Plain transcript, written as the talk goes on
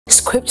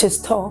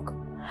Scriptures talk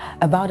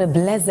about a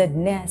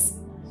blessedness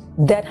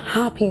that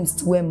happens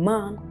to a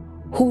man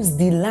whose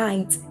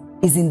delight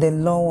is in the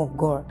law of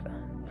God.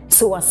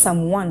 So as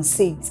Psalm 1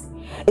 says,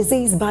 it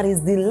says, but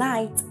his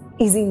delight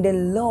is in the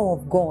law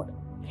of God,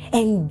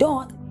 and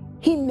doth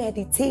he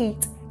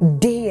meditate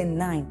day and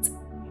night.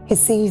 He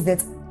says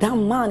that that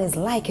man is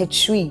like a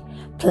tree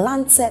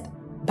planted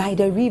by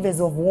the rivers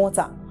of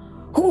water,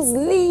 whose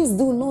leaves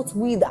do not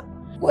wither,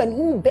 and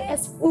who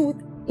bears fruit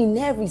in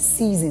every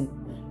season.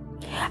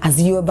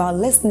 As you're about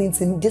listening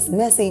to this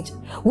message,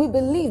 we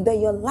believe that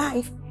your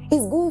life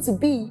is going to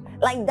be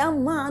like that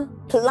man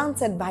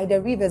planted by the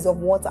rivers of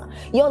water.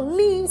 Your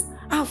leaves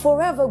are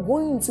forever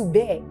going to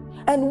bear.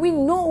 And we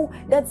know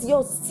that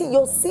your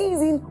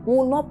season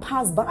will not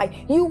pass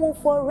by. You will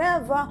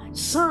forever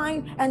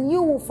shine and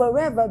you will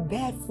forever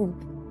bear fruit.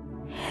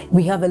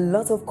 We have a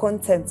lot of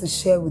content to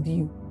share with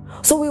you.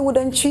 So we would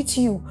entreat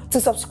you to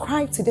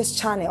subscribe to this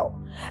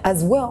channel,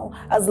 as well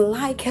as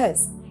like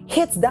us.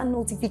 Hit that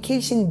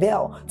notification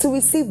bell to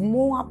receive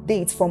more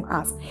updates from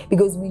us,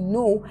 because we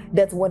know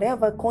that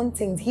whatever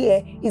content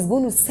here is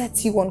going to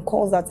set you on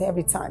course at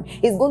every time.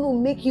 It's going to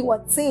make you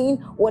attain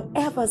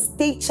whatever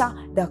stature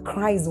that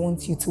Christ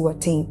wants you to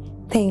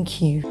attain. Thank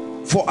you.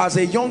 For as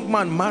a young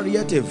man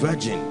marrieth a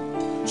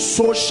virgin,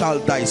 so shall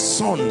thy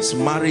sons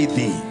marry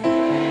thee.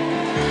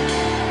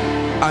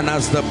 And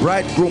as the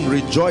bridegroom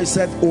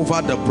rejoiceth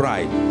over the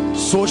bride,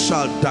 so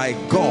shall thy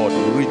God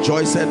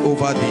rejoiceth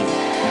over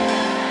thee.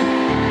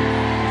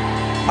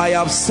 I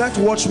have set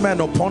watchmen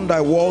upon thy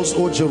walls,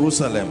 O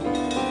Jerusalem,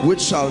 which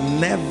shall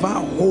never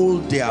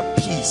hold their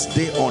peace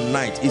day or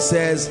night. It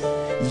says,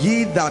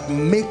 ye that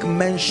make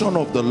mention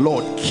of the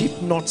Lord,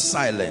 keep not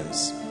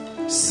silence.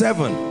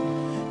 7,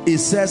 it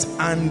says,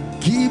 and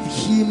give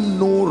him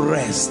no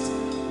rest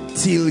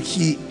till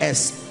he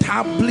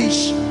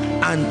establish,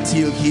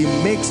 until he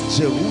makes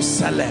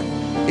Jerusalem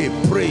a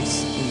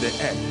praise in the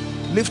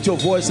earth. Lift your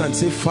voice and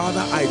say,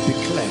 Father, I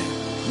declare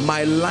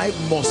my life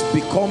must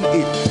become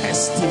a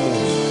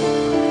testimony.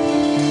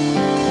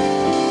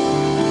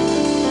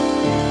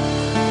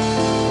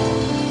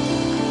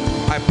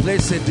 I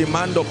place a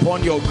demand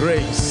upon your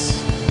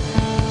grace.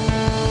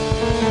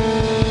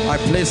 I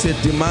place a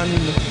demand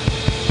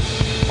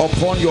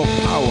upon your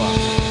power.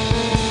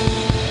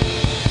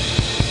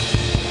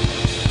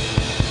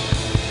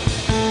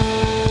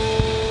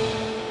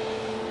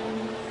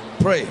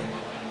 Pray.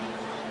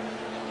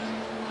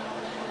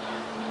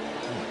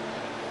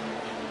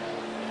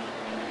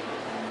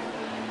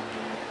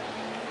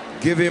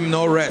 Give him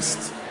no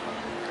rest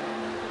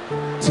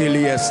till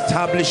he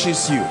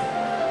establishes you.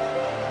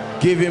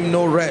 Give him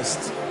no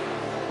rest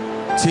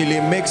till he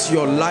makes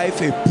your life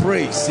a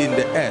praise in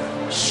the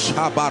earth.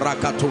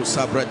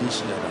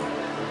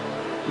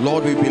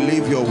 Lord, we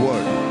believe your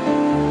word.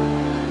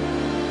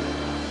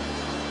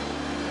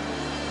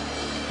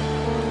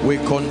 We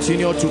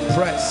continue to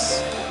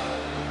press.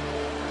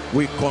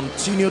 We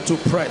continue to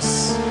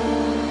press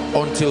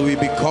until we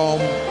become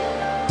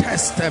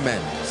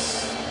testaments.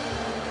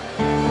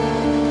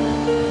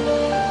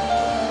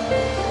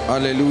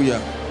 Hallelujah.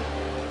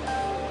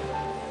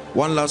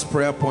 One last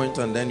prayer point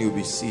and then you'll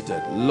be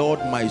seated. Lord,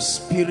 my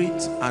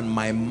spirit and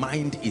my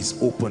mind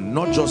is open.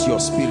 Not just your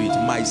spirit,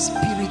 my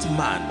spirit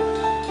man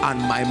and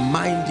my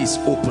mind is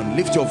open.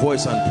 Lift your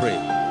voice and pray.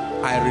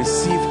 I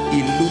receive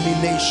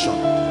illumination.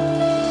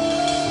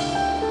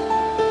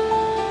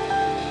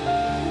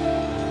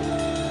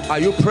 Are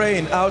you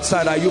praying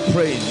outside? Are you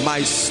praying?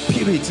 My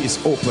spirit is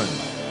open.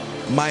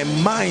 My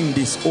mind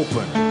is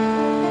open.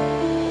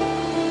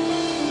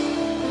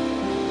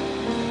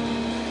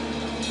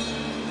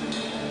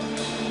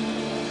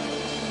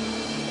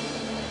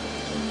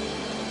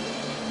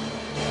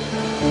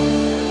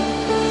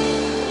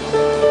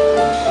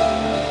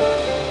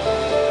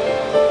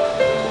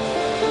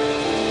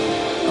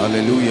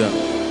 Hallelujah.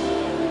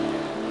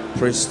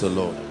 Praise the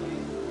Lord.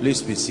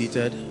 Please be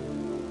seated.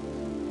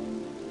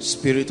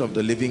 Spirit of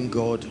the living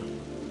God,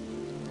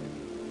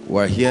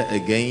 we're here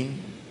again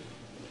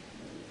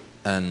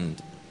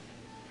and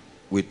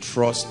we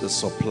trust the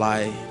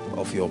supply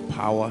of your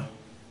power.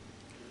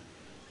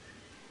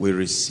 We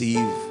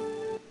receive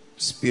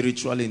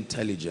spiritual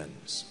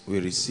intelligence. We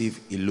receive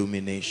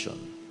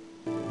illumination.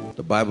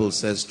 The Bible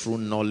says, through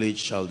knowledge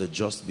shall the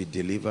just be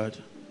delivered.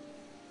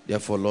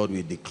 Therefore, Lord,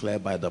 we declare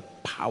by the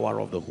power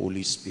of the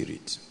Holy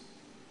Spirit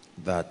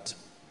that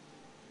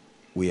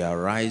we are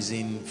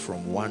rising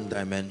from one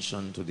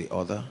dimension to the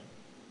other.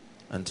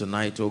 And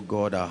tonight, oh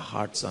God, our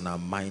hearts and our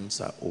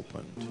minds are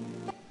opened.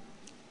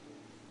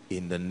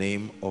 In the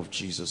name of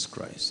Jesus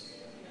Christ.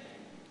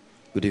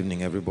 Good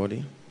evening,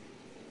 everybody.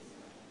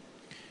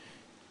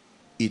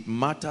 It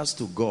matters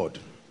to God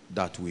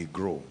that we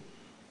grow.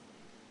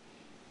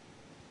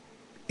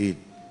 It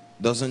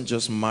doesn't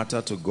just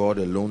matter to God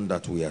alone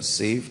that we are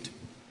saved.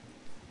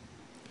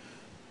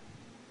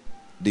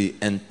 The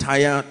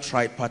entire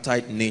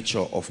tripartite nature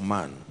of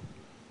man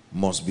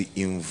must be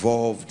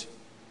involved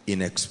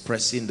in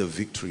expressing the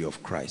victory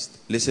of Christ.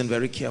 Listen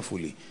very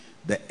carefully.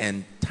 The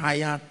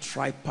entire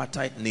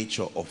tripartite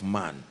nature of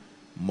man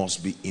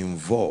must be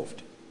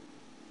involved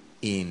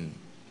in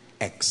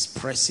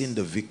expressing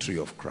the victory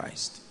of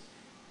Christ.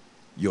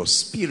 Your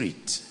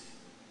spirit,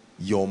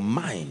 your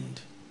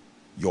mind,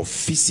 your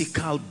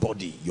physical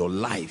body, your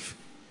life,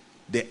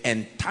 the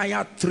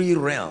entire three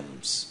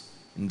realms,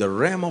 in the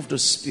realm of the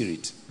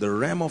spirit, the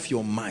realm of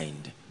your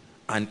mind,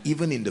 and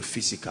even in the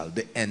physical,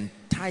 the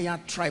entire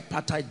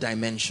tripartite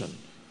dimension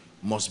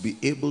must be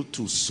able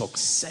to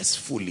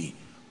successfully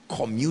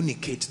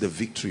communicate the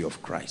victory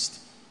of Christ.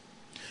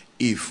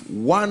 If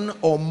one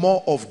or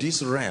more of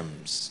these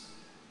realms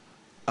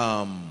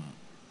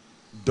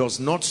does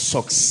not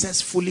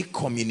successfully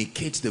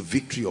communicate the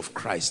victory of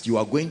Christ, you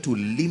are going to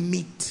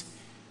limit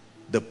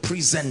the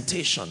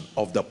presentation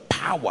of the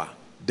power,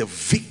 the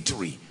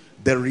victory,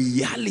 the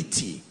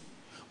reality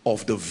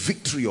of the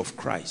victory of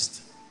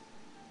Christ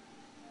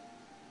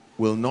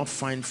will not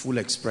find full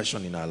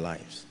expression in our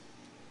lives.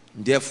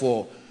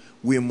 Therefore,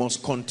 we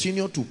must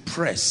continue to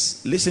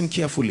press, listen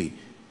carefully,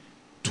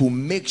 to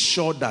make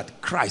sure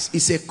that Christ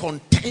is a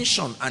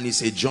contention and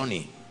is a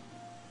journey.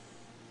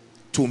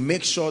 To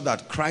make sure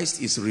that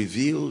Christ is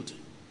revealed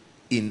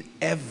in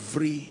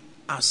every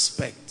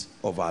aspect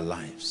of our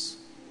lives.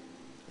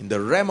 In the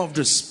realm of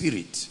the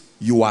spirit,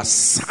 you are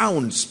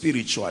sound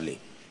spiritually.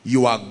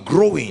 You are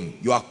growing.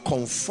 You are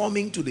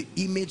conforming to the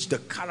image, the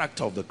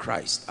character of the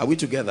Christ. Are we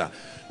together?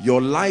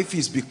 Your life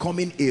is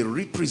becoming a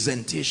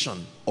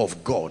representation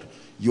of God.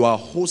 You are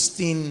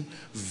hosting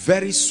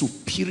very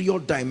superior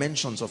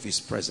dimensions of his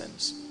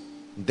presence.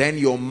 Then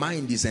your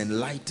mind is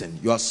enlightened.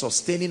 You are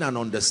sustaining an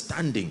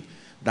understanding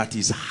that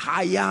is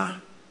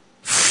higher,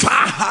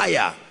 far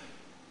higher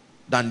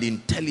than the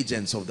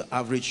intelligence of the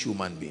average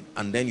human being.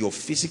 And then your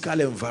physical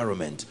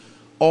environment,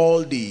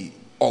 all the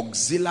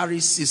auxiliary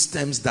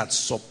systems that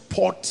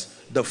support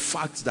the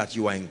fact that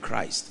you are in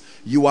Christ.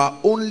 You are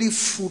only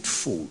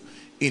fruitful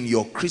in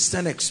your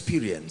Christian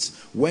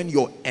experience when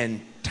your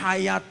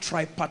entire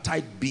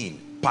tripartite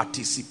being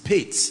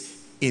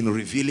participates in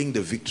revealing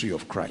the victory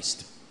of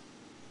Christ.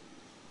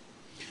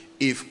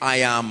 If I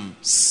am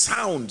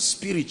sound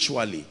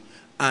spiritually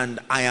and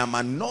I am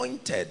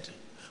anointed,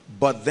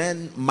 but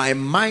then my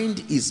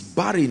mind is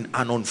barren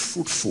and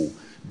unfruitful,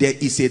 there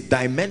is a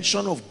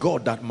dimension of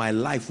God that my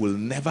life will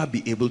never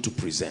be able to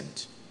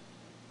present.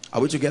 Are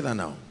we together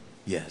now?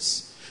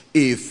 Yes.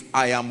 If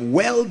I am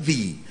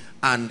wealthy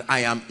and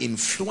I am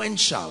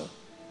influential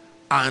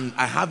and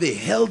I have a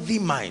healthy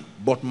mind,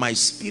 but my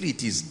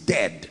spirit is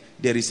dead,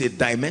 there is a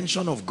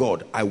dimension of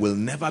God I will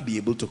never be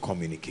able to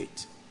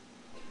communicate.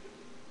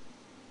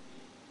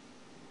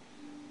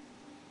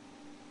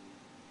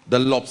 The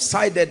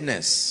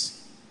lopsidedness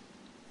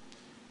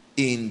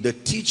in the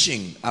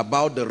teaching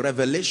about the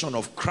revelation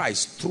of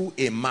Christ through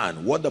a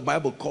man, what the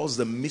Bible calls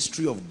the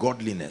mystery of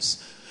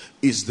godliness,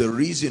 is the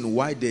reason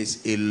why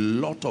there's a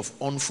lot of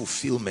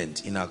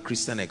unfulfillment in our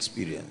Christian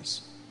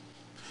experience.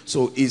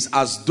 So it's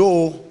as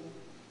though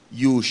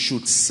you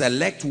should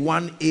select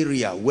one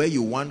area where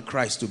you want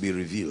Christ to be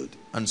revealed,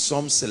 and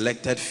some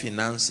selected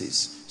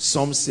finances,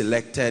 some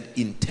selected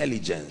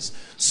intelligence,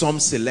 some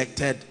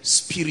selected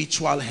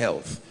spiritual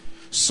health,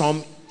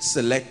 some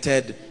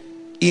selected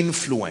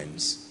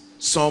influence,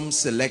 some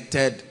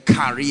selected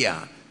career,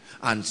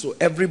 and so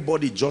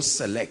everybody just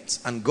selects,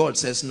 and God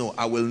says, no,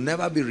 I will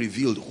never be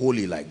revealed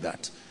wholly like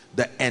that.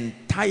 The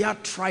entire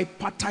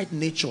tripartite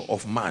nature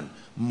of man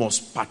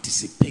must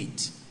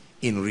participate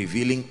in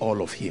revealing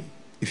all of him.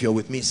 If you're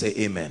with me, say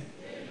amen.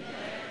 Amen.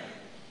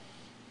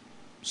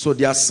 So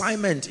the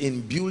assignment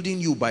in building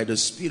you by the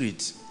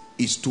Spirit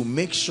is to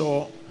make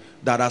sure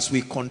that as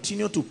we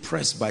continue to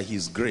press by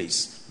his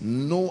grace,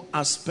 no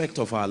aspect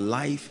of our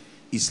life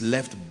is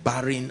left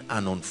barren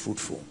and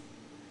unfruitful.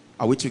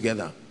 Are we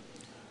together?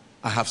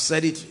 I have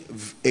said it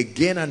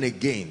again and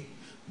again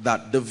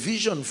that the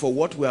vision for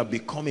what we are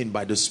becoming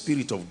by the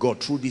Spirit of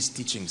God through these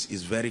teachings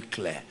is very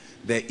clear.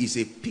 There is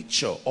a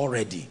picture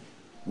already.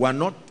 We are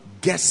not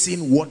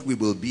guessing what we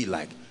will be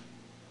like.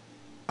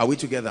 Are we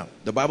together?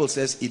 The Bible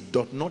says it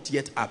doth not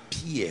yet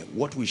appear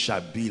what we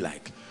shall be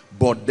like.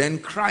 But then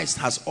Christ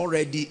has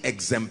already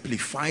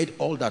exemplified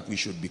all that we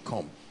should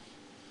become.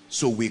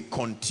 So we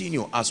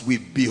continue as we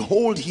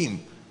behold him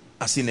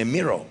as in a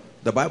mirror.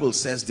 The Bible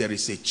says there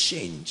is a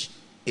change,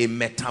 a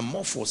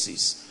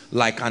metamorphosis,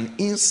 like an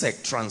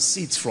insect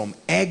transits from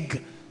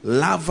egg,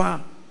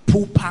 larva,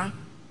 pupa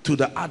to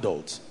the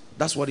adult.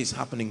 That's what is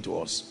happening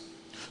to us.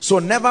 So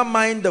never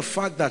mind the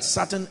fact that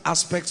certain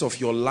aspects of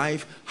your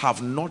life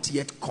have not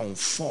yet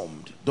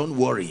conformed. Don't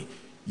worry.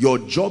 Your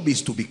job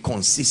is to be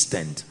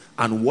consistent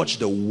and watch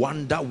the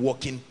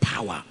wonder-working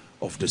power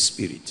of the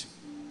Spirit.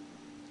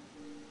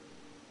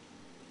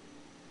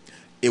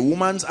 A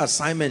woman's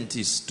assignment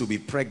is to be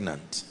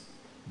pregnant.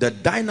 The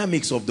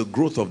dynamics of the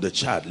growth of the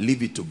child,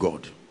 leave it to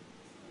God.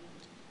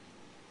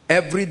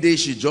 Every day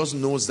she just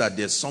knows that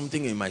there's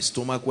something in my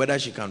stomach, whether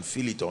she can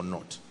feel it or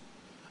not.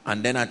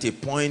 And then at a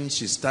point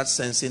she starts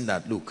sensing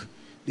that, look,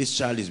 this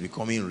child is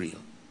becoming real.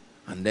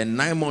 And then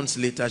 9 months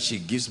later she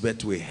gives birth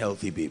to a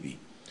healthy baby.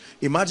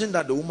 Imagine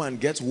that the woman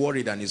gets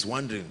worried and is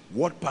wondering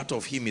what part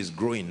of him is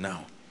growing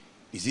now.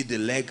 Is it the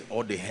leg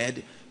or the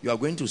head? You are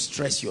going to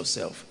stress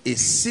yourself. A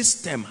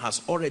system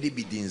has already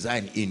been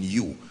designed in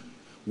you.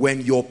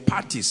 When your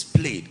part is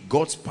played,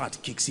 God's part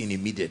kicks in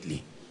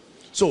immediately.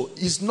 So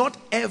it's not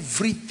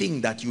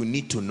everything that you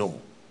need to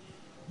know.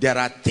 There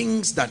are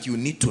things that you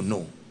need to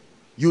know.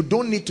 You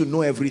don't need to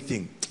know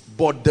everything.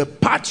 But the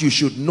part you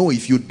should know,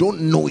 if you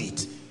don't know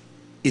it,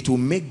 it will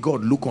make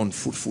God look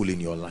unfruitful in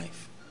your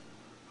life.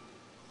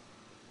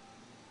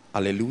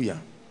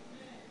 Hallelujah.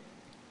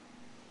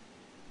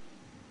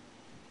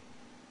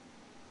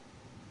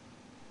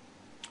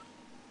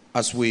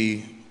 As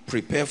we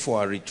prepare for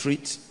our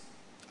retreat,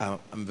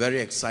 I'm very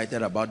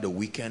excited about the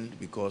weekend,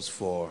 because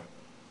for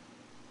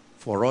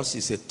us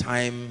it's a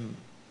time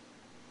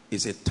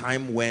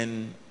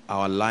when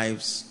our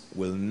lives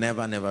will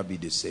never be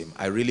the same.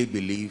 I really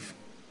believe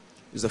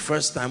it's the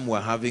first time we're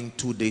having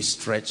 2-day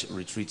stretch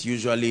retreat.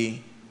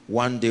 Usually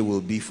 1 day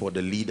will be for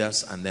the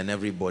leaders and then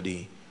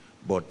everybody,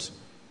 but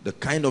the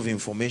kind of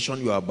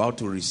information you are about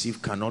to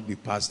receive cannot be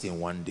passed in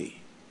 1 day.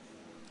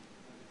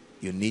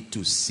 You need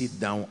to sit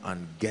down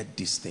and get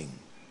this thing.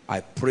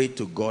 I prayed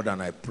to God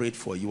and I prayed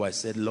for you. I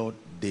said, Lord,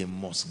 they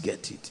must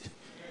get it.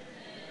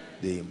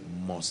 They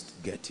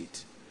must get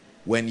it.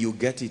 When you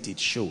get it, it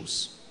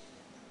shows.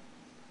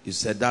 You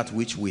said, that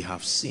which we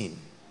have seen,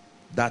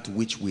 that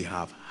which we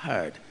have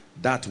heard,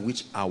 that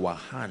which our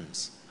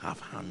hands have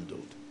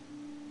handled.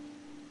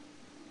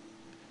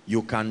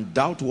 You can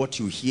doubt what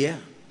you hear.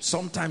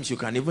 Sometimes you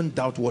can even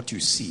doubt what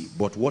you see,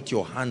 but what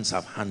your hands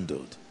have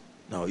handled,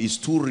 now, it's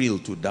too real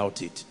to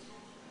doubt it.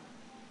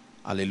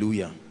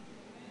 Hallelujah.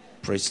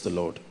 Praise the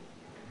Lord.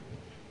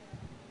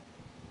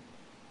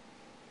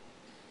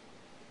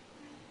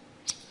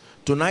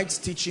 Tonight's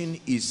teaching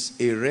is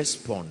a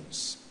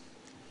response.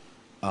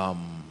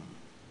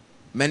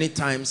 Many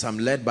times I'm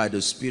led by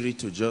the Spirit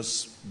to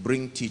just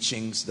bring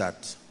teachings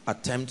that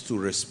attempt to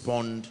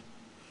respond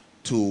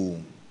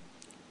to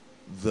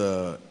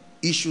the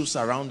issues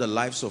around the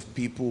lives of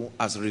people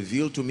as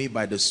revealed to me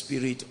by the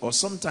Spirit, or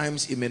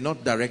sometimes it may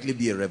not directly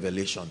be a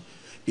revelation.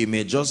 It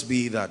may just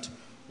be that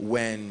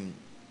when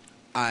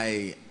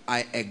I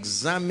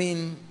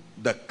examine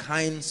the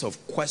kinds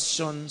of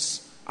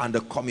questions and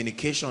the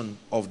communication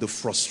of the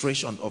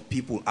frustration of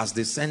people as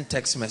they send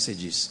text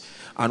messages,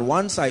 and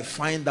once I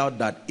find out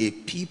that a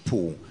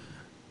people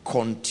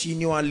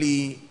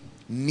continually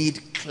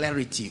need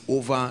clarity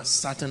over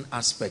certain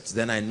aspects,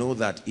 then I know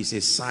that it's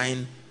a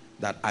sign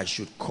that I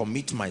should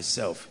commit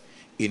myself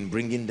in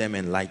bringing them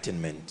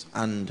enlightenment.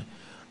 And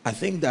I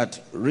think that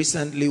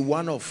recently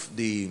one of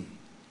the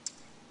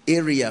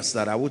areas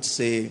that I would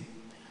say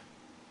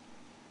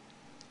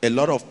a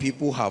lot of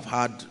people have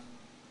had,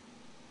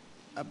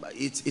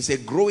 it's a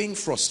growing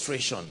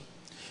frustration,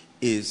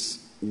 is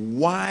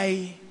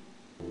why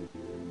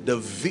the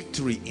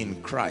victory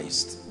in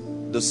Christ,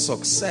 the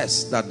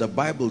success that the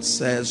Bible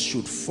says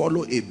should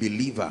follow a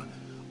believer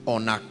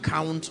on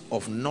account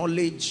of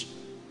knowledge,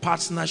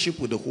 partnership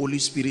with the Holy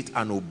Spirit,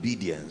 and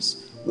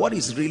obedience, what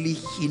is really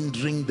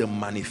hindering the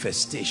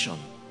manifestation?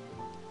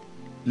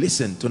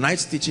 Listen,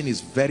 tonight's teaching is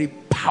very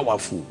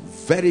powerful,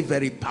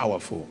 very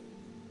powerful.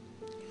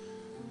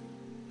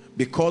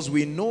 Because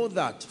we know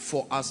that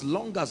for as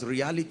long as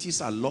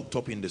realities are locked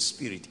up in the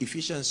Spirit,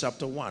 Ephesians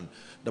chapter 1,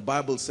 the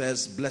Bible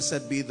says,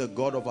 blessed be the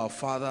God of our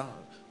Father,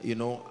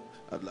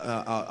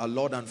 our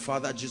Lord and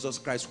Father Jesus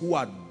Christ, who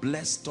had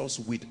blessed us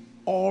with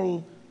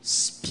all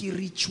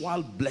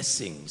spiritual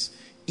blessings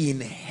in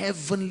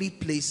heavenly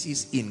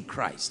places in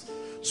Christ.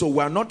 So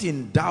we are not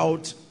in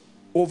doubt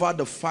over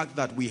the fact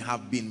that we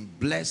have been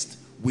blessed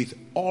with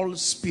all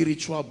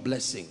spiritual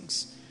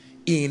blessings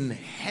in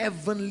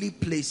heavenly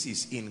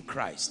places in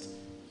Christ.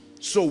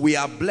 So we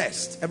are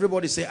blessed.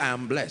 Everybody say, I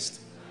am blessed.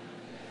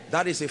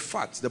 That is a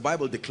fact. The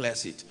Bible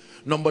declares it.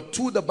 Number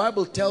two, the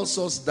Bible tells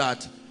us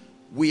that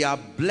we are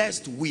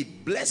blessed with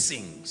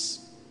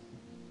blessings.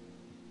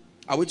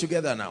 Are we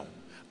together now?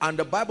 And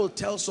the Bible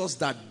tells us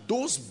that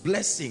those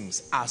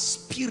blessings are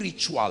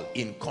spiritual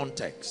in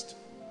context.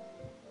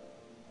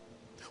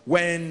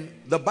 When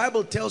the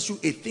Bible tells you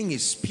a thing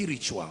is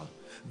spiritual,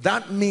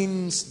 that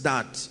means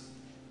that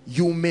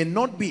you may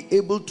not be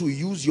able to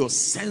use your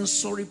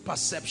sensory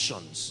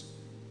perceptions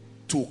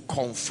to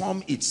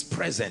confirm its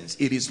presence.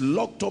 It is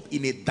locked up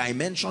in a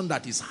dimension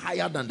that is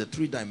higher than the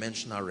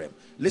three-dimensional realm.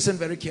 Listen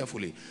very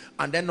carefully.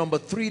 And then number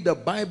three, the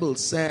Bible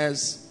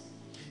says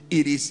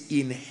it is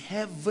in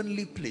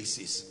heavenly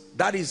places.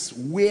 That is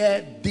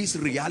where these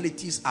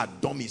realities are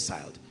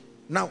domiciled.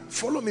 Now,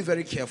 follow me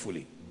very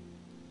carefully.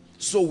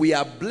 So we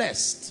are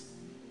blessed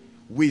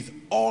with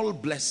all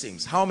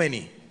blessings. How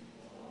many?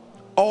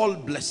 All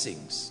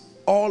blessings.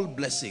 All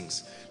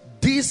blessings.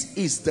 This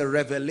is the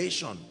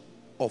revelation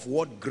of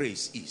what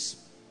grace is.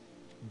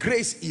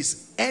 Grace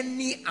is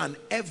any and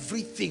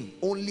everything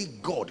only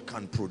God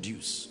can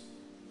produce.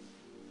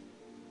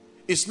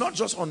 It's not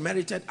just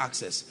unmerited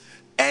access.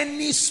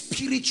 Any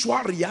spiritual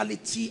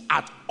reality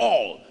at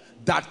all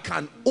that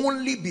can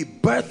only be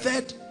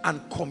birthed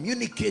and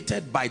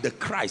communicated by the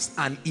Christ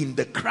and in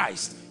the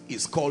Christ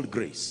is called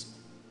grace.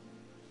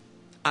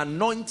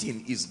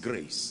 Anointing is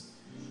grace.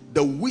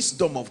 The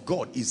wisdom of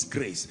God is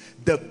grace.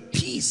 The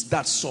peace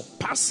that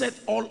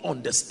surpasseth all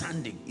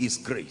understanding is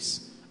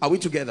grace. Are we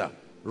together?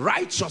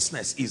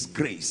 Righteousness is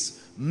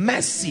grace.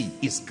 Mercy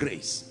is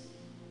grace.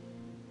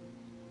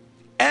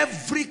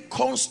 Every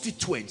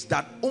constituent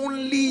that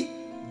only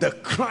the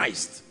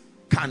Christ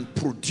can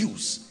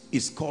produce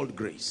is called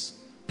grace.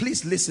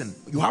 Please listen,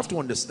 you have to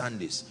understand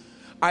this.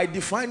 I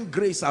define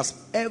grace as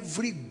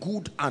every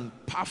good and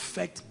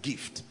perfect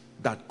gift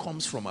that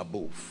comes from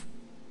above.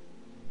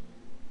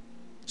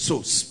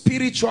 So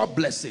spiritual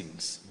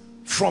blessings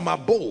from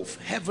above,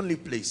 heavenly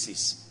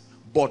places,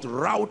 but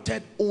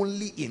routed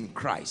only in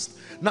Christ.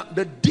 Now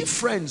the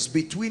difference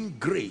between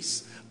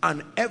grace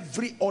and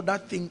every other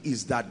thing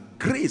is that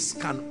grace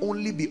can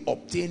only be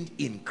obtained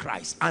in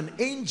Christ. An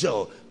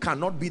angel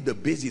cannot be the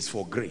basis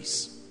for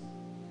grace.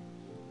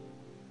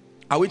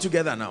 Are we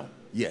together now?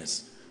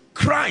 Yes.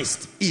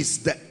 Christ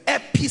is the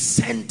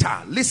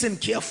epicenter. Listen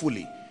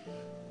carefully.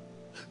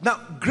 Now,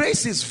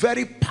 grace is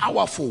very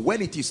powerful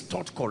when it is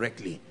taught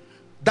correctly.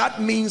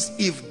 That means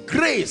if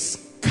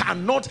grace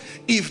cannot,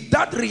 if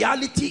that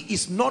reality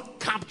is not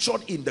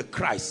captured in the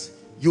Christ,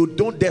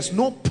 there's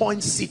no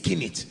point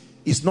seeking it.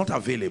 It's not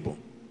available.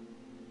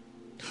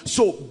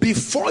 So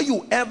before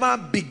you ever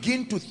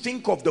begin to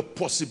think of the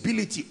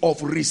possibility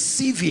of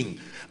receiving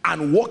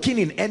and walking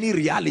in any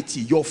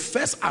reality, your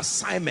first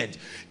assignment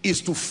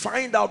is to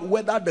find out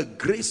whether the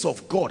grace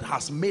of God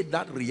has made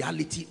that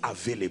reality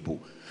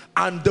available.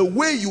 And the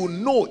way you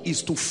know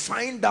is to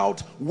find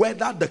out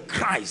whether the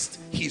Christ,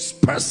 his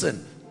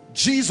person,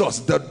 Jesus,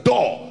 the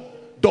door,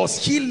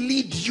 does he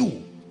lead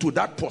you to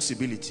that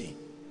possibility?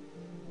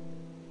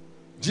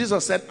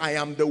 Jesus said, I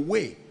am the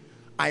way,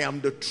 I am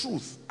the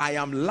truth, I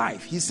am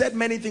life. He said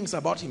many things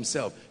about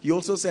himself. He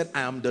also said,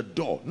 I am the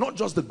door, not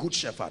just the good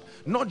shepherd,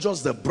 not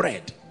just the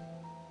bread.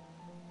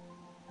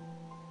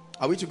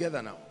 Are we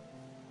together now?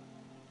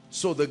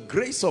 So the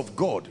grace of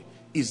God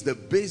is the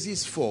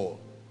basis for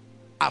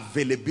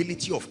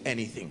availability of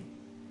anything.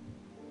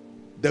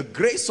 The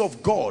grace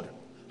of God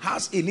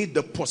has in it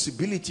the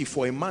possibility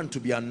for a man to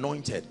be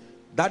anointed.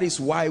 That is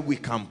why we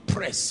can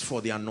press for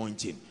the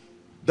anointing.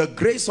 The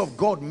grace of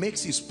God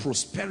makes his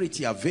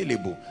prosperity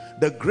available.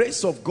 The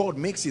grace of God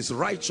makes his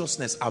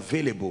righteousness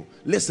available.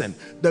 Listen,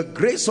 the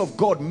grace of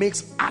God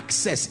makes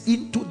access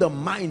into the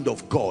mind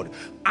of God,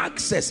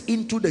 access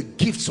into the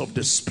gifts of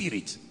the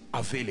Spirit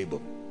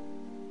available.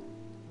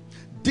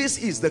 This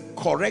is the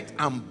correct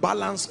and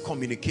balanced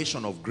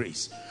communication of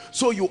grace.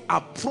 So you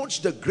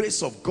approach the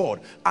grace of God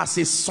as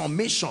a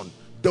summation,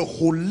 the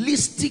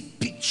holistic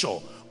picture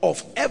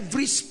of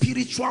every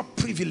spiritual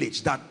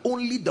privilege that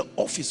only the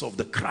office of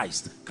the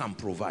Christ can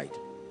provide.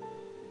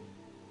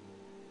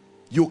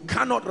 You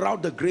cannot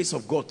route the grace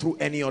of God through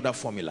any other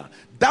formula.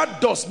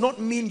 That does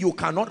not mean you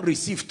cannot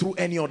receive through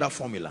any other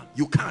formula.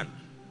 You can.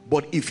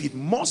 But if it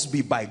must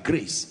be by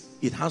grace,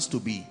 it has to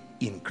be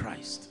in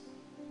Christ.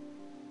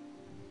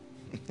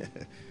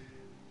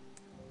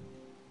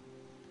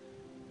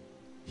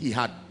 He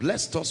had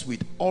blessed us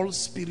with all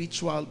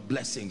spiritual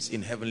blessings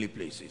in heavenly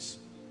places.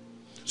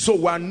 So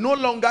we are no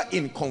longer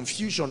in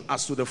confusion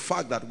as to the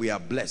fact that we are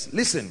blessed.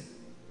 Listen,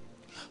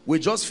 we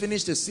just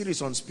finished a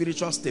series on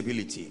spiritual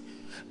stability,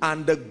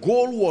 and the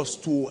goal was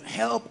to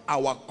help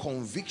our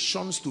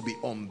convictions to be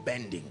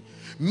unbending.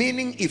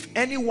 Meaning, if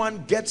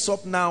anyone gets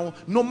up now,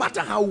 no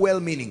matter how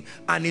well-meaning,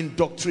 and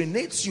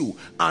indoctrinates you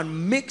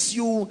and makes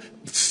you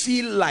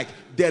feel like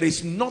there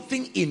is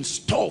nothing in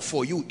store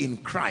for you in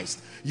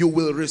Christ, you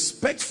will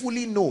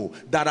respectfully know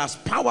that as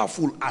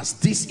powerful as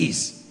this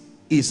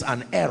is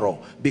an error,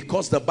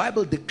 because the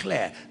Bible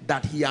declares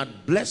that he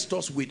had blessed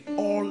us with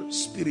all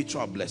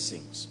spiritual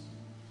blessings.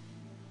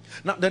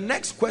 Now the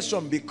next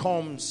question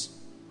becomes,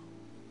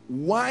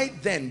 why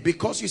then?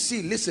 Because you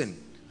see, listen,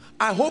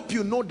 I hope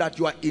you know that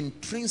you are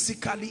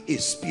intrinsically a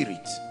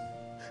spirit.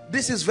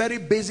 This is very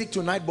basic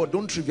tonight, but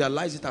don't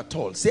trivialize it at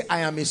all. Say,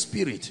 I am a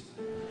spirit.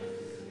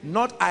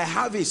 Not I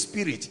have a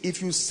spirit.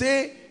 If you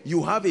say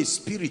you have a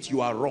spirit, you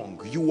are wrong.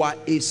 You are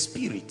a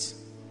spirit.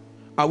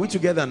 Are we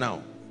together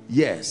now?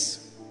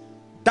 Yes.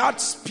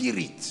 That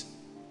spirit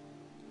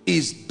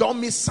is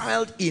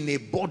domiciled in a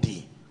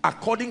body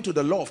according to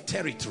the law of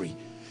territory.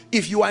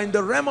 If you are in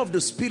the realm of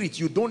the spirit,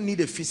 you don't need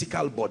a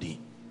physical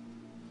body.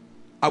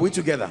 Are we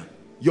together?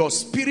 Your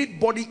spirit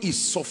body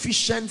is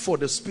sufficient for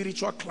the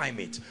spiritual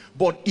climate.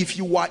 But if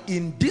you are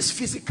in this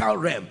physical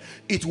realm,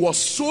 it was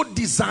so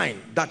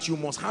designed that you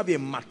must have a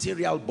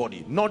material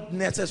body. Not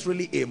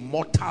necessarily a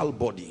mortal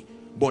body,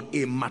 but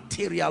a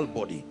material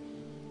body.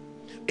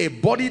 A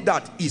body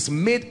that is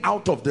made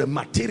out of the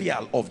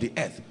material of the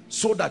earth,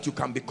 so that you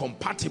can be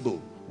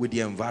compatible with the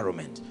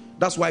environment.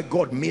 That's why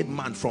God made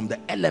man from the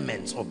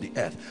elements of the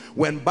earth.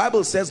 When the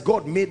Bible says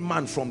God made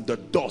man from the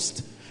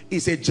dust,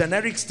 it's a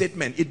generic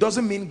statement. It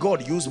doesn't mean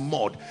God used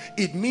mud.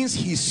 It means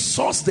he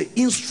sourced the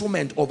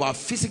instrument of our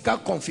physical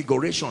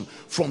configuration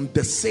from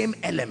the same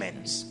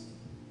elements.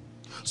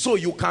 So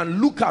you can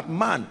look at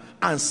man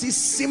and see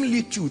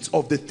similitudes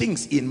of the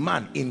things in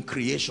man in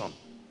creation.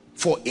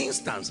 For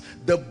instance,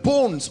 the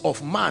bones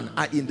of man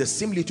are in the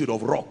similitude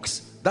of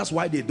rocks. That's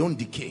why they don't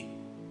decay.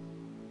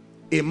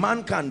 A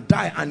man can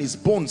die and his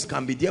bones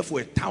can be there for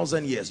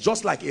 1,000 years,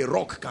 just like a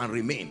rock can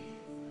remain.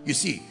 You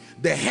see,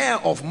 the hair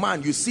of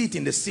man, you see it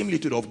in the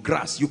similitude of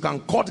grass. You can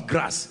cut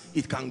grass,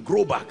 it can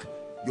grow back,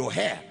 your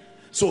hair.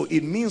 So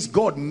it means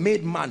God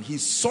made man. He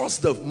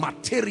sourced the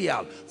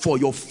material for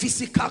your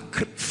physical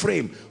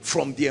frame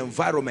from the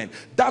environment.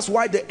 That's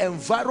why the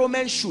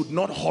environment should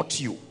not hurt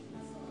you,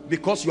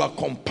 because you are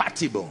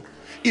compatible.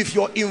 If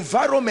your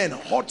environment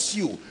hurts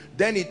you,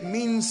 then it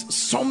means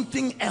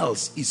something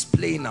else is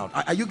playing out.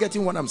 Are you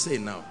getting what I'm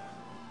saying now?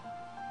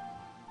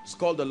 It's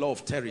called the law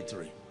of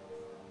territory.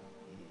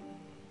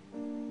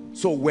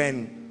 So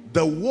when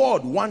the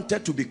word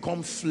wanted to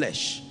become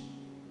flesh,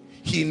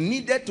 he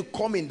needed to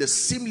come in the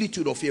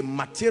similitude of a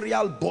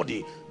material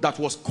body that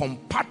was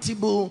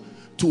compatible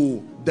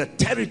to the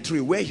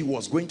territory where he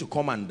was going to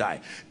come and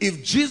die.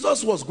 If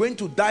Jesus was going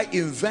to die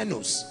in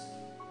Venus,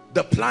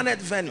 the planet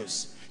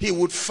Venus, he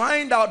would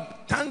find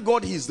out, thank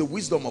God he's the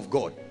wisdom of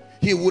God,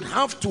 he would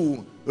have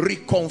to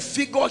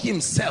reconfigure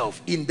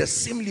himself in the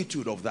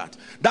similitude of that.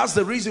 That's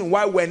the reason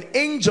why when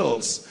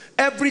angels,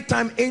 every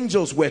time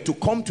angels were to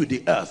come to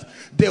the earth,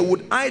 they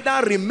would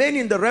either remain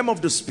in the realm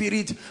of the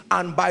spirit,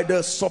 and by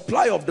the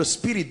supply of the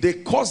spirit, they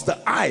cause the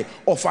eye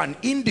of an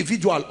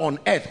individual on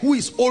earth who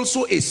is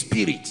also a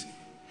spirit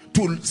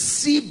to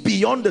see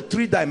beyond the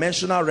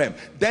three-dimensional realm.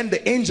 Then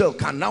the angel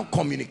can now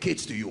communicate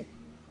to you.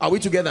 Are we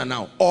together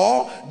now?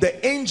 Or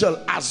the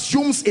angel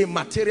assumes a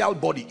material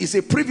body. It's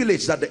a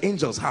privilege that the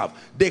angels have.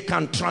 They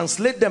can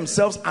translate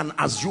themselves and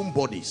assume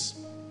bodies,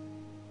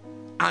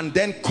 and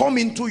then come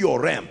into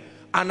your realm.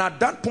 And at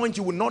that point,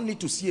 you will not need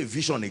to see a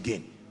vision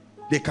again.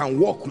 They can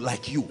walk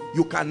like you.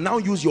 You can now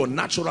use your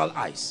natural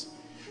eyes.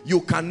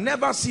 You can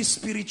never see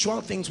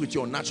spiritual things with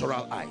your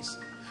natural eyes.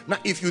 Now,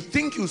 if you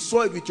think you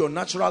saw it with your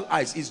natural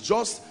eyes, it's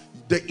just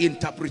the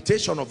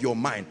interpretation of your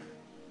mind.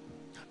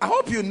 I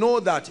hope you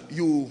know that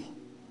you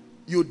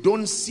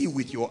don't see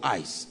with your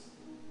eyes.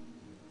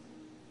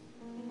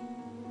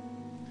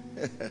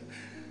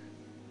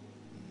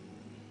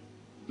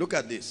 Look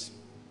at this.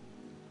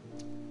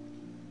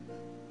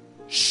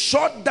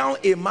 Shut down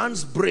a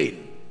man's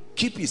brain,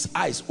 keep his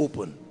eyes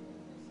open.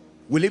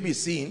 Will he be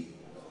seen?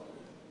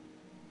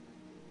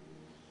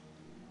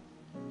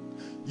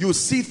 You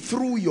see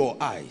through your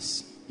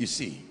eyes. You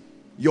see,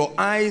 your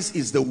eyes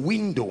is the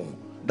window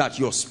that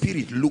your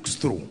spirit looks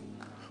through.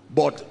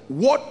 But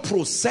what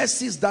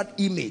processes that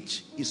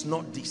image is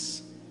not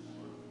this.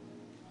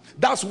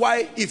 That's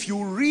why if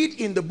you read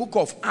in the book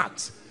of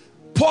Acts,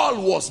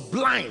 Paul was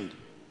blind,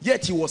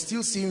 yet he was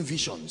still seeing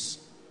visions.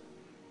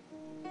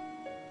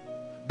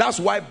 That's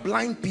why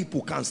blind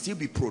people can still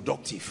be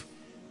productive,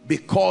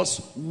 because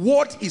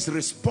what is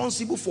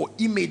responsible for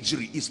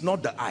imagery is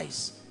not the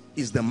eyes,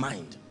 it's the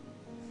mind.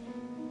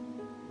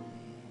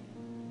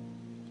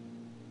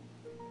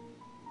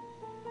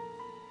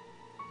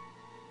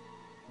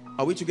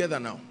 Are we together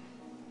now?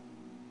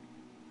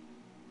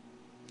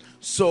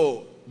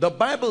 So the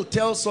Bible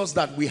tells us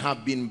that we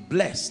have been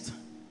blessed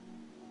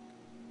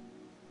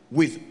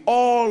with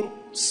all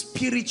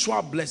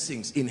spiritual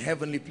blessings in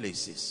heavenly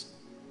places.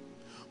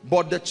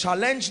 But the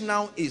challenge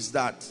now is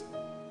that,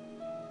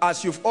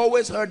 as you've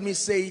always heard me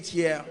say it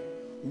here,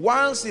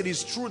 whilst it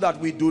is true that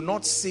we do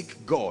not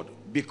seek God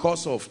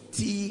because of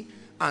tea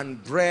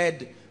and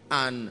bread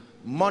and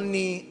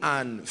money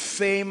and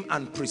fame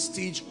and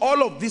prestige,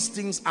 all of these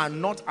things are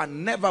not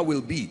and never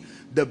will be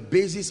the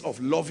basis of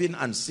loving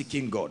and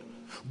seeking God.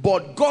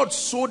 But God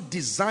so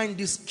designed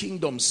this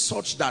kingdom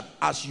such that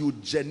as you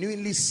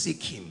genuinely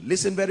seek him,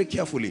 listen very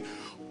carefully,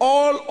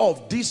 all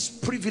of these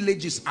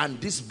privileges and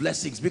these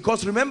blessings,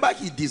 because remember,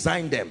 he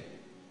designed them,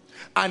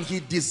 and he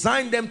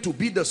designed them to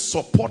be the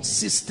support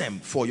system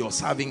for your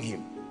serving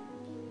him.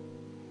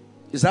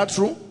 Is that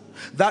true?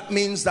 That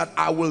means that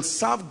I will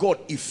serve God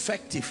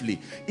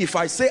effectively. If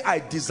I say I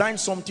design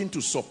something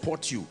to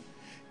support you,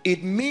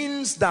 it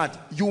means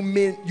that you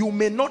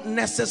may not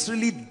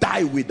necessarily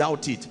die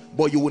without it,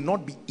 but you will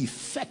not be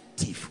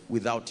effective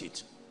without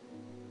it.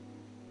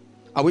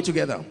 Are we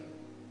together?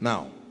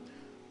 Now,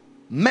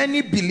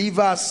 many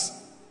believers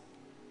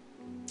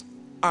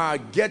are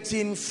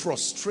getting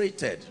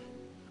frustrated,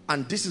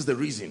 and this is the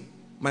reason.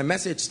 My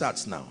message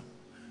starts now.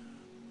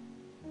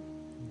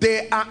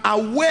 They are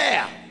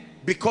aware,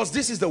 because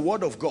this is the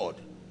word of God,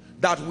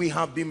 that we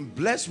have been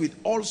blessed with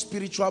all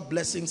spiritual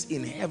blessings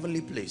in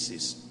heavenly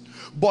places.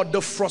 But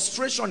the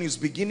frustration is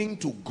beginning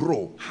to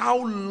grow. How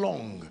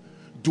long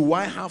do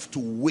I have to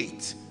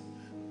wait?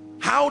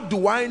 How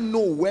do I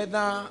know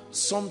whether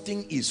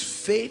something is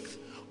faith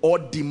or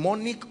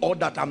demonic, or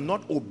that I'm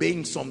not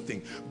obeying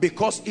something?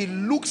 Because it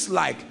looks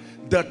like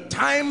the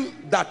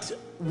time that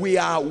we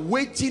are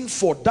waiting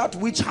for that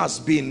which has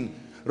been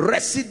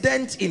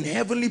resident in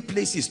heavenly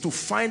places to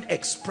find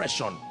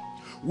expression.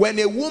 When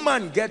a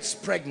woman gets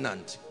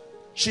pregnant,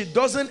 she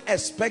doesn't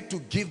expect to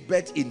give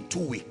birth in 2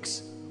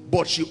 weeks,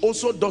 but she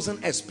also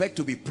doesn't expect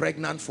to be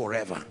pregnant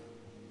forever.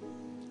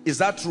 Is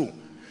that true?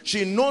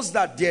 She knows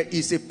that there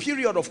is a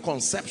period of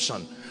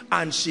conception,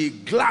 and she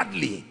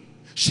gladly,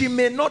 She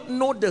may not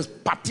know the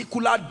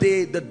particular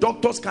day, the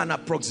doctors can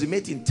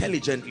approximate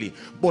intelligently,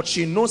 but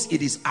she knows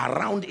it is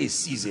around a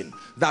season,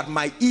 that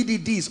my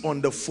EDD is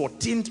on the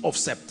 14th of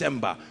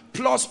September,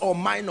 plus or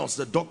minus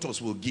the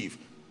doctors will give.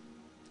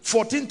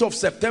 14th of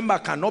September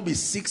cannot be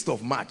 6th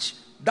of March.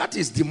 That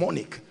is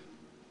demonic.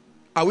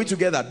 Are we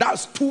together?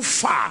 That's too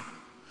far.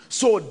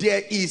 So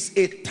there is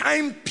a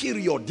time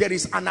period, there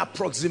is an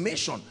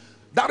approximation.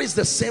 That is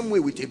the same way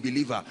with a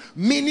believer.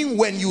 Meaning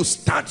when you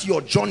start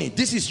your journey,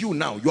 this is you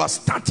now, you are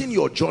starting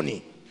your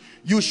journey.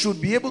 You should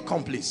be able,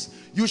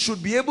 you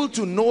should be able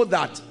to know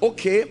that,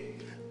 okay,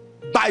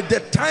 by the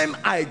time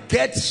I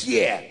get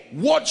here,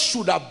 what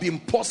should have been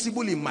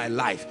possible in my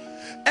life?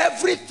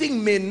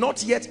 Everything may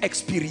not yet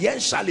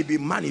experientially be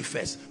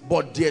manifest,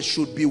 but there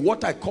should be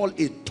what I call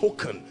a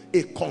token,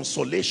 a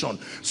consolation,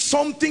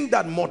 something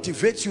that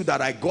motivates you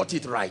that I got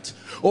it right.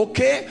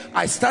 Okay,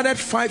 I started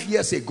 5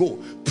 years ago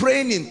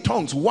praying in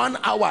tongues 1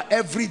 hour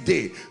every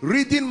day,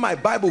 reading my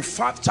Bible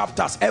 5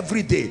 chapters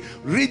every day,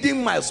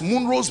 reading Miles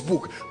Munro's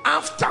book.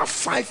 After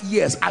 5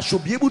 years, I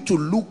should be able to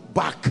look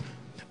back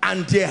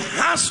and there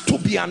has to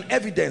be an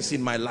evidence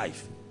in my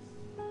life.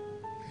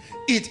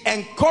 It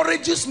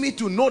encourages me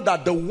to know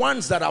that the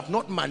ones that have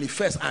not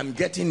manifest, I'm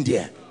getting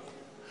there.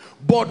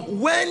 But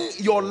when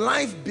your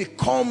life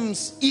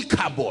becomes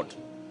Ichabod,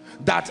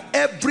 that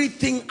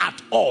everything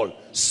at all,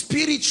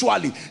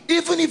 spiritually,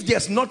 even if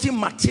there's nothing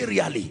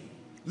materially,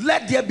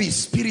 let there be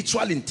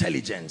spiritual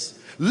intelligence.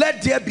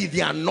 Let there be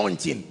the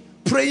anointing.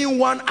 Praying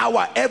 1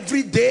 hour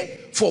every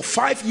day for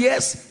 5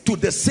 years to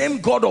the same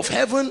God of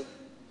heaven,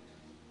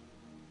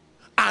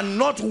 and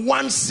not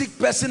one sick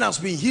person has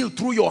been healed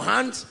through your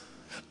hands.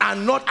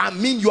 And not, I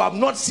mean, you have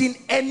not seen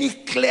any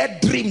clear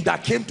dream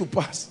that came to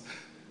pass.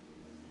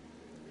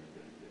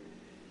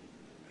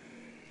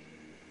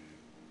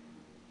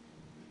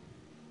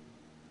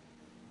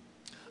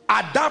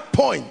 At that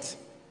point,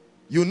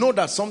 you know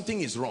that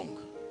something is wrong.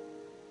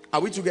 Are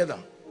we together?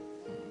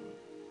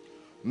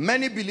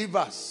 Many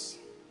believers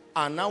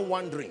are now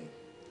wondering.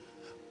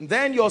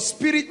 Then your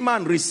spirit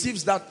man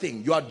receives that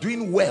thing. You are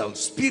doing well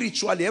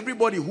spiritually.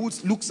 Everybody who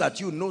looks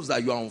at you knows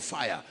that you are on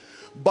fire.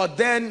 But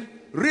then,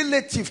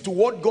 relative to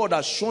what God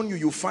has shown you,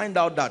 you find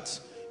out that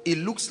it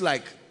looks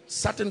like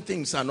certain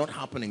things are not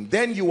happening.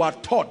 Then you are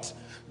taught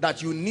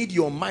that you need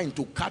your mind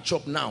to catch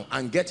up now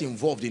and get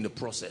involved in the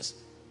process.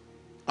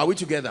 Are we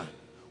together?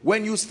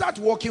 When you start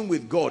working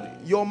with God,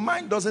 your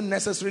mind doesn't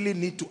necessarily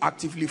need to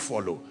actively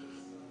follow.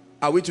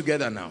 Are we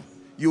together now?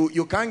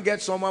 You can't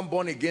get someone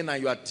born again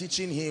and you are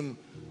teaching him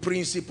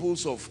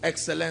principles of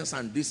excellence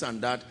and this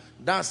and that.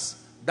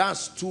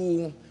 That's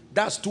too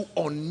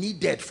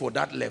unneeded for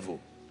that level.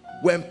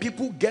 When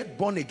people get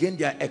born again,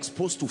 they are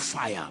exposed to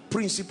fire,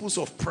 principles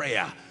of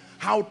prayer,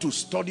 how to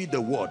study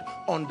the word,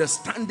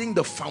 understanding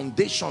the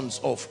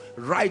foundations of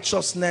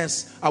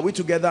righteousness. Are we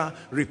together?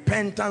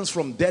 Repentance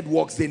from dead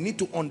works. They need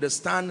to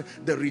understand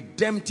the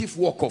redemptive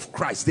work of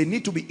Christ. They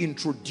need to be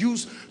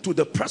introduced to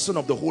the person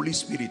of the Holy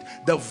Spirit,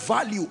 the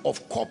value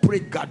of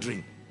corporate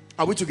gathering.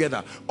 Are we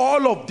together?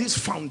 All of these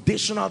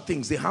foundational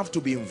things, they have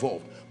to be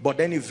involved. But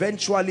then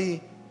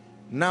eventually,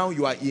 now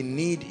you are in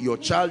need, your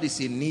child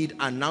is in need,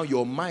 and now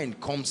your mind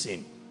comes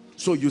in.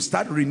 So you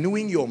start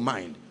renewing your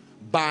mind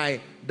by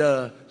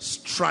the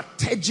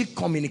strategic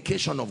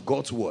communication of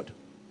God's word.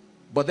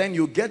 But then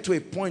you get to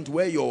a point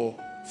where your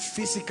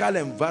physical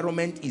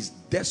environment is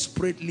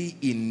desperately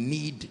in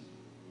need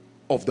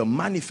of the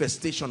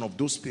manifestation of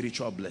those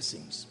spiritual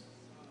blessings.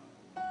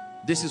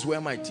 This is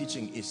where my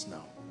teaching is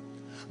now.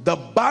 The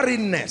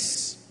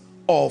barrenness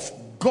of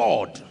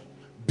God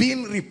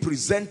being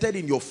represented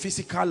in your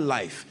physical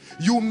life.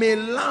 You may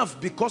laugh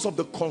because of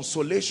the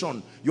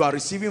consolation you are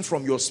receiving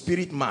from your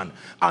spirit man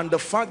and the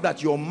fact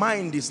that your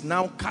mind is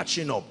now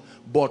catching up.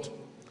 But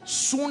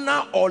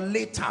sooner or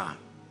later,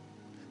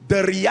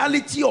 the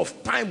reality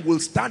of time will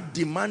start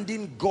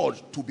demanding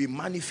God to be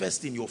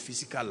manifest in your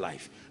physical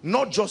life,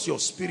 not just your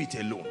spirit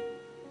alone.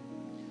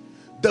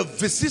 The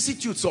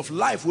vicissitudes of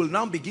life will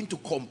now begin to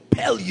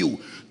compel you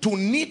to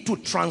need to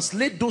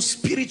translate those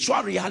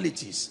spiritual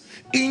realities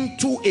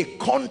into a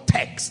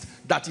context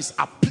that is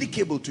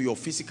applicable to your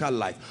physical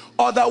life.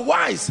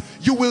 Otherwise,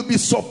 you will be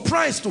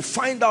surprised to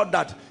find out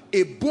that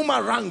a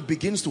boomerang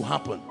begins to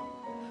happen.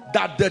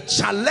 That the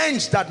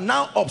challenge that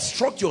now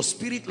obstructs your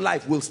spirit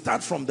life will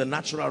start from the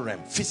natural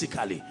realm,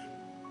 physically.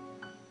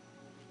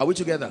 Are we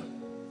together?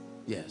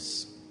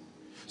 Yes.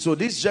 So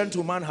this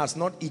gentleman has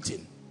not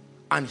eaten,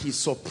 and he's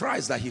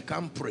surprised that he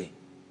can't pray.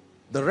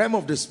 The realm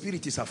of the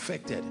spirit is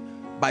affected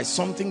by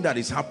something that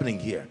is happening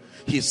here.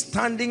 He's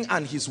standing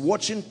and he's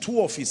watching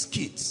two of his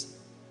kids.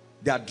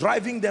 They are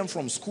driving them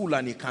from school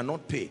and he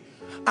cannot pay.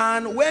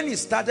 And when he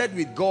started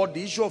with God,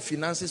 the issue of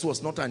finances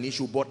was not an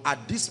issue. But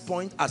at this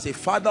point, as a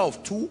father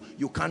of two,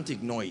 you can't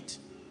ignore it.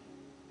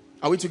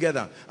 Are we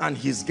together? And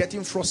he's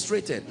getting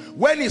frustrated.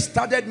 When he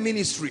started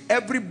ministry,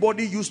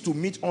 everybody used to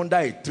meet under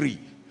a tree.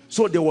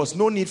 So there was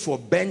no need for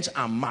bench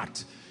and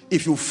mat.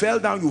 If you fell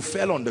down, you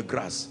fell on the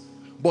grass.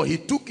 But he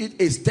took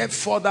it a step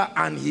further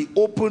and he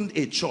opened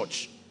a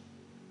church.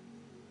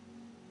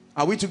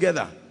 Are we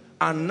together?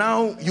 And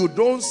now you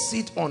don't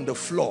sit on the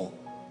floor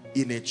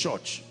in a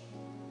church.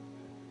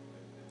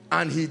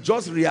 And he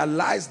just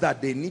realized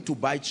that they need to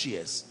buy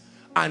chairs.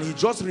 And he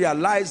just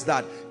realized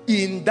that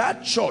in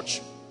that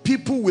church,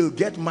 people will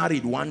get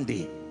married one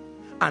day.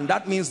 And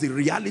that means the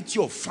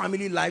reality of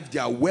family life,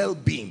 their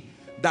well-being,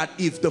 that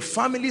if the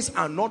families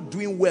are not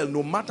doing well,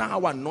 no matter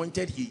how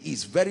anointed he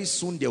is, very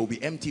soon there will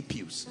be empty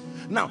pews.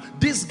 Now,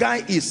 this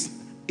guy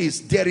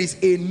there is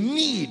a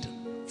need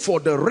for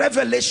the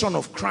revelation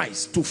of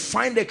Christ to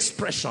find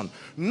expression,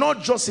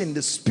 not just in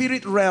the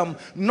spirit realm,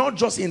 not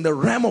just in the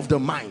realm of the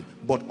mind,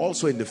 but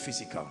also in the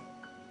physical.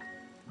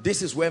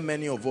 This is where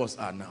many of us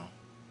are now.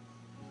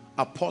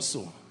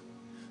 Apostle,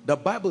 the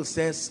Bible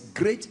says,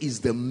 great is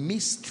the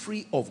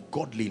mystery of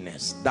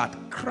godliness, that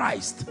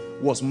Christ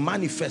was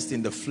manifest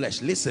in the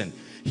flesh. Listen,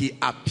 he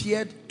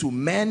appeared to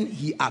men,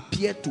 he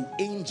appeared to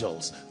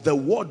angels. The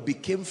word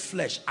became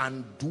flesh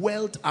and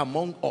dwelt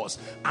among us,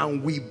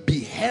 and we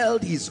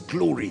beheld his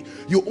glory.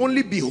 You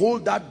only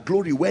behold that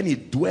glory when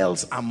it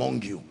dwells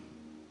among you.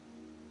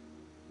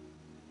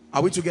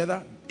 Are we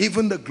together?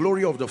 Even the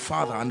glory of the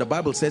Father, and the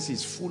Bible says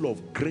he's full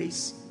of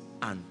grace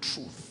and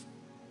truth.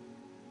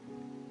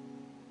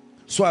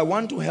 So I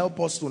want to help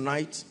us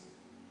tonight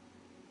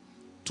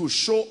to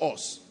show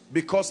us,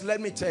 because let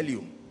me tell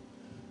you,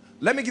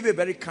 let me give you a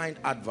very kind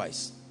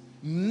advice.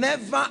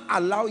 Never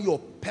allow your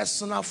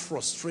personal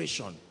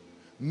frustration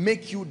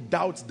make you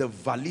doubt the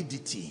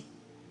validity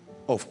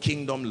of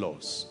kingdom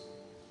laws.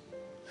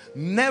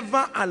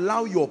 Never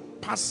allow your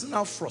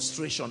personal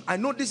frustration. I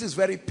know this is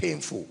very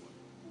painful.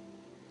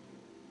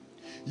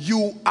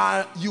 You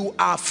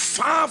are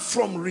far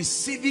from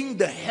receiving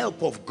the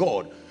help of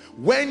God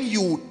when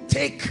you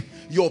take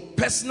your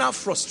personal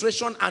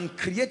frustration and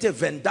create a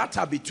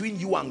vendetta between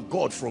you and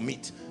God from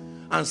it.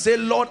 And say,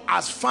 Lord,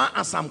 as far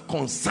as I'm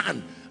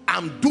concerned,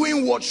 I'm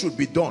doing what should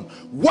be done.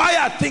 Why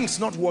are things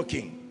not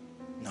working?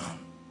 No.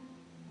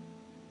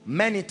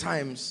 Many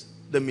times,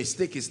 the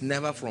mistake is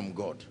never from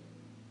God.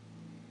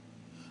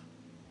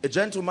 A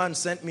gentleman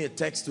sent me a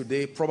text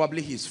today,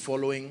 probably he's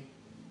following,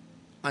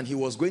 and he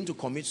was going to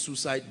commit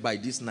suicide by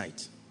this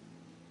night.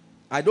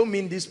 I don't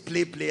mean this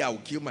play, I will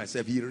kill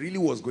myself. He really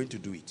was going to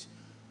do it.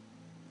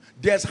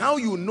 There's how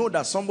you know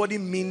that somebody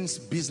means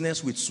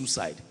business with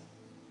suicide.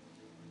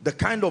 The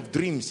kind of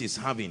dreams he's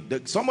having.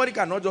 Somebody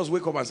cannot just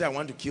wake up and say, I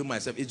want to kill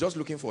myself. He's just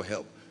looking for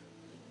help.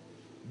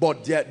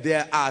 But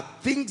there are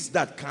things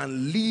that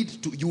can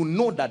lead to, you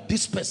know that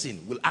this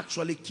person will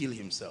actually kill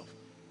himself.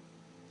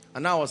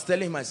 And I was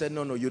telling him, I said,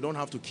 no, you don't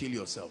have to kill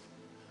yourself.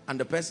 And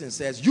the person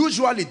says,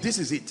 usually this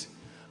is it.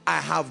 I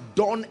have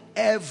done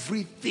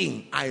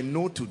everything I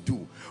know to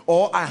do.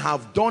 Or I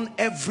have done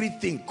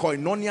everything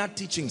Koinonia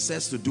teaching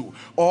says to do.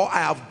 Or I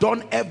have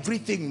done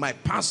everything my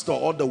pastor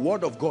or the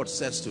word of God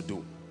says to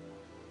do.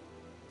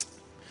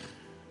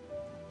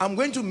 I'm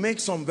going to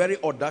make some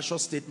very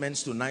audacious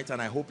statements tonight,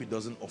 and I hope it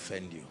doesn't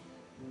offend you.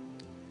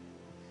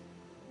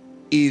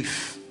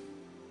 If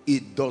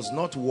it does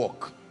not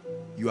work,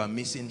 you are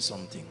missing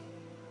something.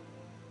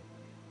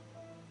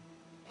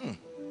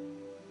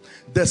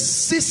 The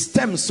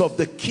systems of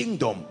the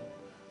kingdom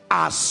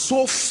are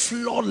so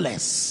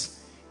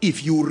flawless.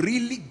 If you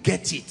really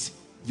get it,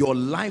 your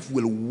life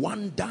will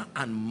wonder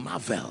and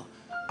marvel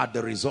at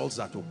the results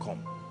that will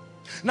come.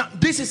 Now,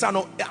 this is an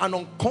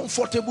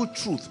uncomfortable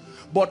truth,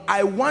 but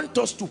I want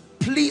us to,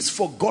 please,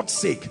 for God's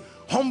sake,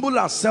 humble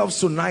ourselves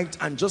tonight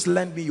and just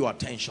lend me your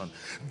attention.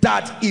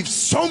 That if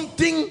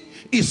something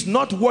is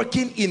not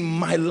working in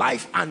my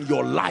life and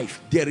your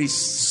life, there is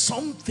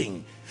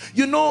something.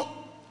 You know,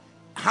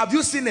 have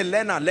you seen a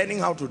learner learning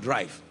how to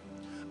drive?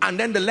 And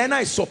then the learner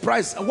is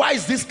surprised. Why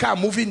is this car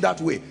moving that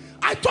way?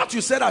 I thought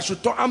you said I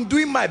should talk. I'm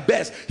doing my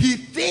best. He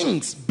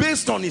thinks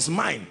based on his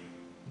mind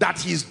that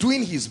he's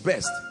doing his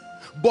best.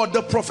 But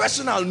the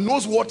professional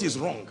knows what is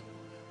wrong.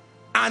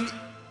 And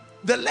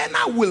the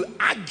learner will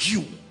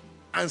argue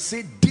and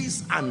say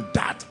this and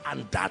that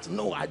and that.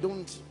 No, I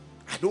don't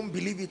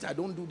believe it. I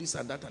don't do this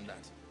and that and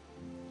that.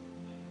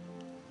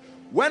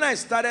 When I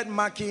started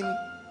marking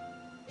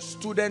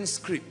student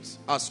scripts,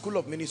 our School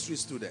of Ministry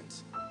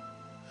students,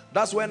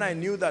 that's when I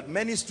knew that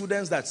many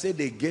students that say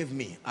they gave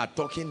me are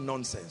talking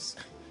nonsense.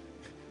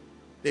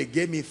 They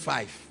gave me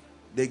 5.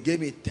 They gave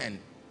me 10.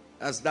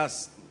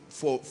 That's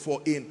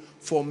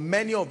for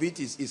many of it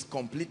is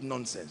complete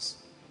nonsense.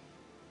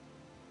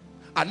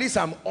 At least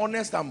I'm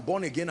honest, I'm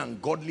born again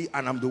and godly,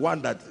 and I'm the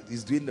one that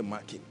is doing the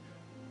marking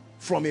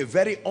from a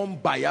very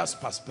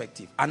unbiased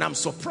perspective. And I'm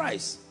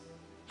surprised.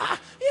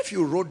 If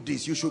you wrote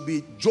this, you should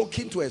be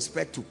joking to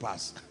expect to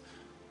pass.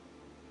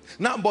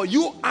 Now, but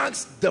you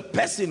ask the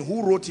person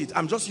who wrote it,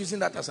 I'm just using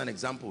that as an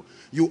example.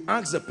 You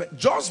ask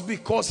just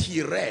because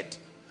he read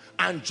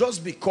and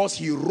just because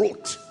he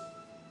wrote,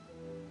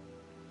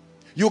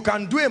 you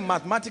can do a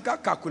mathematical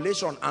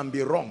calculation and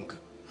be wrong.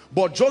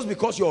 But just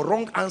because your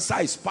wrong answer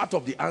is part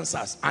of the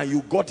answers and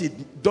you got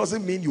it,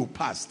 doesn't mean you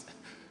passed.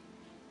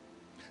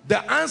 The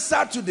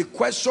answer to the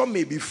question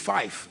may be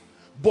 5,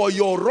 But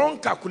your wrong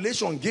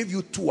calculation gave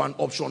you 2 and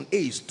option A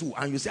is 2.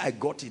 And you say, I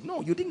got it.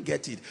 No, you didn't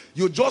get it.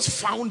 You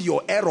just found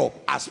your error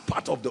as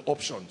part of the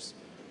options.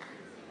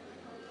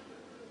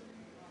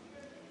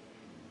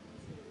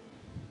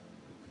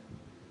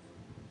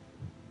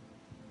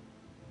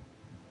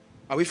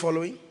 Are we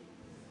following?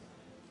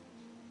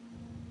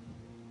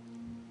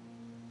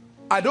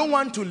 I don't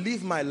want to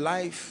live my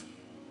life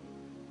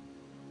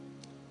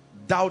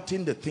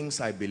doubting the things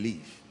I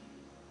believe.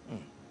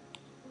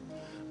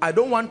 I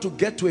don't want to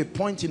get to a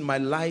point in my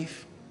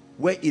life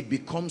where it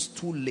becomes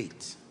too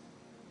late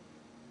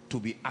to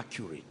be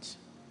accurate.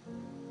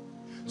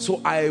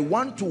 So I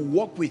want to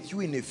walk with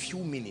you in a few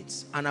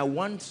minutes, and I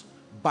want,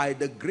 by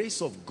the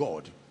grace of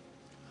God,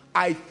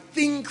 I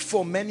think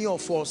for many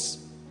of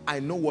us, I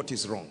know what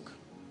is wrong.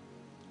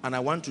 And I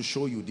want to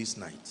show you this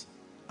night,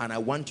 and I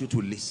want you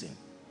to listen.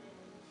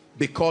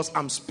 Because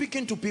I'm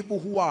speaking to people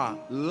who are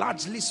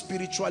largely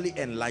spiritually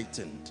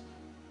enlightened.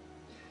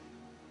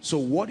 So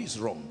what is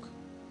wrong?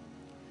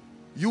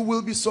 You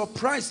will be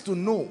surprised to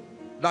know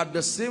that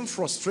the same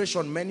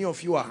frustration many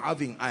of you are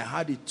having, I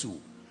had it too.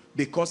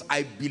 Because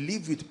I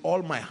believe with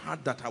all my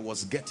heart that I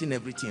was getting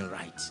everything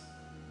right.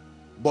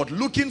 But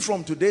looking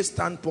from today's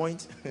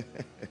standpoint,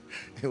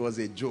 it was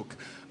a joke.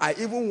 I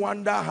even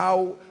wonder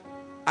how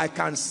I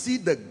can see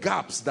the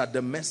gaps that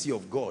the mercy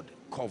of God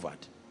covered.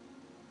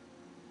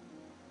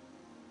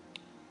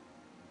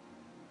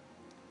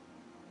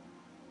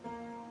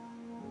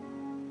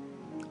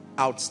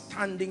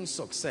 Outstanding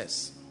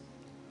success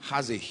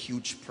has a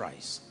huge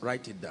price.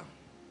 Write it down.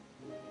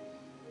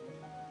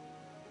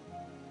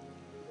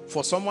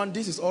 For someone,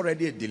 this is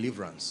already a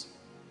deliverance.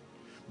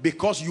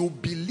 Because you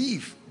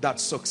believe that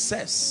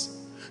success,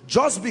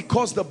 just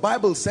because the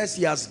Bible says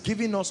he has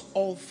given us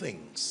all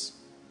things,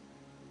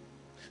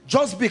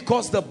 just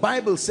because the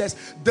Bible says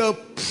the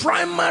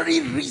primary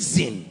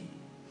reason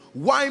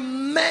why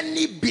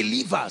many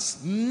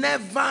believers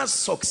never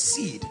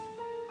succeed,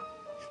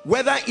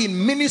 whether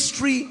in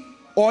ministry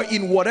or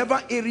in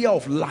whatever area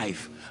of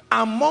life,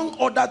 among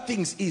other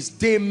things, is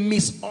they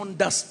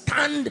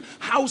misunderstand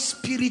how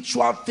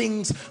spiritual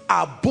things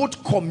are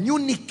both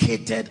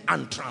communicated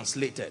and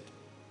translated.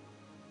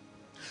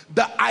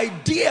 The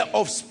idea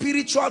of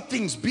spiritual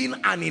things being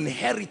an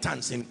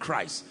inheritance in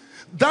Christ,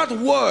 that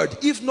word,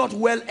 if not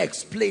well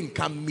explained,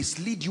 can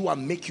mislead you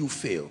and make you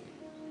fail.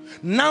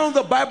 Now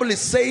the Bible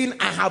is saying,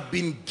 I have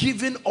been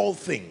given all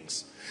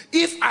things.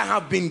 If I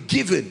have been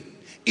given,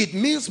 it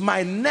means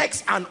my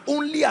next and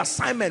only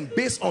assignment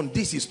based on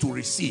this is to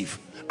receive.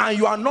 And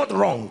you are not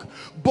wrong.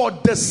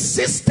 But the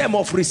system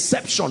of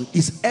reception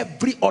is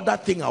every other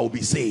thing I will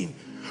be saying.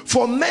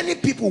 For many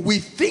people, we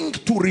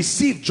think to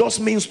receive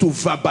just means to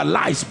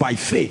verbalize by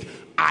faith,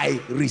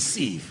 I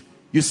receive.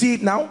 You see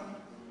it now?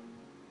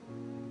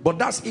 But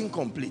that's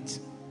incomplete.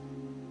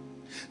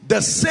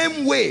 The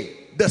same way,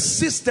 the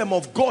system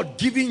of God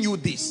giving you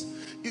this.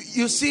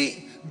 You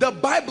see, the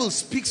Bible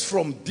speaks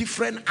from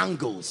different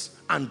angles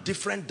and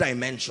different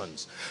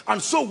dimensions.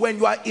 And so when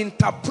you are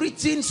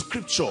interpreting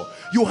scripture,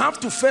 you have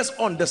to first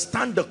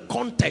understand the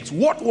context.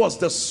 What was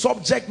the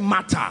subject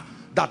matter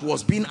that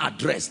was being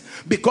addressed?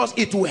 Because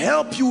it will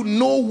help you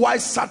know why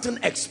certain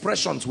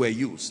expressions were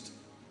used.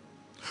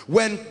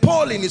 When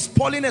Paul in his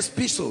Pauline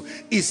epistle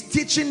is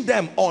teaching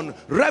them on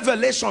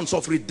revelations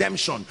of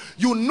redemption,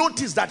 you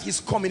notice that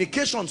his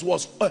communications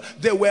was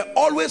they were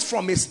always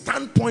from a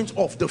standpoint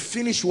of the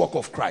finished work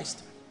of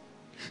Christ.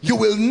 You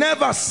will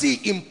never see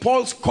in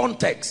Paul's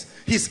context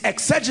his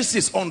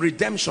exegesis on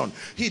redemption.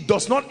 He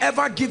does not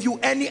ever give you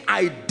any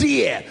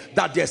idea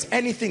that there's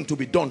anything to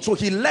be done. So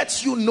he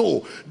lets you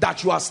know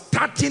that you are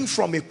starting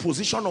from a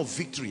position of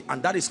victory,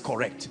 and that is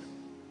correct,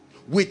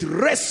 with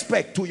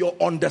respect to your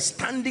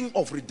understanding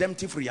of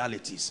redemptive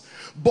realities.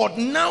 But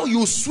now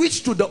you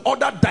switch to the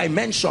other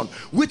dimension,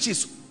 which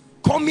is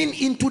coming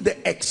into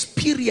the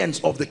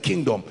experience of the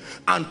kingdom,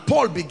 and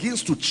Paul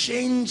begins to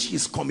change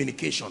his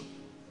communication.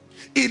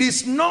 It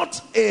is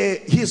not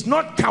he's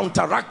not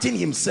counteracting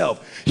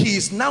himself. He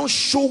is now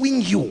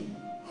showing you,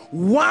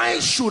 why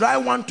should I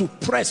want to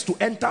press to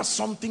enter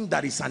something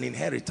that is an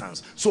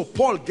inheritance? So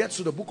Paul gets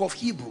to the book of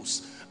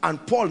Hebrews,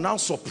 and Paul now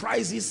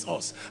surprises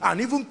us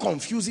and even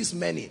confuses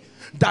many,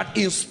 that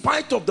in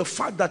spite of the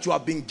fact that you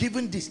have been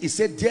given this, he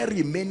said there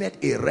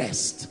remaineth a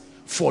rest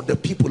for the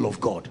people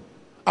of God.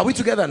 Are we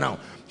together now?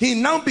 He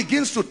now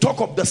begins to talk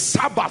of the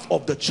Sabbath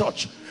of the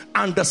church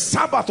and the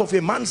Sabbath of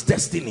a man's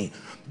destiny,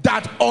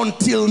 that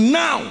until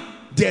now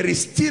there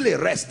is still a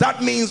rest.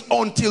 That means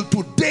until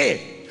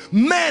today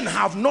men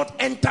have not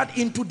entered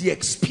into the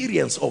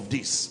experience of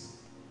this.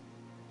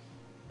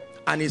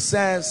 And he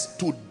says,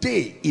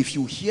 today if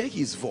you hear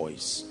his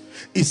voice,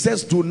 he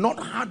says, do not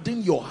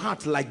harden your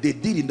heart like they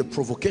did in the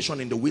provocation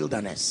in the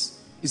wilderness.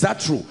 Is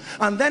that true?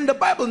 And then the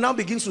Bible now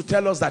begins to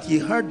tell us that he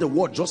heard the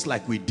word just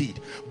like we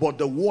did, but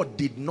the word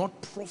did not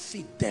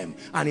profit them.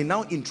 And he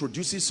now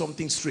introduces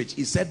something strange.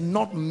 He said,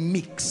 not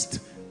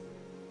mixed.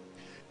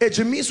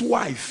 Ejimi's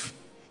wife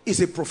is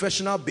a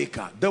professional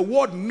baker. The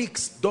word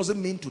mixed doesn't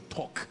mean to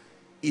talk.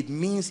 it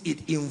means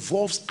it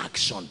involves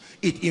action.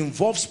 It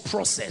involves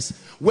process.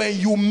 When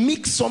you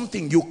mix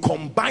something, you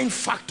combine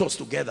factors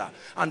together.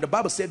 And the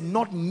Bible said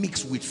not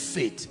mixed with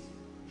faith.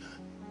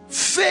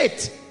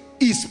 Faith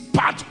is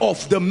part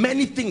of the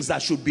many things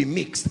that should be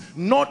mixed,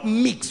 not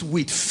mixed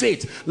with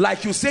faith.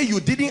 Like you say, you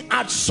didn't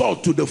add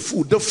salt to the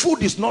food. The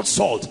food is not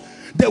salt.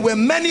 There were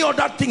many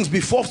other things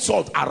before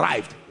salt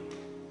arrived.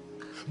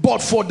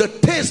 But for the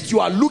taste you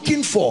are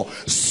looking for,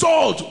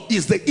 salt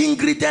is the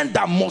ingredient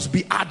that must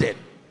be added.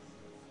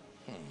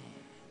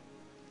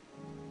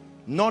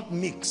 Not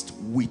mixed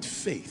with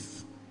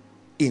faith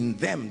in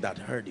them that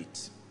heard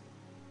it.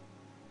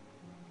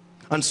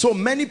 And so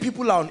many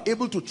people are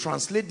unable to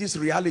translate these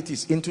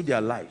realities into their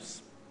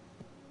lives.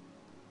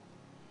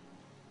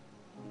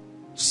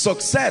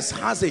 Success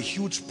has a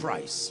huge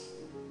price.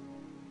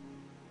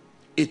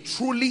 It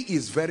truly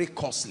is very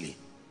costly.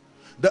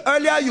 The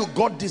earlier you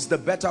got this, the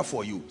better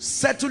for you.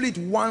 Settle it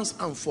once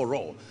and for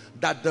all,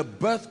 that the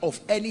birth of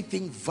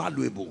anything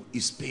valuable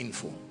is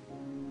painful.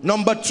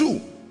 Number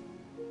two,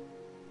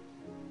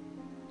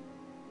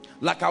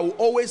 like I will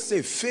always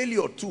say,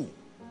 failure too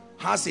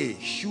has a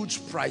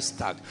huge price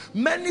tag.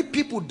 Many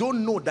people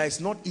don't know that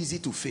it's not easy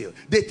to fail.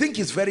 They think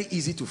it's very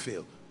easy to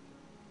fail.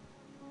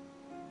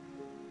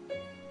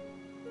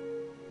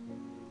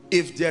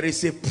 If there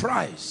is a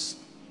price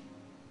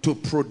to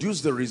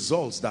produce the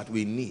results that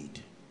we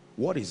need,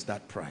 what is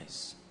that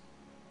price?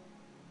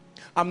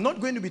 I'm not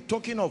going to be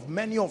talking of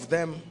many of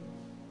them.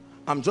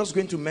 I'm just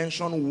going to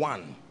mention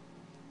one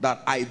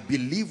that I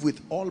believe with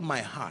all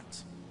my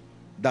heart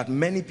that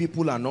many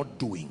people are not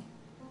doing.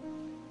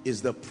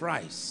 Is the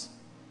price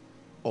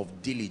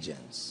of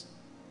diligence.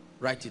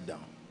 Write it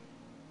down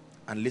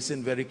and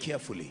listen very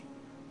carefully.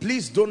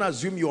 Please don't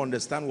assume you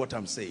understand what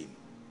I'm saying.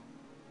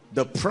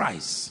 The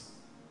price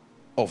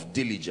of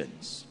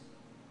diligence.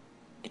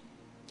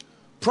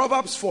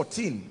 Proverbs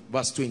 14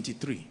 verse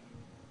 23.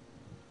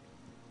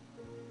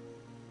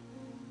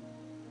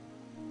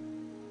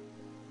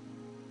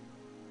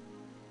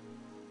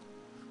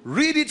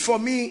 Read it for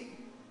me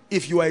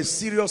if you are a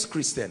serious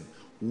Christian.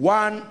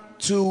 1,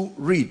 2,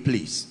 read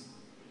please.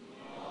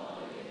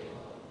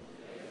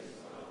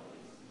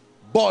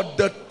 But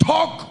the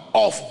talk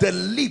of the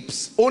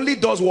lips only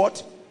does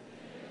what?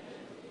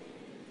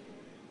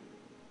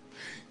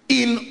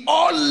 In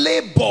all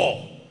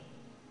labor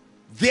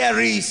there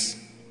is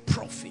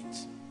profit.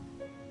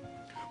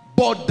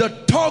 But the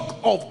talk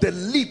of the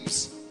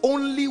lips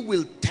only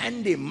will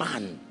tend a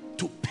man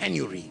to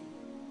penury.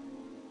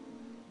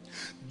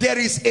 There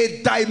is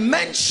a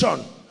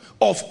dimension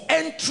of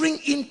entering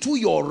into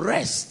your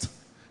rest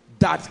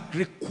that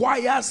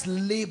requires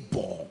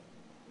labor,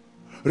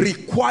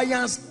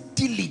 requires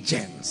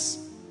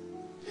diligence.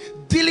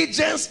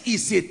 Diligence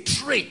is a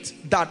trait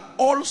that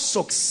all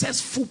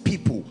successful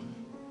people,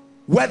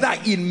 whether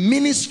in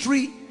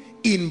ministry,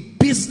 in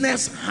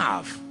business,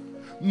 have.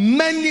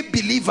 Many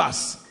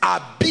believers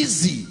are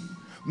busy.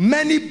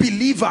 Many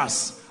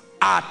believers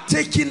are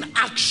taking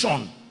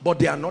action, but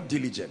they are not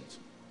diligent.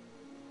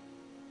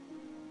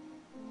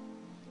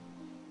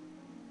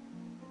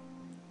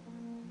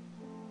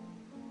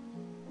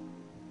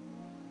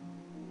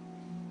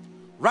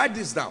 Write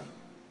this down.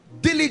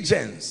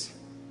 Diligence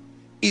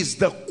is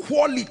the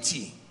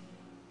quality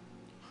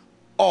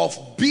of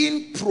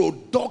being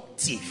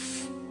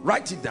productive.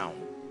 Write it down.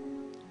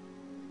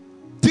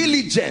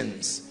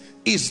 Diligence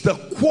is the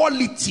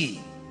quality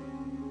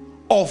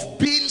of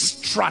being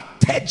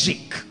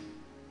strategic.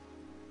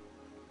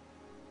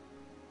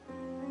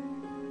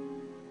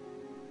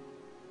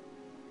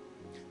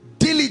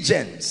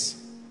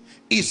 Diligence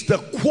is the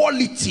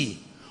quality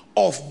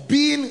of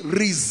being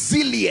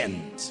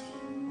resilient,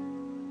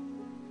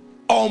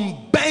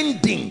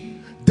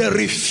 unbending, the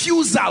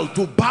refusal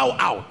to bow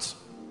out.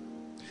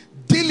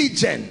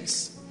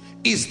 Diligence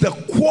is the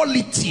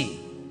quality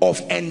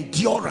of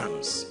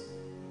endurance.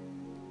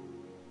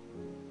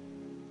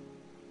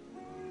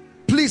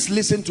 Please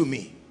listen to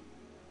me.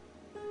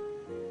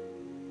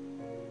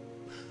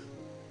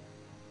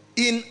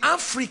 In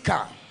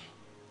Africa,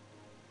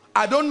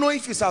 I don't know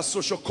if it's a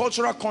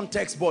socio-cultural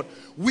context, but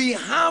we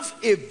have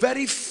a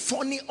very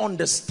funny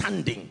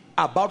understanding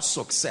about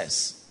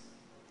success.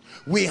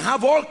 We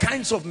have all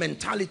kinds of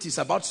mentalities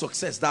about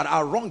success that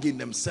are wrong in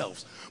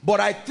themselves. But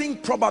I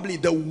think probably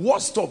the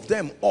worst of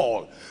them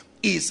all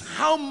is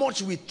how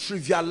much we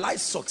trivialize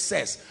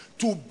success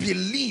to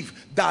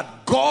believe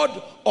that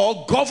God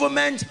or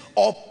government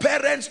or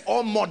parents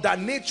or mother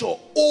nature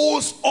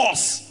owes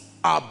us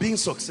our being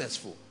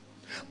successful.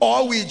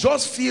 Or we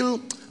just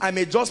feel, I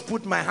may just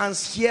put my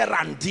hands here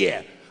and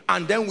there,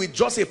 and then with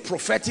just a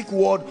prophetic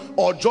word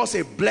or just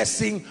a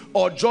blessing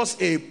or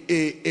just a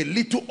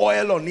little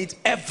oil on it,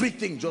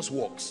 everything just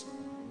works.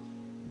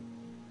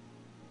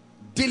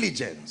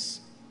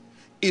 Diligence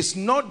is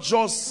not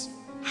just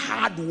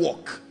hard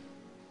work.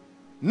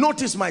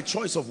 Notice my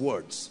choice of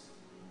words.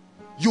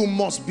 You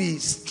must be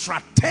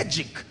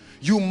strategic.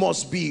 You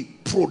must be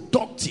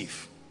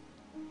productive.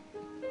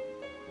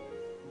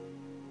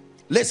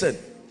 Listen,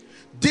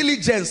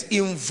 Diligence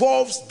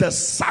involves the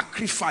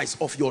sacrifice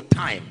of your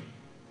time.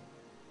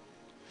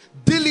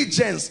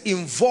 Diligence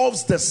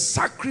involves the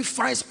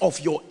sacrifice of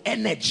your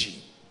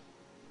energy.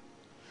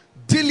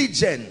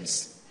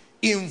 Diligence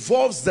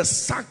involves the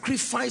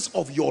sacrifice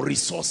of your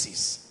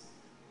resources.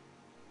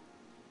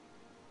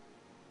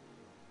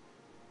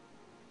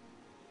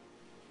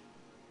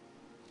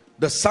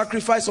 The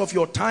sacrifice of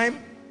your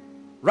time,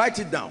 write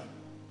it down.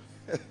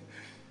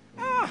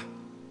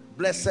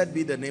 Blessed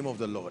be the name of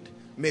the Lord.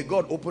 May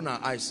God open our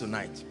eyes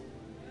tonight.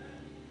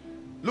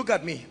 Look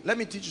at me. Let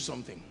me teach you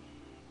something.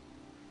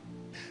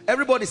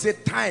 Everybody say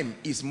time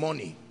is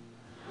money.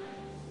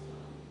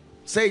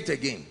 Say it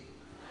again.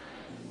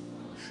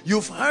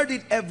 You've heard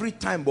it every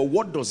time, but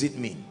what does it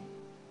mean?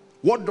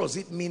 What does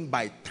it mean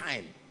by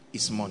time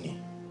is money?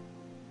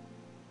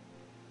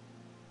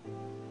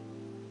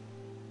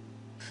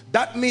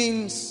 That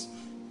means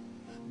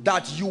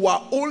that you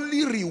are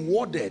only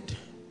rewarded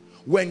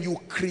when you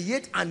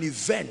create an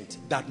event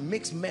that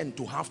makes men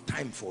to have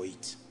time for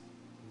it.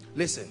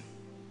 Listen.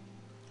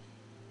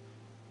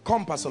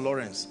 Come, Pastor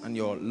Lawrence and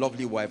your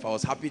lovely wife. I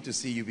was happy to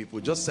see you people.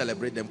 Just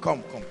celebrate them.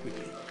 Come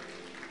quickly.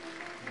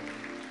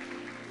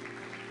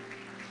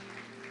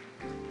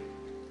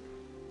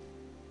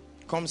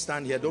 Come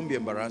stand here. Don't be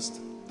embarrassed.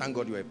 Thank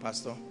God you're a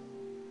pastor.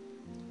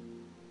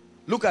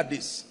 Look at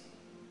this.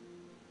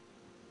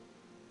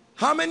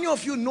 How many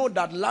of you know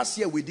that last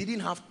year we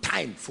didn't have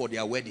time for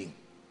their wedding?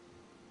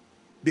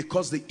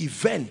 Because the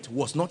event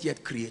was not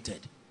yet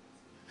created.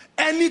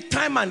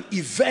 Anytime an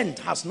event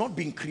has not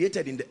been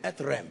created in the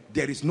earth realm,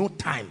 there is no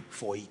time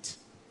for it.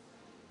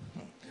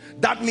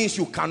 That means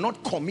you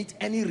cannot commit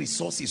any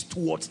resources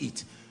towards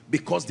it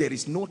because there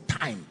is no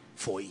time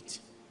for it.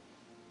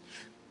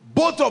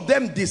 Both of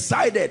them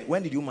decided.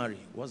 When did you marry?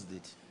 What's the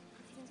date?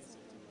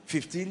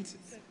 15th?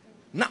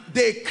 Now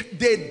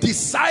they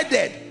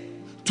decided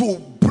to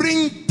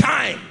bring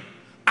time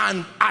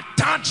and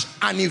attach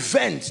an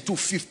event to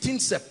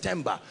 15th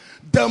September.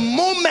 The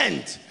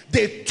moment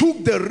they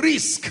took the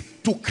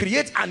risk to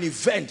create an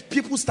event,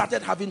 people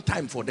started having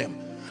time for them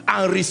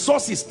and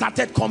resources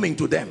started coming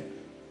to them.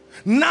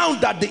 Now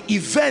that the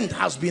event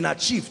has been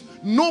achieved,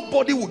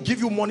 nobody will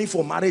give you money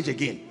for marriage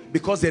again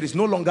because there is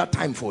no longer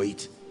time for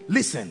it.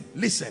 Listen.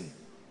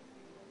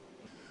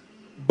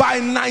 By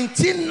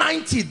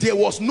 1990, there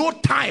was no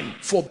time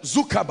for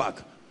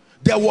Zuckerberg.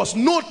 There was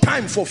no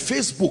time for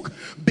Facebook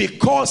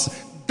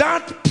because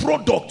that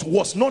product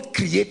was not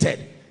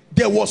created.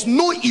 There was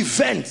no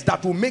event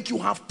that will make you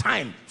have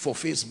time for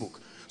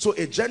Facebook. So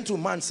a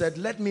gentleman said,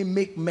 let me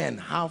make men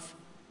have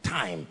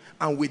time,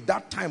 and with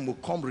that time will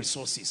come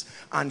resources.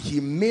 And he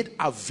made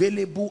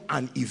available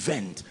an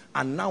event,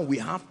 and now we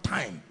have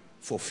time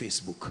for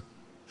Facebook.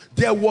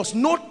 There was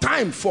no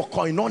time for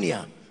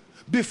Koinonia.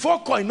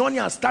 Before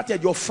Koinonia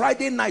started, your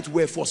Friday nights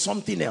were for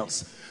something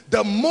else.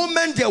 The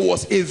moment there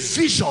was a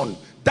vision,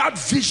 that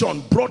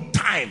vision brought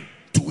time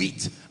to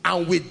it,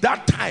 and with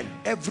that time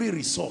every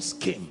resource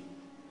came.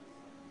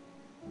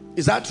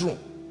 Is that true?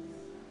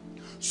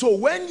 So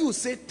when you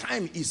say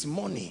time is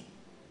money,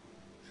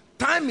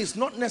 time is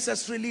not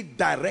necessarily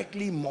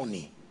directly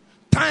money.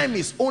 Time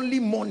is only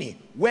money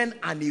when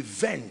an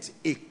event,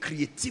 a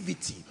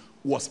creativity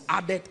was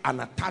added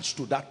and attached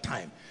to that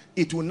time.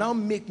 It will now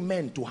make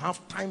men to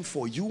have time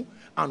for you,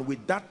 and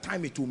with that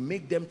time it will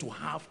make them to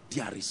have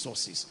their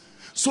resources.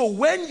 So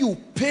when you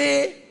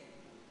pay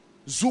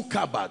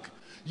Zuckerberg,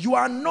 you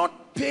are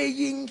not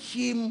paying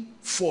him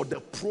for the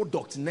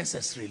product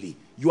necessarily.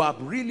 You are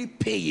really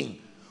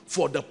paying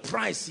for the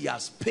price he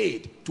has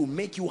paid to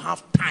make you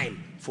have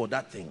time for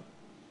that thing.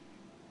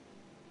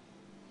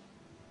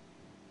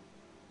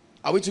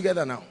 Are we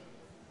together now?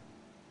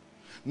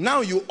 Now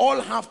you all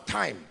have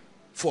time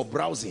for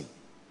browsing.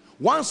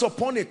 Once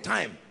upon a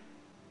time,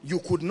 you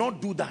could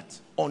not do that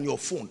on your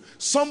phone.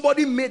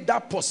 Somebody made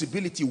that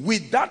possibility.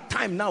 With that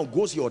time now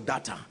goes your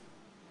data.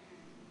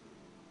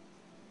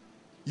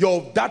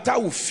 Your data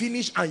will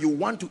finish and you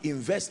want to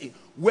invest in.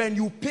 When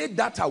you pay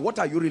data, what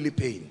are you really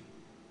paying?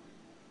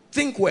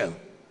 Think well.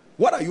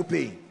 What are you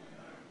paying?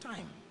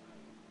 Time.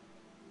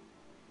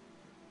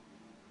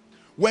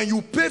 When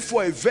you pay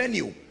for a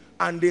venue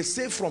and they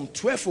say from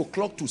 12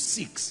 o'clock to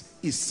 6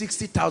 is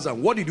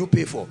 60,000, what did you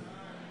pay for?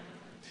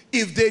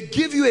 If they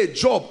give you a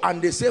job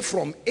and they say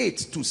from 8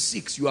 to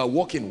 6 you are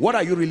working, what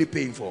are you really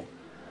paying for?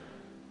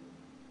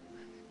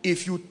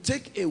 If you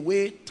take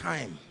away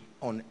time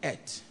on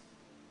earth,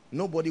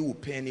 nobody will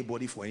pay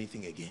anybody for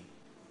anything again.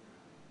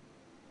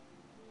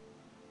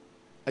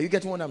 Are you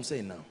getting what I'm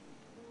saying now?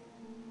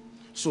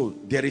 So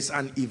there is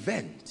an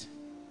event,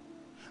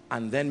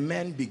 and then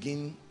men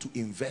begin to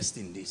invest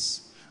in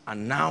this,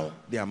 and now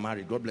they are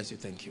married. God bless you.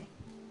 Thank you.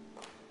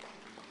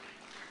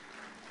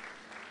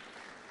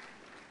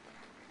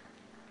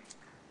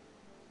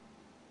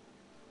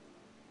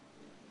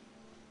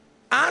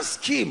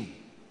 Ask him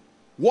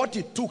what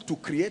it took to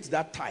create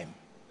that time.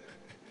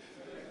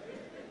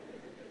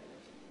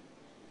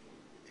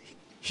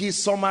 He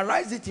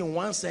summarized it in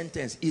one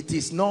sentence. It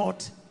is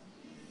not.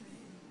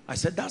 I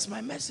said, that's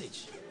my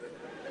message.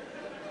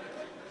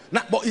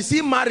 Now, but is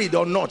he married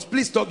or not?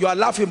 Please talk. You are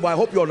laughing, but I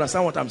hope you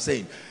understand what I'm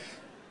saying.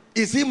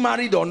 Is he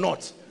married or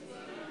not?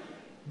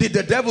 Did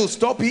the devil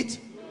stop it?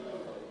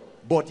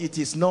 But it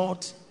is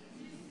not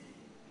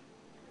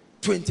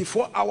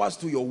 24 hours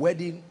to your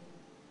wedding,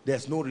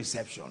 there's no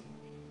reception.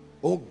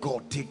 Oh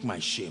God, take my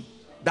shame.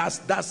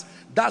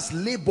 That's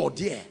labor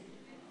there.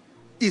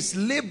 It's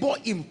labor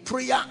in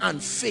prayer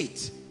and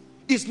faith.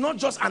 It's not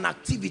just an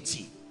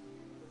activity.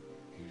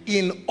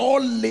 In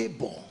all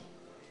labor,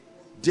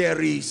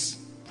 there is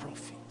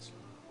profit.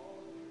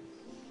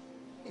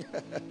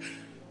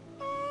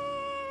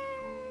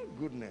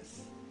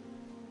 Goodness.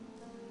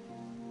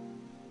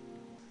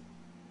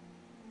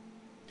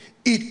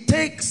 It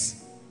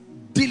takes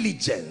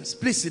diligence.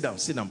 Please sit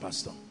down,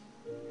 Pastor.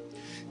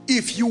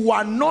 If you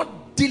are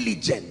not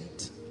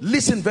diligent,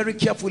 listen very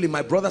carefully,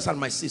 my brothers and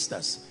my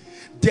sisters.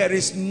 There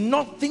is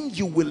nothing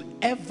you will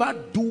ever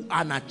do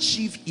and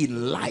achieve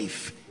in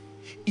life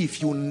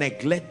if you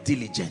neglect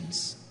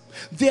diligence.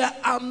 There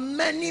are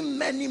many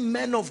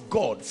men of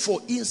God. For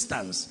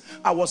instance,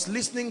 I was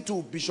listening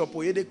to Bishop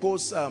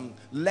Oyedepo's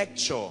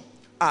lecture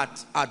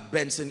at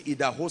Benson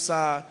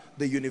Idahosa,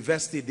 the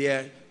university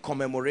there,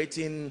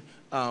 commemorating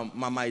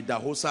Mama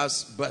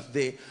Idahosa's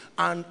birthday.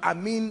 And I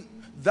mean,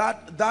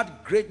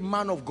 that great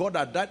man of God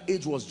at that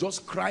age was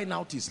just crying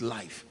out his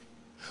life.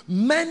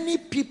 Many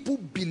people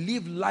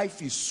believe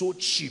life is so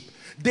cheap.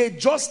 They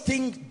just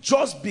think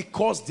just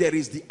because there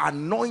is the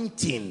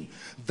anointing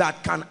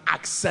that can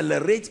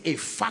accelerate a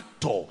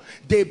factor,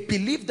 they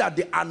believe that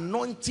the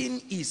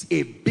anointing is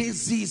a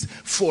basis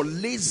for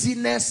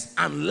laziness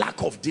and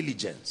lack of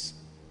diligence.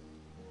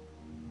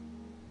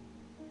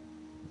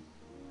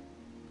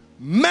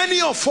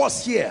 Many of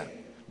us here,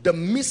 the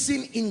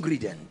missing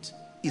ingredient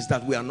is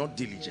that we are not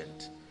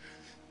diligent.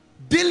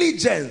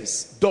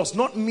 Diligence does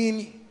not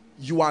mean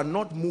you are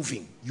not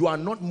moving. You are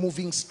not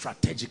moving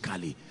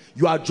strategically.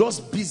 You are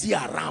just busy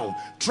around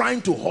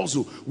trying to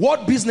hustle.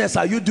 What business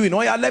are you doing?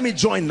 Oh yeah, let me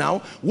join now.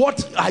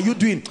 What are you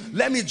doing?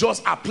 Let me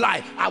just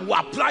apply. I will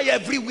apply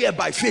everywhere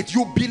by faith.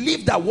 You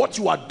believe that what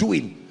you are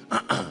doing.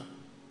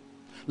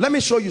 Let me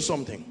show you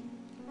something.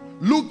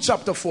 Luke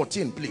chapter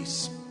 14,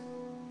 please.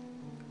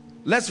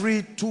 Let's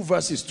read 2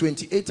 verses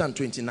 28 and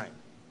 29.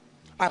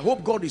 I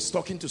hope God is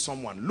talking to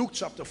someone. Luke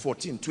chapter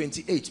 14,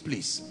 28,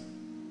 please.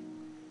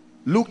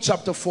 Luke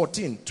chapter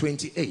 14,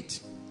 28.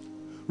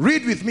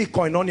 Read with me,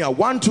 Koinonia.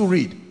 1 to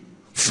read.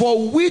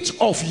 For which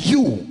of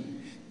you,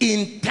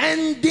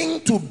 intending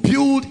to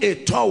build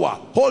a tower,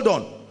 hold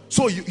on.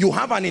 So you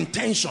have an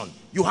intention,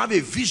 you have a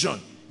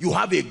vision, you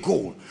have a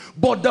goal.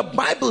 But the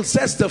Bible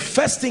says the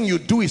first thing you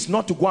do is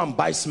not to go and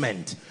buy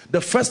cement.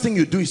 The first thing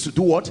you do is to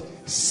do what?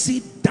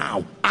 Sit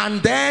down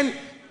and then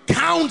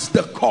count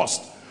the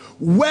cost.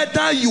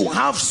 Whether you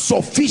have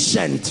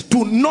sufficient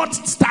to not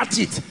start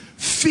it,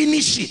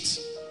 finish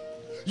it.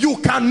 You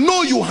can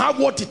know you have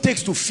what it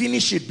takes to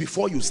finish it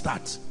before you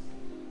start.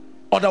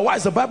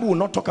 Otherwise, the Bible will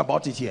not talk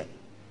about it here.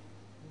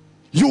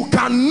 You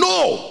can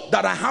know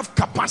that I have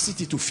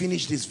capacity to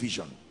finish this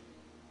vision.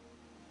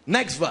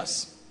 Next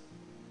verse.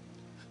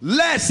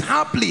 Lest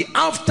haply,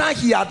 after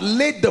he had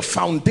laid the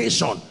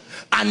foundation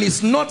and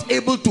is not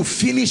able to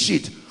finish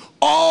it,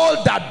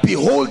 all that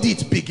behold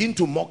it begin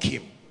to mock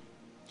him.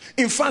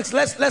 In fact,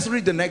 let's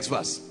read the next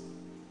verse.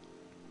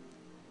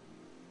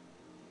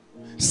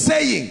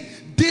 Saying,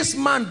 this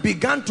man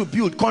began to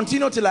build,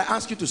 continue till I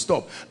ask you to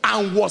stop,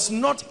 and was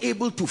not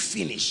able to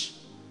finish.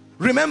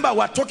 Remember,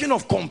 we're talking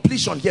of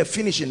completion here,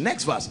 finishing.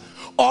 Next verse.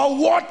 Or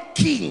what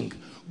king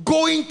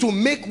going to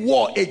make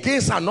war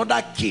against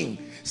another king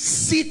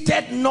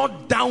seated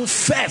not down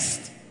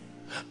first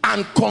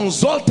and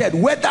consulted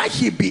whether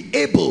he be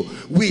able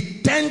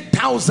with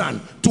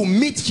 10,000 to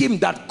meet him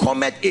that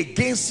cometh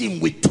against him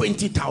with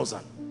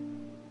 20,000.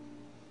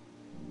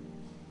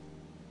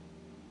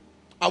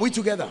 Are we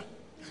together?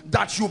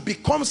 That you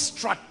become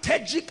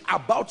strategic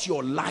about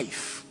your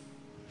life,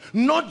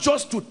 not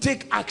just to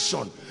take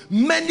action.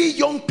 Many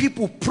young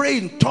people pray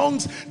in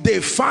tongues,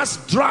 they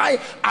fast dry.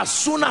 As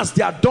soon as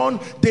they are done,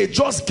 they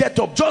just get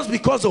up, just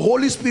because the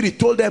Holy Spirit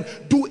told them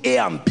do A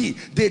and B.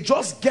 They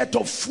just get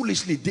up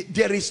foolishly.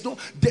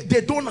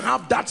 They don't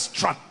have that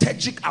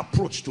strategic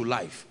approach to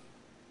life.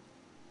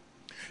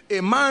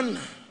 A man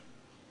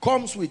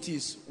comes with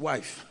his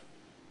wife.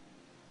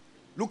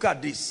 Look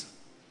at this.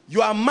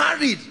 You are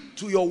married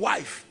to your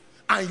wife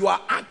and you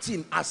are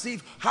acting as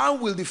if, how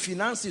will the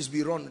finances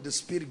be run? The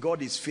Spirit,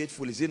 God is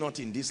faithful. Is it not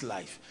in this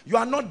life? You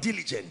are not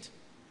diligent.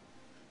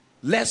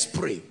 Let's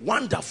pray.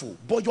 Wonderful.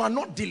 But you are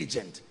not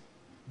diligent.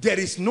 There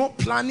is no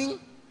planning.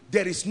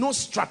 There is no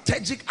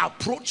strategic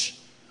approach.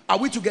 Are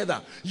we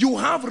together? You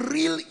have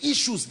real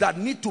issues that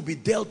need to be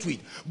dealt with,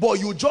 but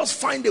you just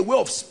find a way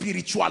of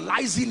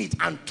spiritualizing it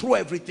and throw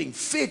everything.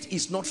 Faith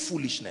is not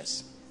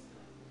foolishness.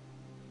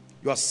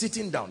 You are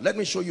sitting down. Let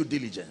me show you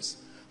diligence.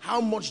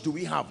 How much do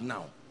we have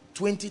now?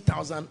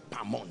 20,000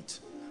 per month.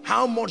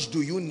 How much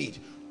do you need?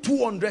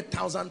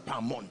 200,000 per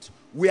month.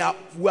 We are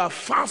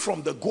far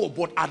from the goal,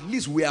 but at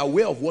least we are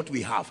aware of what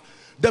we have.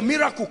 The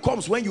miracle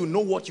comes when you know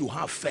what you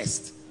have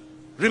first.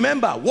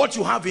 Remember, what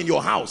you have in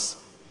your house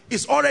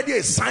It's already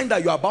a sign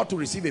that you're about to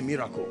receive a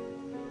miracle.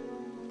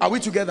 Are we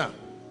together?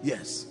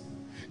 Yes.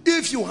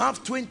 If you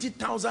have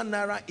 20,000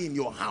 naira in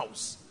your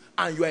house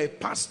and you are a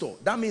pastor,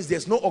 that means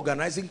there's no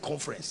organizing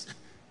conference.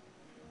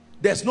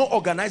 There's no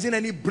organizing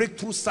any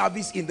breakthrough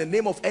service in the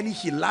name of any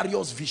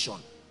hilarious vision.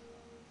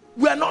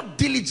 We are not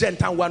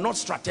diligent and we are not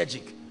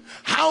strategic.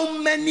 How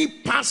many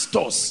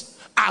pastors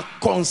are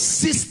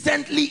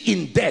consistently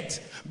in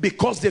debt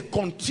because they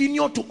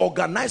continue to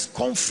organize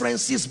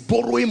conferences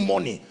borrowing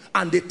money,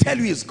 and they tell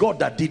you it's God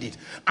that did it,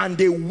 and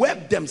they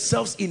web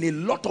themselves in a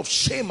lot of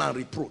shame and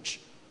reproach.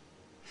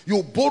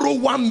 You borrow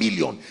 1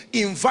 million,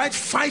 invite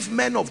 5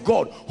 men of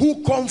God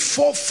who come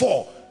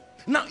 4-4.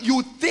 Now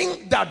you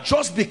think that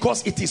just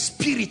because it is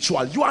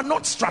spiritual, you are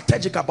not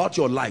strategic about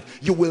your life,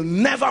 you will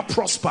never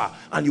prosper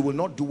and you will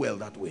not do well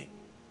that way.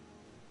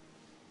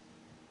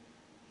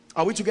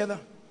 Are we together?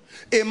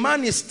 A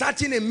man is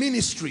starting a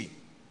ministry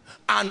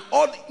and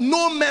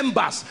no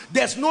members,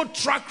 there's no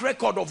track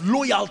record of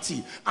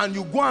loyalty, and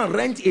you go and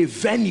rent a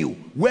venue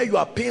where you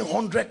are paying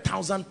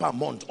 100,000 per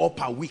month or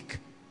per week.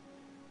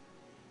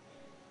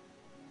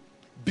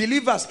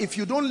 Believers, if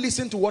you don't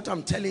listen to what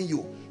I'm telling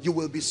you, you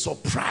will be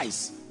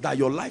surprised that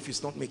your life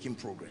is not making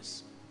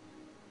progress.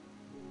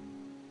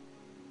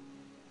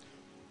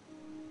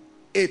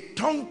 A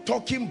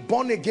tongue-talking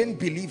born-again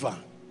believer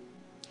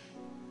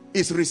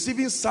is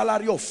receiving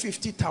salary of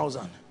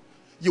 50,000.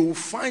 You will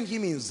find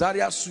him in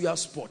Zaria Suya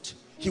Spot.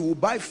 He will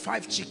buy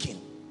 5 chicken,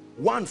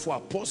 1 for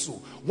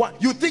apostle.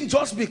 You think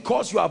just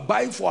because you are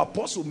buying for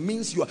apostle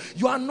means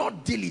you are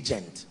not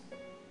diligent.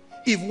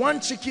 If 1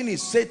 chicken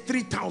is say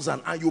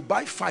 3,000 and you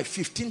buy 5,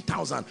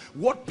 15,000,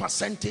 what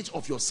percentage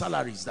of your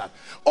salary is that?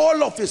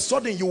 All of a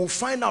sudden you will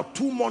find out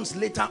 2 months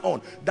later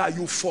on that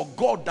you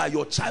forgot that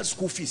your child's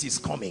school fees is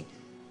coming.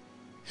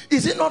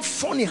 Is it not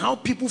funny how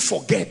people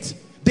forget?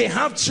 They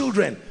have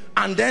children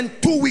and then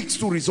 2 weeks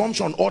to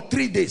resumption or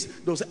 3 days,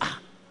 they'll say,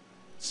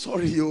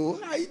 sorry,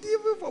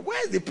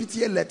 where is the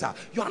PTA letter?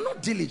 You are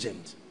not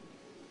diligent.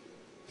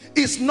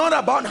 It's not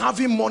about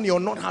having money or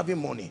not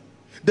having money.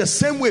 The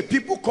same way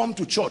people come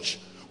to church,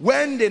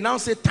 when they now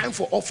say time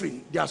for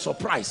offering, they are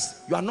surprised.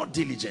 You are not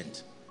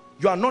diligent.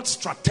 You are not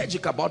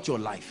strategic about your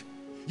life.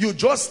 You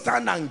just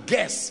stand and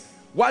guess.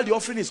 While the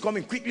offering is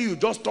coming, quickly you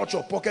just touch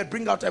your pocket,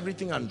 bring out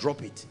everything and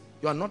drop it.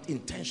 You are not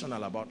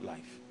intentional about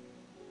life.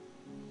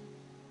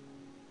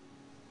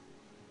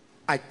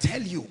 I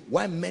tell you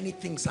why many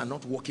things are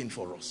not working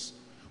for us.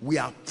 We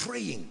are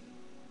praying,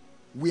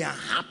 we are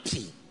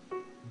happy,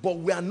 but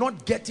we are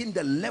not getting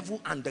the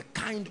level and the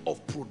kind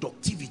of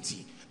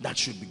productivity that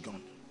should be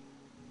gone.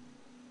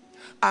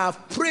 I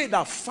have prayed,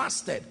 I've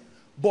fasted,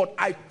 but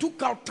I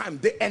took out time,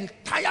 the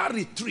entire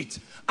retreat.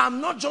 I'm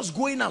not just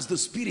going as the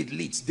Spirit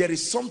leads. There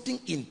is something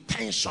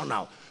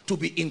intentional to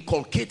be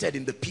inculcated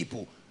in the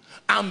people.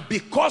 And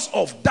because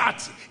of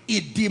that,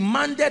 it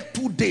demanded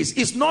 2 days.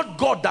 It's not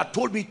God that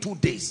told me 2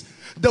 days.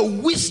 The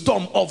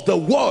wisdom of the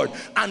word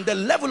and the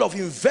level of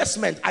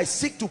investment I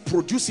seek to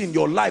produce in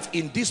your life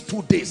in these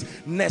 2 days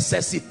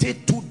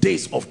necessitate 2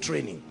 days of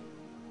training.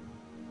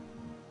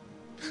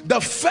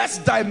 The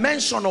first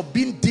dimension of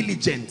being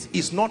diligent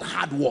is not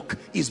hard work,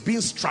 it's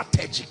being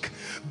strategic.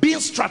 Being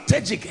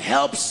strategic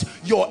helps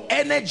your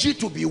energy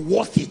to be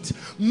worth it.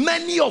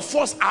 Many of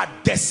us are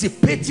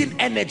dissipating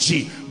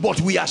energy,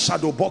 but we are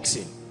shadow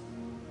boxing.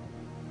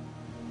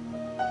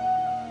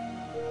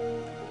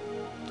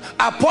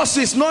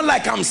 Apostle, it's not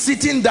like I'm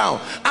sitting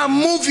down, I'm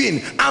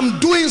moving, I'm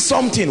doing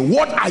something.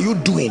 What are you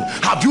doing?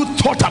 Have you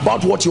thought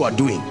about what you are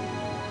doing?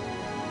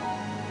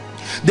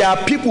 There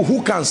are people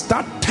who can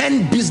start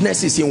 10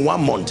 businesses in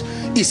 1 month.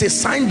 It's a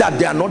sign that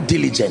they are not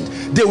diligent.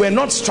 They were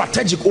not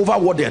strategic over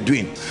what they are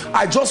doing.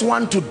 I just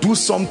want to do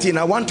something.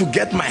 I want to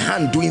get my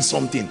hand doing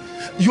something.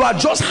 You are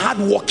just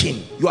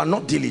hardworking. You are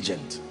not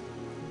diligent.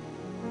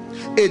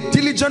 A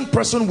diligent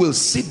person will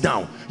sit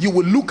down. You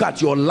will look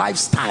at your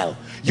lifestyle.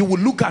 You will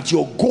look at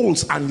your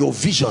goals and your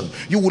vision.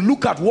 You will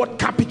look at what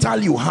capital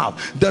you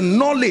have, the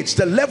knowledge,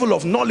 the level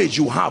of knowledge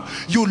you have.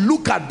 You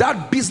look at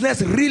that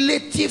business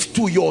relative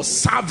to your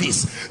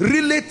service,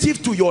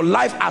 relative to your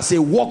life as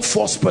a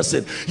workforce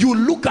person. You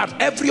look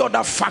at every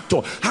other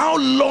factor. How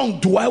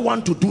long do I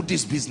want to do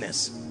this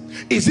business?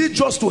 Is it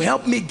just to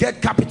help me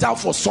get capital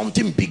for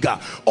something bigger,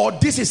 or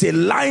this is a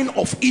line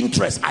of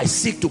interest I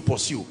seek to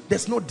pursue?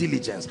 There's no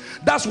diligence.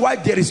 That's why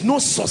there is no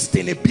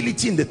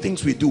sustainability in the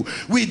things we do.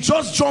 We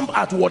just jump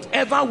at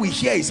whatever we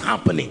hear is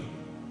happening.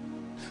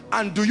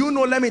 And do you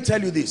know, let me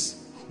tell you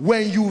this,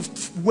 when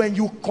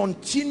you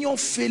continue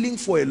failing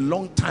for a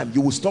long time, you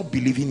will stop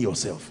believing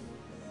yourself.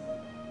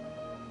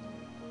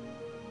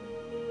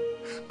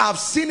 I've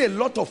seen a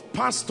lot of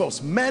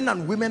pastors, men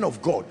and women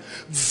of God,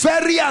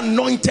 very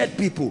anointed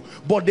people,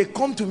 but they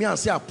come to me and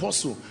say,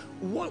 Apostle,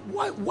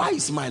 why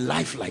is my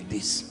life like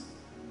this?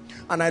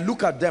 And I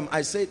look at them,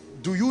 I say,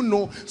 do you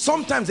know,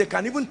 sometimes they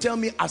can even tell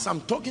me, as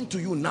I'm talking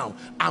to you now,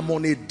 I'm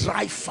on a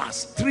dry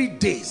fast, 3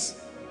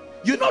 days.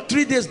 You know,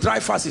 3 days dry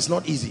fast is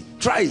not easy.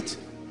 Try it.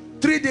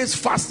 3 days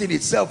fasting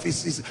itself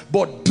is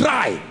but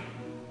dry.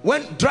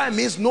 When dry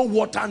means no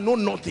water, no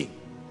nothing.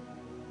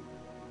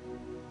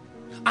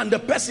 And the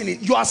person,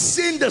 you are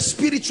seeing the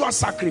spiritual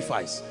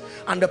sacrifice.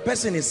 And the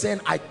person is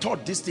saying, I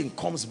thought this thing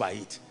comes by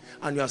it.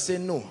 And you are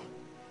saying, no.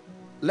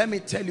 Let me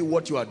tell you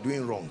what you are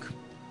doing wrong.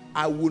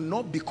 I will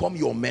not become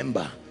your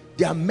member.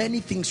 There are many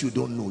things you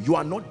don't know. You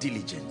are not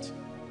diligent.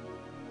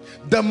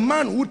 The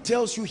man who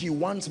tells you he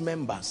wants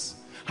members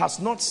has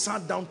not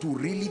sat down to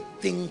really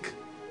think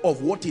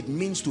of what it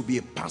means to be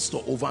a pastor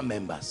over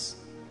members.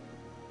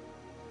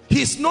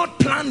 He's not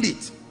planned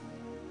it.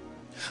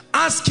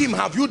 Ask him,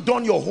 have you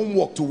done your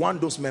homework to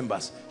want those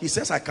members? He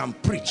says, I can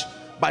preach.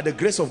 By the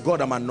grace of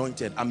God, I'm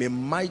anointed. I'm a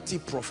mighty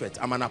prophet.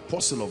 I'm an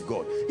apostle of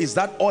God. Is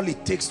that all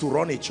it takes to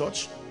run a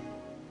church?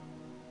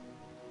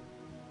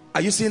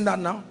 Are you seeing that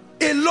now?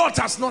 A lot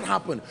has not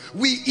happened.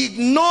 We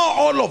ignore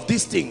all of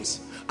these things.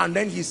 And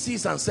then he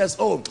sees and says,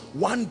 oh,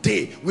 one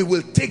day we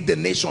will take the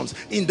nations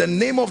in the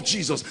name of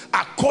Jesus.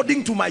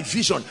 According to my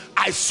vision,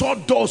 I saw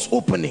doors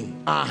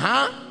opening.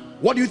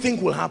 What do you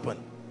think will happen?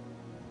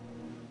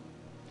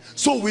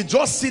 So we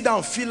just sit down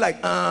and feel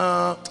like,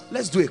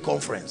 let's do a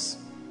conference.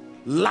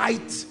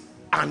 Light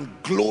and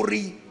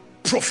glory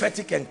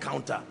prophetic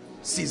encounter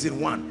season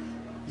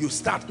 1. You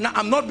start. Now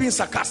I'm not being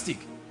sarcastic.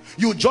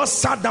 You just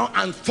sat down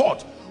and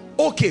thought,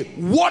 okay,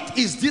 what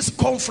is this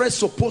conference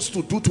supposed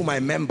to do to my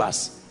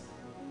members?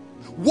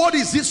 What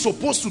is it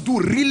supposed to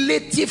do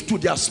relative to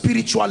their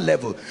spiritual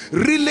level,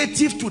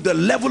 relative to the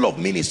level of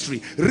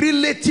ministry,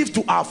 relative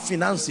to our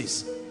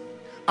finances?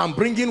 I'm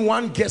bringing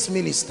one guest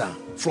minister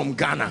from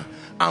Ghana.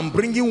 I'm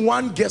bringing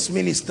one guest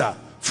minister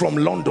from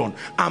London.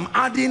 I'm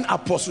adding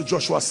Apostle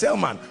Joshua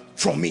Selman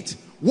from it.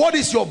 What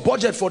is your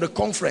budget for the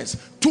conference?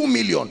 2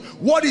 million.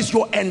 What is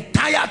your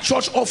entire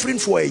church offering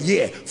for a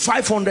year?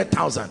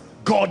 500,000.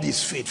 God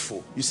is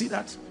faithful. You see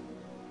that?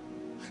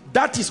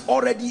 That is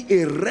already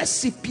a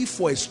recipe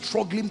for a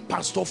struggling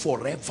pastor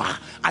forever.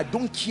 I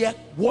don't care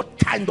what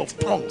kind of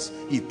tongues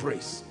he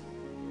prays.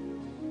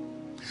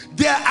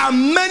 There are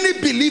many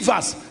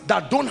believers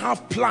that don't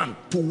have plan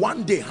to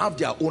one day have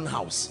their own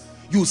house.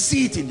 You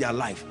see it in their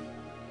life.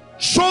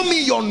 Show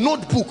me your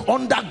notebook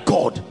under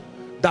God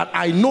that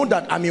I know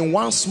that I'm in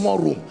one small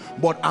room,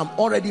 but I'm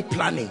already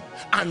planning.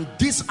 And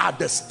these are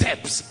the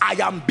steps. I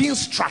am being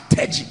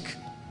strategic.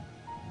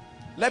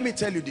 Let me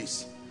tell you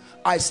this.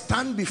 I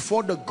stand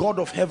before the God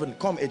of heaven.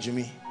 Come,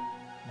 Ejimi,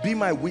 be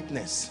my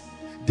witness.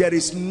 There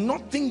is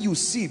nothing you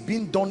see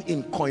being done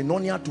in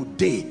Koinonia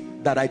today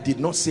that I did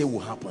not say will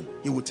happen.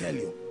 He will tell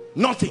you.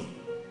 Nothing.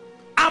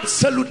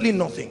 Absolutely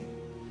nothing.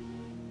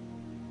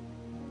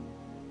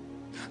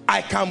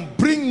 I can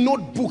bring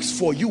notebooks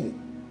for you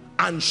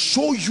and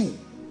show you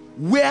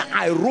where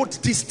I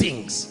wrote these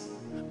things.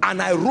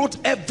 And I wrote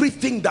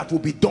everything that will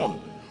be done.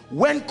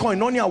 When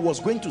Koinonia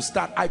was going to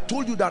start, I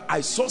told you that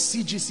I saw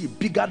CGC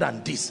bigger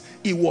than this.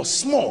 It was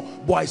small,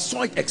 but I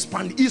saw it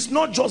expand. It's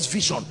not just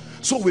vision.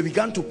 So we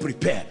began to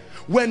prepare.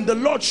 When the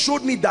Lord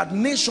showed me that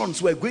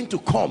nations were going to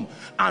come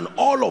and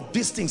all of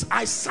these things,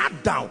 I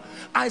sat down.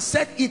 I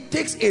said, it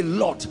takes a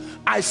lot.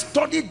 I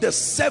studied the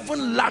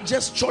 7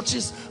 largest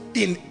churches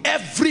in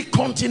every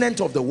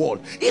continent of the world.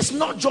 It's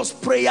not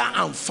just prayer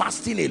and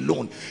fasting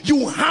alone.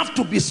 You have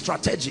to be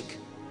strategic.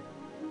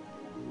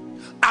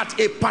 At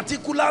a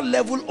particular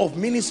level of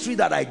ministry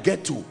that I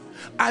get to,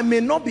 I may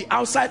not be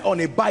outside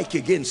on a bike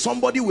again.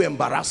 Somebody will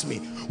embarrass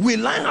me.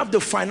 Will I have the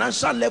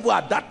financial level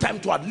at that time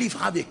to at least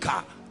have a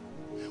car?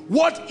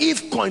 What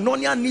if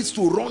Koinonia needs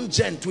to run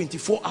gen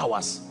 24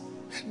 hours?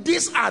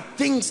 These are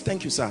things,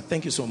 thank you sir,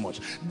 thank you so much.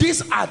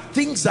 These are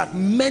things that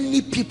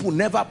many people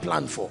never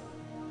plan for.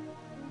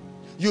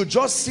 You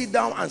just sit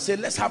down and say,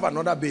 let's have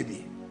another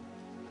baby.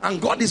 And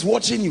God is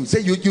watching you.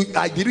 Say,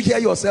 did you hear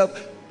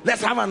yourself?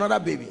 Let's have another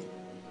baby.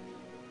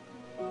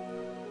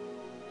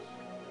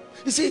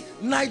 You see,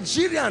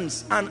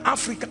 Nigerians and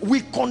Africa, we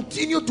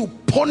continue to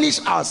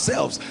punish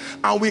ourselves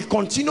and we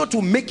continue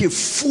to make a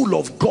fool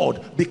of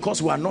God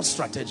because we are not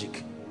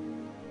strategic.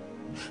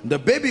 The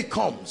baby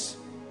comes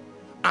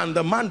and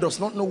the man does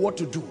not know what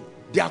to do.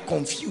 They are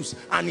confused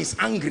and he's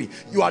angry.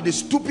 You are the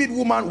stupid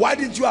woman. Why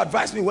didn't you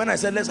advise me when I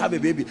said let's have a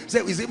baby?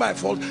 Say, is it my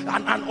fault?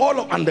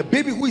 And the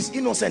baby who is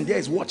innocent there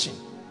is watching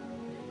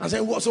and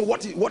saying, so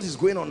what is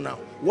going on now?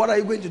 What are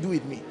you going to do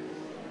with me?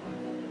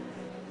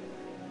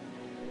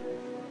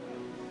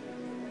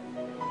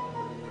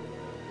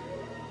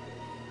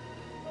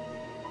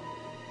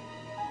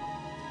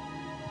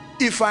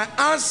 If I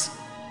ask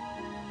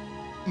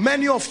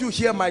many of you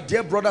here, my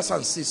dear brothers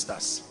and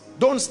sisters,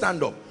 don't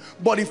stand up.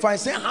 But if I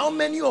say, how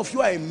many of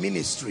you are in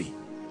ministry,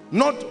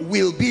 not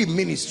will be in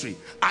ministry,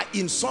 are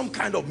in some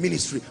kind of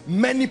ministry,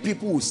 many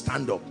people will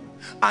stand up.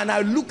 And I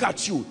look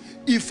at you.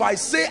 If I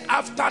say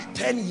after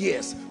 10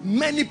 years,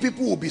 many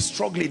people will be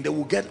struggling. They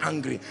will get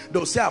angry.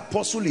 They'll say,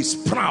 Apostle is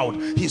proud.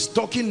 He's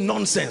talking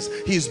nonsense.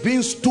 He's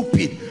being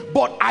stupid.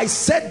 But I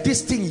said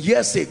this thing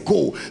years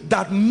ago,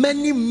 that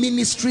many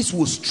ministries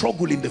will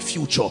struggle in the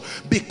future,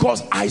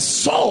 because I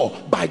saw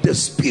by the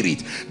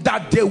Spirit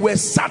that there were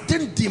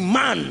certain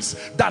demands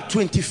that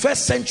 21st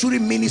century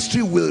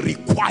ministry will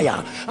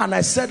require. And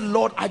I said,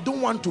 Lord, I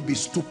don't want to be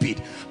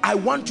stupid. I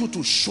want you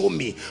to show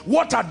me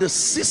what are the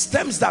systems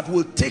systems that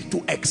will take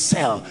to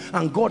excel.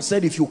 And God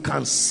said, if you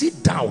can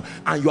sit down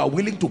and you are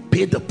willing to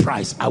pay the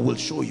price, I will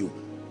show you.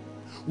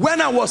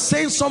 When I was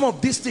saying some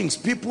of these things,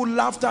 people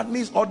laughed at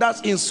me, others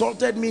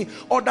insulted me,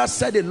 others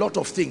said a lot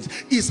of things.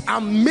 It's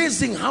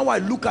amazing how I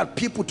look at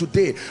people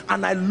today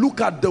and I look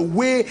at the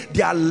way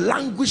they are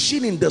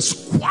languishing in the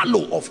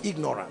squalor of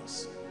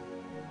ignorance.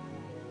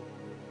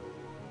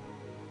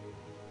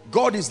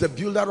 God is the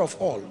builder of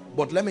all,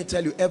 but let me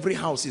tell you, every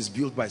house is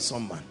built by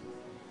someone.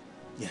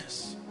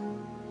 Yes.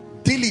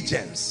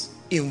 Diligence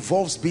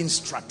involves being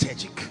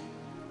strategic.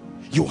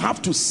 You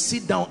have to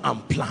sit down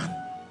and plan.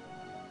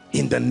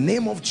 In the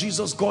name of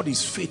Jesus, God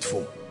is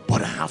faithful,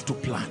 but I have to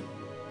plan.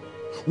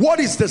 What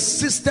is the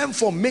system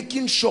for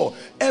making sure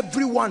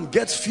everyone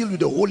gets filled with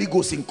the Holy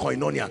Ghost in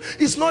koinonia?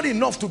 It's not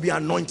enough to be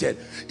anointed.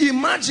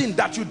 Imagine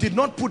that you did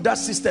not put that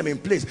system in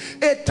place.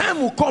 A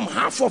time will come,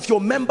 half of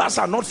your members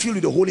are not filled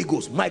with the Holy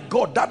Ghost. My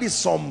God, that is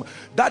some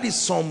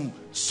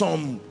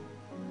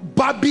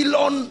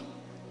Babylon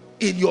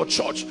in your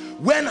church.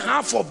 When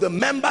half of the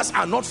members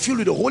are not filled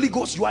with the Holy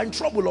Ghost, you are in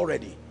trouble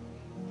already.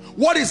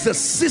 What is the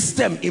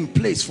system in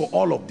place for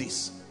all of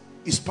this?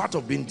 It's part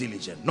of being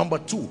diligent. Number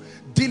two,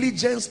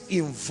 diligence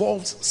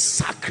involves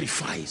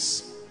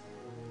sacrifice.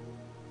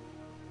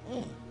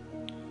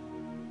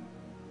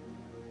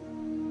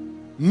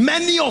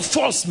 Many of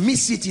us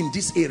miss it in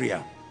this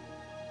area.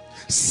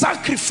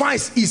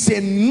 Sacrifice is a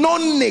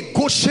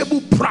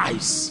non-negotiable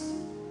price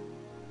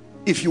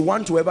if you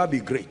want to ever be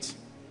great.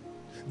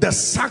 The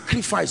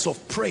sacrifice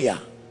of prayer.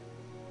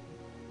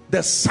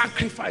 The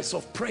sacrifice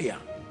of prayer.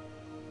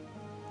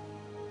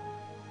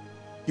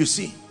 You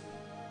see,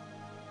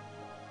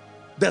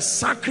 the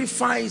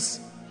sacrifice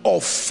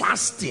of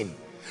fasting,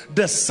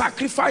 the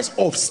sacrifice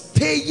of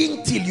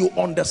staying till you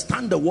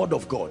understand the word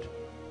of God.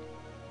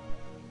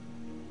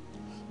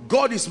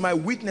 God is my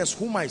witness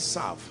whom I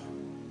serve.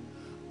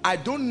 I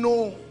don't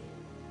know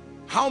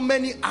how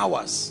many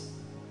hours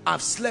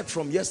I've slept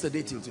from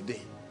yesterday till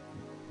today,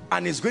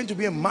 and it's going to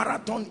be a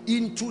marathon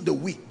into the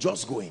week,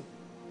 just going.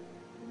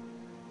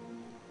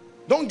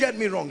 Don't get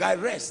me wrong, I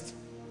rest.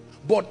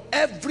 But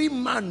every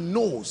man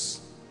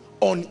knows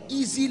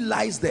uneasy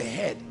lies the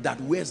head that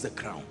wears the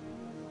crown.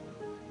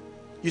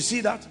 You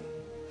see that?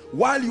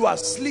 While you are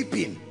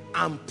sleeping,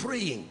 I'm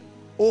praying,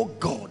 oh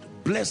God,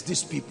 bless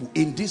these people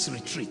in this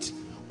retreat.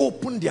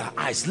 Open their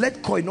eyes.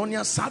 Let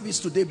koinonia service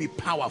today be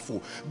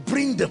powerful.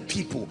 Bring the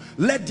people.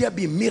 Let there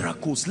be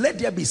miracles. Let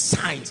there be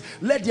signs.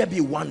 Let there be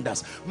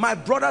wonders. My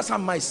brothers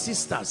and my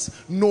sisters,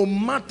 no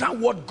matter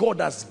what God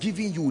has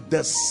given you,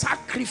 the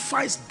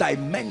sacrifice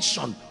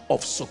dimension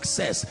of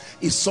success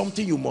is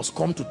something you must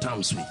come to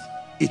terms with.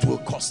 It will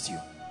cost you.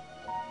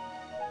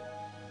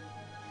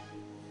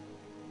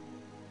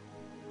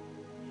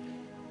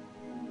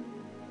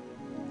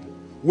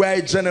 We're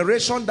a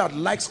generation that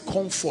likes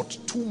comfort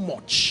too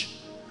much.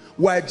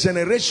 We're a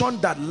generation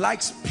that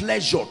likes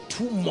pleasure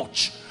too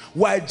much.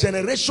 We're a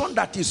generation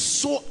that is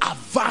so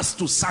averse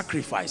to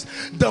sacrifice.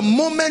 The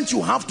moment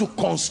you have to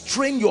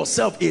constrain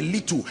yourself a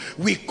little,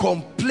 we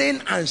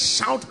complain and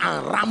shout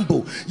and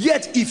ramble.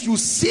 Yet if you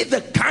see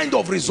the kind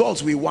of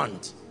results we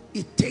want,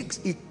 it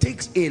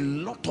takes a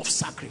lot of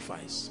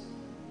sacrifice.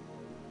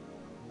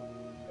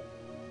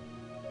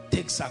 It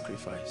takes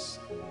sacrifice.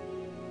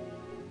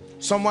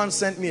 Someone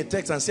sent me a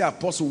text and said,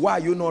 Apostle, why are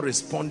you not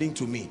responding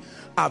to me?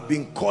 I've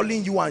been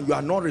calling you and you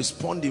are not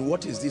responding.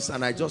 What is this?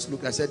 And I just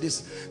looked. I said,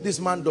 this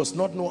man does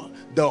not know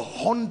the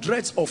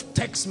hundreds of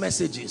text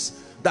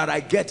messages that I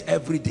get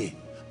every day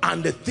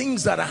and the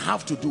things that I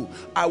have to do.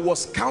 I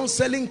was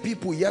counseling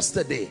people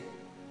yesterday,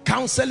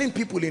 counseling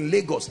people in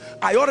Lagos.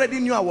 I already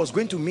knew I was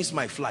going to miss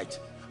my flight.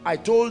 I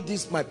told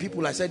my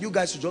people, I said, you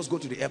guys should just go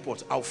to the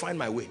airport. I'll find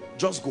my way.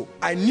 Just go.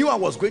 I knew I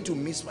was going to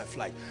miss my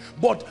flight.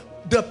 But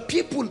the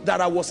people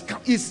that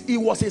it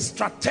was a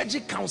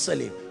strategic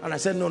counseling. And I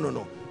said,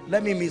 no.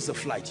 Let me miss the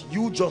flight.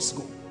 You just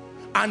go.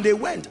 And they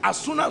went. As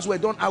soon as we're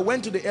done, I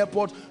went to the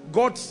airport,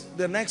 got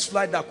the next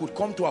flight that could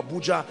come to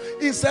Abuja.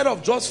 Instead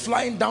of just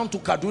flying down to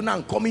Kaduna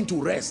and coming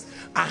to rest,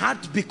 I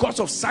had, because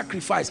of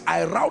sacrifice,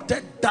 I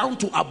routed down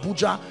to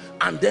Abuja,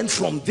 and then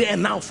from there,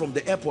 now from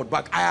the airport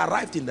back, I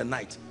arrived in the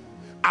night.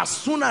 As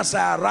soon as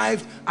I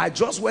arrived, I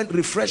just went,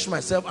 refreshed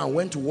myself, and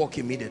went to work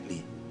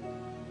immediately.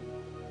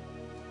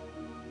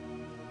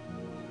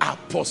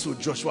 Apostle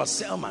Joshua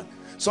Selman.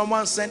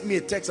 Someone sent me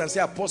a text and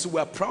said, Apostle, we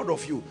are proud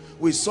of you.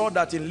 We saw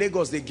that in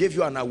Lagos they gave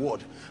you an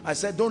award. I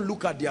said, don't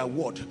look at the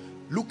award.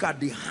 Look at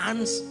the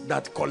hands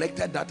that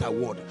collected that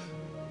award.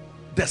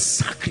 The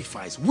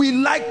sacrifice. We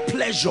like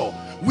pleasure.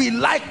 We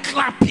like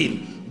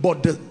clapping.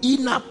 But the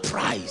inner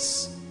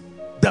prize,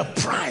 the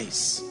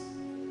prize.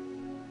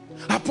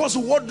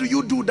 Apostle, what do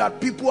you do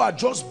that people are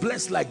just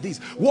blessed like this?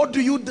 What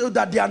do you do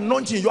that the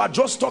anointing, you are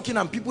just talking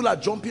and people are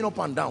jumping up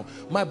and down?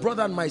 My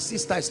brother and my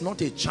sister, it's not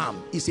a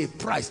charm, it's a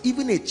price.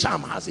 Even a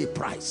charm has a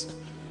price.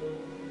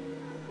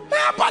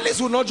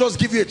 Police will not just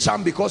give you a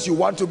charm because you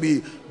want to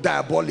be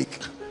diabolic.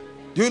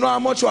 Do you know how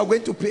much you are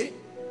going to pay?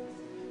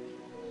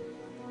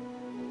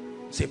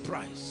 It's a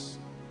price.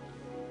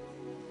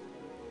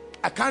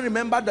 I can't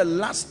remember the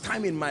last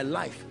time in my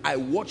life I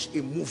watched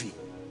a movie.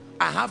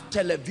 I have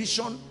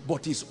television,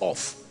 but it's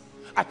off.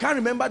 I can't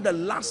remember the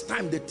last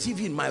time the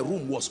TV in my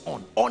room was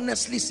on.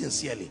 Honestly,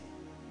 sincerely.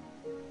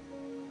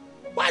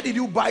 Why did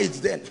you buy it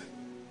then?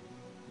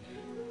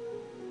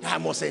 I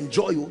must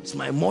enjoy you. It's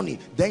my money.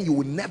 Then you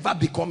will never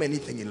become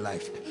anything in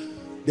life.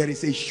 There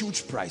is a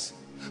huge price.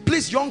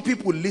 Please, young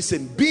people,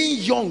 listen. Being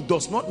young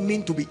does not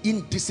mean to be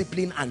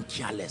indisciplined and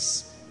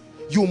careless.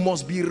 You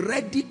must be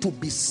ready to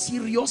be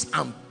serious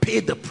and pay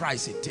the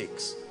price it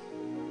takes.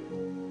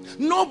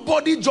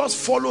 Nobody just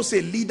follows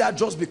a leader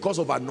just because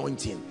of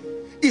anointing.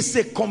 It's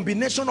a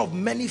combination of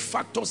many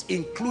factors,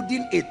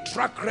 including a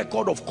track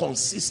record of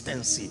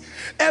consistency.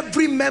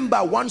 Every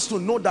member wants to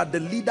know that the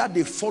leader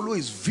they follow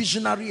is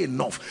visionary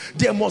enough.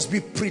 There must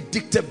be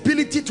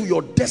predictability to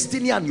your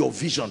destiny and your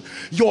vision.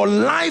 Your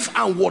life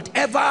and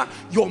whatever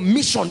your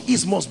mission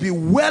is must be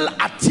well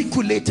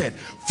articulated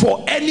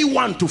for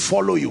anyone to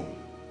follow you.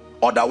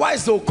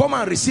 Otherwise, they'll come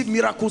and receive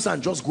miracles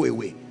and just go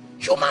away.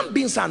 Human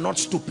beings are not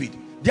stupid.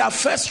 They are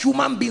first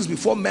human beings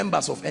before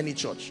members of any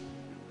church.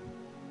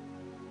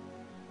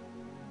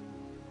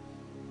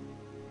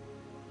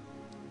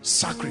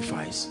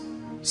 Sacrifice.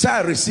 Say,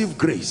 I receive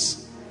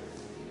grace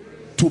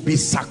to be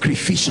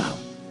sacrificial.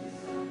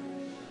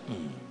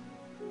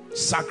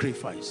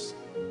 Sacrifice.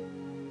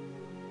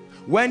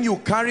 When you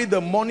carry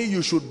the money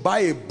you should buy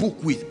a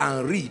book with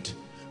and read,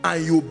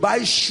 and you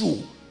buy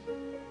shoe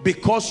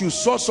because you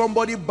saw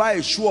somebody buy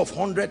a shoe of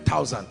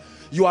 100,000,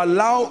 you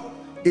allow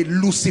a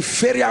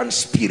Luciferian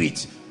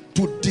spirit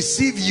to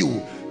deceive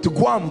you to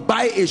go and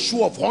buy a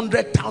shoe of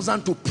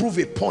 100,000 to prove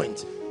a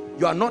point.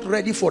 You are not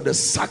ready for the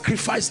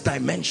sacrifice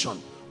dimension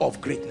of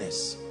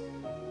greatness.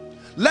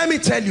 Let me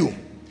tell you,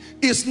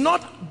 it's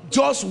not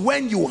just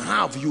when you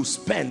have, you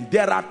spend.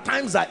 There are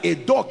times that a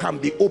door can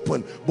be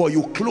open, but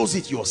you close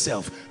it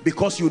yourself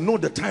because you know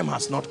the time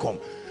has not come.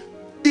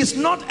 It's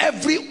not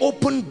every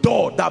open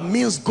door that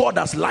means God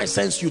has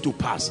licensed you to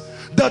pass.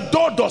 The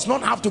door does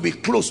not have to be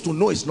closed to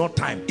know it's not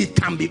time. It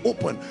can be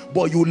open,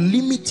 but you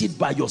limit it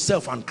by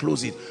yourself and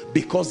close it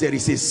because there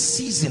is a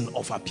season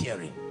of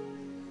appearing.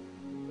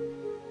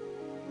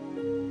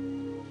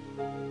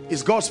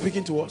 Is God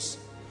speaking to us?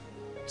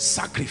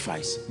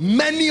 Sacrifice.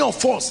 Many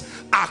of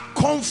us are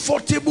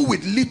comfortable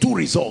with little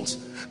results.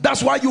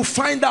 That's why you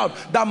find out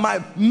that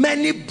my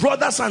many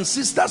brothers and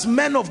sisters,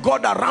 men of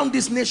God around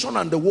this nation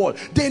and the world,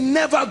 they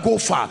never go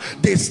far.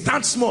 They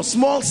start small,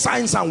 small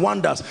signs and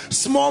wonders,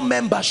 small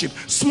membership,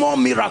 small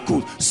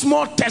miracles,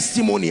 small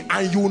testimony,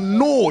 and you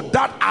know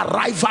that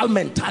arrival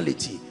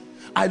mentality.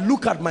 I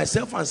look at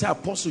myself and say,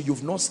 Apostle,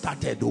 you've not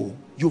started, oh.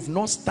 You've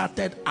not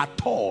started at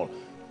all.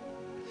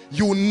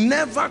 You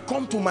never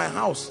come to my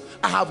house.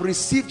 I have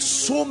received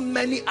so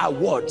many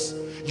awards.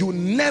 You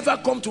never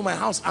come to my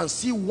house and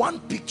see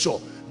one picture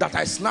that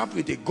I snapped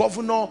with a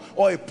governor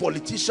or a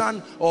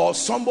politician or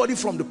somebody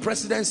from the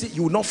presidency.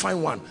 You will not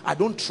find one. I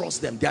don't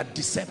trust them. They are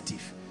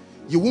deceptive.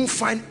 You won't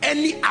find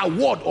any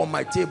award on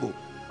my table.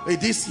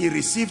 This he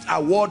received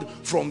award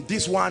from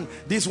this one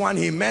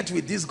he met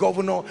with this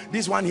governor,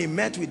 this one he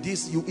met with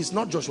this. It's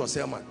not Joshua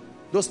Selman.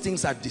 Those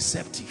things are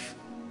deceptive.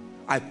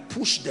 I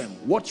push them.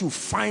 What you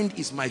find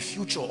is my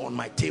future on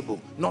my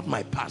table, not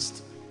my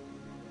past.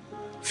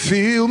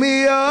 Fill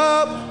me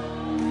up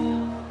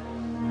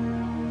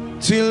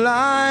till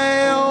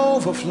I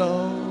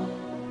overflow.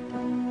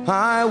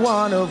 I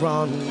want to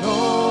run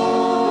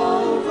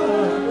over.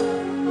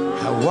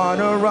 I want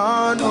to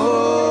run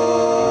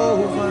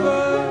over.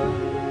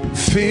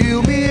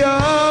 Fill me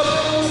up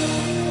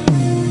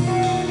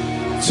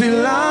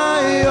till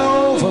I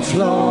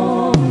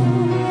overflow.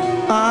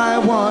 I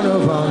want to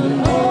run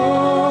over.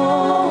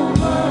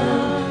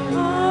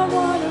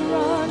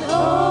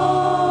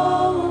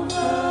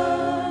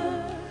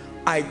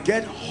 I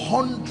get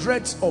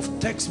hundreds of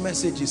text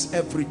messages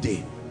every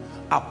day.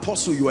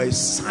 Apostle, you are a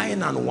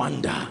sign and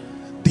wonder.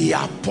 The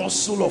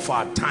apostle of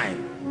our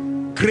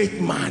time.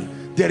 Great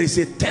man. There is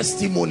a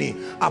testimony.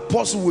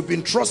 Apostle, we've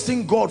been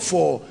trusting God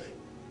for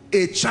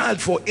a child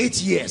for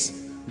 8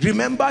 years.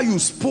 Remember, you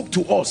spoke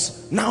to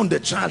us. Now the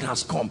child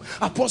has come.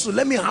 Apostle,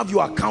 let me have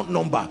your account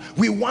number.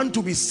 We want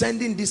to be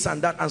sending this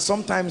and that. And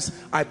sometimes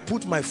I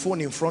put my phone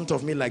in front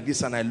of me like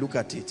this and I look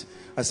at it.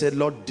 I said,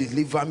 Lord,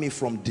 deliver me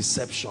from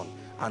deception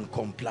and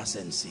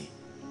complacency.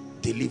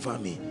 Deliver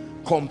me.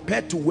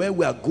 Compared to where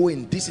we are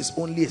going, this is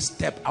only a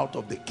step out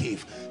of the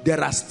cave.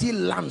 There are still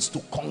lands to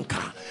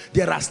conquer.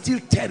 There are still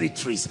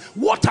territories.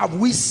 What have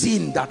we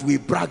seen that we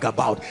brag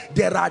about?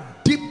 There are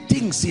deep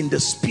things in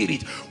the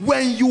spirit.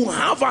 When you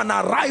have an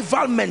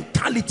arrival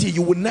mentality,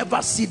 you will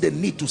never see the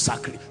need to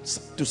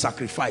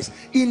sacrifice.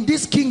 In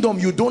this kingdom,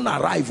 you don't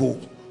arrive. Oh,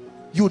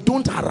 you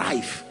don't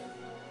arrive.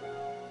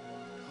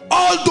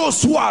 All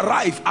those who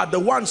arrive are the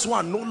ones who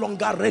are no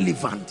longer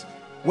relevant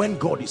when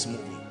God is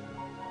moving.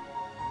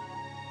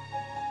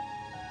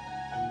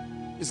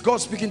 Is God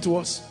speaking to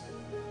us?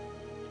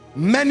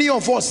 Many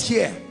of us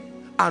here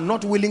are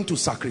not willing to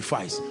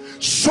sacrifice.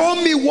 Show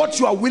me what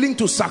you are willing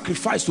to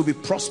sacrifice to be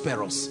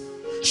prosperous.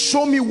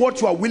 Show me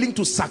what you are willing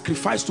to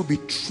sacrifice to be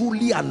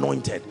truly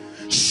anointed.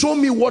 Show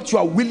me what you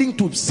are willing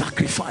to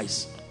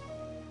sacrifice.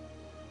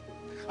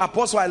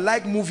 Apostle, I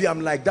like movie.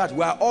 I'm like that.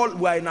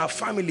 We're in our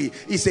family.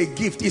 It's a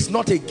gift. It's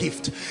not a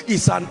gift.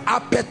 It's an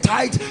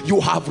appetite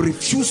you have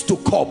refused to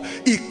curb.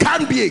 It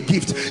can be a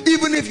gift.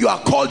 Even if you are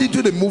called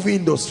into the movie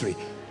industry,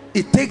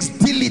 it takes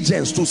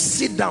diligence to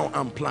sit down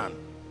and plan.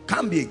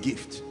 Can be a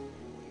gift.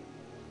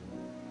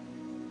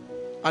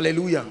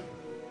 Hallelujah.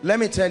 Let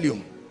me tell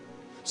you,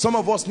 some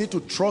of us need to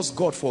trust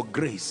God for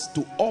grace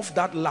to off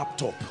that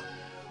laptop,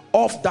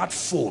 off that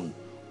phone,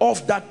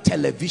 off that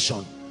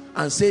television,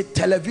 and say,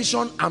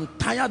 television, I'm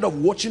tired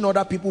of watching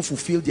other people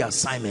fulfill the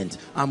assignment.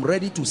 I'm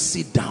ready to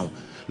sit down.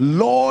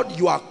 Lord,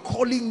 you are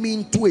calling me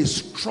into a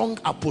strong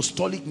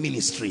apostolic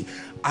ministry.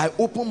 I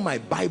open my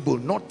Bible,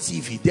 not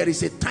TV. There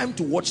is a time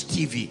to watch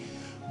TV,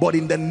 but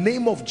in the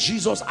name of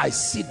Jesus, I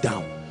sit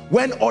down.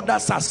 When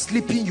others are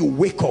sleeping, you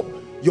wake up.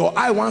 Your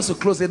eye wants to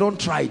close. They don't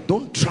try it.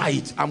 Don't try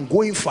it. I'm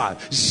going far.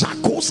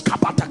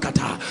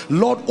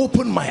 Lord,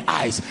 open my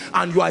eyes.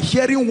 And you are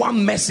hearing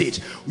one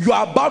message. You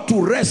are about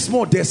to rest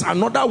more. There's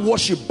another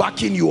worship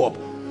backing you up.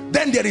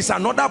 Then there is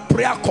another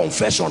prayer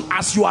confession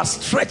as you are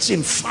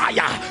stretching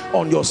fire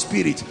on your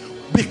spirit,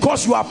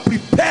 because you are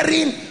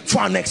preparing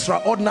for an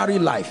extraordinary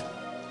life.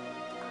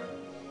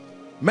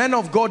 Men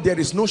of God, there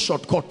is no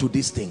shortcut to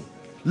this thing.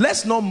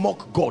 Let's not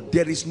mock God.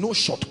 There is no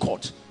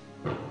shortcut.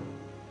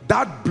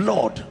 That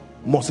blood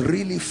must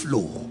really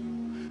flow.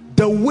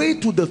 The way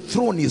to the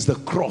throne is the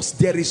cross.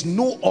 There is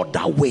no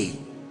other way.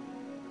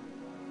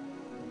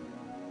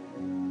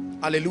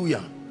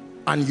 Hallelujah.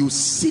 And you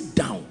sit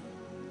down.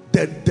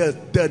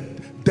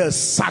 The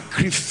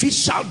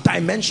sacrificial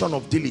dimension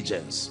of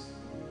diligence.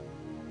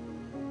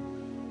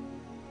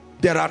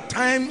 There are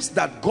times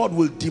that God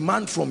will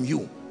demand from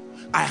you,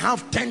 I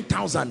have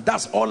 10,000,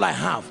 that's all I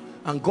have.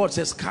 And God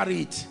says,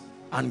 carry it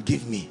and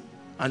give me.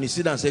 And you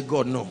sit down and say,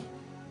 God, no.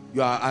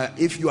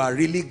 If you are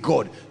really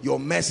God, your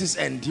mercies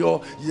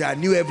endure, you are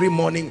new every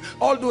morning.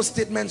 All those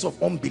statements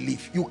of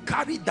unbelief, you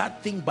carry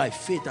that thing by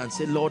faith and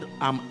say, Lord,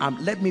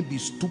 let me be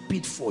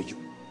stupid for you.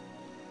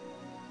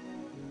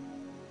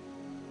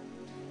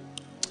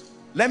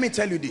 Let me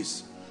tell you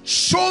this.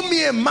 Show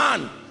me a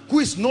man who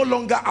is no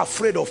longer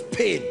afraid of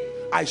pain.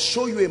 I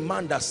show you a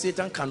man that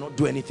Satan cannot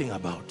do anything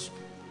about.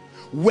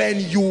 When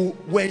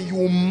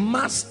you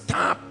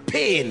master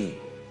pain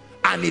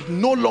and it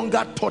no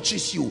longer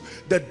touches you,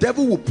 the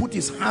devil will put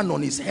his hand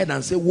on his head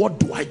and say, what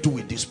do I do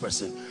with this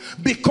person?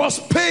 Because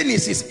pain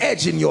is his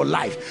edge in your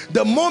life.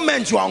 The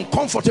moment you are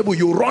uncomfortable,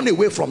 you run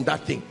away from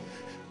that thing.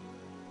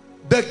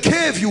 The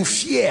cave you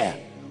fear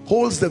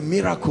holds the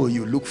miracle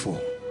you look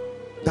for.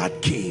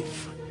 That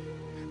cave,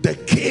 the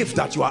cave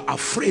that you are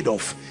afraid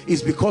of,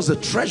 is because the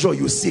treasure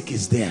you seek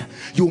is there.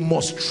 You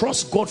must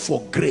trust God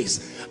for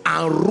grace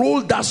and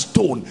roll that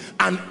stone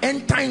and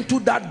enter into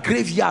that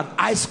graveyard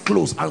eyes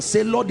closed and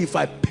say, Lord, if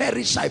I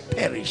perish, I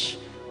perish.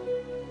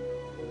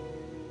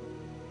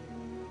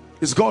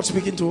 Is God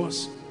speaking to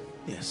us?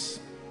 Yes.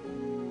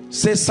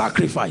 Say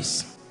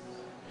sacrifice.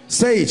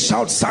 Say it.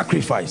 Shout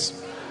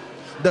sacrifice.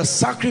 The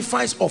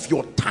sacrifice of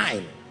your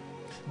time,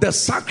 the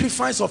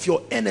sacrifice of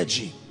your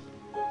energy.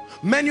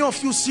 Many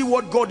of you see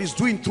what God is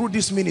doing through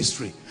this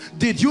ministry.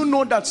 Did you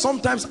know that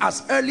sometimes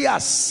as early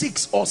as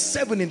 6 or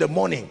 7 in the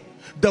morning,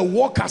 the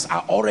workers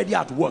are already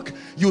at work?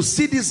 You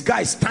see this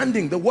guy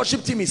standing, the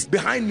worship team is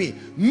behind me,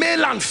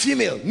 male and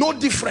female, no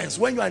difference.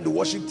 When you are in the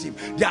worship team,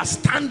 they are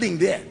standing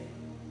there.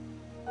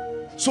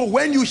 So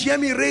when you hear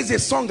me raise a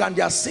song and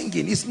they are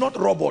singing, it's not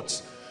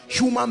robots,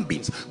 human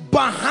beings.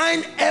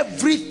 Behind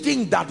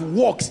everything that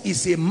works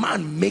is a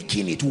man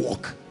making it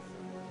work.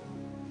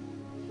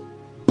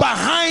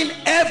 Behind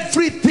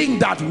everything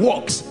that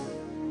works,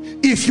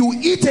 if you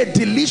eat a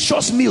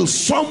delicious meal,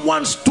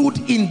 someone stood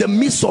in the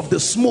midst of the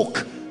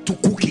smoke to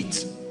cook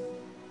it.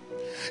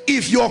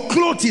 If your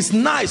clothes is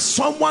nice,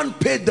 someone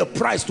paid the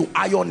price to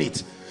iron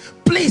it.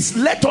 Please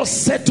let us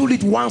settle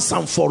it once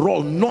and for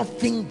all.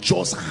 Nothing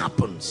just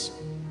happens.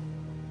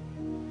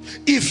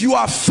 If you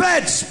are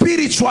fed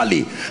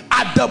spiritually,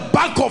 at the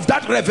back of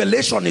that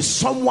revelation is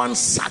someone's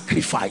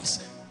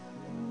sacrifice.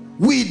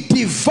 We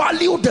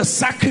devalue the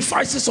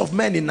sacrifices of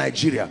men in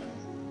Nigeria.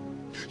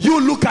 You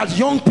look at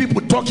young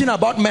people talking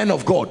about men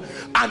of God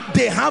and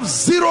they have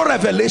zero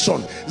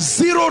revelation,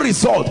 zero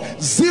result,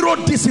 zero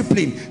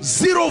discipline,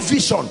 zero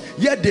vision,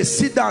 yet they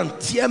sit down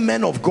and tear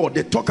men of God.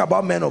 They talk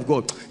about men of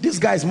God. This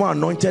guy is more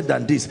anointed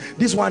than this.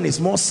 This one is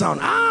more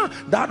sound.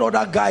 That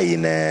other guy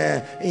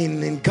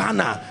in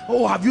Ghana,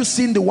 oh, have you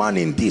seen the one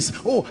in this?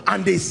 Oh,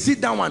 and they sit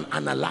down and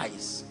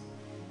analyze.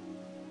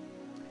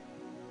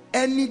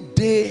 Any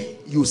day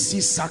you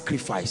see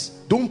sacrifice,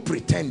 don't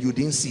pretend you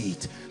didn't see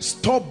it.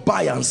 Stop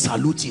by and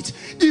salute it.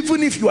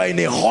 Even if you are in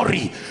a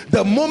hurry,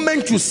 the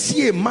moment you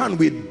see a man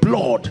with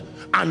blood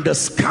and the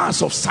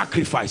scars of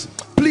sacrifice,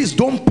 please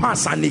don't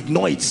pass and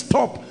ignore it.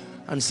 Stop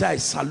and say, I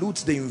salute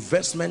the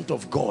investment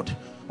of God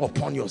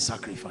upon your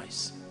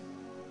sacrifice.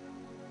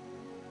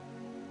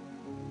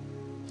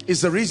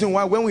 It's the reason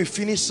why when we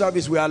finish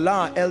service, we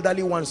allow our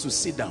elderly ones to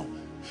sit down.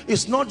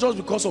 It's not just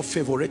because of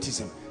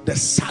favoritism. the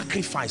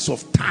sacrifice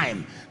of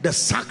time, the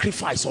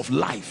sacrifice of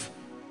life.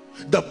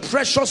 The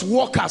precious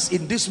workers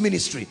in this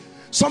ministry,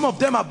 some of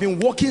them have been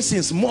working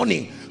since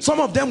morning. Some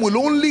of them will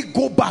only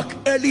go back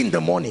early in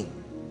the morning.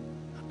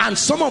 And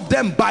some of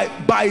them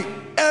by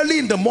early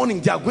in the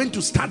morning, they are going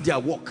to start their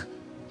work.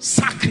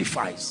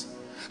 Sacrifice.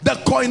 The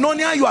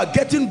koinonia you are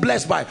getting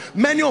blessed by.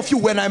 Many of you,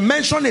 when I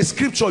mention a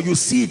scripture, you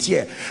see it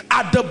here.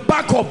 At the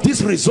back of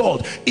this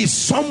result is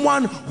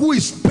someone who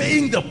is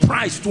paying the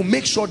price to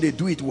make sure they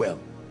do it well.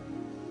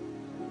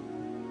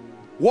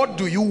 What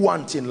do you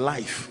want in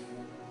life?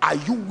 Are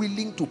you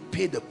willing to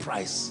pay the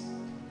price?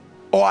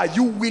 Or are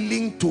you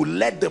willing to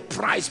let the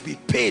price be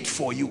paid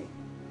for you?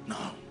 No.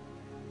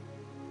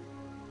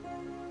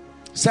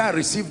 Say, I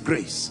receive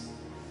grace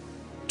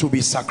to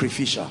be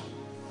sacrificial.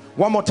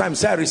 One more time,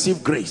 say, I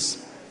receive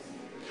grace.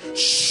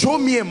 Show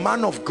me a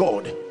man of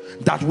God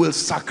that will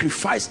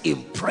sacrifice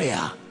in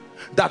prayer,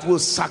 that will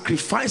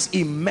sacrifice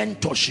in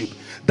mentorship,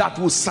 that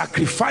will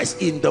sacrifice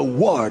in the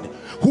word,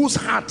 whose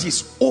heart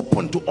is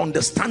open to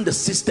understand the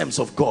systems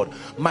of God.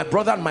 My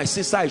brother and my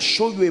sister, I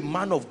show you a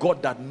man of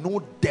God that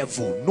no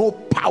devil, no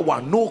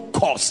power, no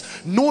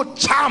curse, no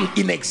charm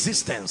in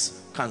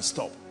existence can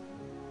stop.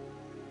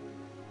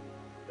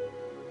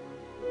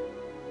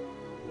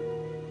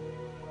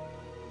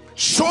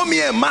 Show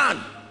me a man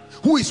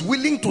who is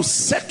willing to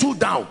settle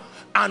down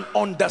and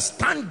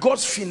understand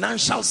God's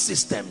financial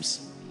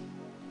systems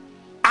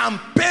and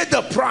pay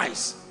the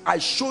price. I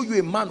show you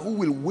a man who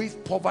will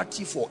waive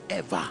poverty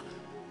forever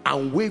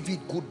and wave it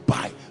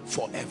goodbye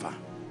forever.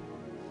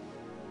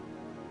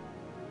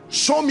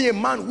 Show me a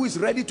man who is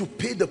ready to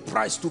pay the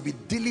price to be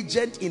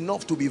diligent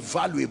enough to be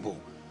valuable.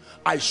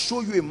 I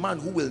show you a man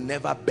who will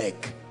never beg.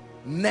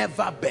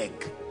 Never beg.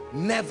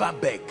 Never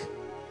beg.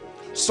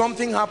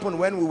 Something happened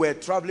when we were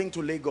traveling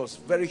to Lagos.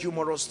 Very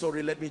humorous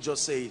story, let me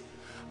just say it.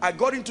 I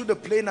got into the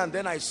plane and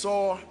then I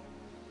saw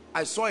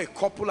a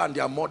couple and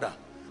their mother.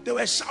 They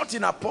were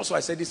shouting Apostle. I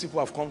said, these people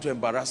have come to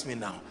embarrass me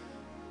now.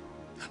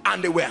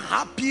 And they were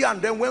happy.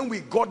 And then when we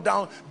got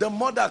down, the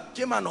mother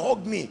came and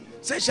hugged me.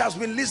 Said she has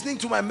been listening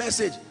to my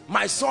message.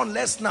 My son,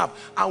 let's snap.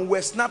 And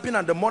we're snapping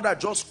and the mother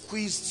just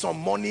squeezed some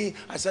money.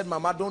 I said,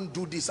 Mama, don't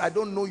do this. I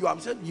don't know you. I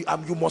said,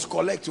 you must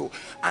collect. And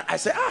I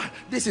said,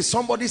 this is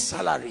somebody's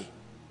salary.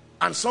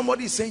 And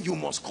somebody is saying you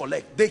must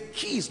collect. The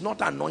key is not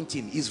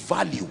anointing, is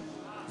value.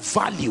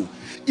 Value.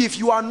 If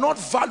you are not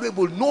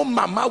valuable, no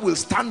mama will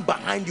stand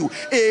behind you.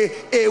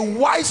 A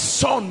wise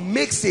son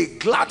makes a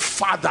glad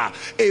father.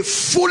 A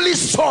foolish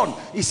son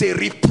is a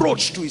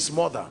reproach to his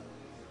mother.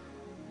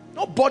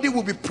 Nobody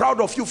will be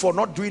proud of you for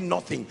not doing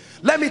nothing.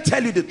 Let me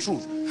tell you the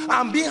truth.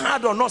 I'm being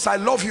hard on us. I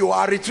love you.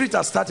 Our retreat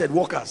has started,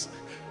 workers.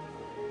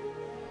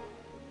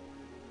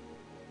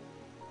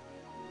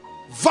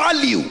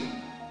 Value.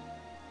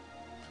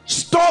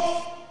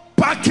 Stop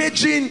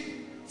packaging,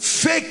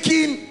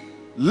 faking,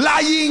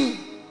 lying.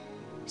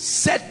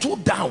 Settle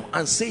down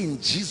and say,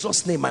 in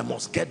Jesus' name, I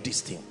must get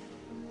this thing.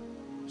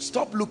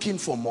 Stop looking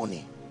for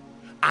money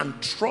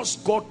and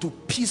trust God to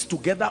piece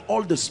together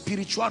all the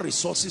spiritual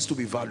resources to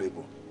be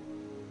valuable.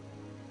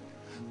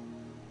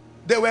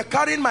 They were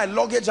carrying my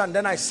luggage and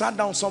then I sat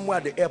down somewhere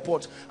at the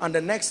airport, and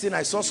the next thing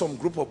I saw some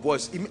group of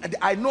boys.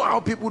 I know how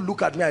people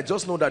look at me. I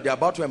just know that they're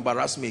about to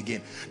embarrass me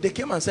again. They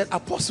came and said,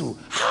 Apostle,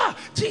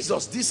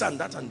 Jesus, this and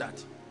that and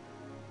that.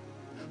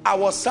 I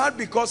was sad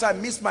because I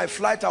missed my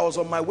flight. I was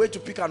on my way to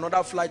pick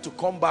another flight to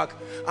come back,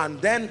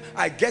 and then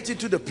I get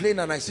into the plane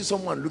and I see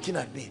someone looking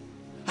at me.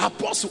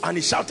 Apostle, and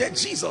he shouted,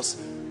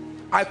 Jesus.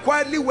 I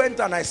quietly went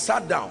and I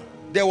sat down.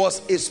 There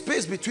was a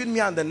space between me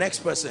and the next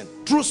person.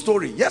 True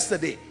story.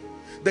 Yesterday,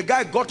 the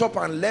guy got up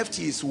and left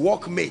his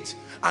workmate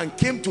and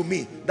came to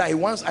me that he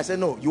wants. I said,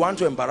 no, you want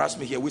to embarrass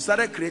me here. We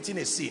started creating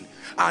a scene.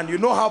 And you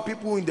know how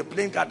people in the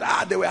plane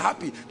got, they were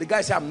happy. The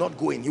guy said, I'm not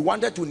going. He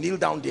wanted to kneel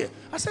down there.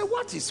 I said,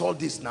 what is all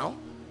this now?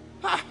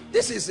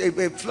 This is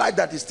a flight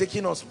that is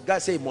taking us. The guy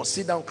said, he must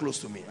sit down close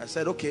to me. I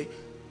said, okay.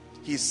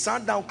 He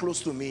sat down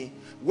close to me.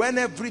 When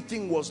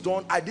everything was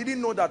done, I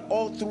didn't know that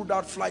all through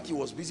that flight he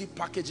was busy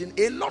packaging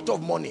a lot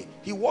of money.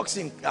 He works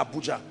in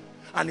Abuja.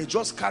 And he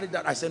just carried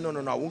that. I said, no,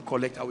 I won't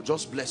collect. I will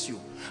just bless you.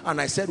 And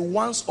I said,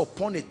 once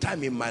upon a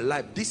time in my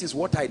life, this is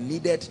what I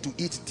needed to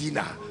eat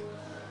dinner.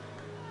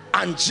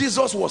 And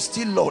Jesus was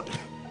still Lord.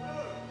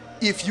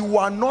 If you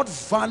are not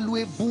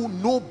valuable,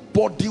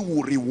 nobody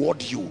will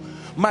reward you.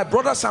 My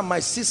brothers and my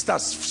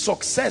sisters,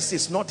 success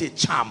is not a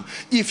charm.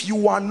 If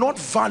you are not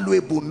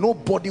valuable,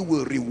 nobody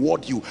will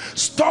reward you.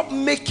 Stop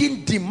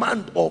making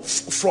demand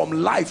from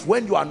life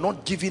when you are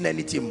not giving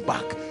anything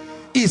back.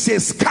 It's a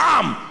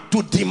scam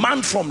to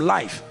demand from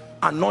life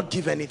and not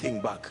give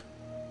anything back.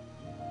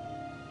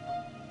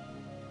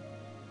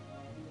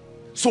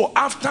 So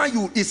after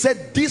he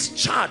said, this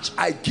charge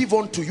I give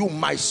unto you,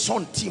 my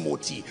son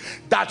Timothy,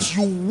 that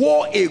you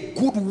war a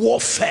good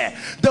warfare.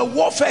 The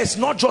warfare is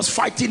not just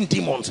fighting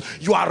demons.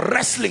 You are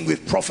wrestling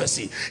with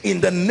prophecy.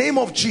 In the name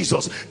of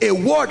Jesus, a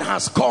word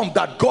has come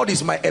that God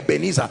is my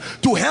Ebenezer.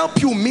 To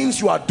help you means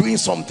you are doing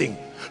something.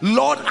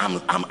 Lord,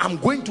 I'm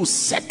going to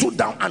settle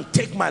down and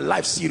take my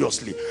life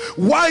seriously.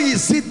 Why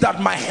is it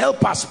that my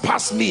help has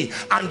passed me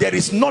and there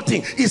is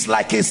nothing? It's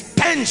like a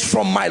stench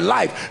from my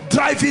life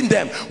driving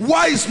them.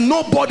 Why is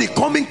nobody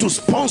coming to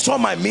sponsor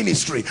my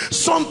ministry?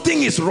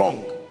 Something is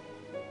wrong.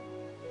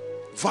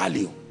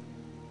 Value.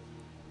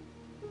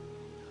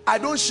 I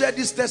don't share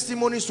these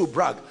testimonies to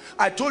brag.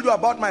 I told you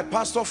about my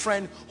pastor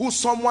friend who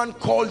someone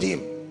called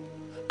him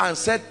and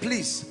said,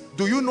 please,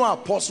 do you know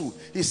Apostle?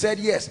 He said,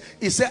 yes.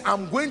 He said,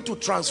 I'm going to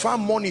transfer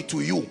money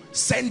to you.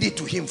 Send it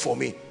to him for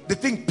me. The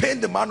thing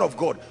pained the man of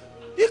God.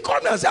 He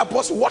called me and said,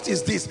 Apostle, what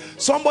is this?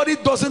 Somebody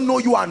doesn't know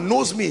you and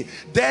knows me,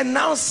 then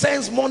now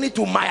sends money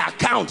to my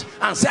account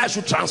and say I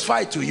should transfer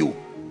it to you.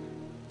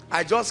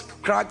 I just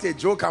cracked a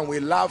joke and we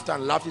laughed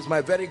and laughed. He's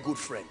my very good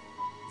friend.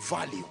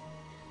 Value.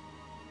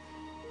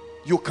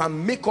 You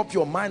can make up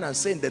your mind and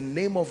say, in the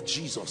name of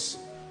Jesus,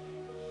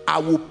 I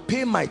will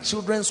pay my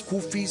children's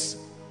school fees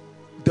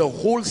the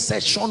whole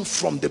session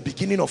from the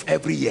beginning of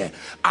every year.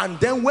 And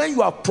then when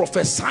you are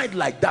prophesied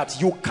like that,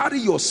 you carry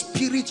your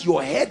spirit,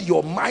 your head,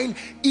 your mind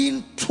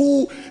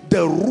into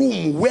the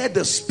room where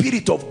the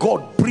Spirit of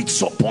God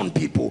breathes upon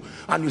people,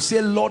 and you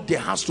say, Lord, there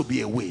has to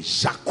be a way.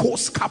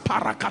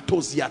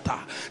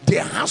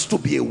 There has to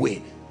be a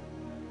way.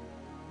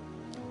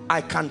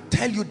 I can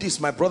tell you this,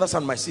 my brothers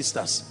and my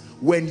sisters,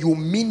 when you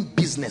mean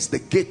business, the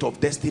gate of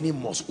destiny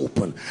must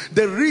open.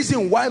 The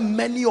reason why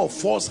many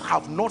of us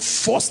have not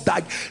forced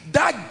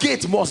that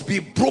gate must be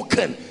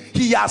broken.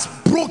 He has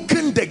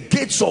broken the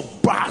gates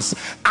of brass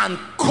and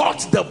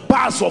cut the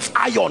bars of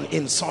iron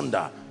in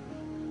sunder.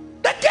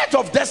 The gate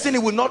of destiny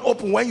will not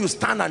open when you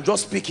stand and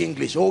just speak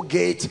English. Oh,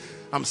 gate,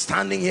 I'm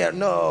standing here.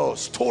 No,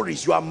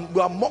 stories. You are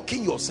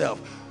mocking yourself.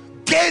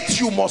 Gate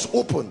you must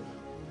open.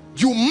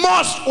 You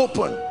must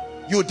open.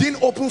 You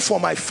didn't open for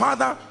my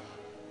father.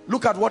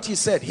 Look at what he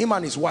said, him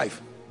and his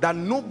wife, that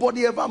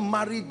nobody ever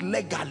married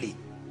legally.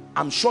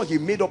 I'm sure he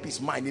made up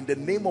his mind, in the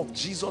name of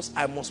Jesus,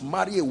 I must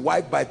marry a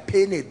wife by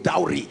paying a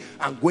dowry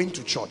and going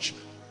to church.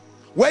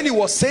 When he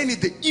was saying it,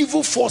 the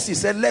evil force, he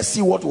said, let's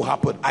see what will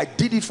happen. I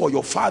did it for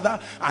your father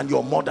and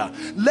your mother.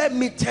 Let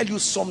me tell you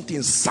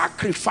something.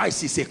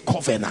 Sacrifice is a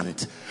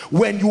covenant.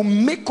 When you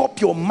make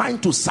up your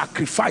mind to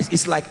sacrifice,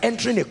 it's like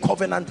entering a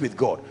covenant with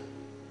God.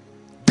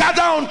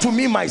 Gather unto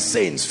me, my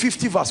saints,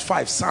 50 verse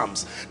 5,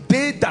 Psalms.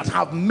 They that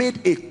have made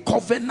a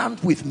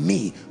covenant with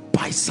me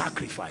by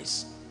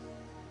sacrifice.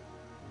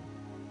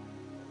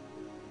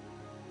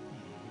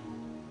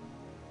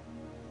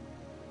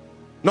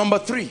 Number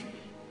 3,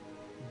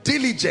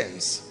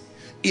 diligence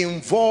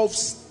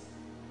involves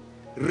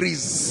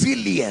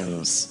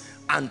resilience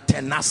and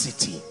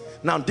tenacity.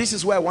 Now, this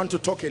is where I want to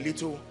talk a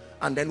little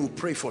and then we'll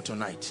pray for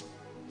tonight.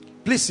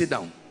 Please sit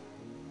down.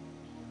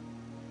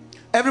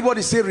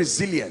 Everybody say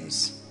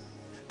resilience.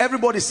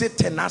 Everybody say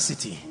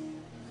tenacity.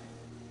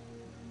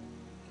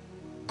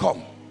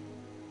 Come.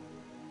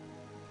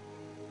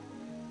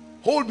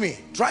 Hold me.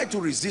 Try to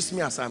resist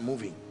me as I'm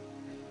moving.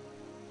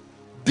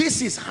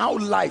 This is how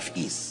life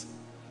is.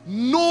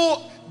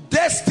 No,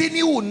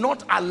 destiny will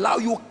not allow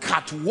you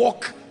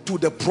catwalk to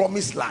the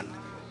promised land.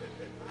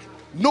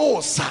 No,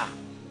 sir.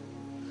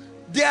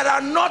 There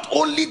are not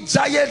only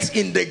giants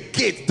in the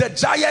gate. The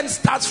giant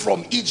starts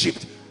from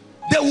Egypt.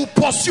 They will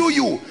pursue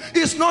you.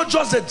 It's not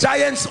just the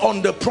giants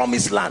on the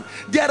promised land.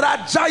 There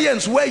are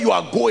giants where you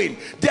are going.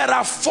 There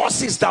are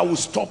forces that will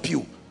stop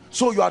you.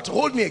 So you are to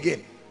hold me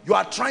again. You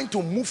are trying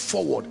to move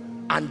forward,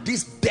 and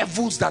these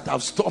devils that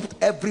have stopped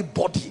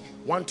everybody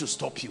want to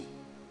stop you.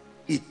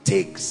 It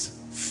takes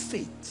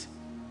faith.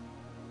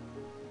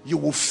 You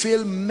will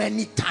fail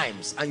many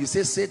times, and you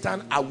say,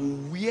 Satan, I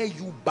will wear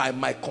you by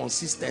my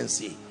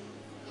consistency.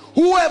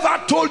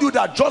 Whoever told you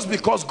that just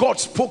because God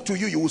spoke to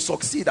you, you will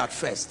succeed at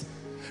first?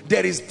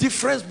 There is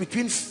difference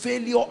between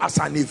failure as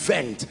an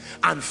event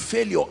and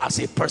failure as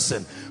a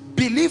person.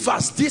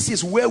 Believers, this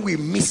is where we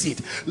miss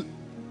it.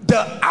 The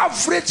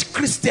average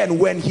Christian,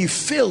 when he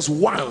fails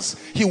once,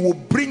 he will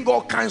bring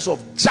all kinds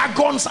of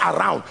jargons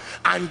around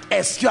and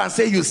excuse and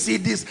say, you see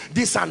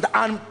this and that.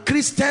 And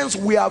Christians,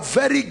 we are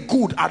very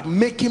good at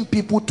making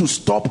people to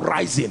stop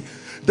rising.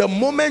 The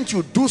moment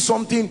you do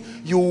something,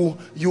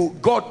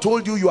 God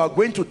told you are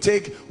going to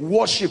take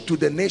worship to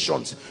the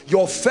nations.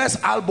 Your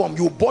first album,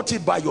 you bought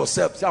it by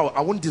yourself. Say,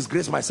 I won't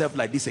disgrace myself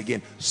like this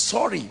again.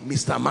 Sorry,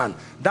 Mr. Man.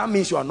 That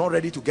means you are not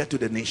ready to get to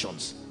the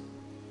nations.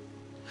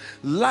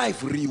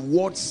 Life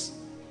rewards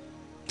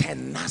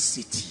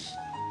tenacity.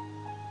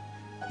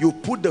 You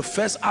put the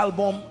first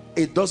album,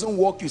 it doesn't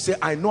work. You say,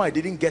 I know I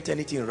didn't get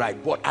anything right,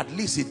 but at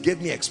least it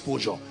gave me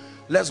exposure.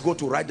 Let's go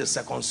to write the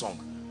second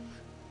song.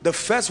 The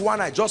first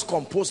one, I just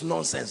composed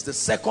nonsense. The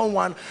second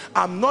one,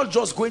 I'm not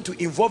just going to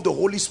involve the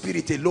Holy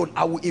Spirit alone.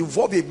 I will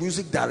involve a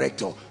music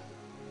director.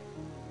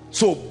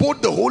 So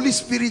both the Holy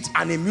Spirit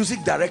and a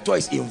music director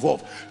is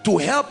involved to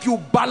help you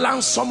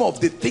balance some of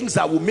the things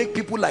that will make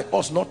people like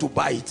us not to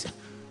buy it.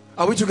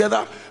 Are we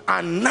together?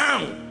 And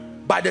now,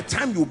 by the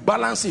time you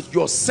balance it,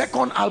 your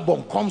second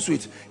album comes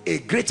with a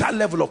greater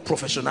level of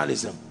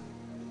professionalism.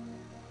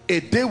 A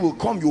day will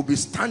come, you'll be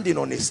standing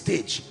on a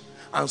stage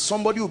and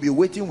somebody will be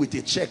waiting with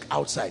a check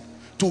outside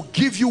to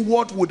give you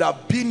what would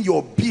have been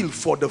your bill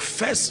for the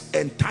first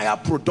entire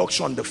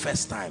production the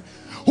first time.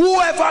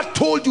 Whoever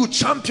told you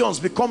champions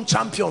become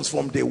champions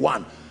from day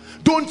one?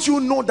 Don't you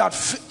know that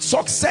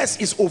success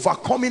is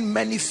overcoming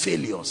many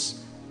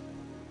failures?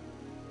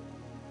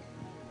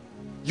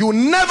 You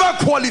never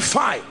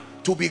qualify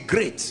to be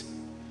great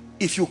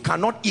if you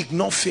cannot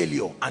ignore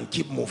failure and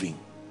keep moving.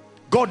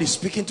 God is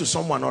speaking to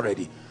someone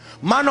already.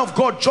 Man of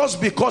God, just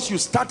because you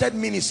started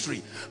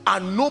ministry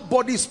and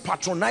nobody is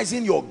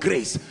patronizing your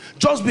grace,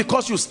 just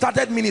because you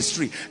started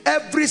ministry,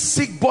 every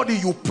sick body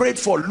you prayed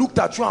for looked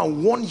at you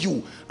and warned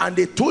you, and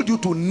they told you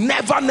to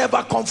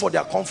never come for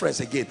their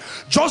conference again.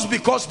 Just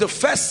because the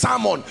first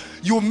sermon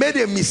you made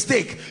a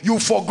mistake, you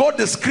forgot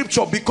the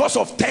scripture because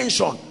of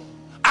tension.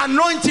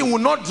 Anointing will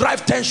not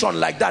drive tension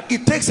like that.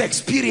 It takes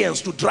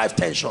experience to drive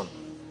tension.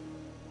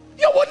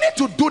 You will need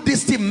to do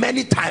this thing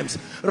many times,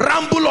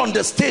 ramble on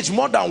the stage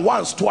more than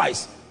once,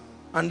 twice,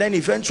 and then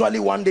eventually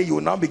one day you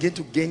will now begin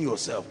to gain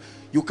yourself.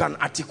 You can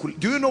articulate.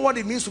 Do you know what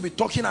it means to be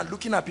talking and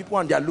looking at people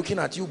and they are looking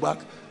at you back?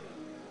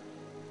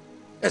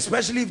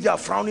 Especially if they are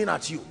frowning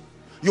at you.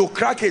 You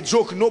crack a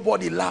joke,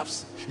 nobody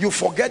laughs. You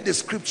forget the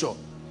scripture.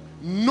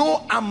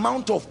 No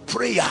amount of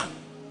prayer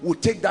will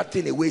take that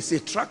thing away. It's a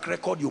track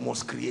record you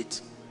must create.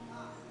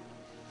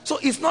 So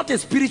it's not a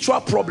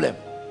spiritual problem.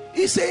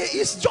 It's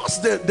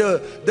just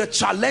the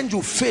challenge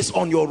you face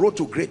on your road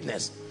to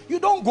greatness. You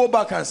don't go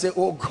back and say,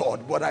 oh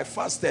God, but I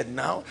fasted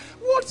now.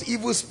 What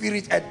evil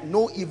spirit?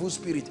 No evil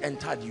spirit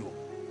entered you.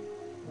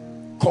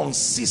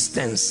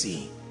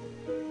 Consistency.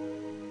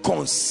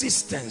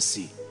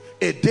 Consistency.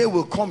 A day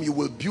will come, you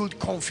will build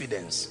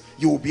confidence.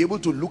 You will be able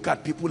to look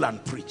at people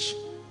and preach.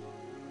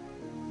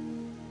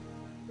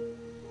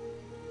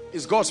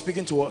 Is God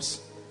speaking to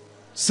us?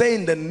 Say,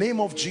 in the name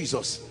of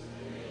Jesus,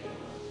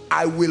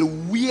 I will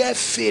wear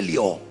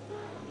failure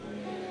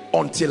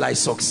until I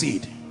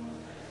succeed.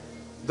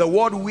 The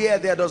word wear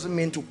there doesn't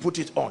mean to put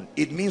it on.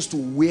 It means to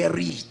wear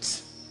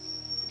it.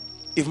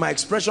 If my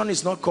expression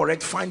is not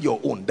correct, find your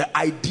own. The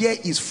idea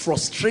is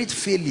frustrate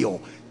failure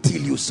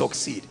till you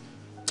succeed.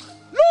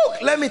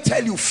 Look, let me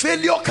tell you,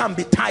 failure can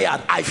be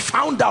tired. I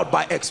found out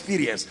by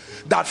experience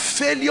that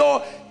failure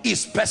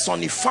is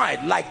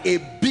personified like a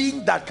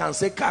being that can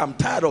say, I'm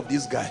tired of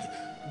this guy.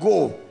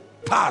 Go,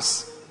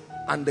 pass.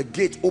 And the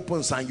gate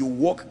opens and you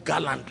walk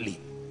gallantly.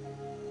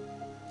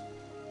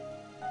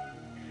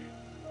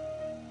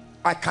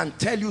 I can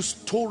tell you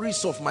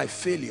stories of my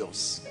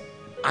failures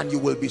and you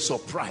will be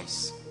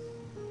surprised.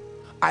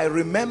 I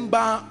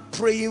remember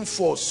praying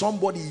for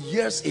somebody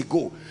years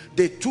ago.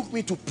 They took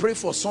me to pray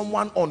for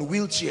someone on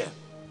wheelchair.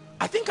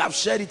 I think I've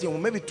shared it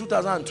in maybe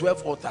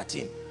 2012 or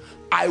 13.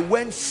 I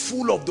went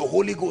full of the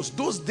Holy Ghost.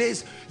 Those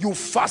days you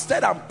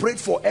fasted and prayed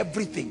for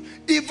everything.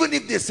 Even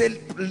if they say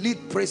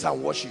lead praise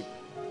and worship.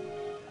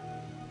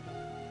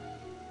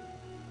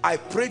 I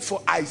prayed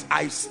for,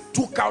 I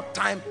took out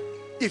time.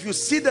 If you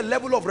see the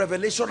level of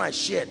revelation I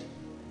shared,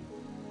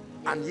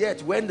 and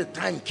yet when the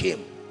time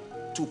came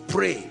to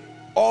pray,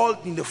 all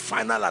in the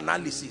final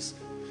analysis,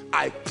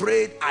 I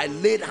prayed, I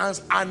laid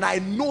hands, and I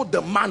know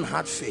the man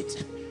had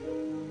faith,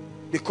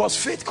 because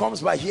faith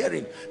comes by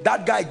hearing.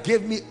 That guy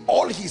gave me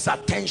all his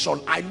attention.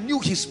 I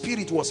knew his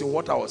spirit was in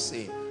what I was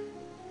saying.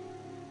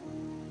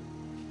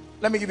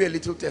 Let me give you a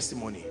little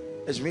testimony.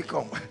 Ejimi,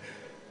 come.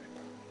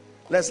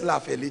 Let's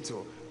laugh a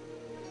little.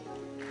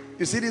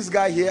 You see this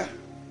guy here?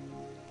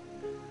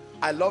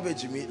 I love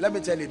Ejimi. Let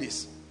me tell you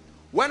this.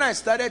 When I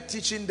started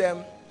teaching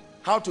them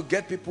how to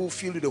get people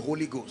filled with the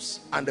Holy Ghost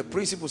and the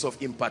principles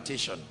of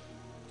impartation,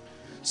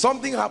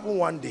 something happened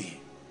one day.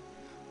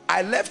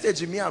 I left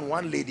Ejimi and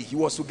one lady. He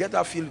was to get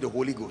her filled with the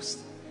Holy Ghost.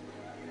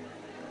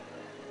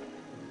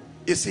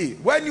 You see,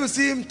 when you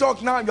see him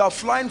talk now, you are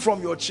flying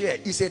from your chair.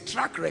 It's a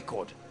track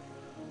record.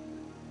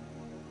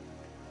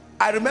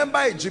 I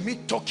remember Jimmy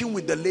talking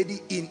with the lady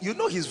in, you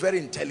know, he's very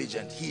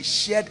intelligent. He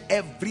shared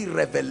every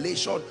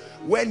revelation.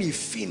 When he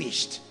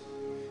finished,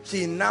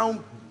 he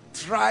now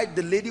tried.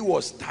 The lady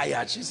was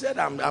tired. She said,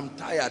 I'm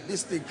tired.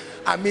 This thing,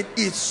 I mean,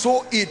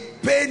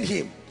 it pained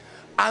him.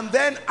 And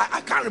then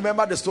I can't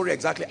remember the story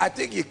exactly. I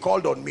think he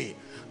called on me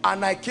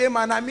and I came,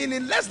 and I mean,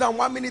 in less than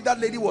 1 minute that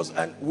lady was,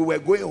 and we were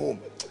going home.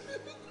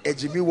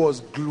 Jimmy was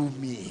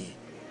gloomy.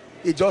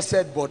 He just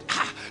said, but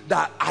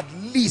that at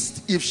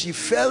least if she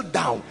fell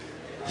down,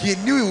 he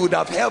knew he would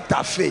have helped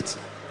her faith.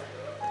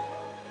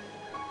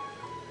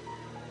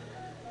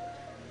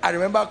 I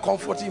remember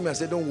comforting him and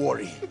said, don't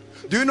worry.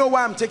 Do you know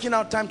why I'm taking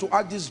out time to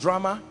act this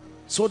drama?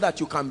 So that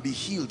you can be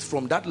healed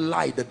from that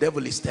lie the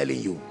devil is telling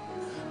you.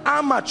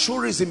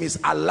 Amateurism is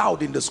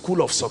allowed in the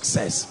school of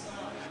success.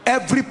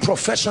 Every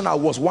professional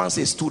was once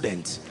a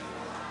student.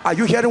 Are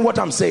you hearing what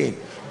I'm saying?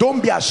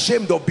 Don't be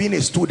ashamed of being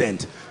a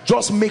student.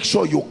 Just make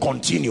sure you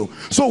continue.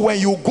 So when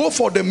you go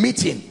for the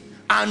meeting,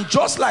 and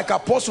just like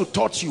Apostle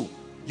taught you,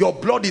 your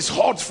blood is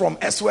hot from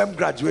SOM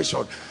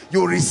graduation,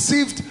 you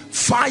received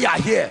fire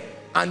here,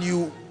 and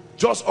you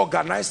just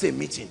organized a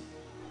meeting,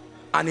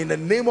 and in the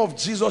name of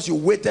Jesus you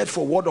waited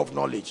for word of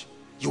knowledge.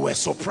 You were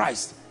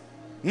surprised.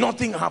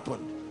 Nothing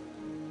happened.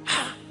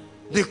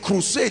 The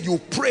crusade, you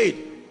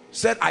prayed,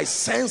 said, I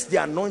sense the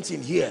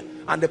anointing here,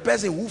 and the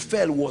person who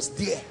fell was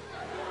there.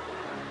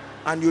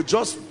 And you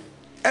just,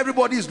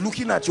 everybody is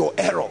looking at your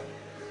error.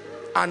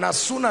 And as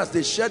soon as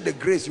they shared the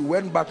grace, you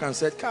went back and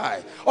said,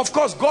 Kai. Of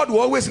course, God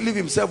will always leave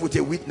himself with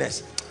a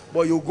witness.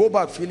 But you go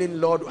back feeling,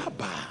 Lord,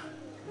 Abba,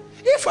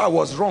 if I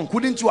was wrong,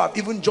 couldn't you have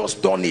even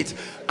just done it?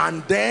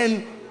 And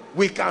then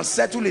we can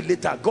settle it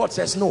later. God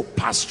says, no,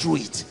 pass through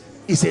it.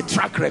 It's a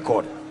track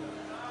record.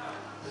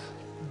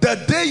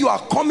 The day you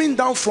are coming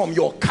down from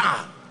your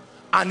car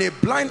and a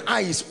blind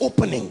eye is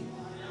opening,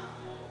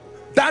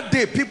 that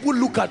day people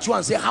look at you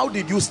and say, how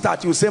did you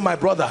start? You say, my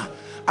brother,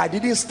 I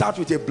didn't start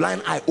with a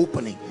blind eye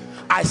opening.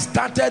 I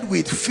started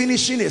with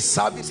finishing a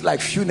service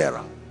like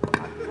funeral.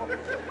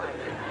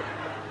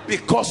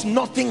 Because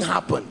nothing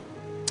happened.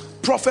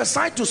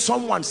 Prophesy to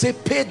someone, say,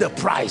 pay the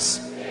price.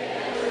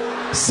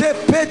 Say,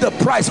 pay the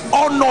price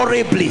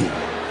honorably.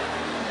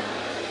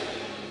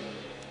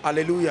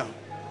 Hallelujah.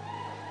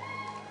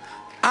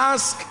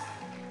 Ask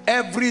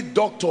every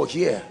doctor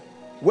here,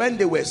 when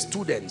they were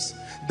students,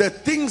 the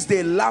things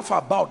they laugh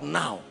about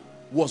now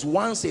was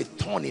once a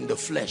thorn in the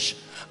flesh.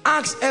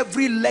 Ask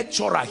every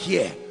lecturer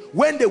here,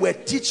 when they were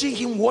teaching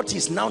him what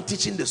he's now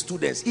teaching the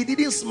students, he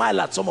didn't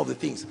smile at some of the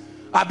things.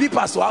 Abi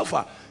Pastor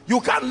Alpha, you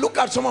can look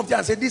at some of them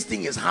and say, this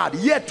thing is hard.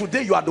 Yet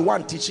today you are the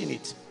one teaching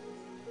it.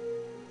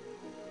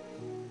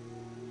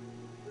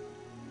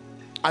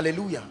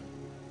 Hallelujah.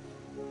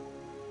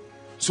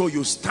 So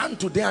you stand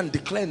today and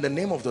declare in the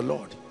name of the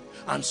Lord,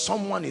 and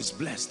someone is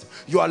blessed.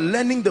 You are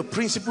learning the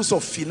principles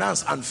of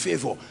finance and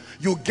favor.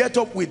 You get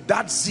up with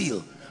that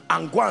zeal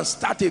and go and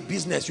start a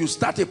business. You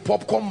start a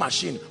popcorn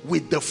machine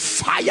with the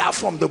fire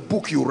from the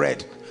book you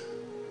read,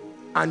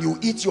 and you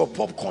eat your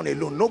popcorn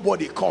alone.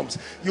 Nobody comes.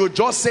 You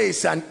just say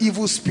it's an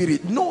evil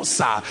spirit. No,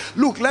 sir.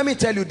 Look, let me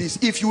tell you this.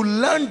 If you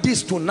learn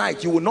this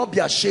tonight, you will not be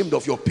ashamed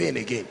of your pain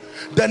again.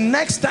 The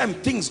next time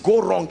things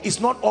go wrong, it's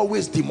not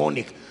always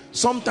demonic.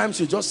 Sometimes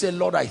you just say,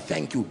 Lord, I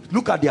thank you.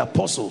 Look at the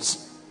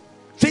apostles.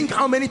 Think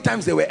how many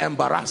times they were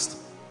embarrassed.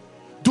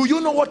 Do you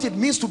know what it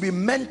means to be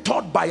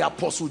mentored by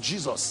Apostle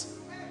Jesus?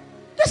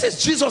 This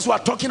is Jesus we are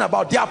talking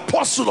about, the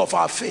apostle of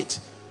our faith.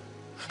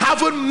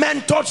 Having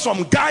mentored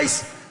some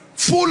guys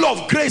full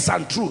of grace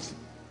and truth,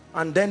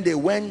 and then they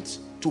went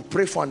to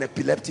pray for an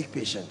epileptic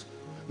patient,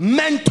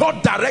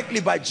 mentored directly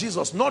by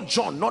Jesus, not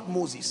John, not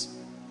Moses,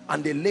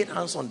 and they laid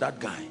hands on that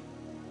guy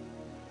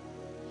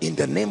in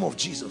the name of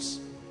Jesus,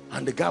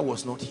 and the guy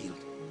was not healed.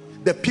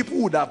 The people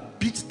would have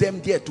beat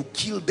them there to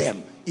kill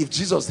them if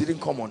Jesus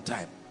didn't come on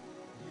time.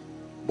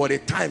 But a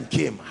time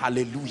came,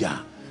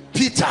 hallelujah.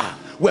 Peter,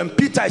 when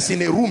Peter is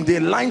in a room, they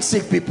line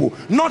sick people,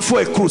 not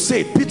for a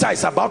crusade. Peter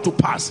is about to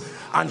pass,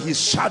 and his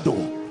shadow,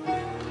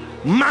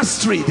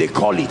 mastery they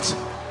call it,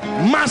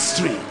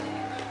 mastery,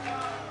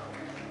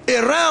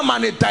 a realm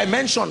and a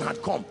dimension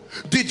had come.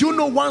 Did you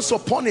know, once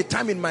upon a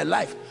time in my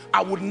life,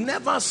 I would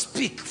never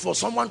speak for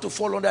someone to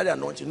fall under the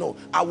anointing. No,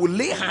 I will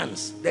lay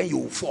hands, then you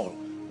will fall.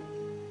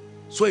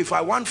 So if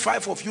I want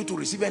 5 of you to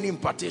receive any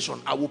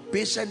impartation, I will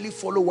patiently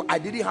follow. I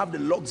didn't have the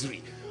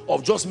luxury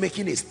of just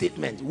making a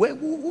statement.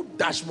 Who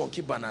dash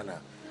monkey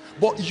banana?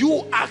 But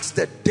you ask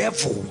the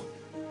devil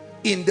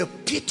in the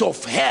pit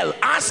of hell,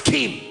 ask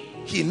him,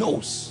 he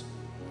knows.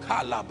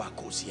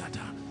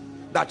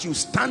 That you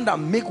stand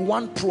and make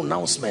one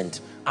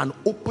pronouncement and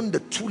open the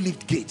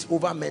 2-leaf gate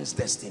over men's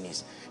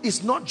destinies.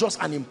 It's not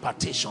just an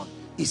impartation,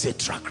 it's a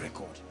track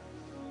record.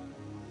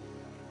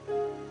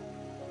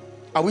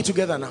 Are we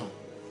together now?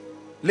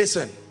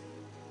 Listen,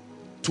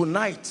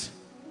 tonight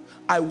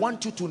I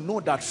want you to know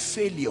that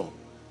failure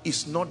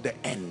is not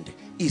the end,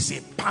 it's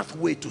a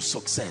pathway to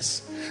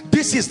success.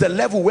 This is the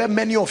level where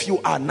many of you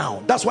are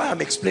now. That's why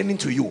I'm explaining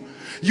to you.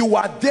 You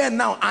are there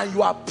now and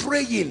you are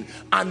praying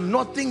and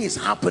nothing is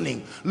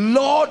happening.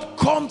 Lord,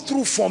 come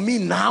through for me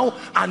now.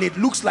 And it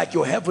looks like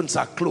your heavens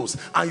are closed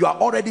and you are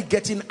already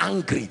getting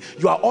angry.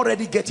 You are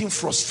already getting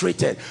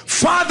frustrated.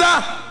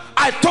 Father,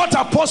 I thought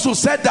Apostle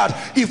said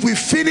that if we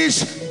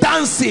finish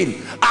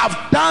dancing,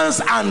 I've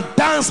danced and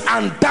danced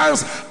and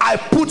danced. I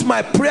put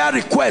my prayer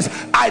request.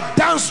 I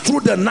danced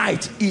through the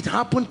night. It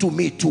happened to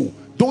me too.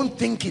 Don't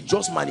think it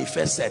just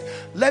manifested.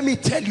 Let me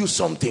tell you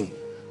something.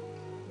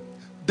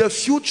 The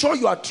future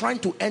you are trying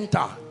to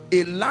enter,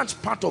 a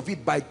large part of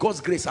it by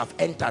God's grace have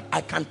entered.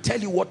 I can tell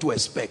you what to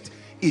expect.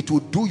 It will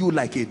do you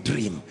like a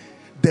dream.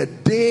 The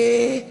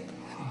day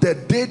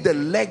the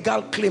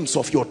legal claims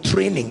of your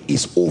training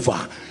is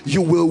over,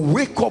 you will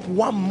wake up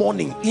one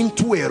morning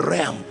into a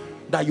realm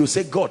that you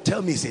say, God,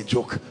 tell me it's a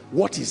joke.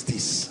 What is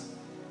this?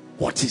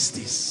 What is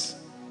this?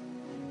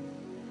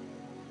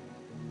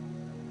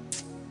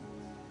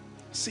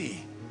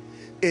 See,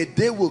 a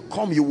day will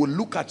come, you will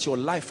look at your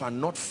life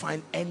and not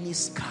find any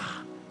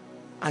scar.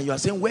 And you are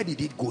saying, where did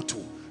it go to?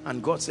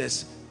 And God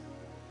says,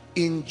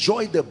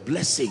 enjoy the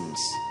blessings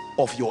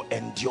of your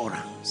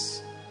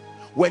endurance.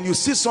 When you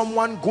see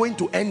someone going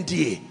to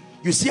NDA,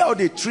 you see how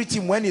they treat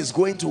him when he's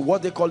going to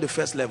what they call the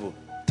first level.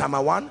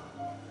 Tama 1?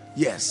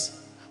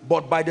 Yes.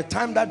 But by the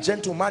time that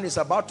gentleman is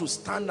about to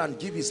stand and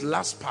give his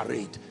last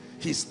parade,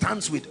 he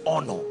stands with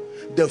honor.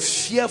 The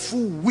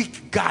fearful,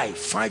 weak guy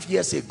 5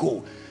 years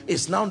ago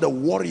is now the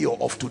warrior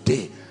of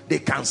today. They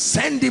can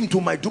send him to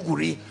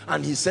Maiduguri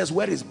and he says,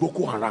 where is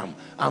Boko Haram?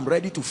 I'm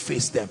ready to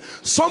face them.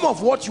 Some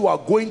of what you are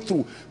going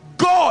through,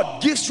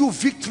 God gives you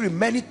victory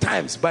many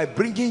times by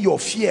bringing your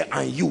fear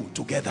and you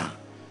together.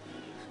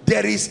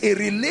 There is a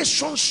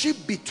relationship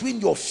between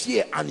your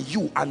fear and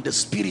you and the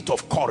spirit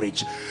of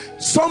courage.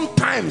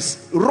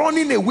 Sometimes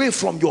running away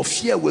from your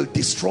fear will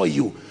destroy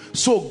you.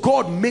 So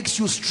God makes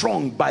you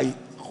strong by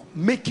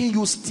making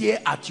you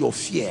stare at your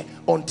fear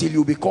until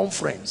you become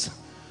friends.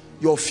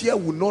 Your fear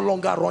will no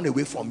longer run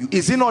away from you.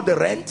 Is it not the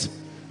rent?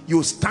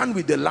 You stand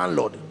with the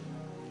landlord.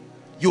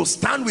 You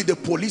stand with the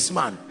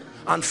policeman.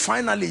 And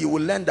finally you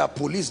will learn that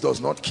police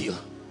does not kill.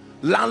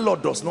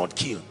 Landlord does not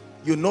kill.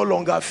 You no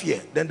longer fear.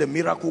 Then the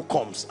miracle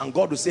comes. And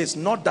God will say, it's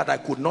not that I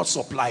could not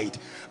supply it.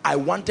 I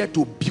wanted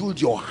to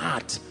build your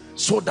heart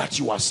so that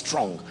you are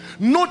strong.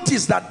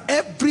 Notice that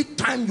every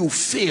time you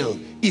fail,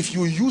 if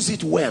you use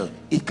it well,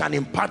 it can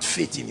impart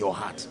faith in your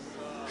heart.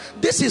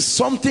 This is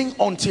something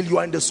until you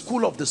are in the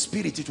school of the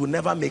spirit, it will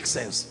never make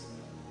sense.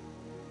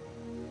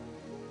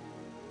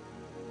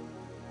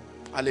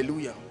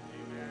 Hallelujah.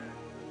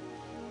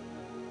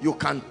 You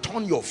can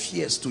turn your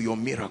fears to your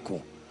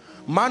miracle.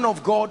 Man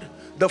of God,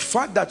 the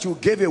fact that you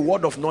gave a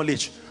word of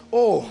knowledge,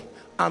 oh,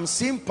 I'm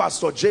seeing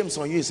Pastor James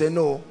on you. You say,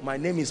 no, my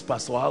name is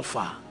Pastor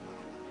Alpha.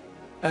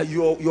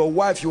 Your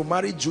wife, you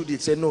married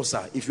Judith. Say, no,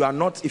 sir. If you are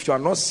not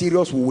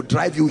serious, we will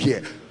drive you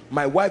here.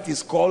 My wife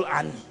is called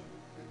Annie.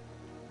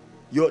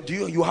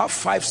 You have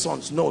 5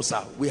 sons? No,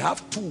 sir. We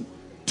have two.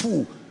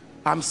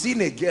 I'm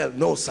seeing a girl.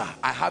 No, sir.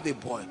 I have a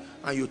boy.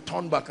 And you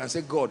turn back and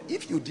say, God,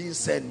 if you didn't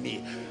send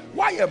me,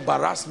 why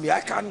embarrass me?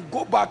 I can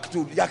go back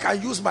to, I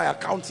can use my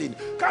accounting.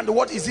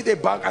 What is it, a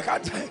bank? I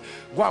can't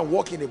go and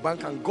work in a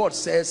bank. And God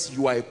says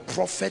you are a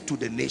prophet to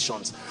the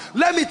nations.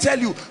 Let me tell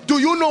you, do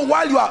you know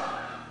while you are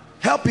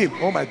helping,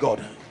 oh my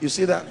God, you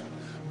see that?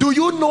 Do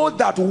you know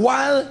that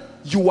while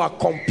you are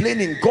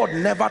complaining, God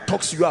never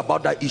talks to you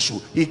about that issue?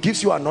 He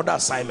gives you another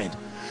assignment.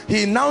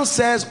 He now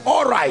says,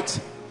 all right,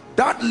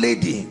 that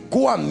lady,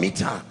 go and meet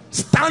her.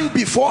 Stand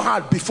before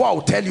her before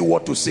I'll tell you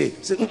what to say.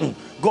 Say,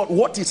 God,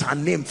 what is her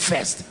name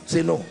first?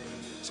 Say, no.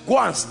 Go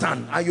and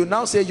stand. And you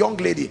now say, young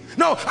lady,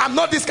 no, I'm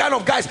not this kind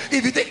of guy.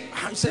 If you think,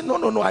 I say,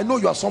 no, I know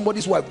you are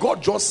somebody's wife.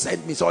 God just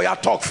sent me. So yeah,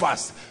 talk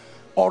fast.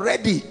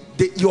 Already,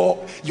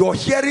 your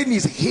hearing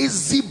is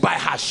hazy by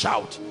her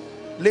shout.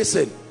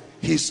 Listen,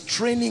 he's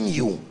training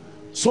you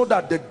so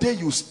that the day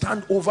you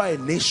stand over a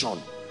nation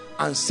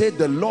and say,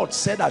 the Lord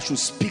said I should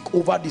speak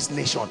over this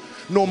nation,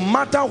 no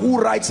matter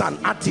who writes an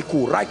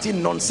article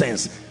writing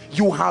nonsense,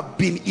 you have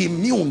been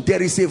immune.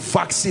 There is a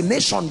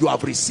vaccination you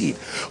have received.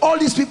 All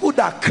these people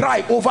that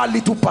cry over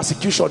little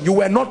persecution, you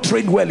were not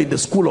trained well in the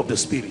school of the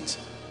spirit.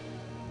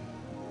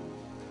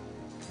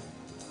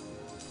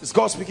 Is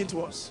God speaking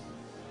to us?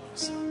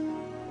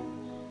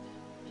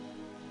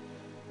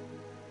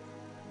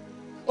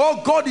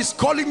 Oh, God is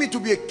calling me to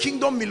be a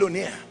kingdom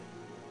millionaire.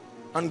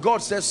 And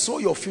God says, sow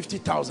your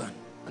 50,000.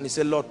 And he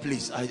said, Lord,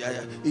 please,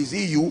 is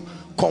he you?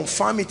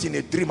 Confirm it in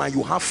a dream. And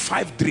you have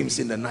 5 dreams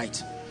in the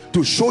night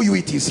to show you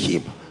it is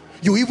him.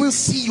 You even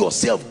see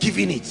yourself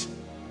giving it.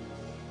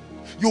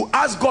 You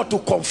ask God to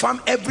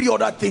confirm every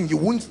other thing. You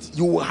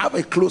will have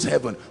a closed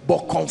heaven,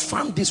 but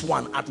confirm this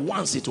one at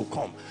once, it will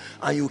come.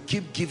 And you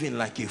keep giving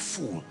like a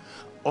fool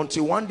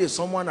until one day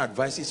someone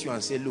advises you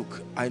and say,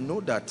 look, I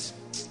know that,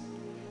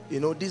 you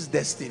know, this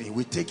destiny,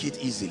 we take it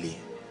easily.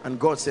 And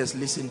God says,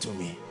 listen to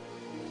me.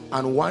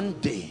 And one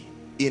day,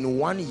 in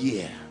 1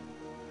 year,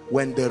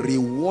 when the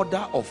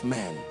rewarder of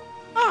men,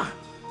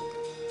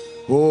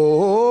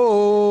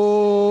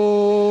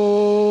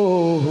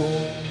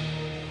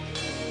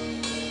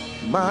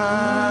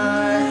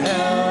 my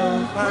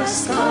help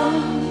has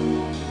come.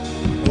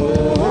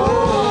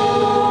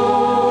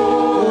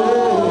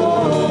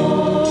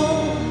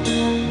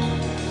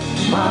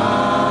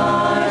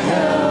 My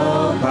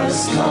help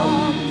has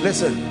come.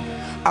 Listen,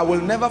 I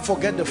will never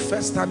forget the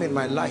first time in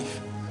my life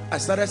I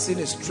started seeing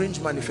a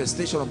strange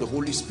manifestation of the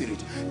Holy Spirit.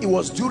 It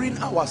was during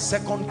our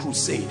second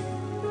crusade.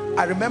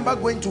 I remember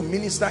going to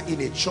minister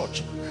in a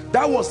church.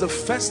 That was the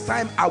first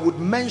time I would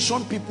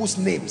mention people's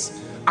names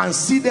and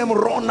see them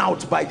run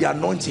out by the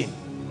anointing.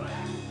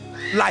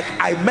 Like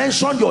I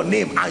mentioned your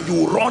name and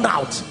you run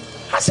out.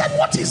 I said,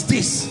 what is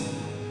this?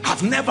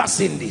 I've never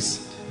seen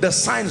this. The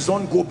signs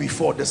don't go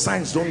before, the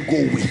signs don't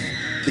go with,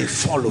 they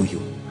follow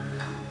you.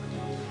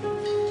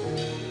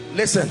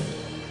 Listen,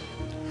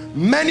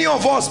 many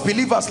of us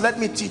believers, let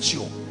me teach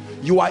you,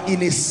 you are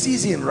in a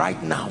season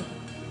right now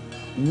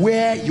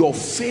where your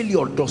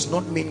failure does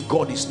not mean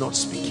God is not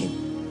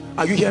speaking.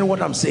 Are you hearing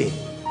what I'm saying?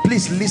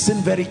 Please listen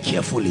very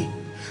carefully.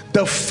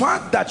 The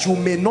fact that you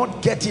may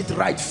not get it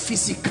right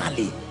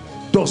physically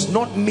does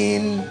not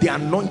mean the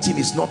anointing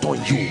is not on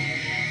you.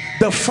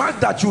 The fact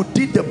that you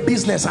did the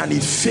business and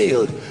it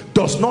failed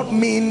does not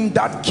mean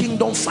that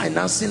kingdom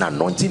financing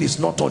anointing is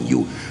not on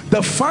you.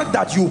 The fact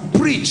that you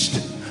preached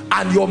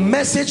and your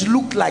message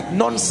looked like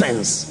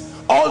nonsense,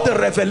 all the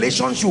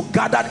revelations you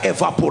gathered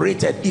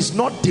evaporated, is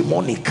not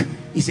demonic.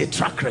 It's a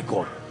track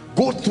record.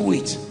 Go through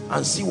it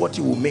and see what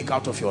you will make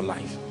out of your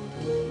life.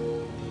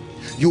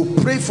 You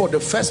pray for the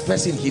first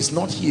person, he's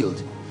not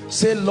healed.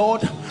 Say,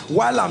 Lord,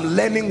 while I'm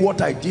learning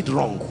what I did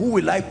wrong, who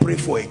will I pray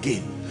for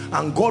again?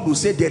 And God will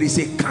say, there is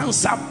a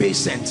cancer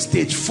patient,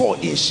 stage 4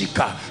 in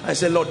Shika. I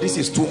say, Lord, this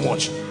is too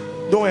much.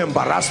 Don't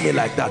embarrass me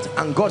like that.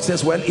 And God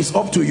says, well, it's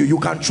up to you. You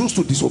can choose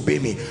to disobey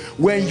me.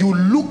 When you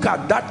look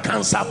at that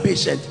cancer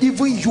patient,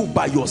 even you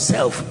by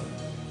yourself,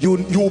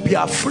 you'll be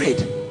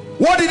afraid.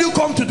 What did you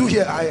come to do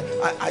here?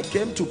 I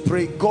came to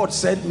pray. God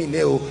sent me. And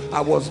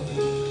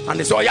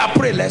they said, oh yeah,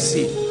 pray, let's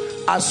see.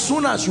 As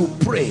soon as you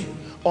pray,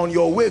 on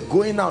your way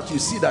going out, you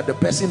see that the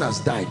person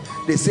has died.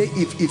 They say,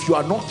 if you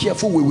are not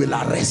careful, we will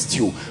arrest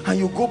you. And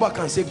you go back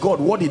and say, God,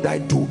 what did I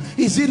do?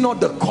 Is it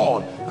not the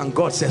call? And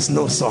God says,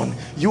 no, son,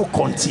 you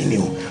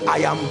continue. I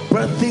am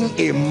birthing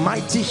a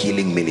mighty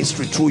healing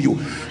ministry through you.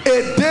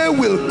 A day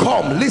will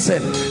come,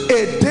 listen,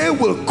 a day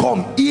will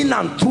come in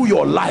and through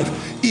your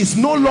life. It's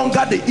no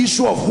longer the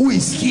issue of who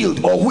is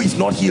healed or who is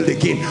not healed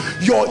again.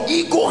 Your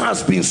ego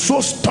has been so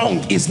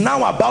stung. It's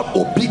now about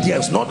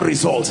obedience, not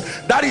results.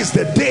 That is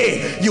the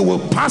day you will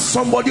pass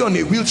somebody on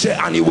a wheelchair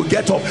and he will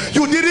get up.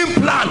 You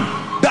didn't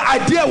plan. The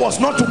idea was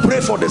not to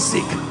pray for the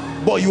sick,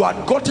 but you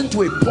had gotten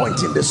to a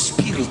point in the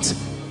spirit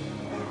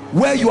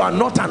where you are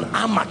not an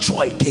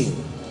amateur again.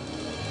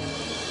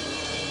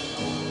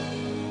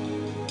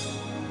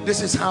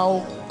 This is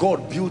how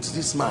God builds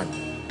this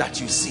man that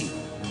you see.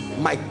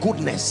 My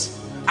goodness,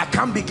 I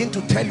can't begin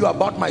to tell you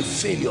about my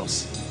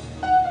failures.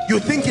 You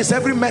think it's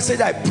every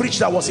message I preached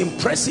that was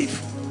impressive?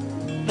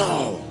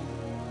 No.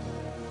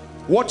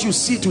 What you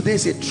see today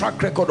is a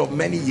track record of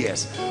many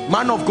years.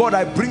 Man of God,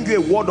 I bring you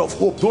a word of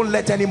hope. Don't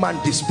let any man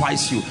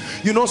despise you.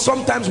 You know,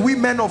 sometimes we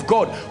men of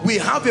God, we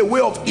have a way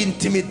of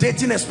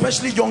intimidating,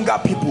 especially younger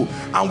people,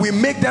 and we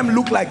make them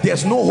look like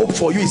there's no hope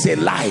for you. It's a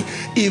lie.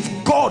 If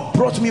God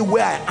brought me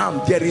where I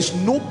am, there is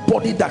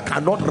nobody that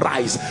cannot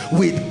rise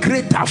with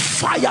greater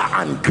fire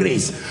and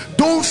grace.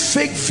 Don't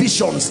fake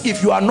visions.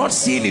 If you are not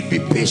seeing it, be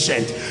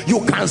patient.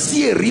 You can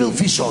see a real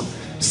vision.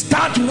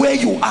 Start where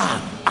you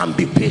are and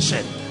be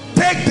patient.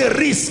 Take the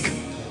risk.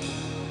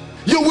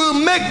 You will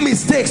make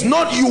mistakes,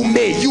 not you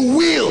may, you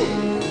will,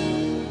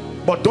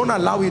 but don't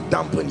allow it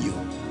dampen you.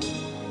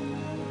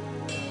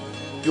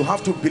 You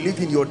have to believe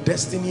in your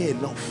destiny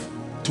enough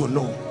to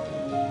know.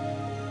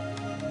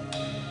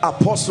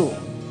 Apostle,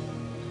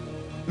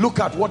 look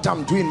at what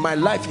I'm doing. My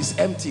life is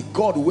empty.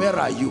 God, where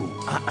are you?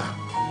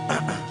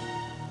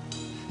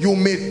 You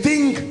may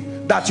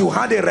think that you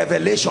had a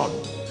revelation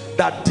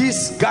that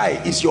this guy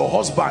is your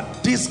husband,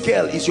 this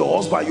girl is your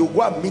husband. You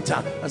go and meet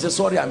her and say,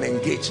 sorry, I'm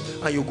engaged.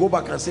 And you go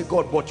back and say,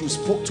 God, but you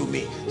spoke to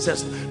me. He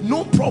says,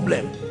 no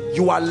problem.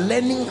 You are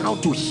learning how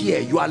to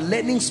hear. You are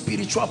learning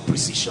spiritual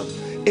precision.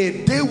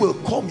 A day will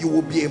come, you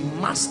will be a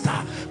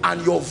master,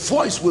 and your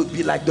voice will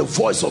be like the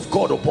voice of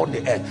God upon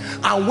the earth.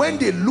 And when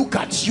they look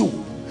at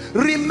you,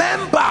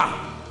 remember,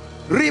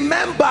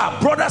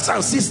 brothers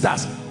and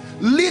sisters,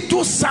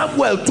 little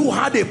Samuel too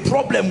had a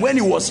problem when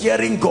he was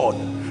hearing God.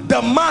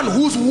 The man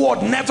whose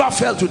word never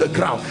fell to the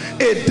ground.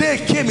 A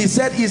day came, he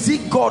said, is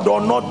it God or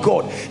not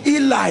God?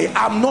 Eli,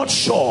 I'm not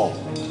sure.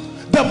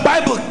 The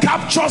Bible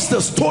captures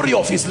the story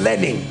of his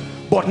learning.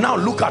 But now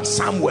look at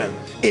Samuel,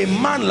 a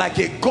man like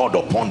a God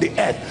upon the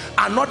earth.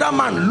 Another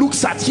man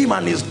looks at him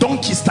and his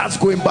donkey starts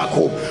going back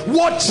home.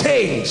 What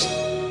changed?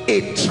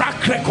 A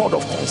track record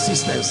of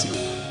consistency.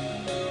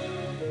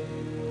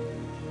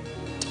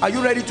 Are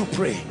you ready to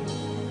pray?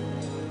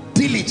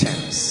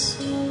 Diligence.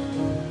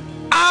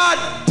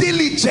 Add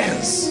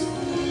diligence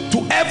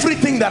to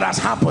everything that has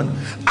happened.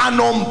 An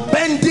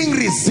unbending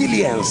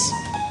resilience.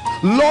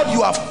 Lord,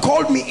 you have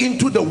called me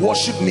into the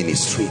worship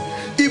ministry.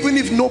 Even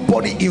if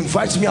nobody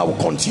invites me, I will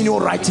continue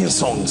writing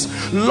songs.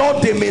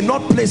 Lord, they may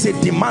not place a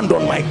demand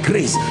on my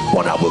grace,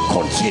 but I will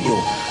continue.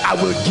 I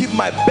will give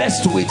my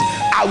best to it.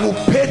 I will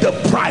pay the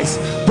price.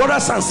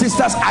 Brothers and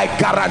sisters, I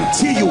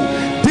guarantee you,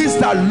 this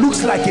that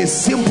looks like a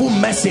simple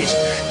message,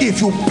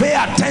 if you pay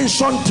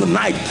attention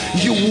tonight,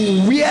 you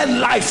will wear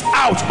life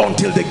out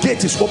until the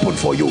gate is open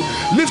for you.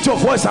 Lift your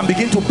voice and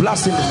begin to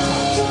blast in the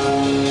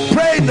tongues.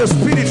 Pray in the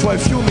spirit for a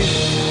few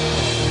minutes.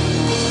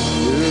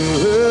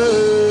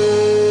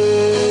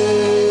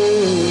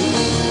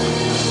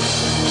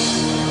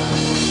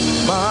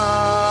 My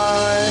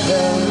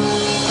help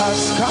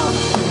has come.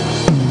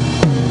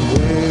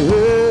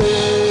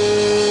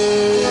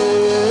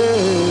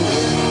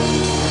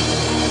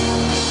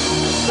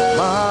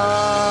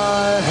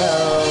 My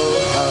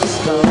help has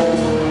come.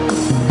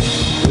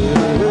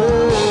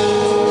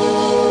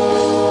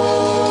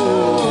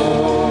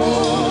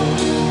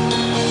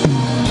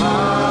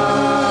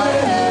 My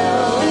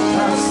help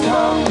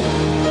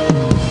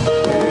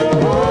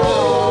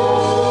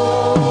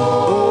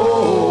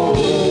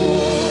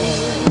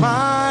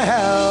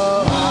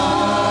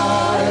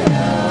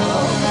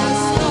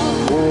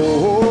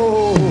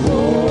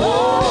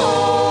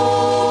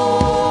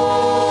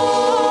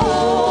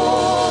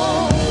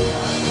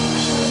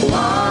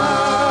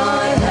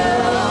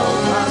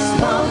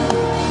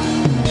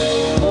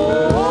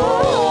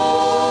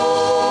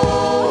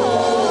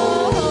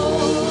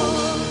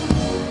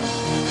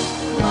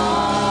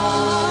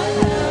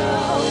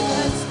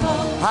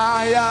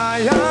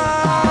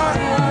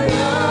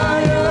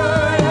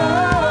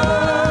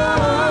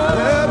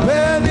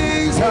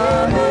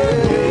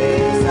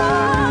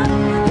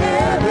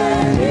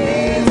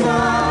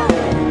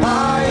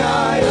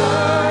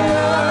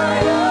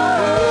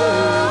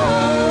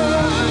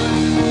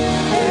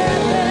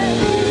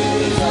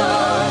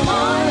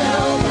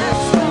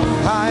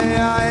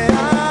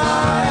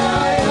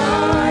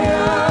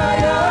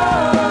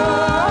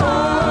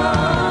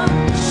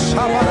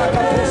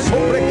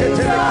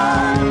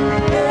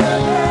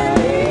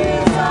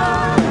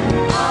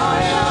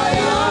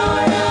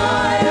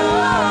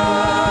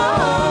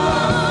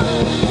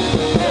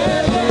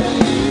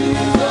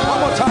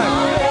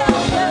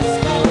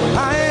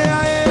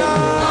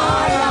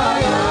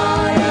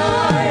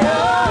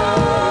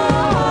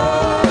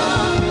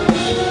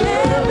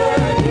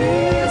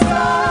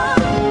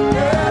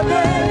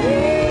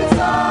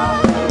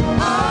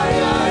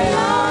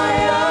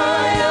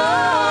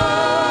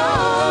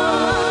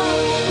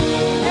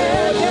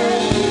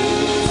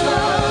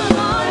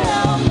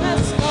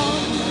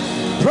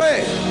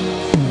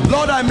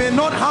Lord, I may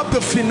not have the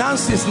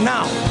finances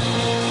now,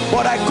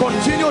 but I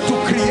continue to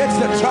create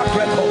the track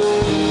record.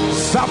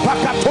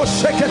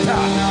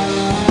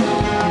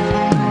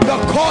 The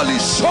call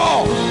is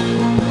sure.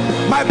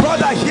 My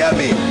brother, hear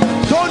me.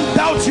 Don't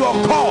doubt your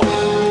call.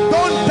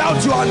 Don't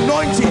doubt your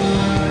anointing.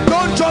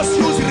 Don't just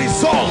use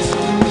results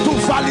to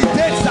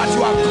validate that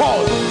you are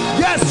called.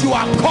 Yes, you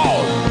are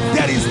called.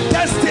 There is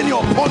destiny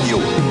upon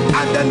you,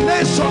 and the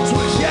nations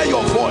will hear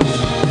your voice.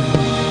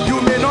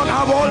 You may not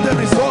have all the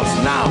results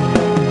now,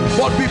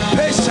 but be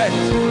patient,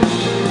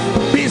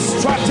 be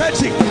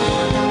strategic,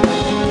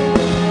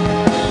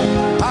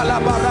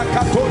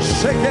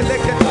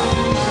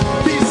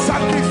 be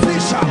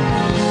sacrificial,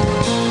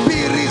 be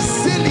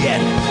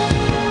resilient.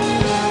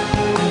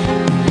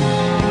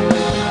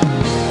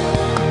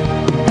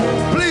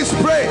 Please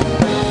pray.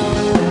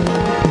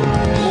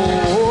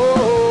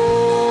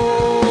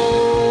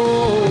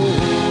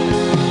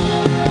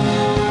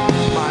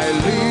 My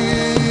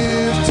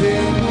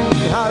lifting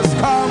has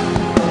come.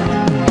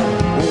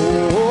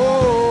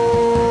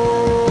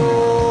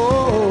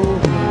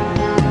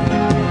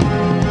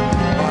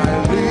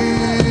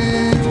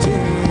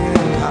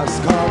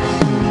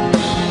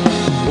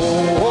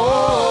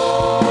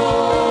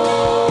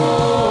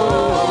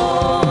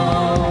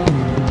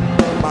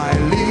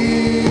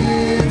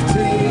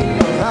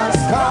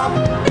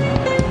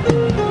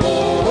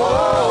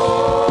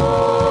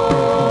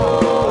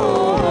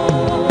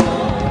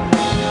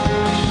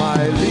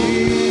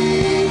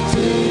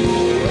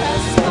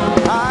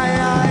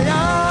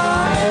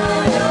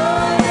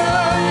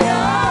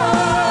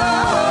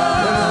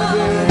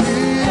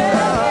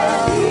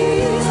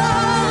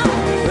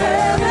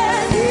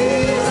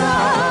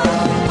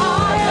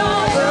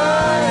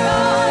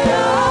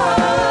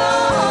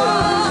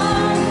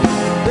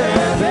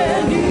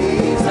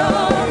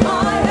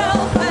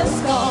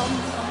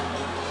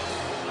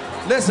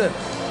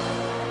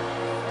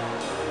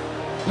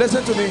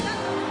 Listen to me.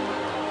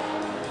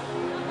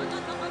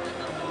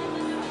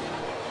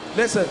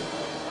 Listen.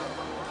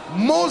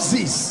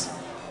 Moses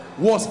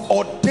was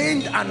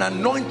ordained and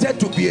anointed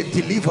to be a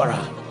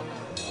deliverer.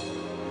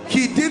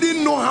 He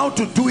didn't know how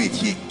to do it.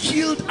 He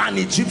killed an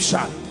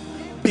Egyptian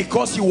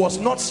because he was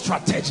not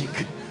strategic.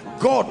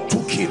 God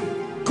took him.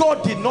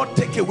 God did not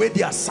take away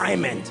the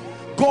assignment.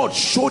 God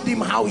showed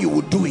him how he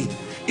would do it.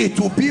 It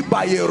will be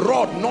by a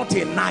rod, not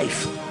a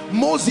knife.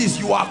 Moses,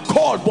 you are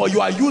called, but you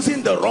are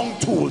using the wrong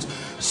tools.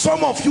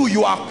 Some of you,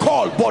 you are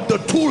called, but the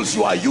tools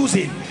you are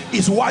using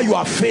is why you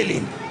are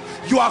failing.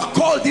 You are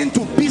called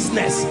into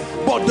business,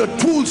 but the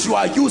tools you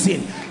are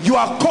using. You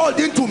are called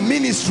into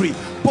ministry,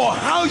 but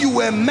how you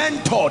were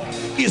mentored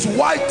is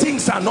why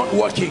things are not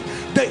working.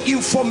 The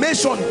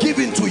information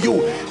given to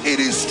you, it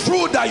is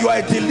true that you are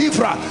a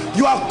deliverer.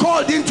 You are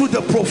called into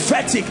the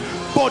prophetic,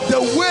 but the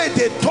way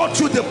they taught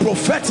you the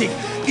prophetic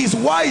is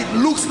why it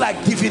looks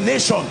like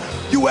divination.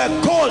 You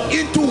were called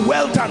into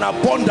wealth and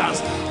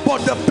abundance,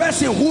 but the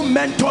person who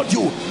mentored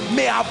you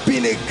may have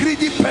been a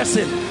greedy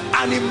person,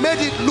 and it made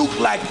it look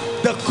like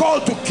the call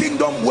to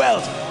kingdom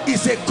wealth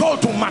is a call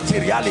to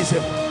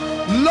materialism.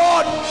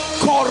 Lord,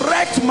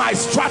 correct my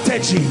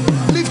strategy.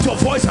 Lift your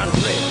voice and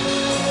pray.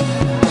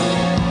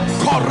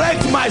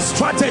 Correct my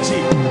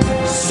strategy.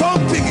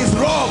 Something is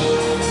wrong,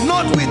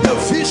 not with the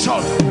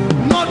vision,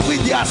 not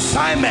with the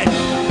assignment.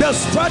 The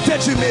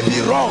strategy may be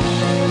wrong.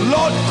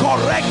 Lord,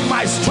 correct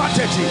my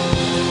strategy.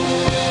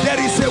 There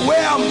is a way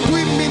I'm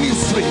doing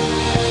ministry,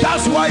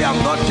 that's why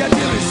I'm not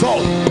getting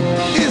result.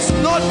 It's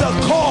not the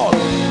call,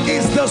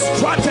 it's the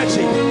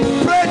strategy.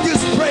 Pray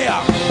this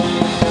prayer.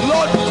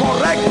 Lord,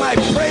 correct my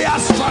prayer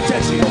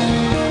strategy,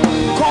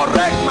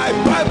 correct my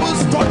Bible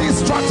study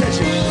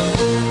strategy,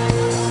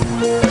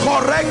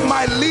 correct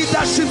my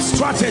leadership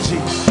strategy.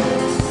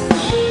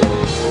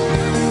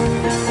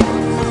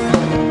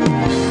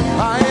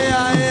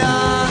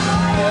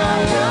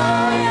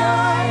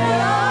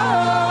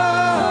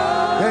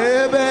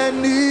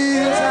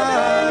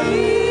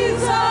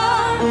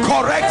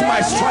 Correct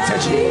my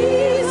strategy.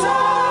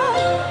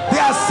 The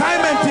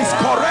assignment is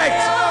correct,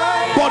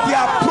 but the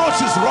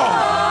approach is wrong.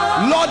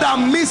 Lord,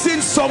 I'm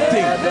missing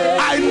something.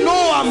 I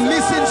know I'm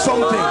missing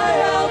something.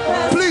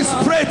 Please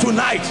pray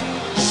tonight.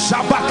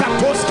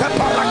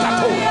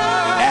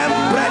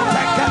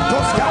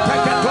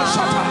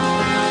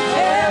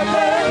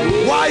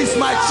 Why is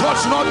my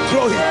church not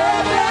growing?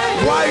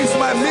 Why is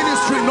my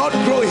ministry not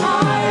growing?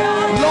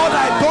 Lord,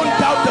 I don't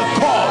doubt the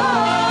call,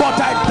 but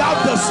I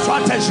doubt the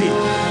strategy.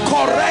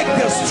 Correct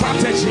the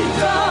strategy.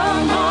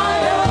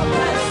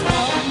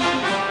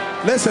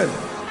 Listen.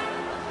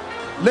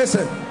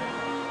 Listen.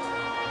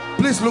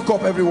 Please look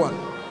up, everyone.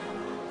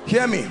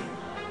 Hear me.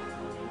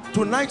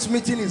 Tonight's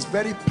meeting is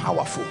very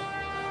powerful.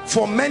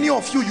 For many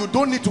of you, you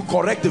don't need to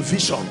correct the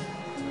vision.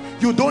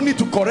 You don't need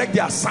to correct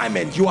the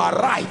assignment. You are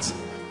right.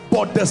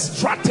 But the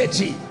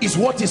strategy is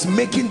what is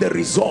making the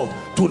result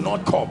to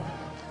not come.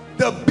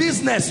 The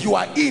business you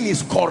are in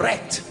is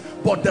correct,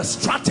 but the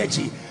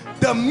strategy.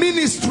 The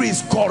ministry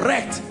is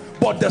correct,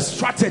 but the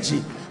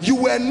strategy. You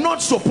were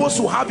not supposed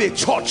to have a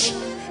church.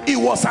 It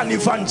was an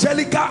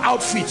evangelical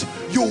outfit.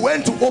 You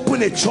went to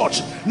open a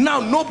church. Now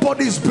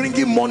nobody is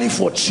bringing money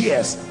for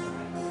chairs.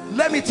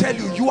 Let me tell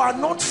you, you are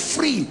not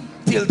free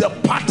till the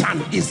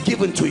pattern is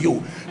given to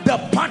you. The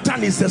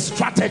pattern is the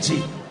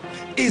strategy.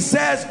 It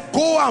says,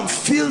 go and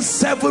fill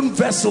 7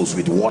 vessels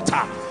with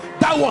water.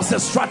 That was the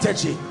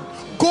strategy.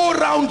 Go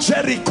around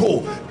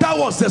Jericho. That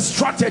was the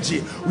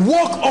strategy.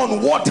 Walk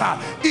on water.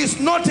 It's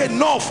not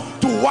enough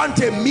to want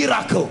a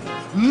miracle.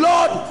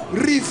 Lord,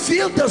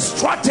 reveal the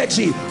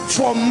strategy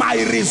for my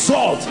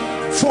result.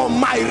 For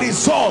my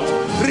result.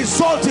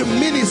 Result in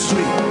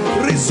ministry.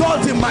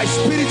 Result in my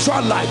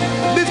spiritual life.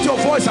 Lift your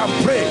voice and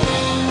pray.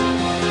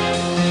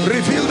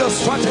 Reveal the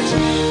strategy.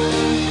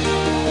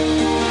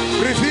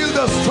 Reveal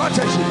the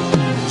strategy.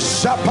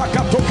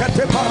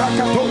 Shapakatokate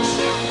parakatos.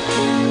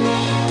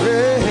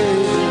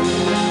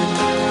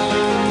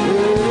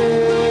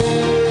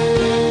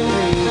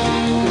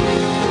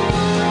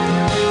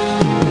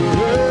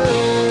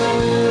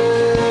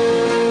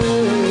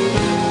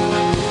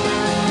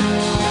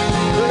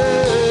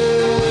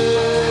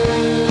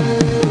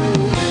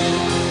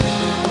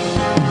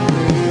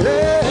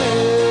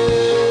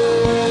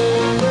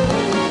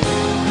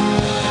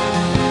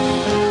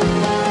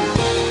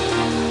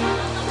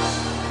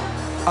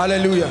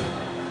 Hallelujah.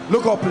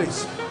 Look up,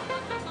 please.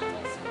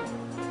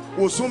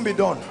 We'll soon be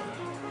done.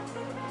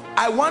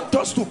 I want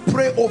us to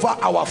pray over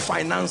our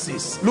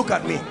finances. Look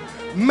at me.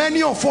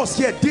 Many of us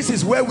here, this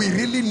is where we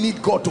really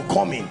need God to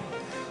come in.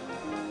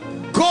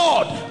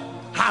 God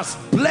has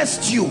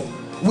blessed you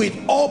with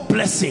all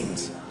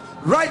blessings.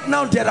 Right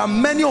now, there are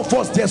many of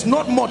us, there's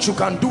not much you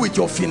can do with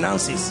your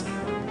finances.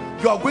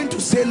 You are going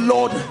to say,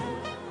 Lord,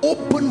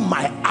 open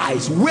my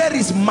eyes. Where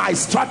is my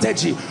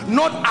strategy?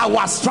 Not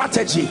our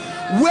strategy.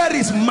 Where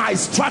is my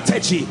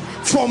strategy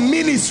for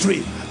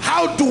ministry?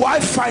 How do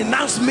I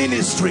finance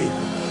ministry?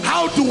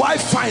 How do I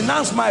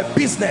finance my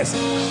business?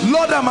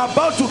 Lord, I'm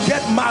about to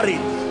get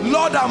married.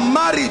 Lord, I'm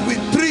married with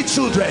 3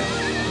 children.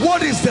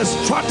 What is the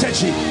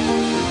strategy?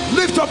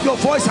 Lift up your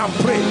voice and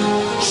pray.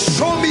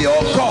 Show me,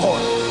 oh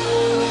God.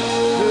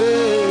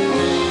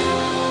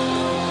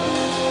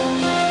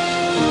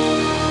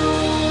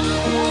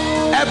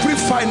 Every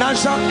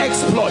financial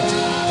exploit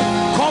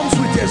comes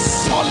with a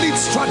solid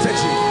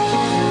strategy.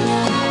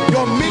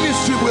 Your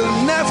ministry will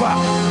never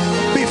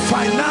be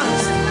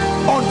financed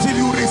until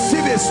you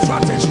receive a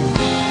strategy.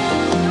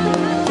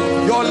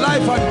 Your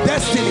life and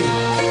destiny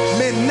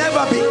may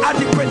never be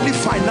adequately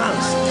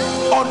financed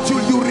until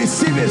you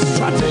receive a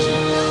strategy.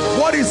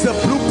 What is the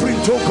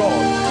blueprint, oh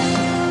God?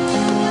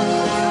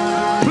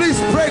 Please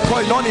pray,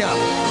 Koinonia.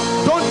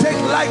 Don't take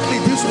lightly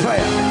this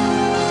prayer.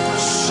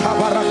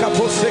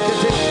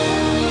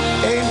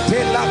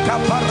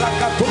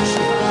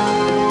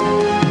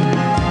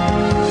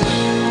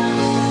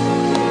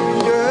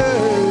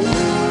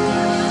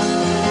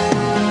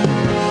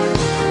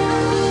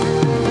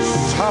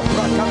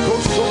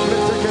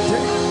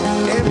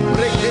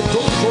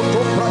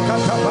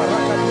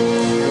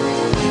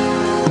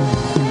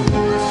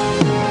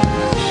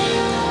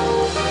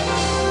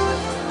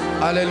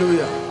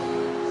 Hallelujah.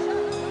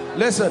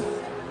 Listen,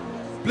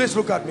 please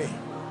look at me.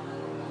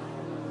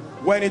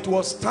 When it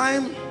was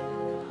time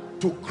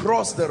to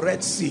cross the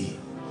Red Sea,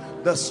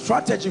 the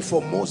strategy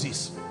for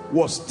Moses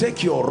was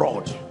take your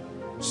rod,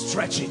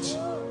 stretch it,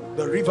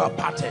 the river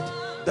parted,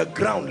 the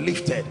ground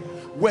lifted.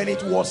 When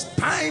it was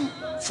time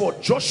for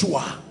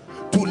Joshua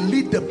to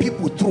lead the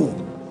people through,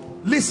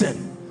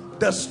 listen,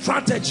 the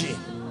strategy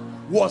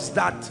was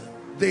that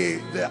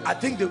I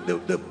think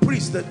the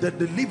priests,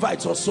 the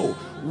Levites or so,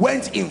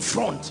 went in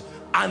front,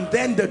 and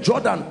then the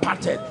Jordan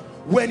parted.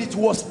 When it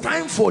was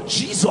time for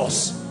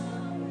Jesus,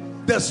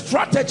 the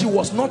strategy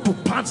was not to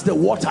part the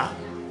water.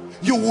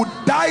 You would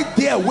die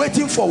there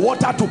waiting for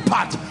water to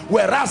part,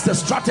 whereas the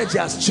strategy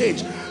has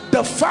changed.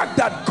 The fact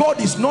that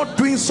God is not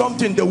doing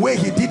something the way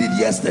he did it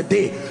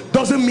yesterday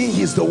doesn't mean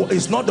he's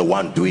not the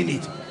one doing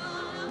it.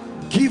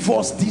 Give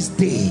us this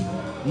day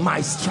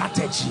my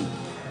strategy.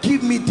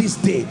 Give me this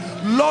day,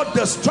 Lord.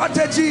 The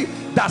strategy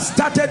that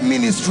started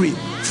ministry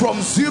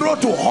from 0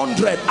 to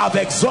 100, I've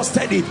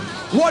exhausted it.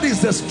 What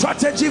is the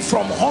strategy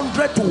from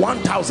 100 to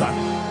 1,000?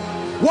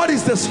 What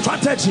is the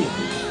strategy,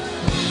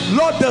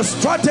 Lord? The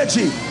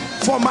strategy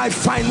for my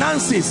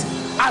finances.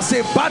 As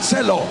a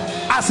bachelor,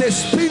 as a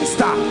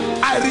spinster,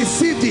 I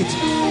received it,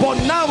 but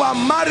now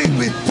I'm married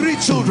with 3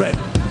 children.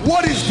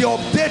 What is the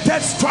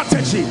updated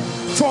strategy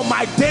for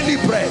my daily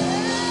bread?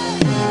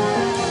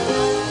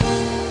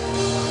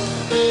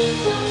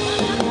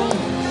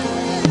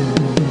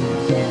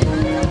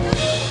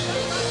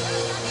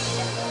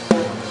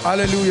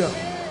 Hallelujah.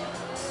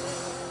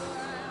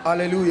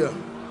 Hallelujah.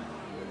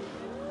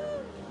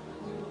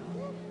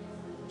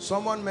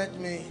 Someone met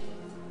me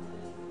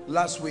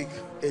last week,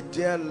 a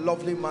dear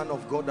lovely man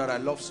of God that I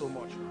love so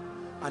much,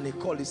 and he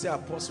called. He said,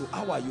 Apostle,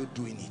 how are you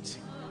doing it?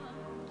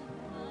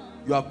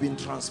 You have been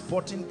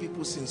transporting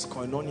people since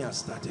Koinonia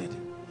started.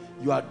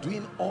 You are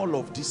doing all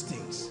of these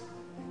things.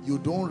 You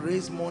don't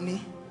raise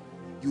money,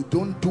 you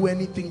don't do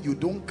anything, you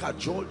don't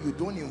cajole, you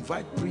don't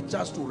invite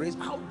preachers to raise.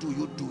 How do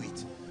you do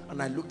it?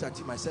 And I looked at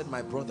him, I said,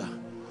 my brother,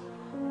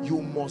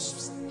 you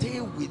must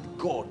stay with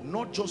God,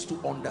 not just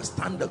to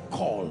understand the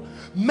call.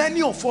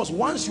 Many of us,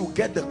 once you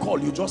get the call,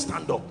 you just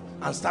stand up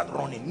and start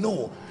running.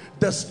 No,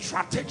 the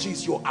strategy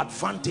is your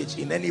advantage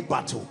in any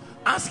battle.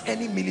 Ask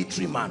any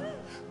military man.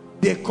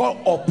 They call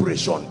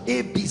Operation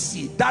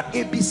ABC. That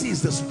ABC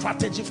is the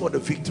strategy for the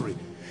victory.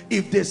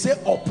 If they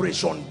say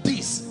Operation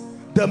this,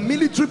 the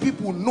military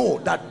people know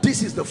that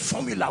this is the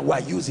formula we're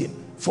using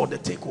for the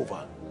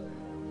takeover.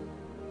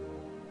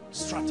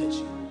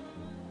 Strategy.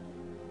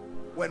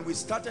 When we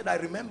started, I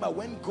remember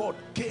when God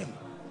came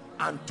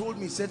and told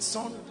me, said,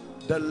 son,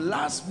 the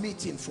last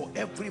meeting for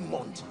every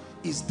month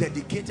is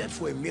dedicated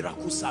for a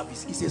miracle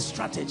service. It's a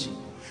strategy.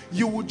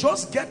 You will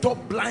just get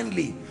up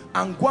blindly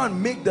and go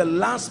and make the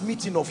last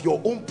meeting of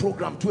your own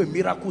program to a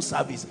miracle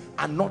service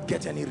and not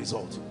get any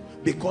result,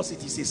 because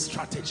it is a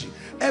strategy.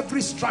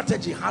 Every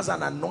strategy has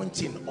an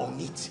anointing on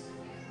it.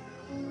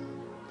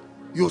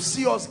 You'll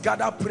see us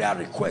gather prayer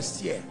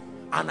requests here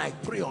and I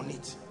pray on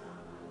it.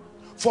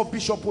 For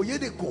Bishop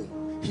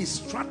Oyedeko, his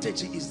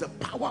strategy is the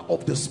power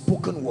of the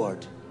spoken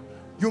word.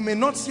 You may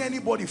not see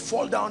anybody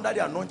fall down under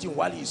the anointing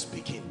while he is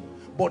speaking,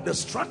 but the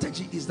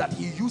strategy is that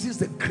he uses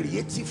the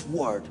creative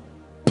word,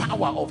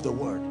 power of the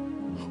word.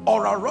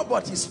 Oral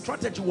Robert, his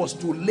strategy was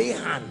to lay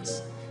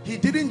hands. He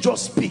didn't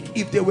just speak.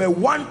 If there were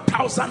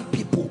 1,000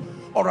 people,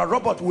 Oral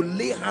Robert will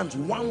lay hands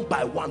one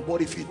by one,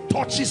 but if he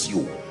touches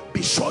you,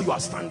 be sure you are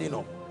standing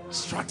up.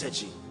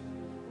 Strategy.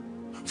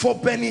 For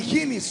Benny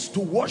Hinn is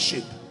to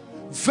worship.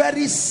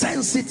 Very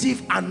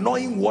sensitive,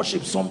 annoying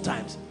worship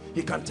sometimes.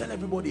 He can tell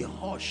everybody,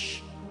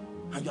 hush.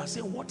 And you are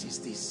saying, what is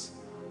this?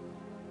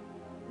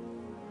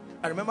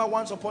 I remember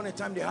once upon a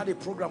time they had a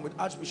program with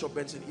Archbishop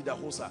Benson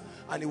Idahosa,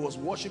 and he was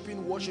worshiping,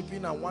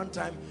 and one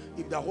time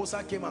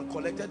Idahosa came and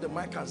collected the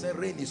mic and said,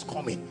 rain is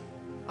coming.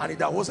 And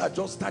Idahosa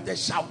just started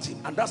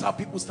shouting, and that's how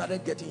people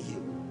started getting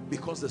healed,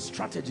 because the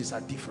strategies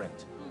are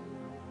different.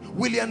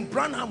 William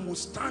Branham would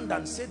stand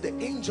and say the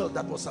angel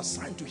that was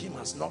assigned to him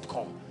has not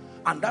come,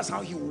 and that's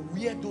how he will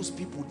wear those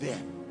people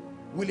there.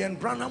 William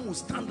Branham would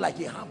stand like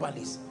a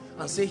herbalist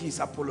and say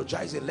he's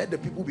apologizing, let the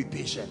people be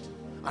patient,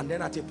 and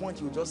then at a point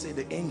he would just say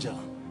the angel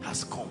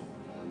has come.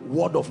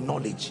 Word of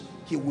knowledge.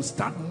 He will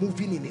start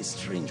moving in a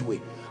strange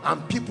way,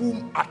 and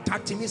people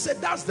attacked him. He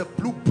said that's the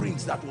blueprint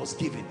that was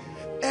given.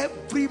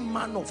 Every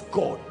man of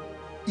God,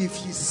 if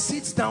he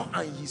sits down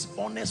and he's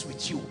honest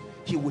with you,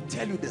 he will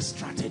tell you the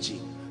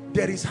strategy.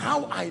 There is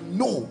how I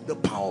know the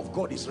power of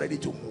God is ready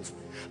to move.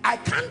 I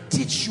can't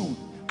teach you.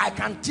 I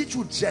can teach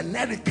you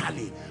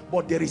generically,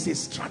 but there is a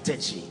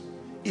strategy.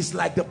 It's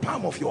like the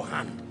palm of your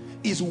hand.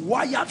 It's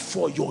wired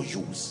for your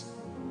use.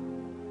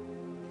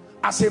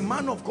 As a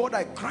man of God,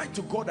 I cried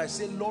to God. I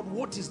said, Lord,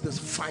 what is the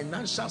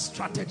financial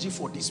strategy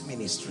for this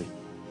ministry?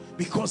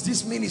 Because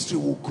this ministry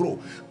will grow.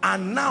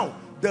 And now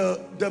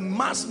the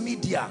mass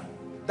media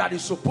that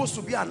is supposed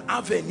to be an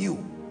avenue,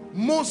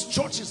 most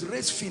churches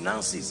raise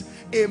finances.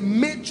 A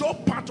major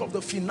part of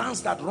the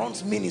finance that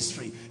runs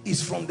ministry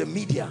is from the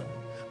media.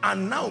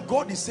 And now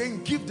God is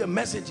saying, give the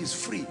messages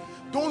free.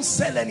 Don't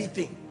sell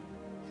anything.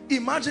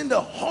 Imagine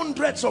the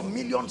hundreds of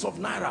millions of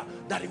naira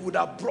that it would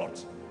have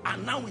brought.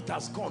 And now it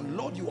has gone.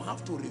 Lord, you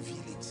have to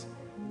reveal it.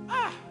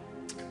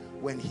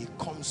 When he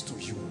comes to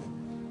you,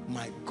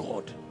 my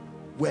God,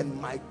 when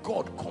my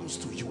God comes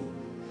to you,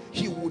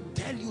 he will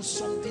tell you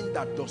something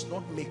that does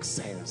not make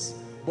sense,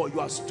 but you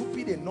are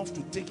stupid enough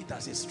to take it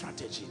as a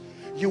strategy.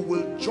 You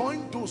will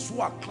join those who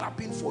are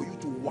clapping for you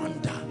to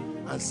wonder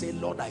and say,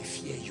 Lord, I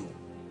fear you.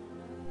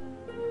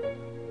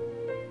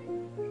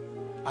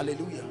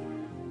 Hallelujah.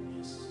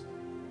 Yes.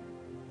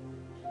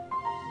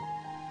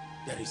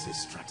 There is a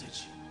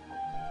strategy.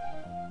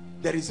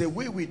 There is a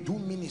way we do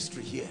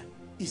ministry here.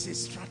 It's a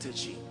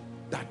strategy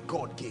that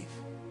God gave.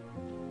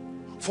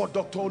 For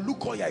Dr.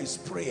 Olukoya is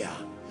prayer.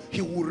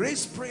 He will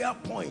raise prayer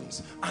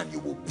points and you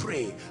will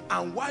pray.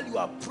 And while you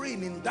are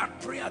praying in that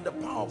prayer, the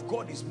power of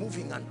God is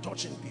moving and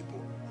touching people.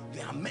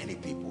 There are many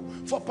people.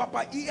 For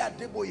Papa Iya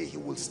Deboye, he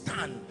will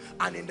stand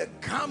and in the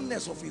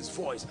calmness of his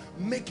voice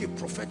make a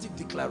prophetic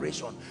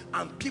declaration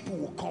and people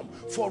will come.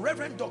 For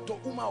Reverend Dr.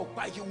 Uma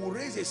Okpai, he will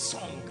raise a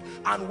song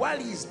and while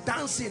he's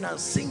dancing and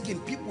singing,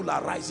 people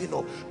are rising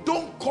up.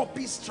 Don't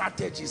copy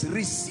strategies,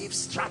 receive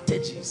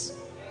strategies.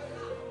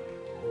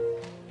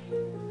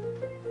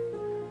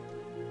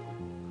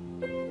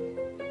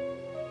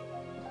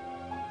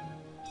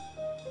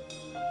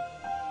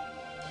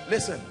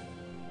 Listen,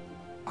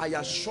 I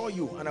assure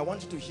you, and I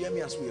want you to hear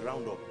me as we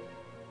round up.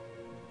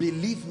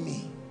 Believe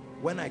me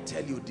when I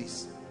tell you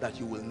this, that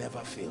you will never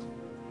fail.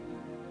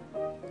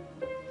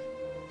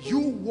 You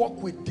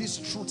walk with these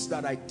truths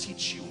that I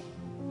teach you.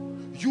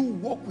 You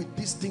walk with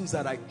these things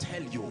that I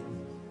tell you.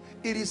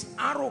 It is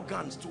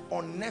arrogant to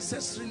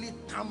unnecessarily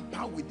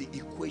tamper with the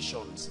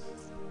equations.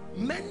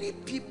 Many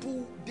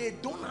people, they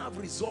don't have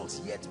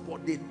results yet,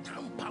 but they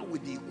tamper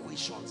with the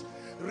equations.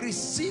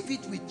 Receive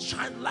it with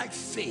childlike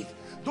faith.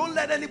 Don't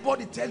let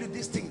anybody tell you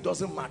this thing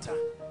doesn't matter.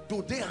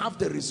 Do they have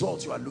the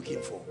results you are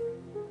looking for?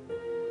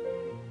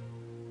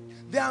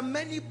 There are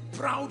many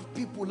proud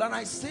people, and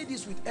I say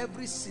this with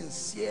every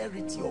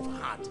sincerity of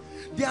heart.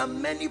 There are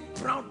many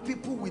proud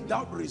people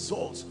without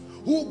results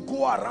who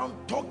go around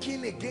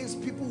talking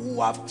against people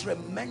who have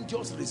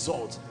tremendous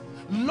results.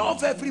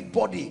 Love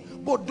everybody,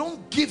 but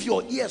don't give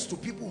your ears to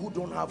people who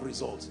don't have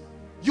results.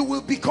 You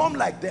will become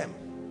like them.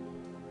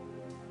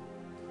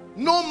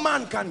 No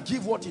man can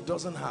give what he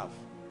doesn't have.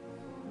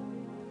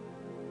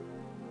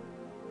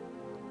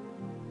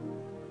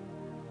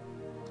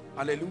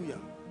 Hallelujah.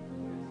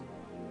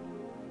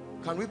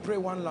 Can we pray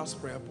one last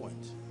prayer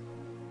point?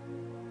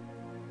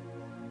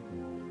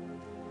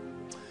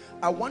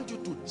 I want you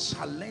to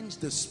challenge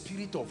the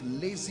spirit of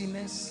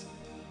laziness,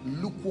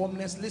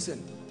 lukewarmness.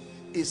 Listen,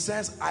 it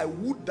says, I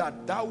would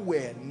that thou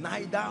were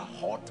neither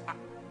hot,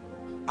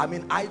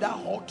 either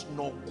hot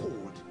nor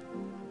cold.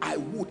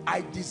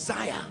 I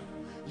desire.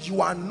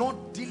 You are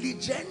not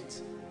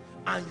diligent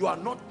and you are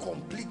not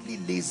completely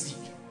lazy.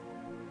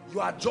 You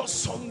are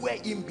just somewhere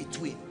in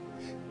between.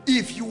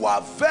 If you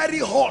are very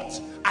hot,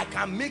 I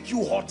can make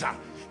you hotter.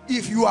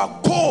 If you are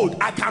cold,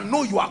 I can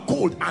know you are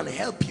cold and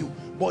help you.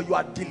 But you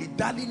are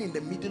dilly-dallying in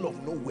the middle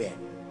of nowhere.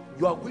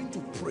 You are going to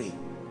pray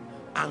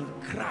and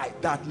cry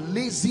that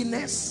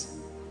laziness,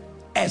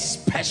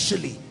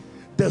 especially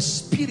the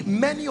spirit,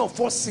 many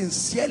of us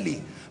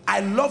sincerely,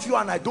 I love you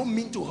and I don't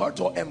mean to hurt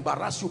or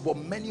embarrass you, but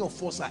many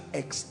of us are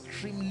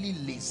extremely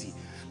lazy.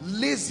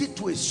 Lazy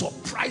to a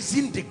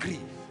surprising degree,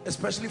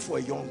 especially for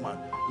a young man.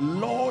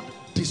 Lord,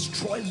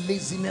 destroy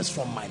laziness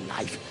from my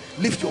life.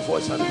 Lift your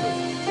voice and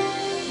pray.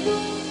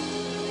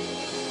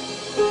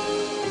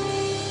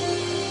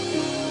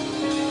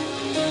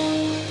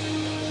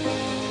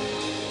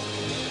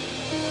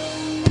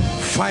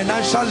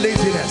 Financial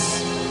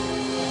laziness,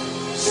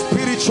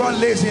 spiritual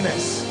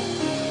laziness,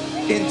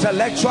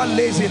 intellectual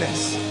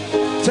laziness.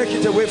 Take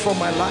it away from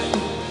my life.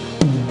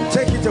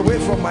 Take it away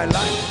from my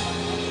life.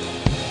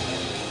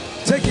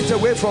 Take it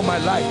away from my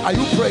life. Are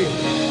you praying?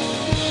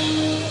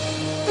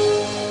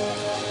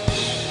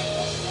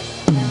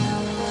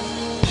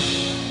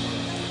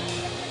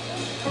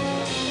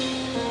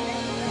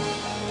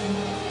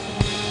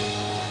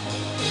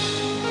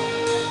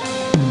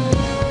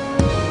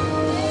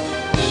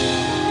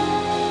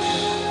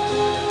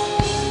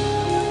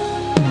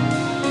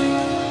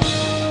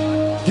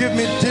 Give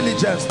me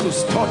diligence to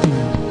study,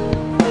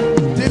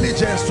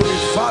 diligence to be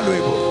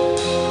valuable.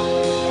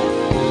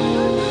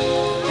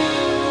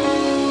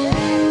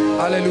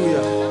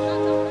 Hallelujah.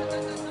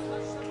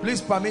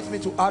 Please permit me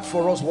to add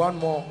for us one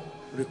more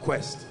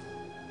request.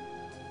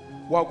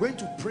 We are going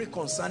to pray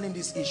concerning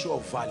this issue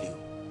of value.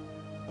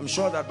 I'm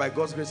sure that by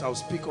God's grace I'll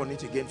speak on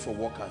it again for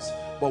workers,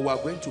 but we are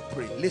going to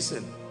pray.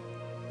 Listen,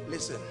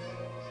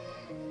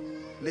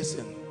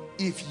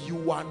 if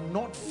you are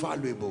not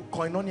valuable,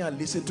 Koinonia,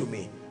 listen to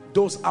me.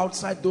 Those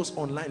outside, those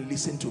online,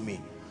 listen to me.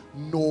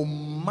 No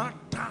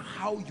matter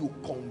how you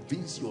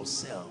convince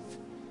yourself,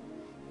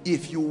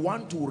 if you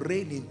want to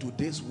reign in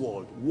today's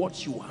world,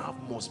 what you have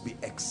must be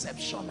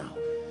exceptional.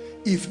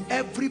 If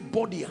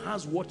everybody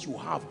has what you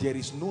have, there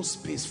is no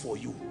space for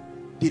you.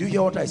 Did you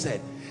hear what I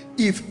said?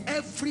 If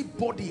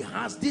everybody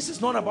has, this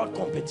is not about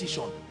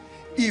competition.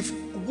 If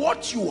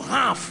what you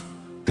have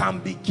can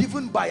be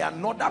given by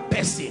another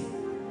person,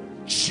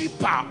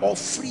 cheaper or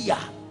freer,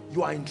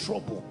 you are in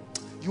trouble.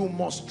 You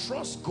must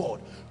trust God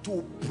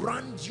to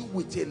brand you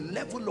with a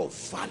level of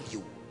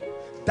value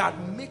that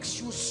makes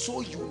you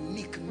so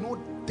unique.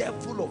 No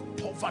devil of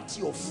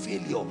poverty or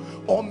failure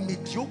or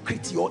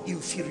mediocrity or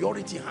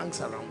inferiority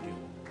hangs around you.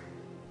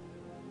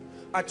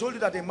 I told you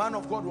that a man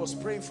of God was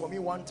praying for me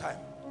one time,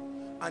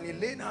 and he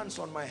laid hands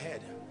on my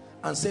head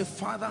and said,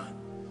 Father,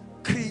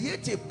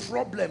 create a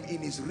problem in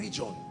his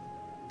region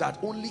that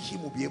only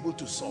him will be able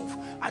to solve.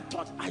 I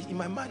thought, in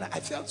my mind, I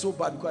felt so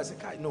bad because I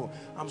said, no,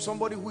 I'm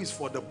somebody who is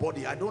for the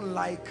body. I don't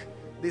like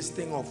this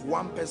thing of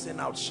one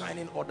person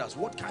outshining others.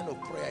 What kind of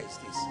prayer is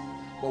this?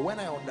 But when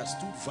I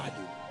understood value,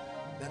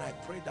 then I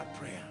prayed that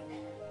prayer.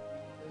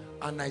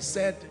 And I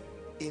said,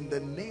 in the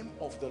name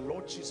of the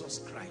Lord Jesus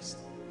Christ,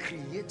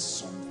 create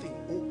something,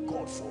 oh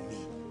God, for me.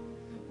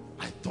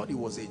 I thought it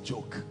was a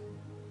joke.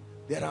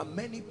 There are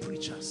many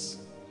preachers,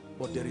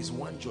 but there is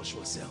one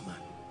Joshua Selman.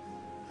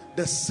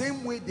 The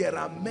same way there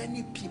are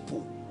many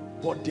people,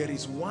 but there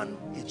is one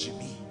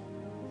Ejimi.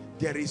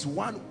 There is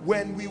one.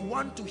 When we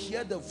want to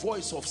hear the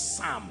voice of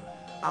Sam,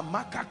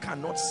 Amaka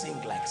cannot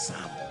sing like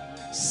Sam.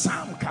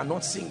 Sam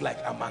cannot sing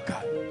like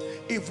Amaka.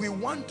 If we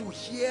want to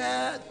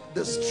hear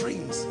the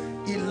strings,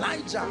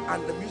 Elijah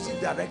and the music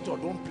director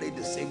don't play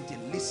the same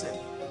thing. Listen,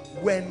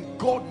 when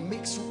God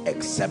makes you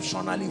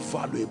exceptionally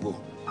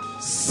valuable,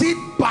 sit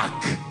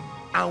back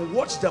and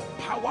watch the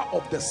power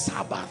of the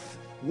Sabbath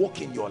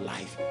work in your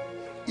life.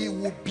 It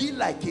will be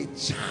like a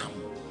charm,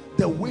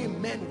 the way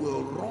men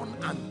will run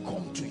and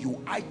come to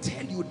you. I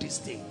tell you this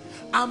thing,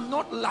 I'm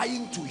not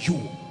lying to you.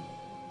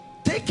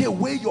 Take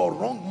away your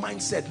wrong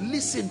mindset.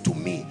 Listen to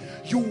me.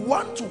 You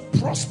want to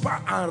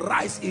prosper and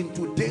rise in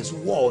today's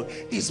world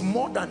is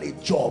more than a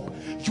job.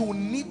 You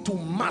need to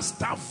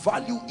master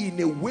value in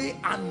a way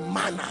and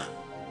manner.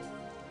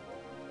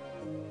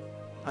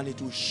 and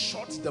it will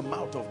shut the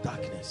mouth of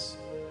darkness.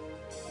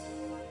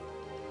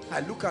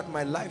 I look at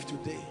my life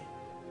today.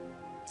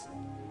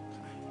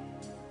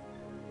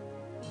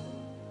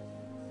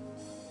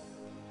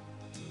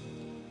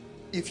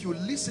 If you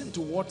listen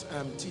to what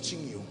I'm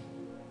teaching you,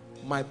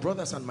 my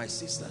brothers and my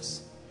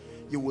sisters,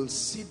 you will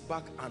sit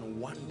back and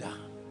wonder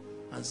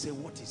and say,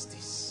 what is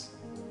this?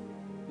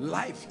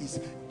 Life is,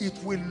 it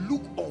will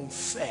look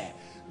unfair.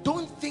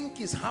 Don't think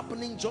it's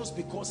happening just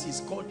because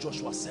he's called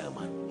Joshua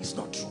Selman. It's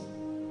not true.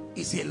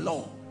 It's a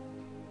law.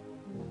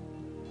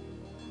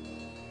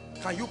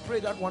 Can you pray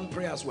that one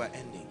prayer as we're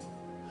ending?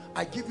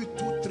 I give you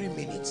 2-3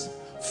 minutes.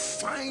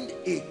 Find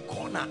a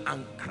corner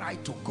and cry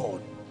to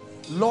God.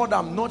 Lord,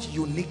 I'm not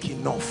unique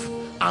enough.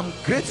 I'm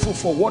grateful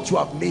for what you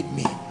have made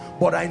me,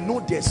 but I know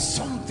there's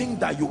something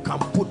that you can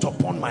put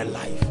upon my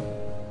life.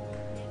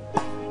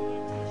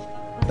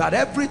 That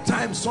every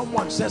time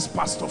someone says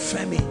Pastor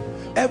Femi,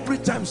 every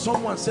time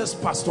someone says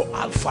Pastor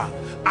Alpha,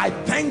 I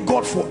thank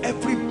God for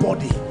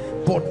everybody,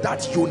 but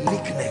that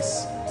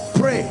uniqueness.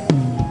 Pray.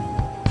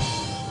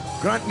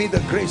 Grant me the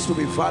grace to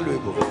be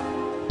valuable.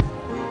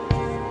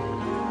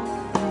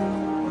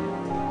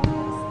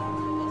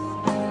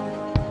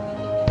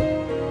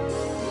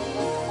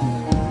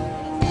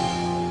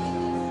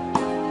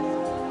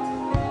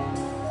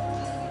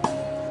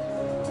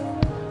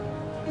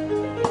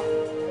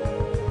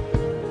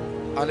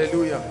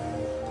 Hallelujah.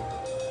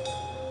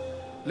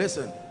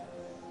 Listen,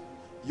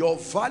 your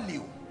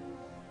value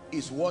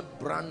is what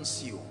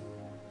brands you,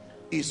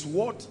 is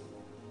what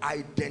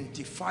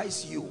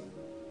identifies you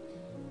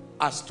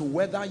as to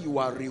whether you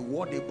are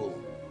rewardable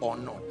or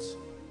not.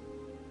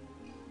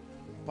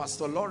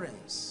 Pastor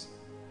Lawrence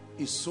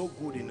is so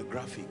good in the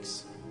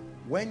graphics.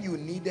 When you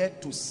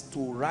needed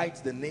to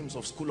write the names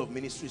of School of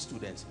Ministry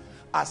students,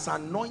 as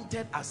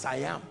anointed as I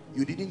am,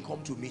 you didn't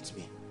come to meet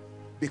me.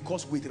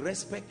 Because with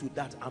respect to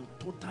that, I'm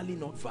totally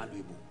not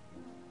valuable.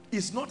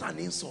 It's not an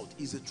insult,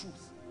 it's the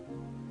truth.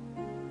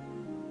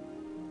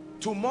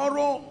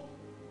 Tomorrow,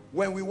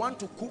 when we want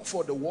to cook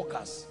for the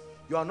workers,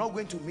 you are not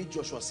going to meet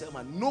Joshua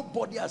Selman.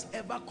 Nobody has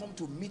ever come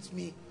to meet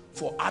me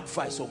for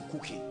advice on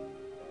cooking.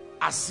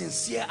 As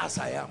sincere as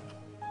I am.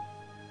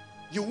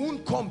 You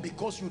won't come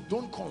because you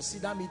don't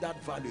consider me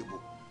that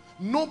valuable.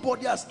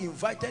 Nobody has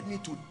invited me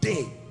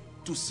today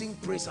to sing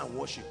praise and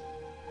worship.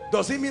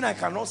 Does it mean I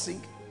cannot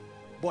sing?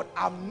 But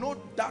I'm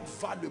not that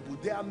valuable.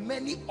 There are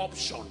many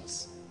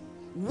options.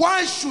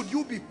 Why should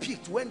you be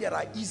picked when there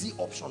are easy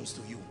options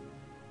to you?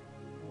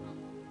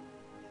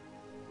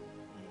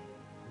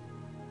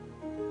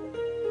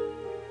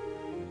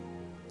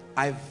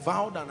 I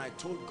vowed and I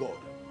told God,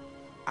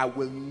 I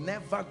will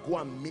never go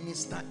and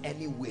minister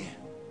anywhere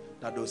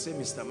that they'll say,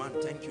 Mr. Man,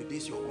 thank you,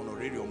 this is your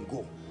honorarium,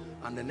 go.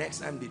 And the next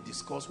time they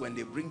discuss, when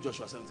they bring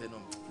Joshua, say,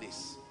 no,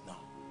 please, no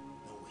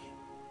way.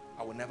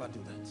 I will never do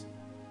that.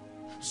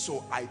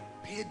 So I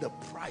pay the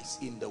price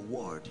in the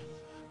word.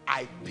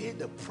 I pay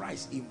the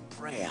price in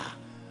prayer.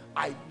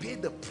 I pay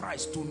the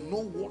price to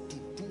know what to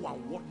do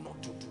and what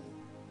not to do.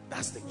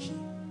 That's the key.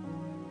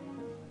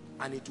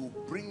 And it will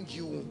bring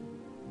you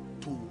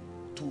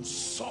to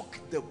suck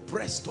the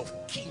breast of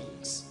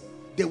kings.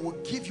 They will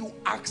give you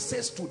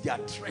access to their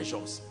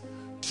treasures.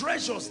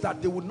 Treasures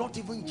that they will not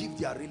even give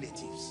their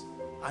relatives.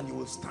 And you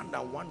will stand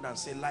and wonder and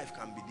say, life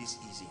can be this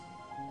easy.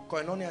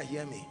 Koinonia,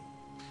 hear me.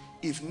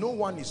 If no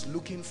one is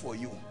looking for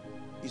you,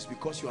 it's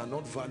because you are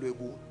not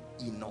valuable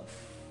enough.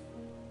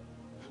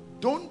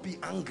 Don't be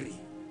angry.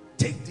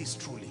 Take this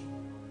truly.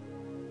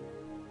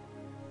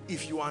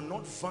 If you are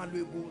not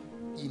valuable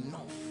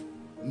enough,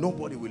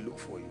 nobody will look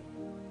for you.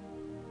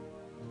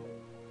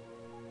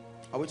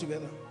 Are we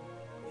together?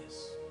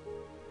 Yes.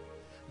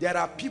 There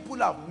are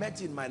people I've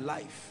met in my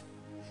life.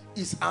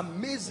 It's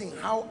amazing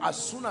how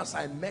as soon as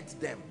I met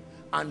them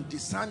and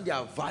discerned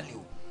their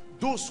value,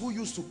 those who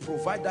used to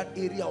provide that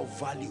area of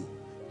value,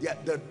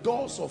 the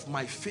doors of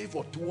my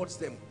favor towards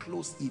them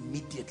closed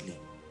immediately.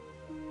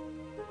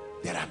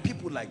 There are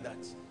people like that.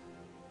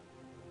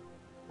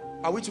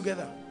 Are we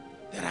together?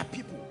 There are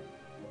people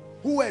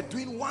who were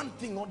doing one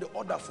thing or the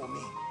other for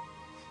me.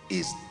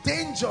 It's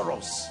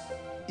dangerous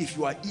if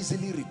you are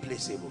easily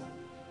replaceable.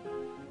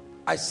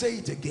 I say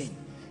it again.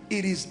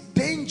 It is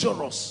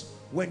dangerous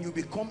when you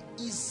become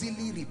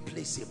easily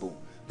replaceable.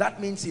 That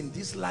means in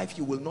this life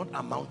you will not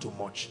amount to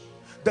much.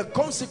 The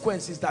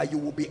consequence is that you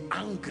will be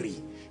angry,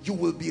 you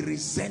will be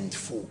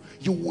resentful,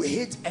 you will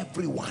hate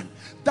everyone.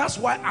 That's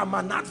why I'm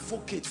an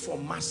advocate for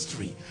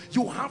mastery.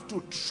 You have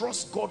to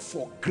trust God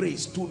for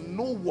grace to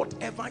know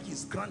whatever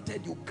He's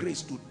granted you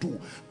grace to do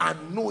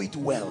and know it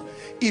well.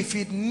 If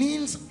it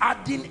means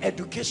adding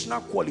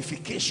educational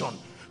qualification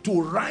to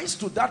rise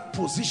to that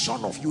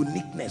position of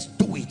uniqueness,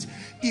 do it.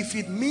 If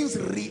it means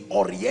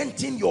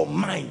reorienting your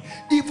mind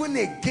even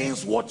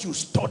against what you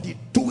studied,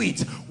 do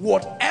it.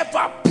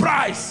 Whatever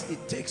price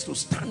it takes to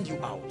stand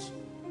you out.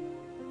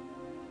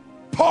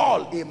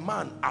 Paul, a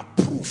man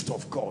approved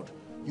of God,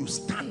 you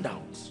stand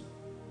out.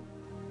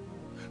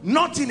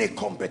 Not in a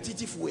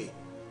competitive way,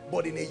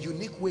 but in a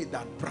unique way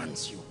that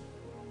brands you.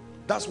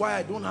 That's why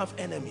I don't have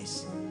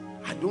enemies.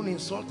 I don't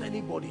insult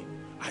anybody.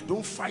 I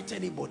don't fight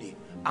anybody.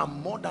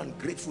 I'm more than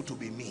grateful to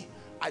be me.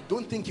 I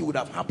don't think it would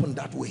have happened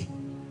that way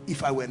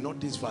if I were not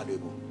this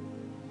valuable.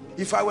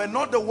 If I were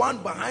not the one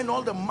behind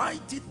all the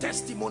mighty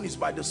testimonies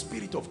by the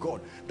Spirit of God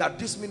that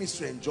this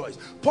ministry enjoys,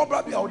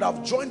 probably I would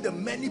have joined the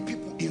many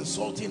people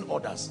insulting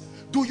others.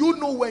 Do you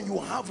know when you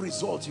have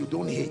results you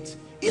don't hate?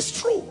 It's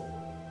true.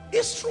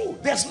 It's true.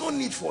 There's no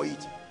need for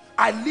it.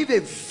 I live a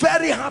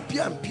very happy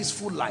and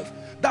peaceful life.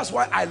 That's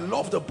why I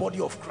love the body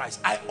of Christ.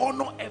 I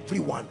honor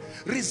everyone.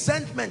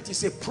 Resentment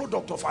is a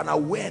product of an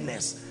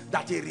awareness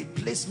that a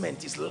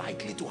replacement is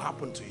likely to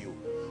happen to you.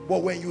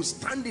 But when you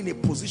stand in a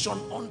position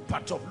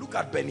unperturbed, look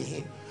at Benny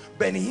Hinn.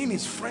 Benny Hinn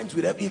is friends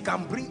with him. He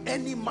can bring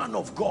any man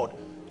of God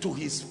to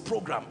his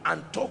program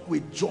and talk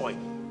with joy,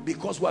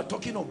 because we are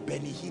talking of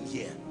Benny Hinn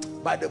here.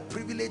 By the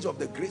privilege of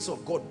the grace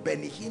of God,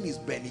 Benny Hinn is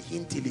Benny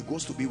Hinn till he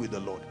goes to be with the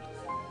Lord.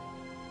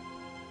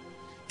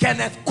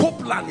 Kenneth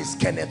Copeland is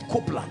Kenneth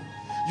Copeland.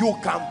 You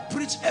can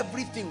preach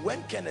everything.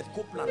 When Kenneth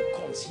Copeland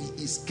comes,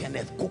 he is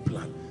Kenneth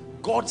Copeland.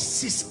 God's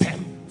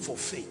system for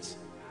faith.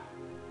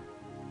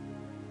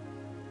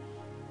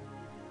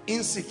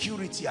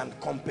 Insecurity and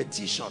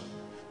competition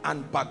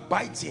and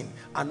backbiting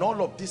and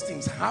all of these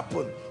things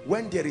happen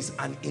when there is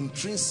an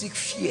intrinsic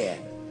fear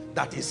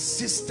that a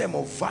system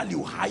of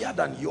value higher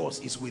than yours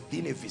is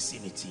within a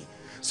vicinity.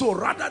 So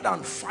rather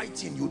than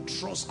fighting, you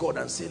trust God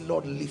and say,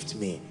 Lord, lift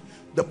me.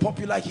 The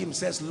popular hymn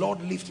says,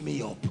 Lord, lift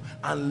me up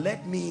and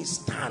let me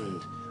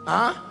stand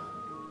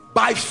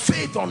by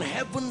faith on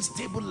heaven's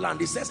table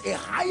land. It says, a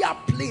higher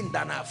plane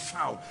than I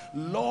found.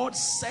 Lord,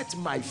 set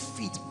my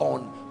feet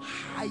on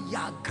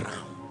higher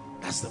ground.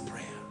 That's the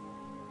prayer.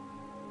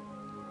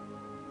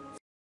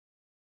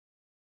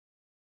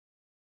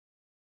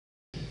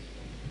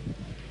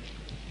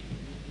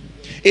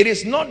 It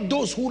is not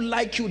those who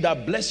like you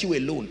that bless you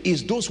alone.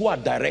 It's those who are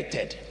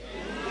directed.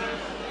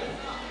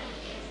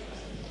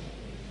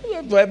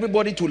 For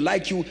everybody to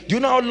like you. Do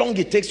you know how long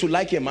it takes to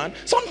like a man?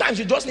 Sometimes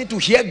you just need to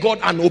hear God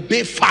and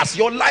obey fast.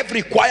 Your life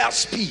requires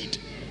speed.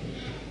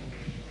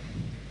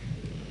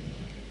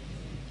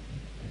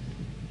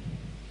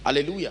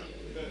 Hallelujah.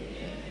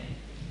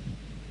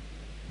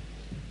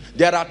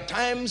 There are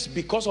times,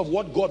 because of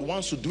what God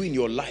wants to do in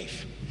your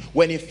life,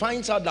 when he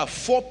finds out that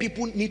 4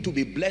 people need to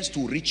be blessed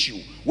to reach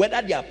you,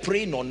 whether they are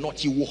praying or not,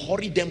 he will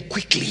hurry them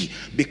quickly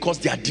because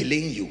they are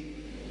delaying you.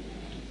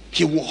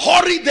 He will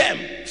hurry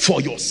them for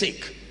your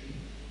sake.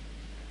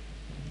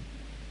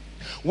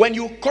 When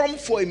you come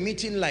for a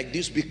meeting like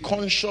this, be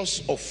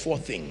conscious of 4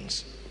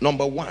 things.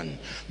 Number 1,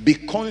 be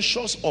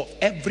conscious of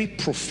every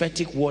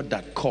prophetic word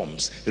that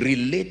comes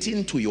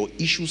relating to your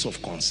issues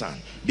of concern.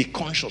 Be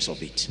conscious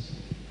of it.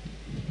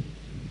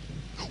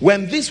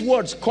 When these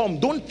words come,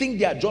 don't think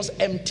they are just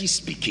empty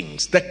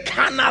speakings. The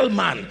carnal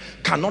man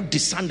cannot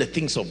discern the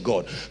things of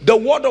God. The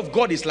word of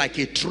God is like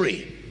a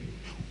tray.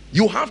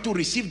 You have to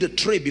receive the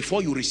tray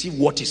before you receive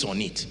what is on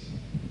it.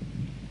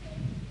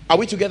 Are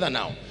we together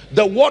now?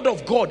 The word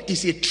of God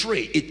is a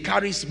tray. It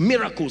carries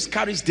miracles,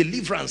 carries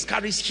deliverance,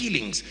 carries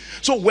healings.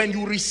 So when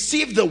you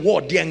receive the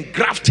word, the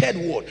engrafted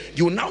word,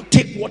 you now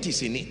take what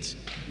is in it.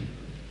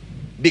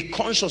 Be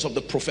conscious of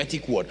the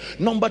prophetic word.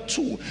 Number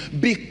 2,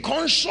 be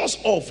conscious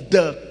of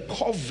the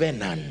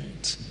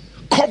covenant.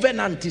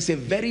 Covenant is a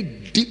very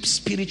deep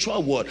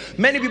spiritual word.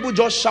 Many people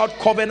just shout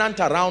covenant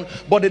around,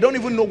 but they don't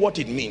even know what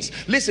it means.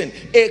 Listen,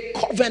 a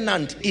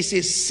covenant is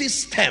a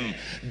system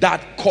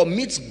that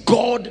commits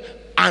God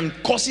and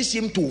causes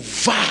him to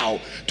vow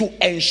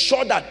to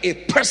ensure that a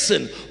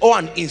person or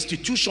an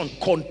institution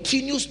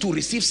continues to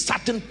receive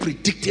certain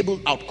predictable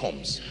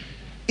outcomes.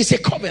 It's a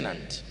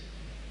covenant.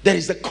 There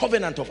is the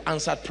covenant of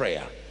answered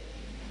prayer.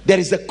 There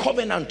is the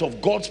covenant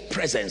of God's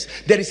presence.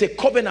 There is a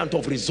covenant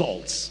of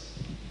results.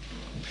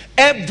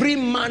 Every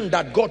man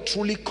that God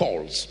truly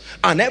calls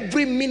and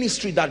every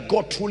ministry that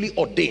God truly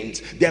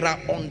ordains, there are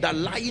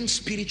underlying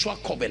spiritual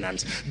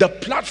covenants. The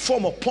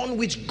platform upon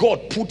which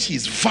God put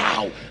his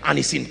vow and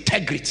his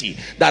integrity,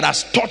 that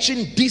as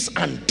touching this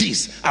and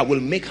this, I will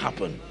make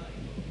happen.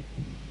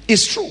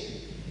 It's true.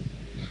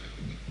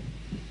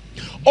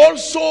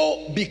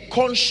 Also, be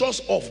conscious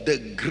of the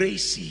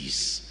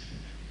graces.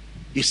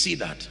 You see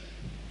that?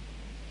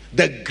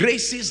 The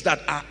graces that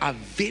are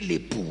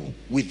available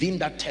within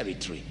that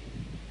territory.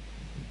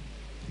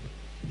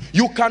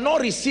 You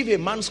cannot receive a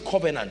man's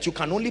covenant. You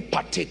can only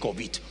partake of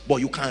it, but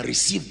you can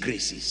receive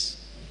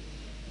graces.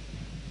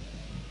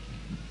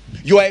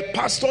 You are a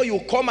pastor, you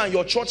come and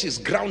your church is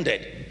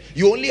grounded.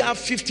 You only have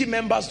 50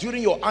 members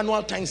during your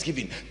annual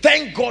Thanksgiving.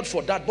 Thank God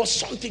for that, but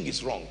something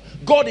is wrong.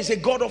 God is a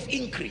God of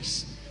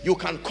increase. You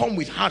can come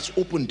with hearts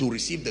open to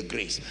receive the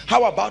grace.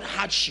 How about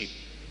hardship?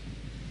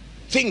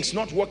 Things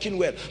not working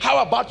well.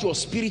 How about your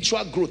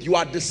spiritual growth? You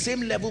are at the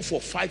same level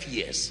for 5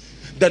 years.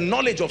 The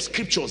knowledge of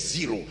scripture,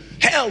 0.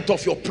 Health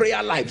of your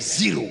prayer life,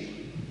 0.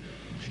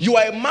 You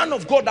are a man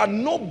of God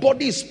and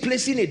nobody is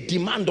placing a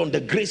demand on the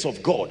grace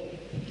of God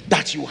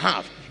that you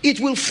have. It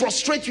will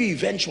frustrate you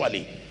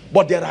eventually,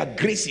 but there are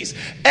graces.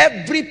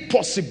 Every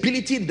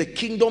possibility in the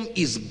kingdom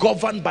is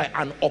governed by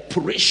an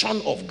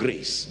operation of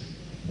grace.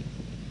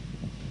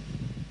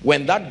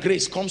 When that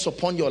grace comes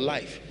upon your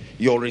life,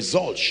 your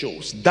result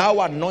shows. Thou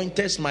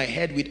anointest my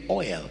head with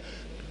oil.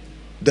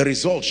 The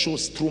result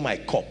shows through my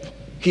cup.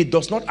 He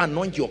does not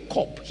anoint your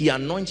cup, he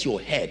anoints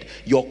your head.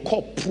 Your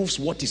cup proves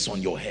what is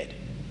on your head.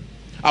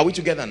 Are we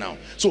together now?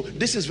 So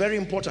this is very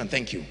important.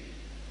 Thank you.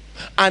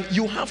 And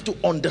you have to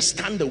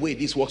understand the way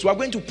this works. We are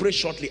going to pray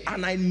shortly,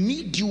 and I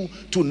need you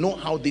to know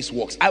how this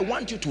works. I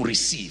want you to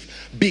receive.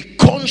 Be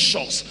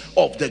conscious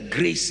of the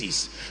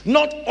graces.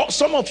 Not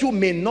some of you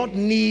may not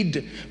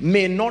need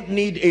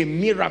a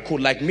miracle,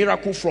 like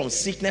miracle from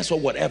sickness or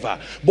whatever,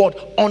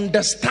 but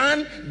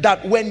understand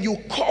that when you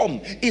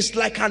come, it's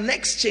like an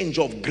exchange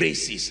of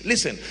graces.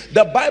 Listen,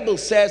 the Bible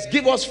says,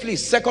 give us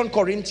please 2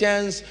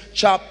 Corinthians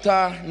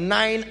chapter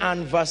 9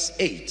 and verse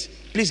 8.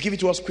 Please give it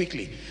to us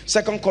quickly.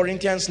 2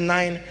 Corinthians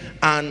 9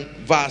 and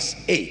verse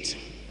 8.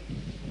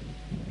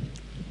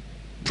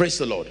 Praise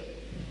the Lord.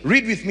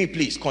 Read with me,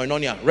 please,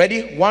 Koinonia.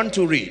 Ready? 1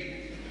 to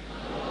read.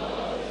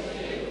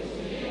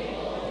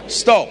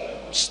 Stop.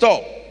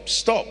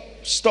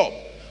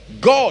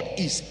 God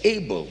is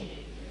able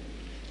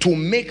to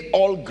make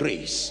all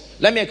grace.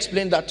 Let me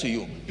explain that to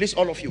you. Please,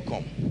 all of you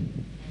come.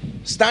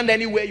 Stand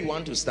anywhere you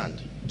want to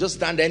stand. Just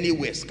stand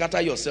anywhere.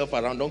 Scatter yourself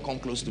around. Don't come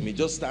close to me.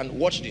 Just stand.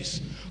 Watch this.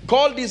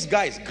 Call these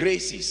guys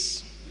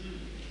graces.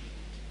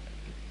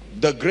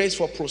 The grace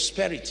for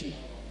prosperity,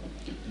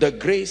 the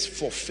grace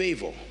for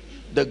favor,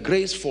 the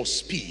grace for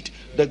speed,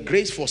 the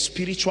grace for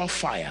spiritual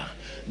fire,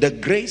 the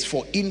grace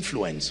for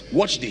influence.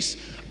 Watch this.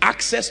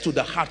 Access to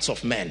the hearts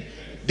of men.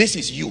 This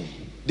is you.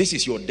 This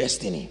is your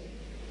destiny.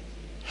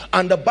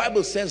 And the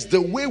Bible says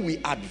the way we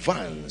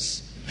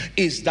advance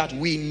is that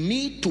we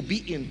need to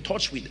be in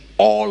touch with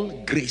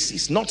all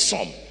graces, not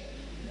some.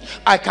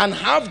 I can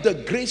have the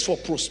grace for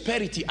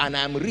prosperity and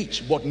I am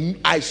rich, but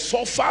I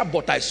suffer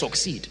but I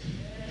succeed.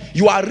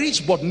 You are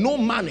rich but no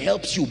man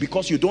helps you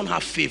because you don't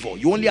have favor.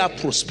 You only have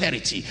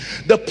prosperity.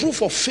 The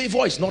proof of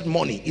favor is not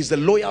money, it's the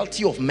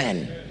loyalty of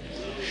men.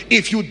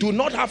 If you do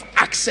not have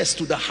access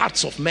to the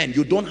hearts of men,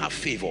 you don't have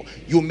favor.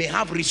 You may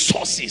have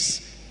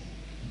resources.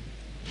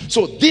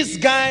 So this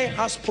guy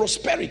has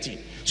prosperity.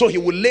 So he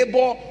will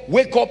labor,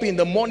 wake up in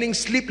the morning,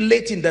 sleep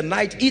late in the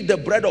night, eat the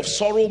bread of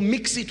sorrow,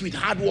 mix it with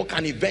hard work,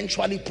 and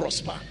eventually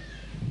prosper.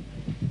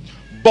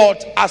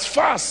 But as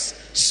far as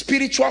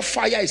spiritual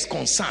fire is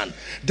concerned,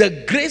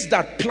 the grace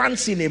that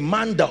plants in a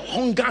man the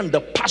hunger and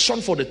the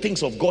passion for the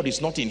things of God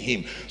is not in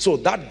him. So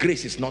that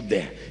grace is not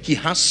there. He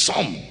has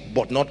some,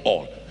 but not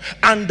all.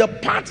 And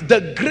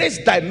the grace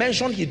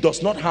dimension he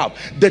does not have,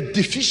 the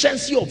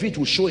deficiency of it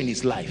will show in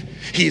his life.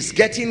 He is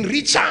getting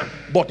richer,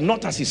 but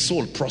not as his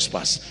soul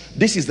prospers.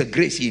 This is the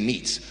grace he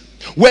needs.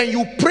 When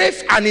you pray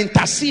and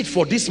intercede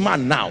for this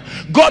man now,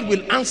 God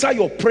will answer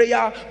your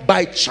prayer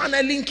by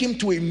channeling him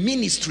to a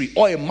ministry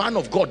or a man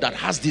of God that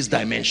has this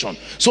dimension,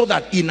 so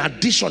that in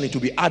addition it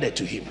will be added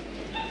to him.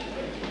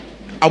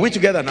 Are we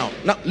together now?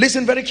 Now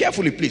listen very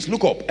carefully, please.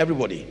 Look up,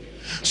 everybody.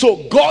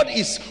 So God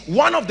is,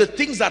 one of the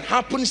things that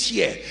happens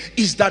here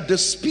is that the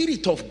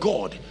Spirit of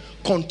God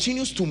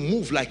continues to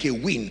move like a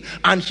wind,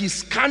 and he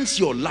scans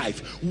your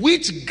life.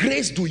 Which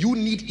grace do you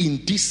need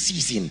in this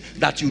season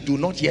that you do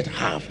not yet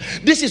have?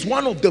 This is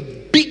one of the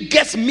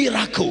biggest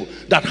miracle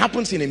that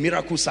happens in a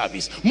miracle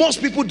service. Most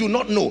people do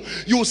not know.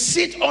 You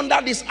sit under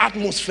this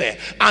atmosphere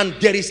and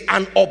there is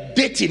an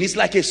updating. It's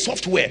like a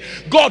software.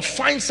 God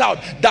finds out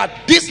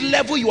that this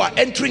level you are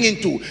entering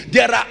into,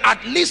 there are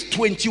at least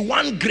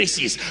 21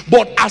 graces,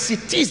 but as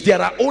it is,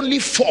 there are only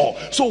 4.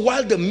 So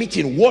while the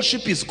meeting,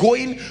 worship is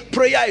going,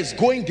 prayer is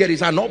going, there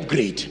is an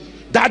upgrade.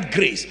 That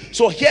grace.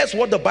 So here's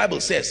what the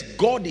Bible says.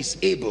 God is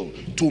able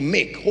to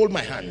make, hold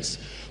my hands.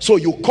 So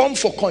you come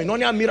for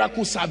Koinonia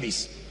miracle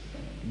service,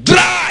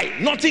 dry,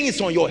 nothing is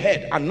on your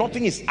head and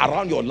nothing is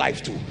around your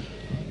life too,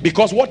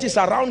 because what is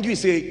around you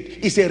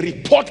is a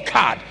report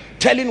card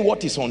telling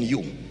what is on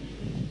you.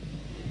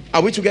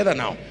 Are we together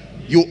now?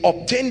 You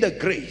obtain the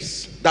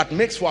grace that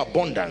makes for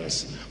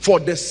abundance for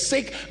the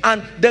sake,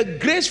 and the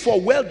grace for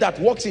wealth that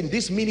works in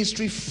this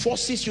ministry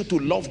forces you to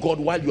love God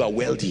while you are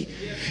wealthy.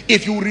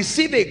 If you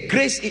receive a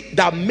grace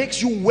that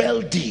makes you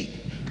wealthy,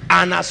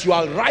 and as you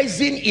are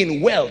rising in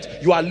wealth,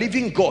 you are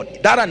living God,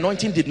 that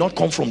anointing did not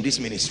come from this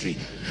ministry.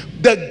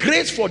 The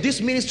grace for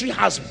this ministry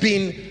has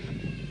been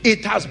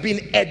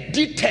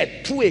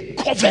edited through a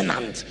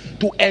covenant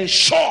to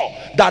ensure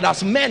that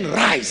as men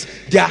rise,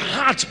 their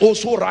hearts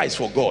also rise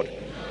for God.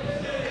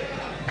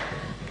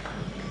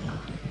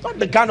 Not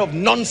the kind of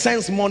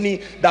nonsense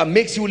money that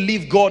makes you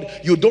leave God.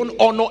 You don't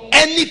honor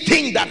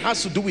anything that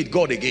has to do with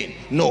God again.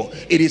 No,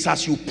 it is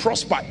as you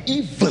prosper,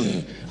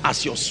 even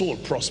as your soul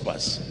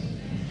prospers.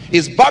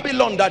 It's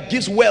Babylon that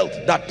gives wealth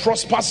that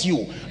prospers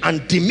you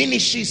and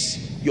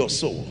diminishes your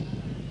soul.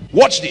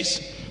 Watch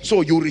this. So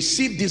you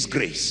receive this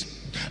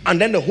grace, and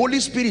then the Holy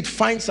Spirit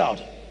finds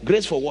out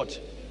grace for what?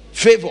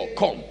 Favor.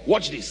 Come,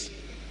 watch this.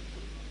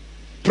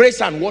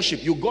 Praise and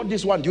worship. You got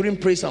this one during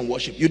praise and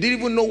worship. You didn't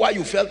even know why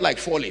you felt like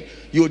falling.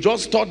 You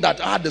just thought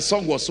that the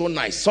song was so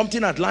nice.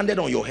 Something had landed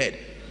on your head.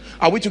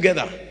 Are we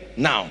together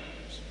now?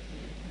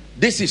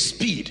 This is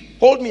speed.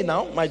 Hold me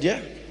now, my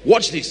dear.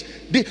 Watch this.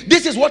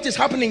 This is what is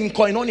happening in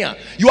Koinonia.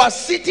 You are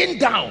sitting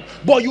down,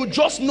 but you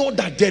just know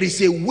that there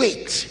is a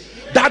weight,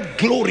 that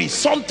glory,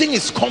 something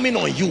is coming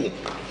on you.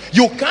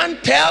 You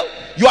can't tell.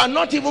 You are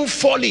not even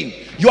falling.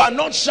 You are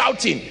not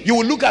shouting. You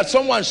will look at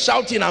someone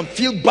shouting and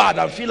feel bad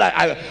and feel like,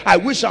 I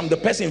wish I'm the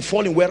person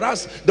falling.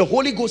 Whereas the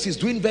Holy Ghost is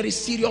doing very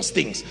serious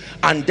things.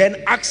 And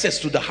then access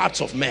to the hearts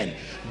of men.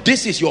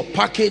 This is your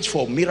package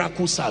for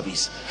miracle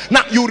service.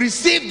 Now you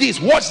receive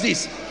this. Watch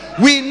this.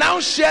 We now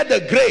share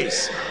the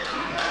grace.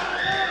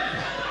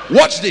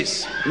 Watch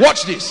this.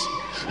 Watch this.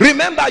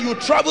 Remember, you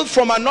traveled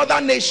from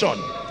another nation,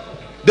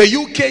 the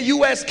UK,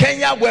 US,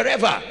 Kenya,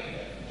 wherever,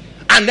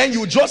 and then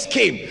you just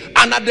came,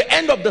 and at the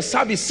end of the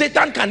service,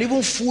 Satan can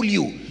even fool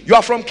you. You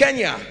are from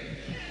Kenya.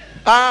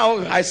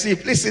 Oh, I see.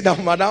 Please sit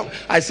down, madam.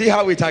 I see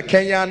how it are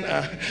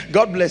Kenyan.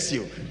 God bless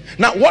you.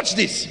 Now watch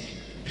this.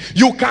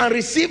 You can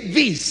receive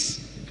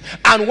this,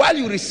 and while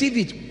you receive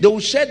it, they will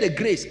share the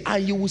grace,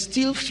 and you will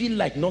still feel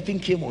like nothing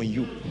came on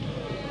you.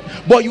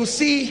 But you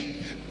see,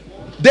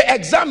 the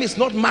exam is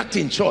not marked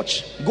in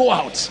church. Go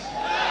out.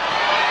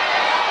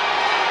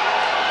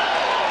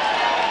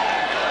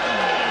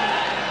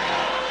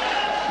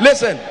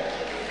 Listen,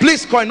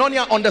 please,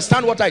 Koinonia,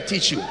 understand what I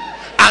teach you.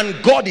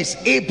 And God is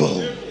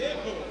able.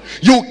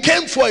 You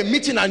came for a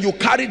meeting and you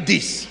carried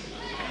this.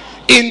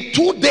 In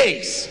 2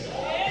 days,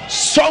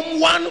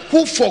 someone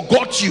who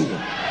forgot you.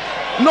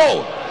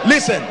 No,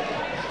 listen,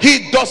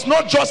 he does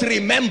not just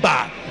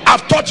remember.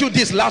 I've taught you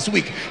this last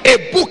week.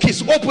 A book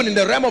is open in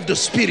the realm of the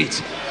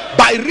spirit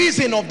by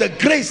reason of the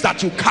grace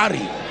that you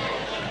carry.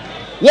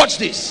 Watch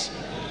this.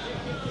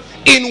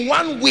 In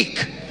 1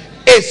 week,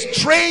 a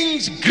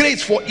strange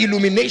grace for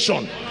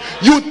illumination.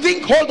 You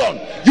think, hold on,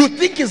 you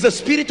think it's the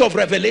spirit of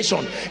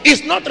revelation.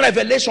 It's not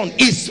revelation,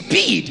 it's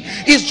speed.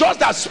 It's just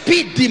that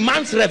speed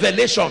demands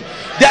revelation.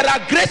 There are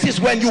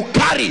graces when you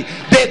carry,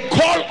 they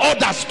call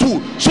others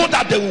too, so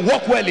that they will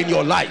work well in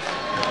your life.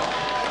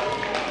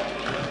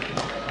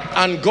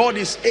 And God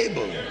is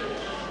able.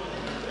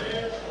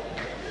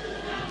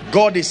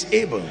 God is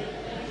able.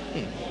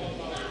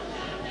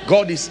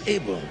 God is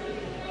able.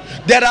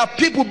 There are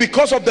people,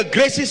 because of the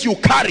graces you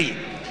carry,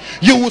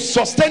 you will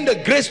sustain the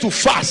grace to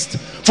fast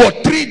for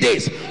 3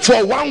 days,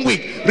 for 1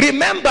 week.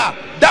 Remember,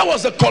 that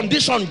was the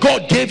condition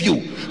God gave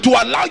you, to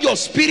allow your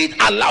spirit,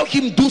 allow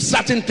him do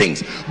certain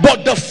things.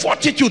 But the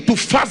fortitude to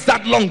fast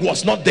that long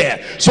was not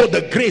there. So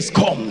the grace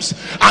comes,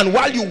 and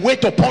while you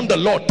wait upon the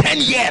Lord, 10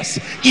 years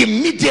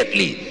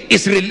immediately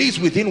is released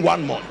within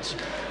 1 month.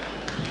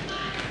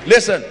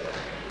 Listen,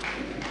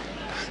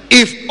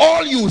 if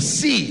all you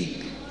see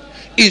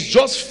is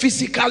just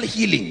physical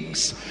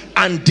healings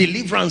and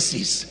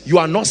deliverances, you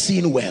are not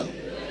seeing well.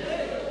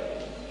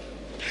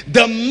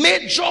 The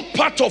major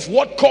part of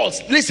what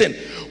calls, listen,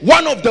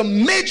 one of the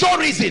major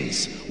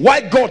reasons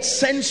why God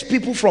sends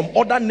people from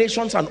other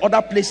nations and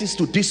other places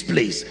to this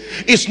place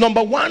is,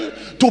 number one,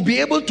 to be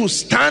able to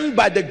stand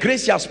by the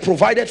grace he has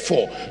provided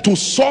for, to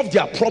solve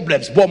their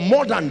problems, but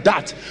more than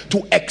that,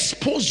 to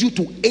expose you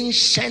to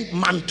ancient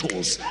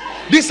mantles.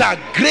 These are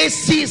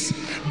graces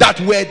that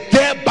were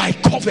there by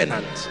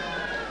covenant.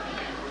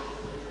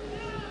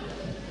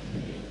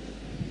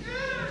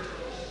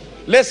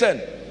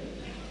 Listen,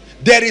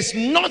 there is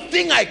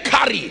nothing I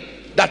carry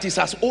that is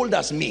as old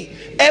as me.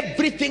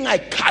 Everything I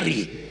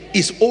carry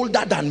is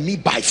older than me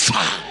by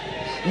far.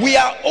 We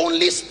are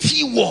only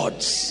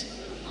stewards.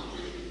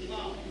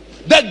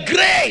 The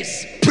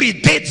grace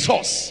predates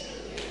us.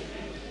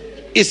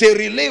 It's a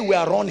relay we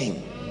are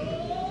running.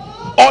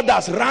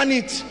 Others ran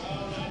it,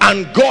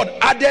 and God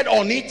added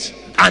on it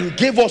and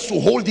gave us to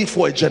hold it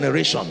for a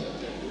generation.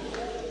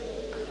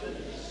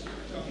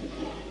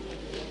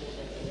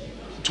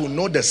 To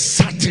know the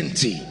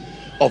certainty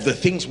of the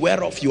things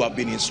whereof you have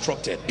been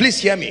instructed. Please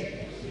hear me.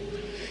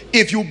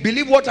 If you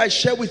believe what I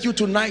share with you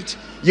tonight,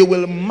 you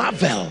will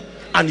marvel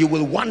and you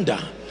will wonder.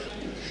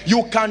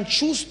 You can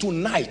choose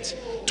tonight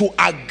to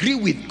agree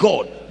with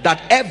God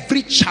that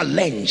every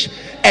challenge,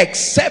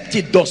 except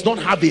it does not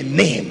have a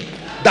name,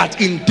 that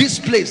in this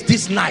place,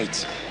 this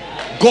night,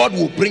 God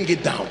will bring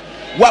it down.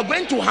 We are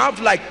going to have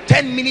like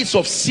 10 minutes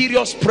of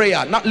serious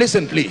prayer. Now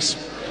listen,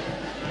 please.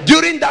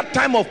 During that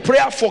time of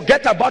prayer,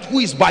 forget about who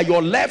is by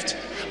your left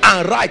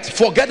and right.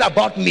 Forget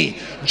about me.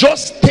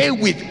 Just stay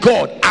with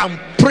God and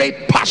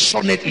pray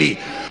passionately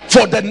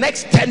for the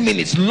next 10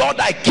 minutes.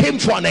 Lord, I came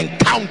for an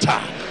encounter.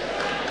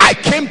 I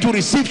came to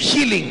receive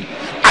healing.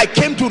 I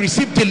came to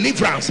receive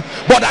deliverance.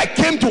 But I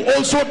came to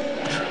also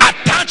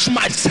attach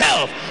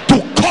myself to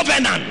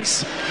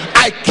covenants.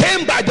 I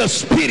came by the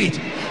Spirit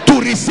to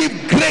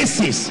receive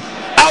graces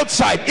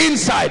outside,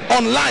 inside,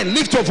 online.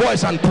 Lift your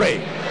voice and pray.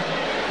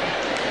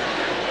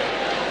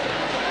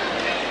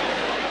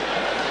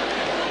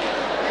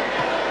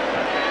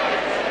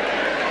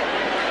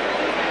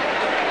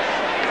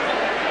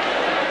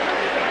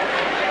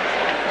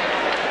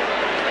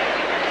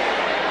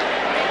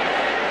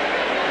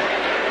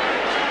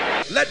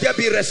 Let there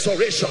be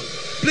restoration.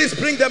 Please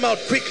bring them out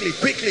quickly,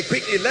 quickly,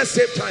 quickly. Let's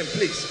save time,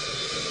 please.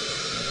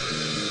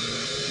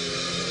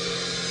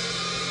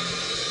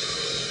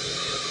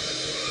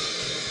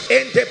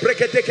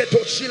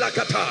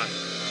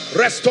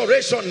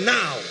 Restoration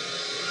now.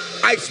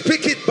 I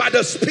speak it by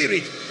the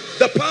Spirit.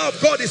 The power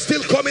of God is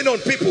still coming on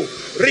people.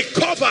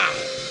 Recover.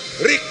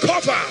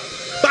 Recover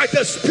by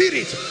the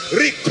Spirit.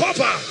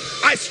 Recover.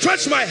 I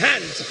stretch my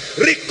hands.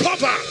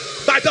 Recover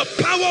by the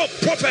power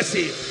of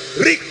prophecy.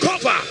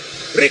 Recover.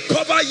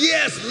 Recover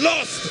years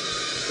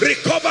lost.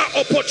 Recover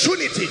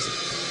opportunities.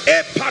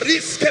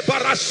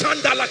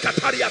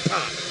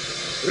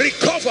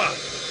 Recover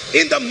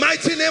in the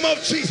mighty name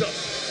of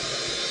Jesus.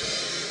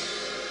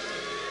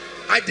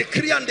 I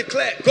decree and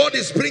declare, God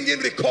is bringing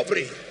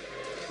recovery.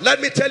 Let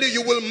me tell you,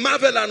 you will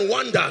marvel and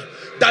wonder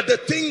that the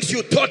things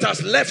you thought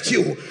has left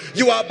you,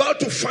 you are about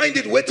to find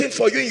it waiting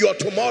for you in your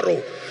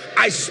tomorrow.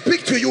 I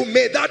speak to you,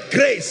 may that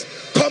grace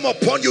come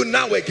upon you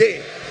now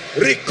again.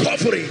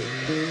 Recovery,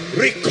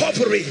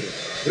 recovery,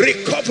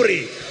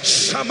 recovery,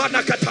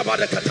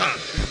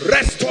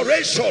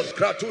 restoration.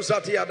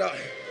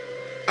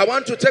 I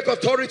want to take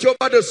authority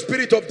over the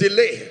spirit of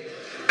delay.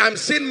 I'm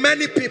seeing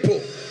many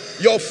people,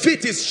 your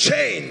feet is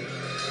chained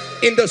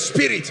in the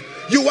spirit.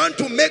 You want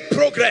to make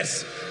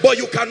progress, but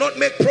you cannot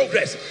make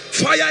progress.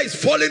 Fire is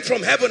falling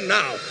from heaven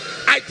now.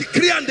 I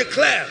decree and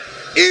declare,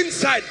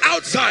 inside,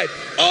 outside,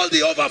 all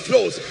the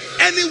overflows,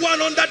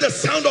 anyone under the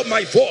sound of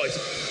my voice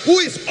who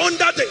is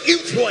under the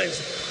influence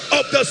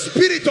of the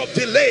spirit of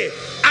delay,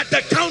 at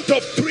the count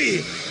of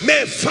 3,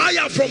 may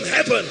fire from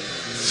heaven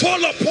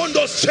fall upon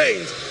those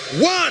chains.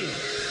 1,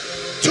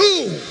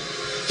 2,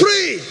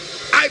 3.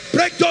 I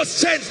break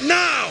those chains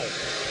now.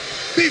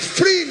 Be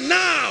free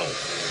now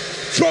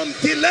from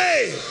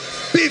delay.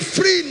 Be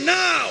free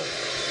now.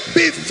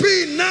 Be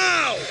free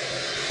now.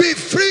 Be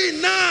free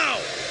now.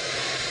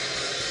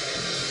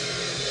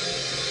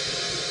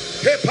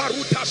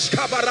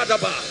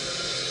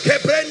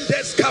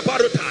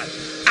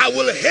 I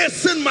will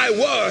hasten my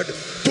word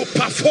to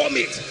perform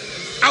it.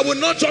 I will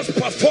not just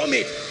perform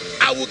it,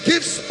 I will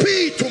give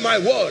speed to my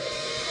word.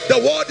 The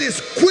word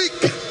is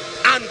quick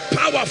and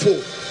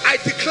powerful. I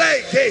declare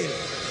again,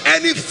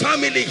 any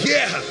family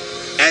here,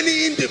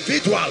 any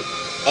individual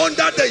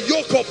under the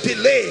yoke of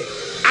delay,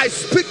 I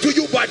speak to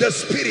you by the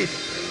Spirit.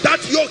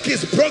 That yoke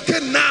is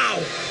broken now.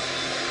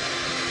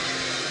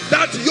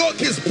 That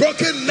yoke is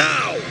broken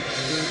now.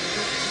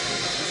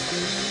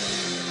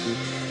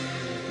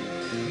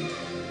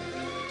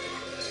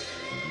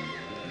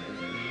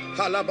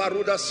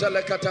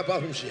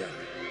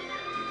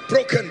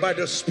 Broken by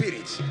the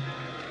Spirit.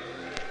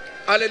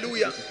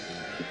 Hallelujah.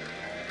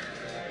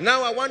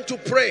 Now I want to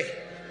pray.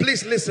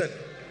 Please listen.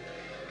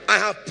 I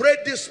have prayed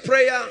this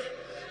prayer,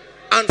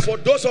 and for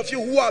those of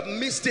you who have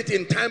missed it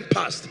in time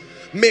past,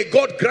 may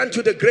God grant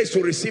you the grace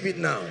to receive it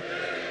now.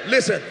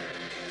 Listen.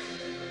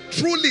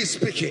 Truly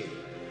speaking,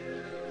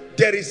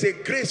 there is a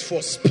grace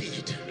for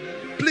speed.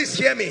 Please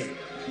hear me.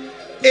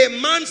 A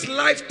man's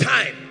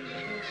lifetime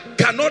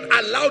cannot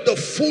allow the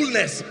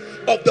fullness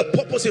of the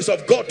purposes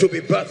of God to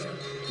be birthed.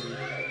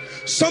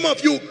 Some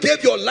of you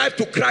gave your life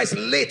to Christ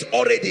late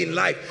already in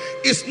life.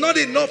 It's not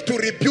enough to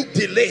rebuke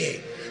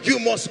delay. You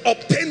must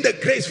obtain the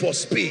grace for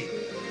speed.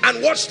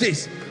 And watch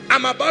this.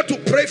 I'm about to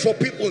pray for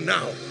people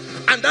now,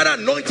 and that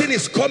anointing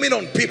is coming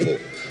on people.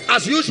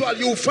 As usual,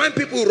 you will find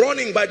people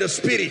running by the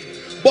Spirit,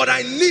 but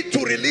I need to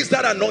release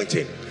that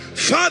anointing.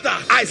 Father,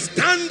 I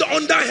stand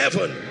under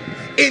heaven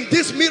in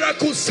this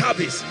miracle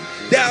service.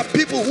 There are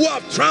people who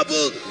have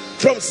traveled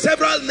from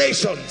several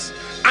nations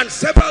and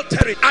several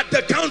territories. At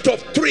the count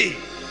of 3,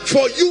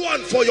 for you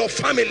and for your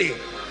family,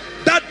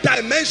 that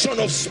dimension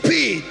of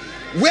speed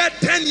where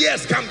 10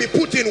 years can be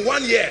put in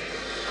 1 year,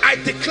 I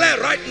declare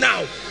right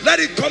now, let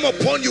it come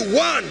upon you.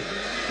 1,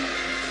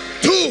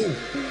 2,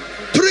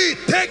 3.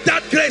 Take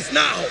that grace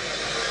now.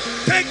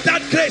 Take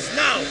that grace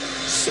now.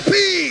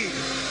 Speed.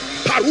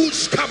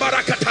 Parush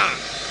kabarakata.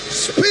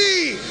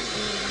 Speed.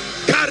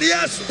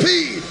 Career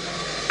speed.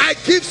 I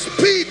give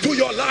speed to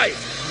your life.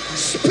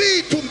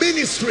 Speed to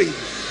ministry.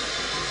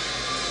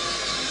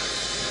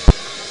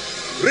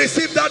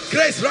 Receive that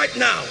grace right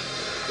now.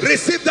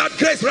 Receive that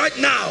grace right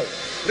now.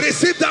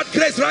 Receive that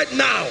grace right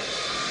now.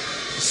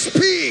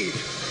 Speed.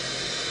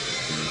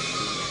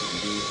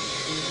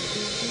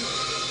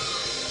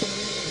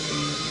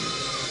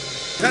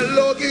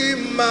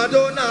 Elohim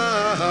Madonna.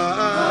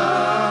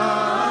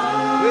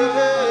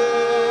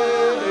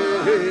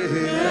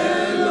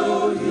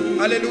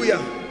 Hallelujah.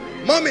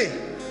 Mommy,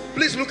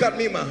 please look at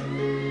me, ma.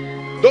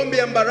 Don't be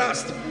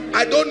embarrassed.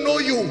 I don't know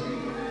you,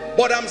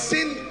 but I'm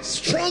seeing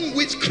strong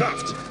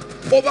witchcraft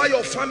over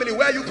your family.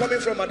 Where are you coming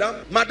from,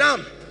 madam?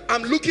 Madam,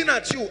 I'm looking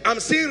at you. I'm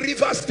seeing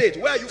River State.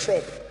 Where are you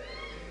from?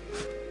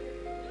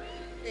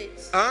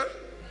 States. Huh?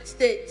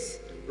 States.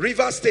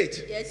 River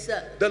State. Yes,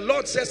 sir. The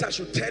Lord says I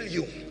should tell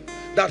you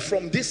that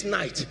from this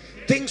night,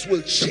 things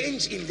will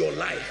change in your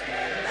life.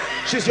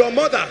 She's your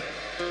mother.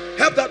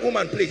 Help that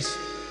woman, please.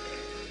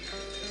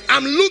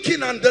 I'm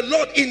looking at the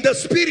Lord in the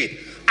Spirit.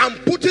 I'm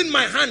putting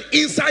my hand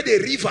inside a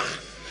river,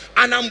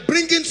 and I'm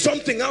bringing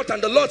something out,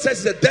 and the Lord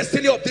says it's the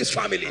destiny of this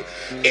family.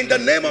 In the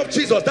name of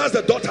Jesus, that's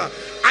the daughter.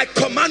 I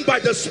command by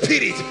the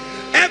Spirit,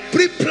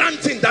 Every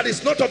planting that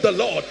is not of the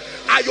Lord,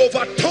 I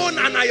overturn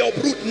and I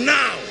uproot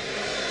now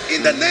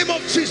in the name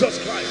of Jesus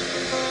Christ.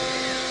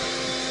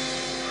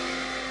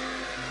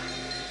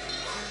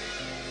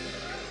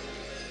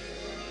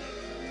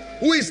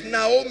 Who is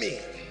Naomi?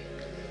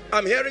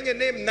 I'm hearing a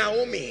name,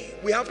 Naomi.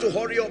 We have to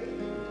hurry up.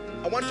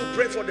 I want to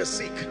pray for the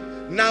sick.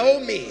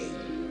 Naomi.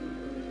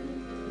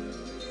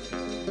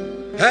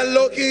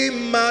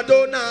 Elohim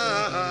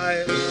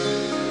Adonai.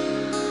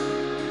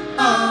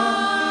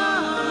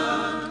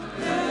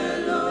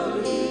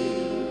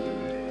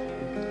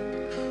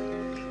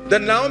 The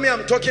Naomi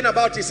I'm talking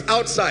about is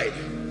outside.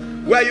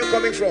 Where are you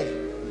coming from?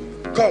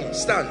 Come,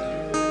 stand.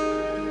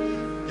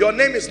 Your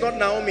name is not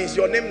Naomi. Is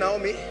your name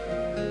Naomi?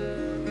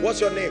 What's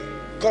your name?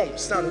 Come,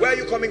 stand. Where are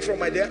you coming from,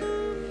 my dear?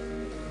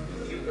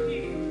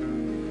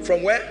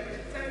 From where?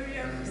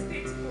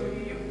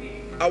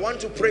 I want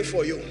to pray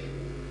for you.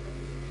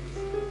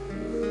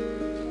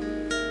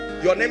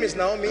 Your name is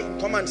Naomi.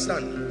 Come and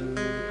stand.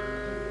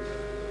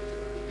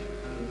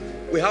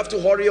 We have to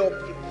hurry up.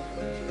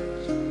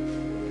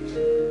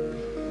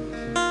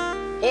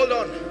 Hold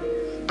on.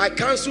 I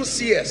cancel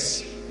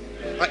CS.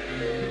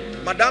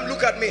 Madam,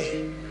 look at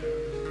me.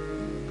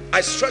 I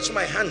stretch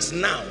my hands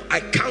now. I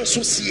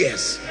cancel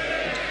CS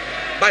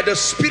by the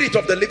Spirit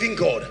of the living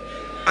God,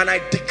 and I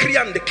decree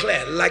and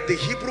declare, like the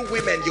Hebrew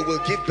women, you will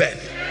give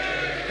birth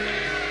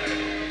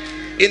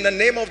in the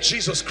name of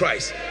Jesus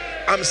Christ.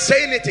 I'm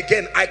saying it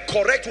again. I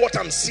correct what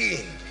I'm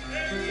seeing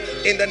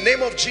in the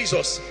name of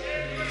Jesus.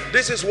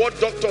 This is what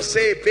doctors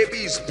say, baby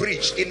is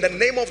breached. In the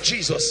name of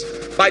Jesus,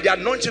 by the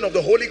anointing of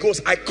the Holy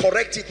Ghost, I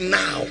correct it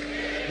now.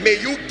 May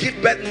you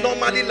give birth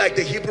normally like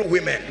the Hebrew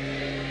women,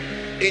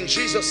 in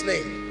Jesus'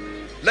 name.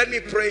 Let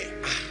me pray.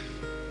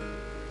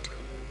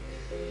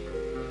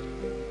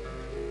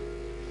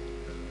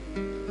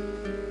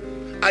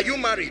 Are you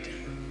married?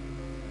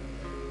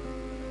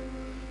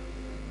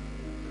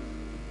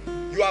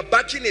 You are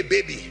backing a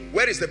baby.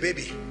 Where is the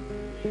baby?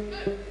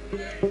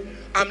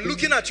 I'm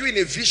looking at you in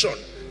a vision.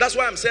 That's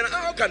why I'm saying,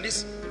 how can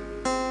this?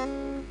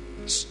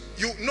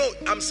 You know,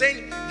 I'm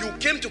saying you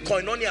came to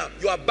Koinonia.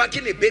 You are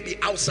backing a baby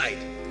outside.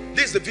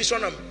 This is the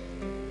vision.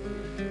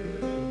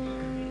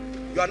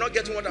 You are not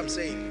getting what I'm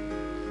saying.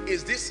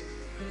 Is this?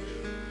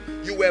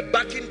 You were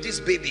backing this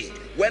baby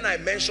when I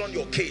mentioned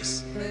your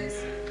case.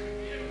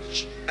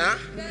 Huh?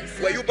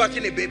 Were you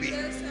backing a baby?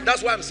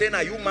 That's why I'm saying,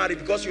 are you married?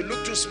 Because you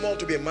look too small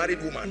to be a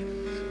married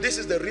woman. This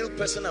is the real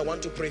person I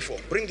want to pray for.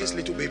 Bring this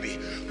little baby.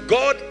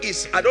 God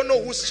is, I don't know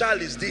whose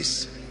child is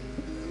this.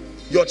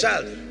 Your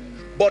child.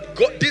 But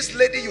God, this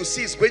lady you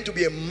see is going to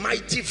be a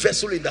mighty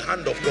vessel in the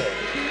hand of God.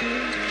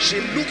 She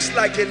looks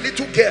like a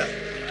little girl.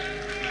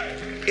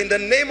 In the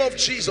name of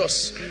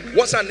Jesus.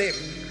 What's her name?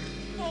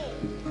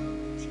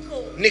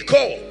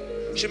 Nicole.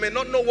 She may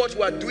not know what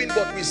we are doing,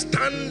 but we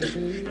stand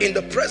in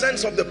the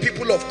presence of the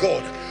people of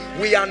God.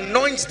 We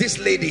anoint this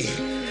lady.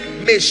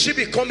 May she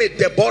become a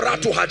Deborah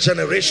to her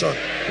generation.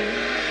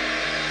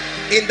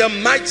 In the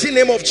mighty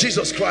name of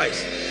Jesus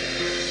Christ.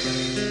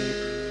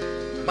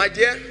 My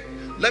dear,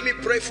 let me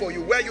pray for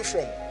you. Where are you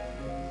from?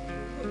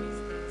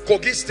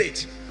 Kogi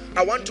State.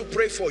 I want to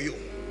pray for you.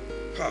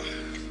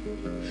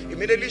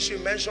 Immediately she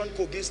mentioned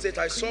Kogi State.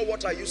 I saw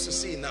what I used to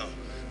see now.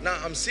 Now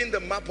I'm seeing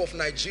the map of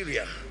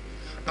Nigeria.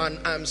 And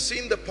I'm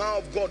seeing the power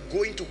of God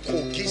going to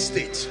Kogi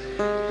State.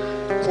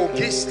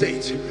 Kogi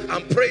State.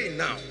 I'm praying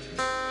now.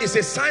 It's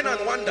a sign and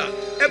wonder.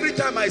 Every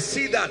time I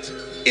see that,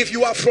 if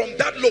you are from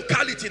that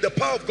locality, the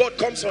power of God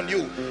comes on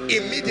you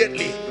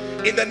immediately.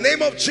 In the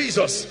name of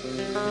Jesus,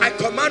 I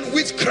command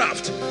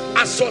witchcraft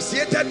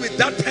associated with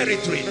that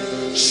territory.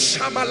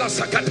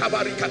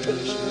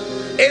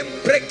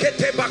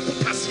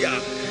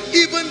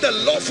 Even the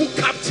lawful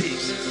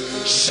captives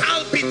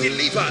shall be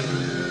delivered.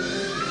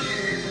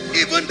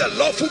 Even the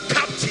lawful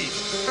captive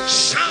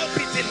shall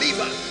be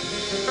delivered.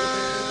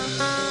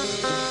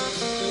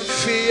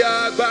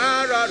 Fear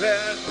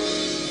barare,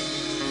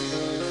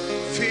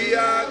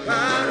 fear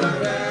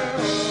barare,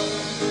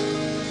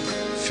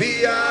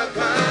 fear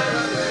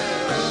barare.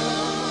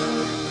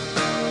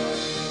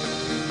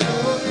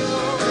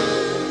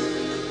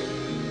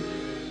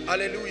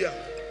 Hallelujah.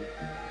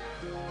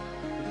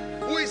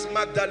 Who is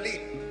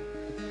Magdalene?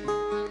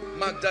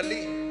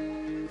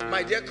 Magdalene,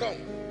 my dear, come.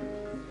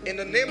 In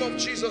the name of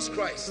Jesus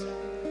Christ,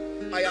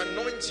 I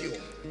anoint you.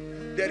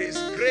 There is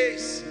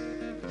grace.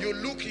 You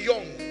look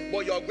young,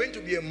 but you are going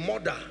to be a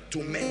mother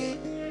to many.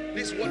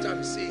 This is what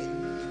I'm saying.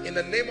 In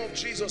the name of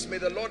Jesus, may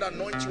the Lord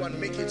anoint you and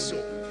make it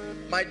so.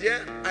 My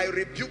dear, I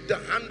rebuke the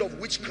hand of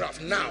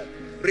witchcraft now.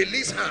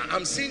 Release her.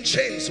 I'm seeing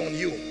chains on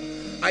you.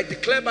 I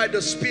declare by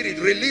the Spirit,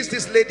 release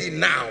this lady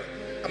now.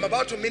 I'm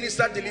about to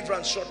minister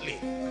deliverance shortly.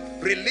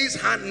 Release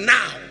her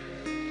now.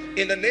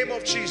 In the name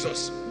of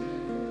Jesus.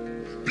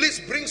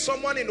 Please bring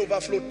someone in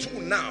overflow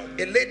 2 now.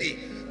 A lady.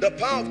 The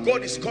power of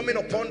God is coming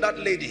upon that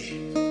lady.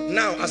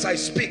 Now as I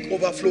speak,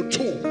 overflow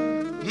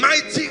 2.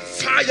 Mighty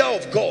fire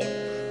of God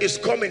is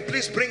coming.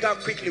 Please bring her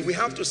quickly. We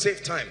have to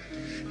save time.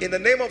 In the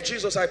name of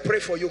Jesus, I pray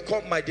for you.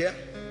 Come, my dear.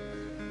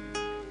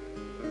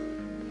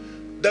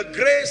 The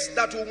grace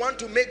that will want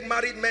to make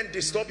married men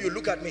disturb you,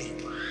 look at me.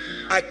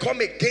 I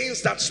come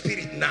against that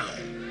spirit now.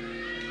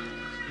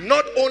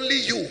 Not only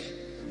you,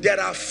 there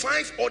are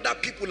 5 other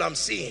people I'm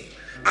seeing.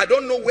 I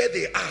don't know where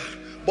they are,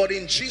 but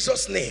in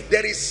Jesus' name,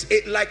 there is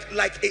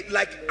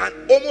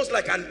almost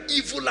like an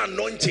evil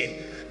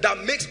anointing that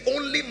makes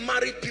only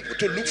married people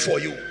to look for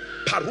you.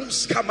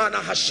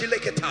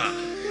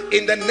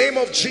 In the name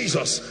of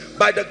Jesus,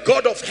 by the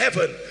God of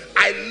heaven,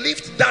 I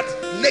lift that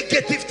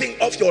negative thing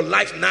off your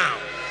life now.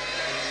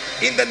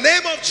 In the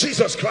name of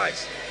Jesus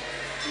Christ.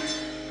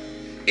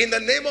 In the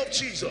name of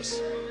Jesus.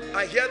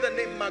 I hear the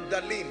name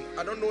Magdalene.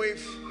 I don't know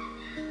if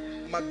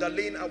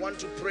Magdalene, I want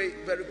to pray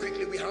very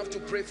quickly. We have to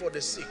pray for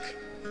the sick.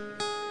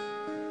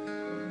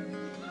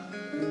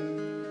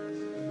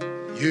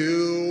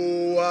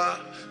 You are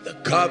the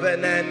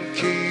covenant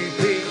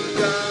keeping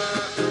God.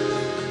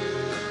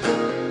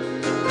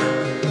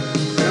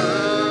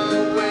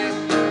 Yahweh,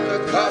 the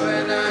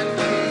covenant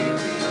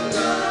keeping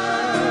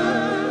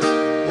God.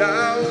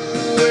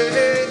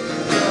 Yahweh,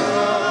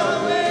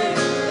 Yahweh,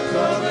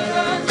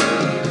 covenant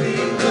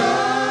keeping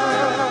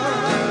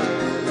God.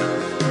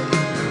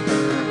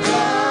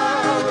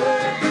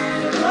 Yahweh,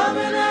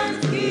 covenant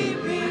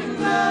keeping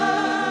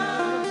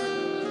God.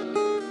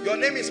 Your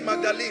name is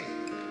Magdalene.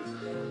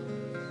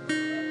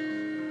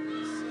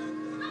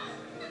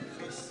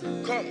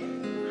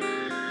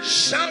 Come,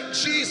 shout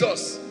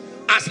Jesus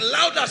as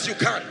loud as you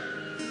can.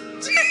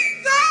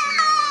 Jesus!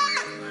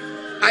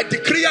 I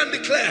decree and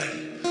declare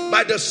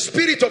by the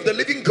Spirit of the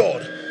living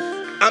God,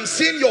 I'm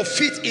seeing your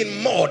feet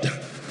in mud.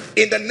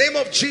 In the name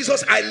of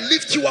Jesus, I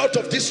lift you out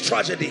of this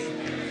tragedy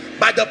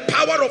by the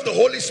power of the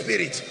Holy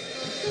Spirit.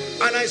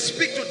 And I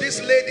speak to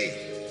this lady.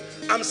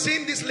 I'm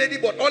seeing this lady,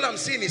 but all I'm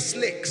seeing is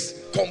snakes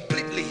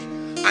completely.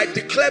 I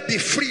declare, be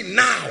free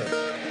now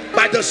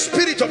by the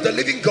Spirit of the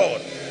living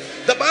God.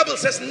 The Bible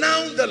says,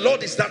 now the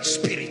Lord is that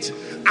Spirit,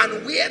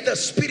 and where the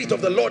Spirit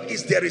of the Lord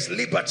is, there is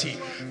liberty.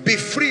 Be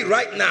free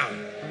right now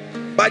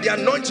by the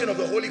anointing of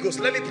the Holy Ghost.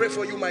 Let me pray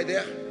for you, my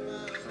dear.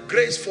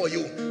 Grace for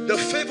you. The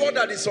favor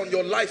that is on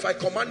your life, I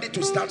command it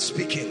to start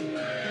speaking.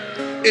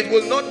 It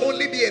will not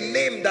only be a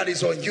name that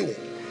is on you,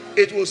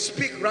 it will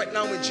speak right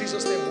now in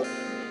Jesus' name.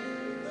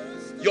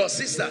 Your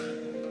sister,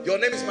 your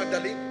name is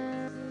Magdalene.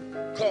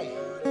 Come,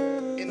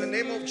 in the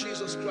name of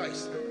Jesus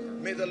Christ,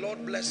 may the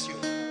Lord bless you.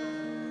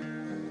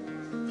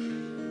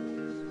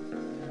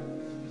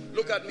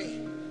 Look at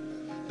me.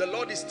 The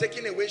Lord is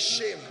taking away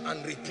shame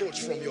and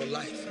reproach from your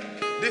life.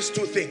 These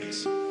 2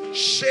 things,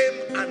 shame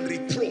and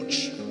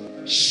reproach.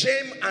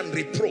 Shame and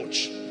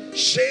reproach.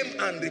 Shame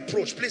and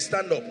reproach. Please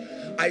stand up.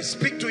 I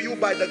speak to you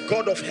by the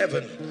God of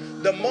heaven.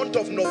 The month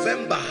of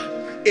November,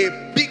 a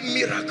big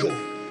miracle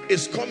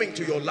is coming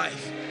to your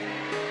life.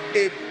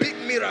 A big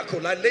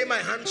miracle. I lay my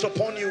hands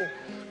upon you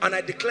and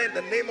I declare in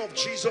the name of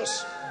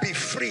Jesus, be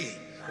free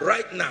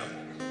right now.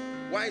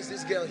 Why is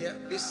this girl here?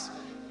 This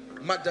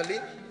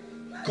Magdalene?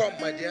 Come,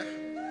 my dear.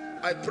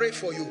 I pray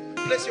for you.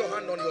 Place your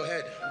hand on your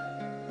head.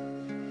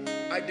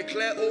 I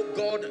declare, oh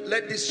God,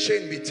 let this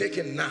chain be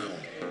taken now.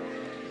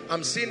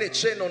 I'm seeing a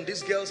chain on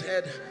this girl's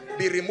head.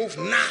 Be removed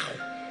now.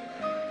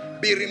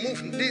 Be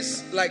removed.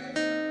 This, like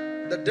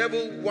the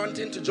devil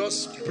wanting to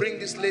just bring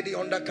this lady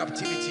under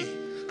captivity.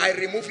 I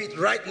remove it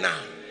right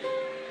now.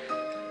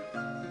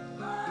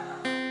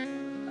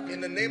 In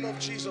the name of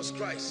Jesus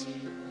Christ.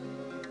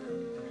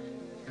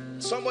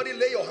 Somebody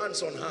lay your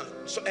hands on her.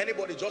 So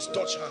anybody just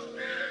touch her.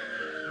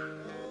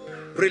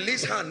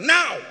 Release her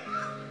now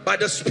by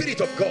the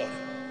Spirit of God.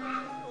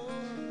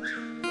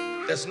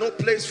 There's no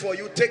place for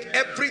you. Take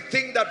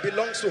everything that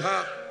belongs to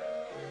her,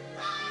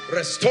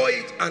 restore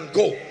it and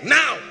go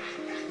now.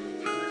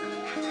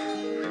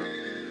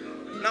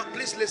 Now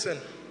please listen.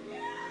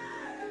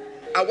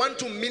 I want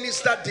to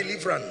minister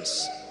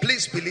deliverance.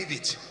 Please believe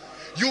it.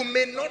 You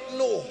may not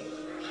know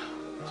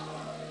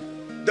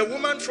the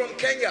woman from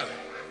Kenya.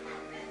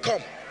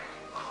 Come.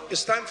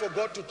 It's time for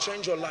God to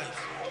change your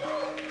life.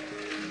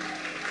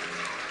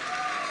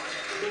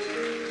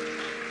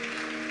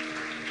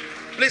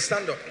 Please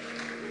stand up.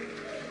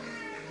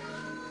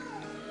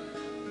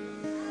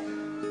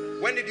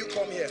 When did you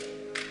come here?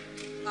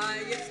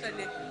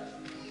 Yesterday.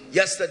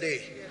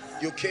 Yesterday.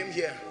 Yes. You came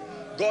here.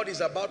 God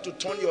is about to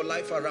turn your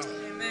life around.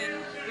 Amen.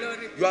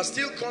 Glory. You are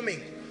still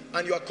coming,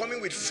 and you are coming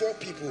with 4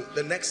 people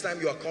the next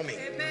time you are coming.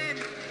 Amen.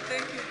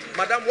 Thank you, Jesus.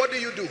 Madam, what do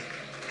you do?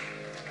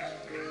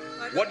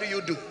 Madam, What do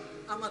you do?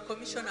 I'm a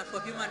commissioner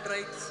for human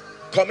rights.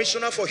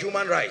 Commissioner for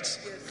Human Rights.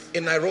 Yes.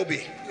 In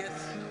Nairobi.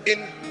 Yes.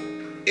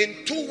 In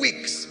 2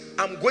 weeks,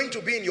 I'm going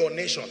to be in your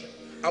nation.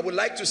 I would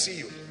like to see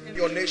you in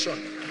your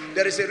nation.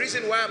 There is a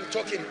reason why I'm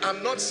talking.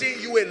 I'm not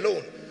seeing you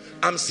alone.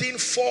 I'm seeing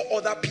 4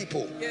 other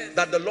people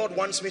that the Lord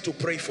wants me to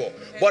pray for.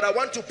 But I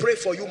want to pray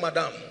for you,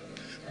 madam,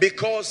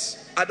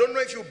 because I don't know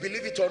if you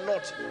believe it or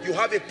not, you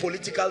have a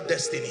political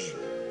destiny.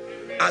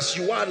 As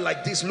you are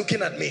like this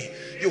looking at me,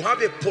 you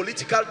have a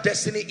political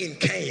destiny in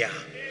Kenya,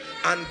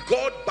 and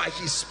God by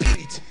his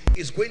Spirit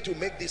is going to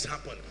make this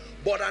happen.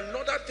 But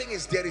another thing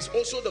is, there is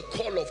also the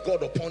call of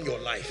God upon your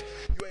life.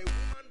 You are a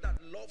woman that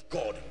loves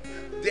God.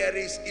 There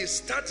is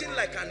starting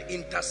like an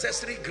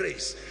intercessory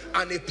grace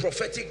and a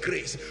prophetic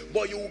grace,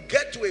 but you will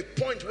get to a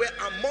point where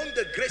among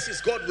the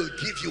graces God will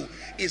give you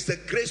is the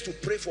grace to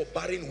pray for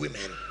barren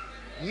women.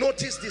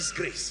 Notice this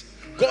grace.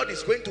 God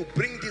is going to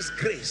bring this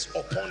grace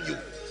upon you.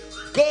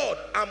 God,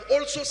 I'm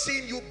also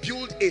seeing you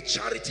build a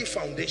charity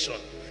foundation.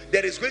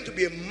 There is going to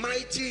be a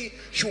mighty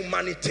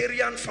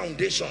humanitarian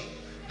foundation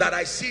that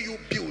I see you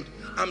build.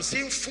 I'm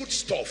seeing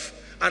foodstuff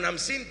and I'm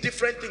seeing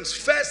different things.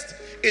 First,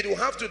 it will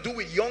have to do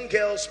with young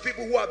girls,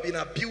 people who have been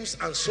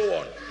abused and so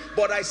on.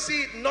 But I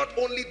see not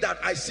only that,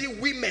 I see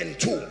women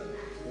too.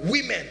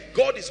 Women,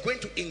 God is going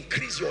to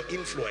increase your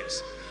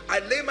influence. I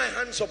lay my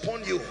hands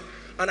upon you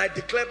and I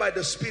declare by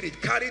the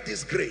Spirit, carry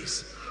this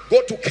grace.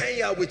 Go to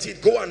Kenya with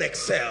it, go and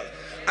excel.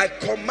 I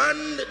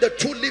command the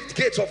 2 lift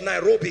gates of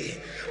Nairobi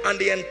and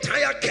the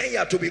entire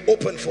Kenya to be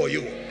open for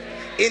you.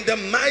 In the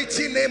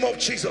mighty name of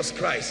Jesus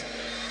Christ.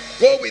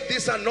 Go with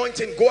this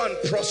anointing, go and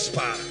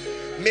prosper.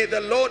 May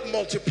the Lord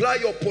multiply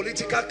your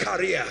political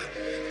career,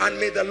 and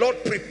may the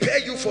Lord prepare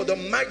you for the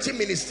mighty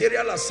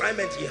ministerial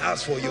assignment He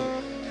has for you.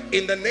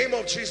 In the name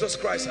of Jesus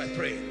Christ I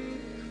pray.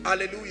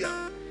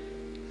 Hallelujah.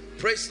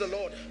 Praise the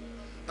Lord.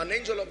 An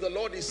angel of the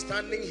Lord is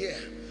standing here.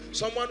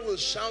 Someone will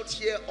shout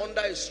here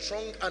under a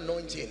strong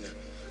anointing.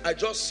 I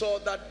just saw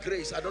that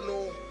grace. I don't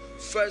know.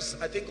 First,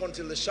 I think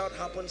until the shout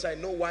happens, I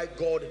know why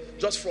God,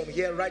 just from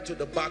here right to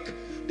the back,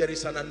 there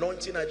is an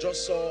anointing. I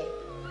just saw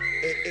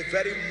a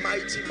very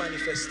mighty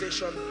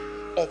manifestation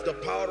of the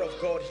power of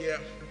God here.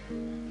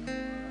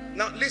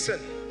 Now listen,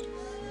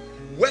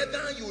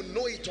 whether you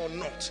know it or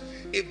not,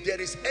 if there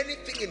is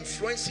anything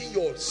influencing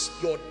your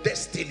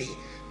destiny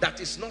that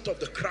is not of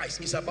the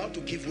Christ, is about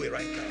to give way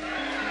right now.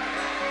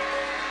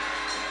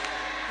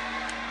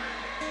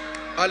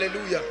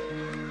 Hallelujah.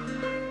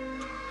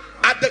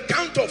 At the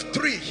count of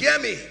 3, hear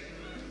me.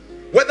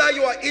 Whether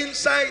you are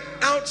inside,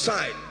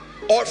 outside,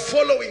 or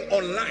following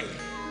online,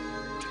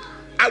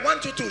 I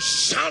want you to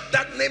shout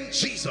that name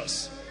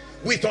Jesus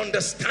with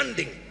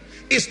understanding.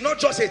 It's not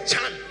just a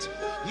chant.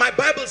 My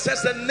Bible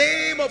says the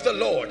name of the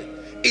Lord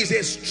is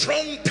a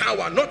strong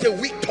tower, not a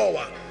weak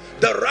tower.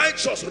 The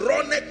righteous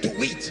runneth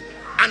to it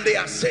and they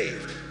are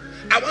saved.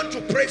 I want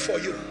to pray for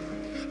you.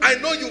 I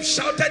know you've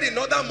shouted in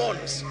other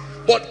months,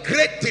 but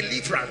great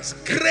deliverance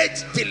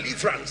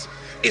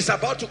is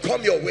about to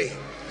come your way.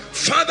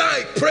 Father,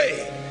 I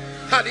pray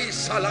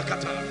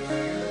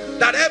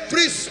that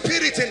every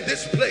spirit in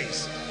this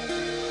place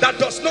that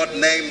does not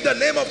name the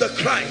name of the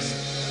Christ,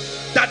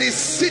 that is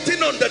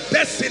sitting on the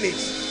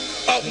destinies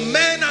of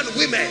men and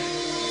women,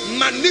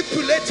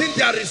 manipulating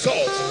their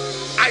results,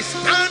 I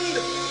stand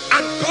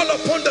and call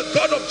upon the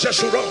God of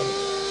Jeshurun,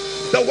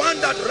 the one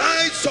that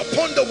rides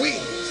upon the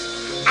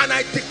wings, and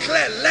I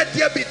declare, let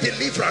there be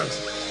deliverance.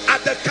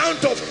 At the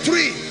count of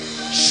 3,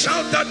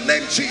 shout that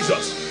name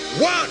Jesus.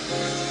 1,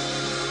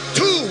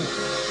 2,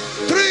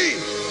 3.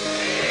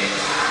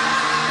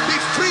 Be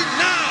free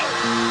now.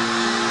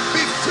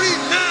 Be free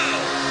now.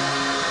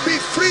 Be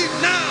free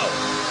now.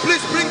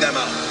 Please bring them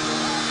out.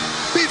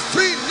 Be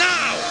free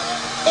now.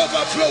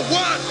 Overflow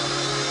 1,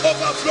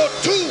 overflow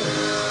 2,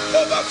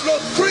 overflow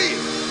 3.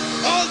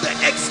 All the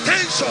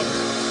extensions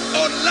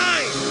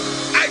online,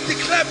 I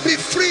declare, be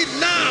free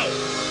now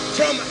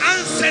from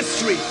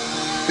ancestry.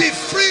 Be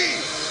free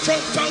from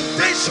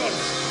foundations.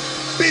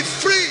 Be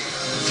free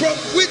from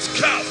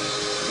witchcraft.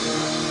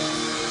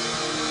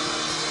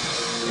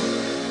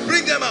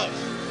 Bring them out.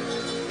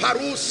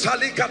 Paru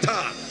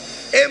salikata.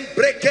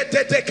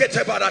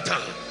 Embrekete barata.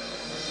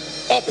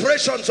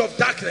 Operations of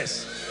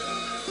darkness.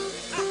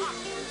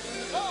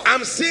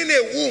 I'm seeing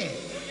a womb,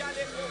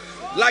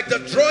 like the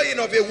drawing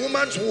of a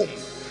woman's womb,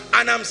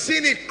 and I'm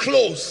seeing it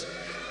close.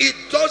 It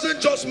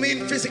doesn't just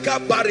mean physical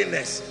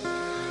barrenness.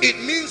 It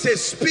means a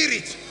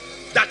spirit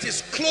that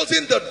is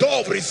closing the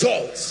door of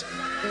results.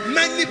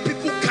 Many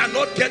people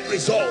cannot get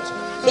results,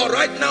 but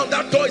right now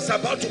that door is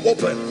about to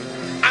open,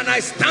 and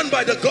I stand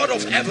by the God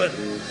of heaven,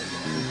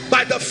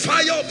 by the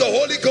fire of the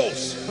Holy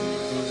Ghost.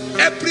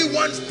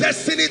 Everyone's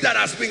destiny that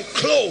has been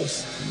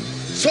closed,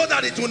 so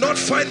that it will not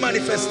find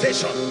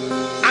manifestation,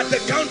 at the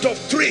count of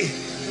 3,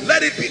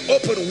 let it be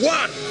open.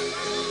 1,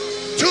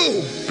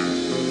 2,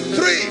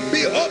 3.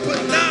 Be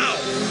open now.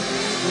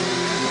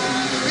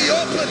 Be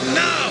open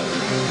now.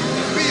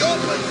 Be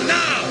open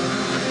now.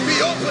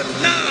 Be open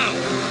now.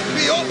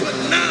 Be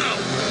open now.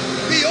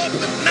 Be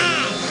open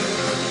now.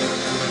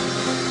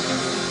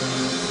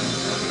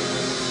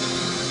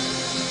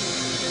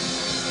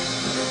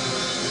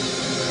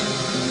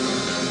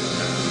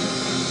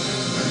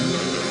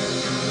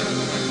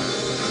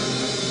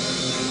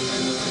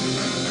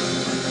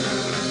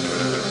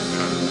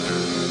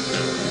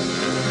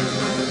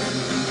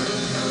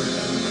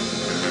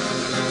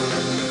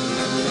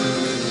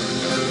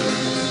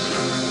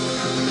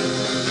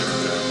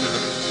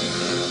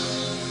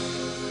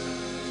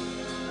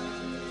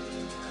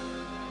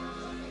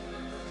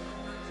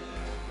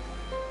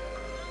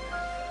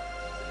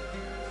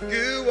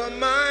 You are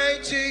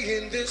mighty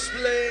in this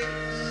place.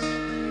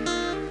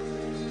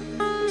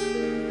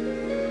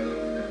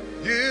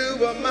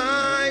 You are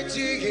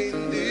mighty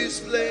in this this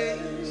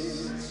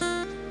place.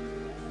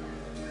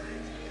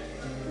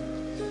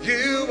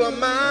 You are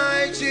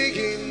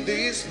mighty in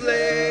this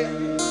place.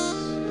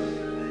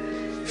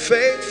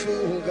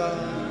 Faithful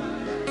God.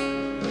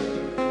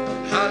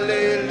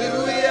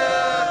 Hallelujah.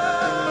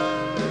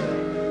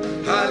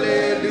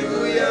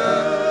 Hallelujah.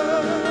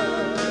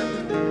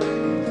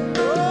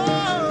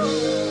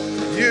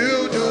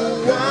 You do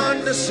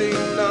wonders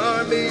in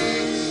our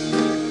midst.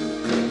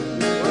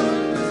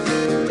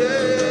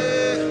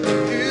 Yeah,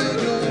 you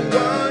do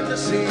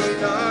wonders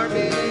in our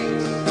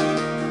midst.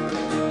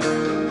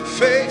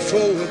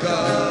 Faithful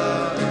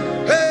God.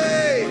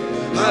 Hey,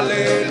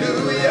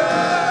 hallelujah.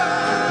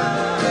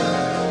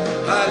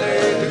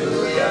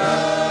 Hallelujah.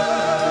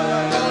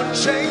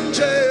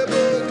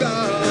 Unchangeable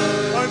God.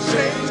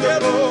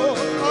 Unchangeable.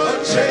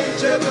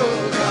 Unchangeable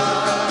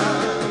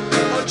God.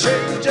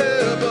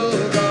 Unchangeable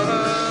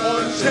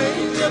God.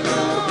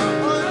 Unchangeable.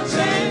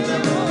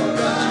 Unchangeable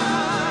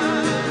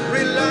God.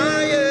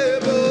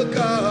 Reliable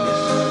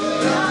God.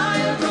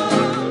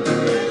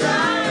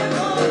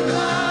 Reliable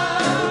God.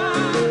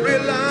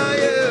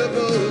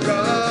 Reliable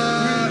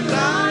God.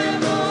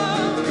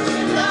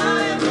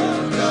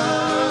 Reliable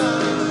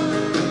God.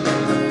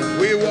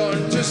 We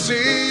want to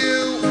see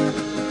you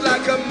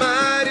like a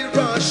mighty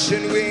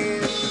rushing wind.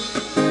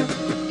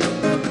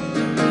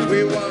 We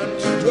want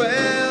to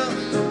dwell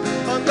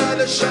under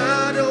the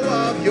shadow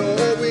of your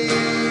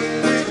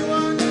wings.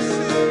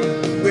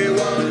 We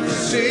want to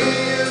see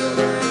you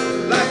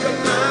like a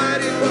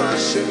mighty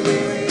rushing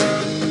wind.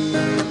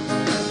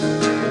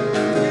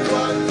 We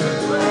want to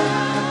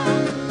dwell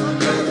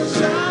under the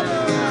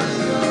shadow of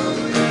your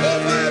wings.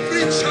 Over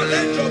every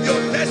challenge of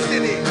your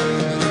destiny.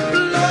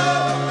 Blow,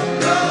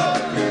 blow,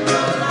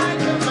 blow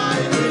like a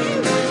mighty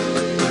wind.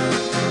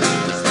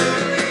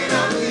 Spirit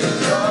of His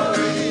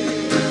glory.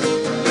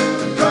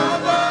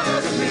 Cover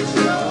us with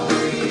your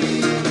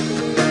wings.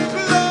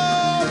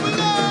 Blow,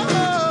 blow,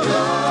 blow,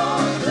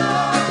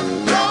 blow,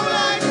 blow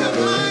like a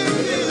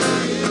mighty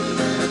wind.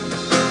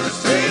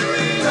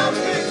 Spirit of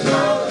His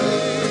glory.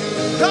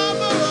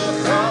 Cover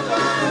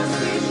us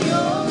with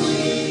your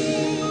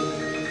wings.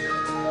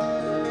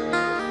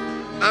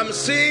 I'm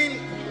seeing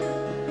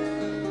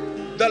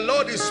the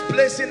Lord is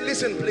placing,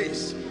 listen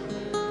please,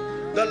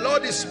 the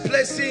Lord is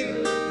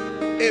placing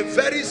a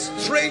very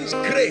strange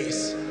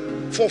grace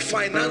for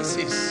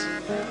finances.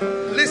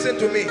 Listen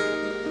to me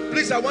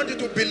please, I want you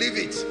to believe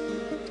it.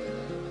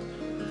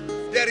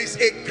 There is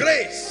a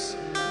grace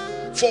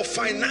for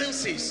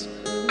finances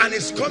and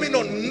it's coming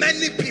on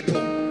many people.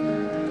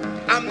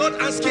 I'm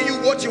not asking you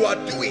what you are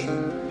doing.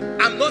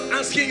 I'm not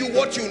asking you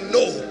what you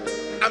know.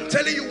 I'm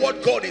telling you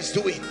what God is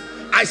doing.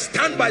 I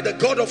stand by the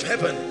God of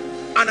heaven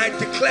and I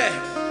declare,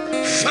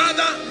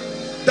 Father,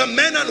 the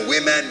men and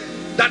women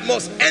that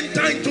must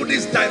enter into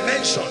this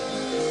dimension,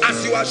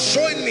 as you are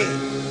showing me,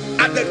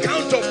 at the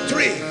count of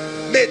 3,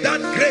 may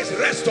that grace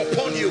rest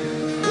upon you.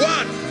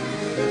 1,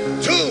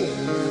 2,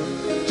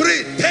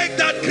 3. Take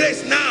that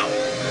grace now.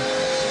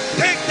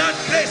 Take that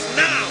grace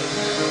now.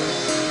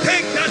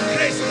 Take that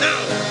grace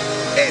now.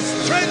 A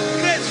strength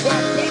grace for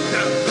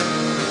abundance.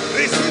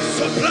 Receive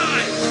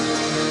supplies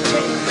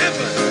from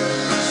heaven.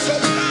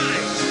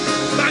 Supplies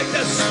by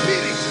the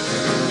Spirit.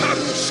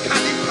 Parush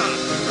Kalipa.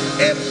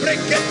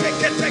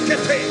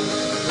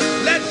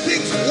 Let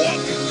things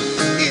walk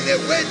in a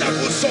way that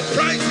will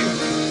surprise you.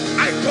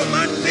 I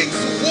command things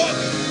to walk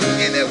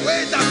in a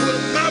way that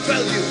will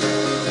marvel you.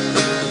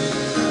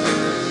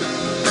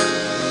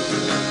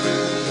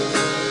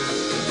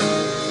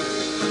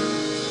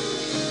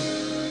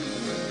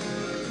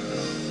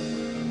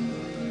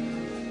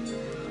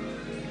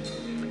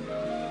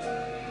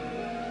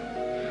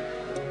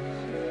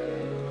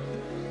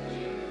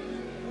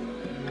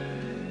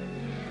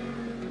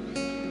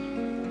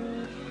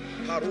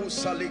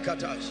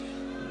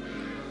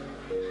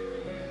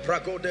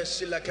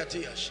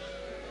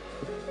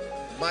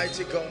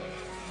 Mighty God.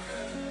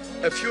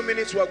 A few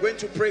minutes we are going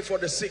to pray for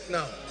the sick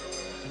now.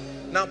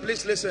 Now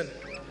please listen.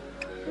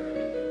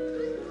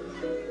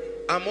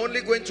 I'm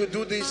only going to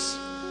do this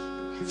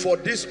for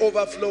this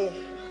overflow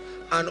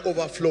and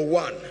overflow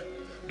 1.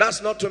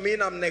 That's not to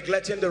mean I'm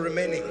neglecting the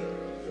remaining.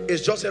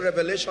 It's just a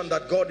revelation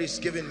that God is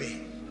giving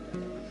me.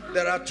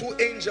 There are 2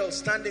 angels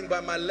standing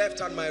by my left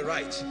and my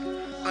right.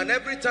 And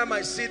every time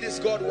I see this,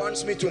 God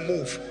wants me to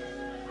move.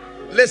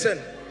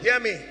 Listen, hear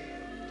me.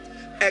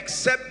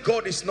 Except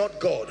God is not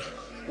God.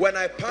 When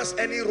I pass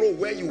any row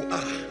where you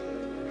are,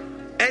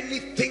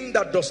 anything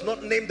that does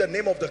not name the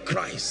name of the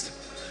Christ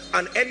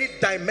and any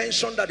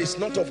dimension that is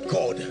not of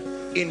God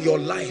in your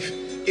life,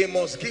 it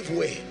must give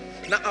way.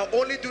 Now I'll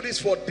only do this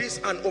for this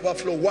and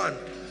overflow 1.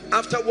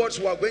 Afterwards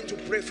we are going to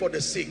pray for the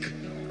sick.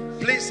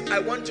 Please, I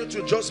want you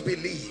to just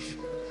believe.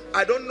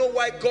 I don't know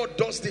why God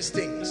does these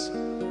things,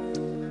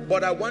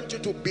 but I want you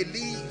to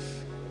believe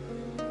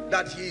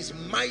that He is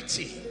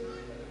mighty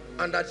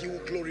and that He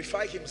will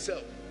glorify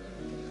Himself.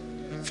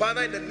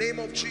 Father, in the name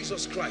of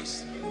Jesus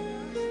Christ,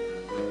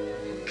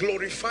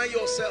 glorify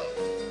yourself.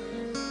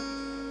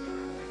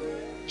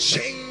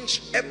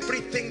 Change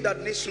everything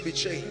that needs to be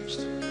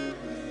changed.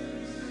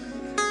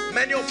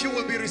 Many of you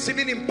will be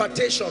receiving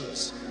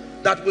impartations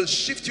that will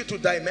shift you to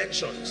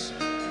dimensions.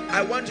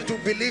 I want you to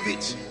believe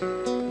it.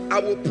 I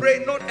will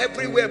pray not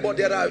everywhere, but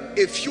there are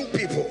a few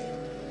people.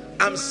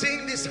 I'm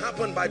seeing this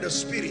happen by the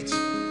Spirit.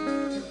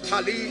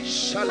 Hali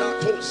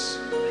shalatos,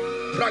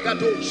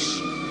 bragados,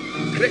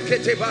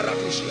 krekete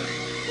barakushia.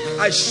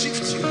 I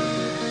shift you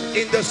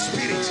in the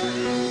Spirit.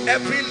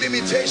 Every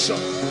limitation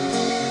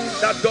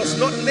that does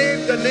not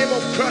name the name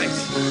of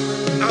Christ,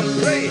 I'm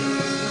praying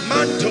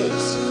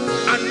mantles,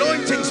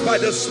 anointings by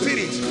the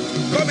Spirit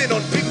coming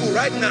on people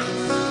right now.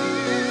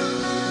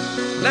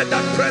 Let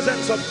that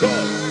presence of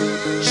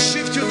God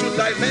shift you to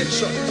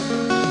dimension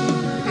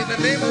in the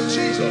name of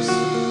Jesus.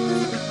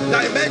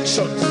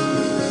 Dimensions.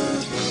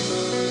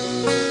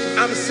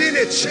 I'm seeing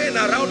a chain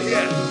around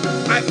here.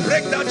 I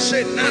break that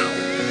chain now.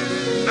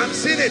 I'm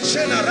seeing a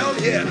chain around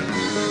here.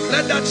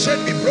 Let that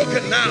chain be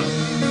broken now.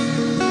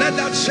 Let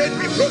that chain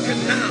be broken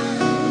now.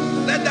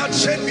 Let that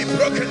chain be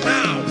broken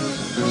now.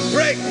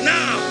 Break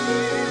now.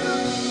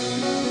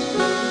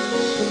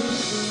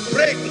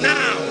 Break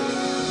now.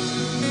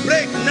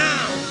 Break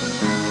now.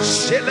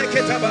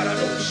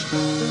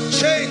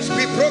 Chains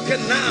be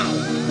broken now.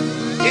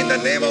 In the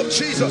name of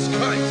Jesus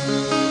Christ.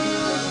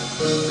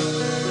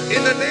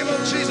 In the name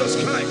of Jesus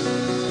Christ.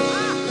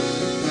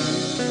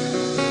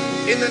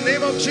 In the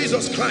name of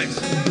Jesus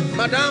Christ.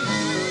 Madam,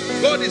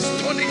 God is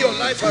turning your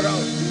life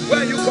around. Where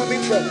are you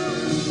coming from?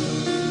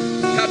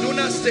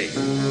 Kaduna State.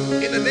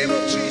 In the name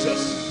of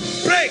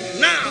Jesus. Break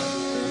now.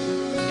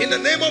 In the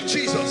name of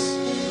Jesus.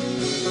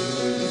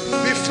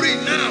 Be free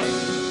now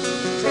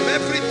from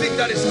everything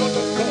that is not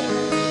of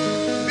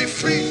God. Be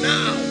free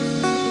now.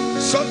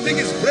 Something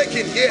is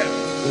breaking here.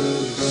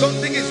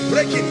 Something is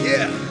breaking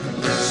here.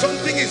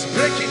 Something is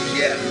breaking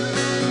here.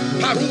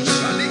 I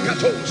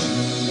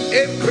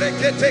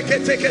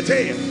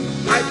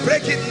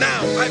break it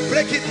now. I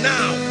break it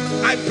now.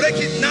 I break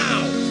it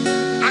now.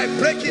 I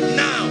break it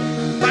now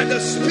by the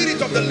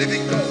Spirit of the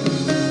living God.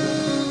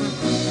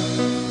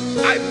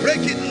 I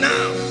break it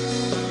now.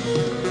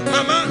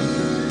 Mama,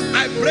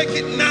 I break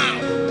it now.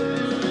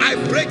 I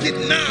break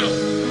it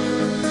now.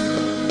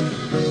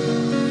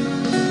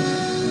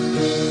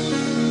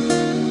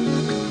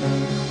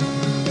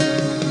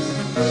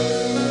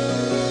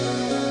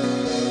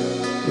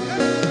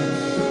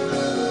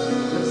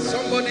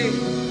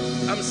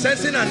 I'm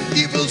sensing an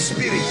evil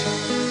spirit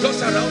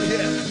just around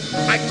here.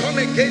 I come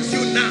against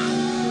you now.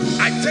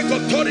 I take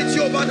authority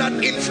over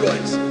that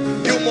influence.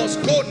 You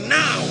must go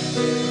now.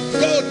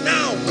 Go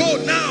now. Go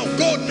now.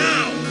 Go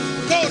now.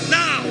 Go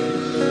now.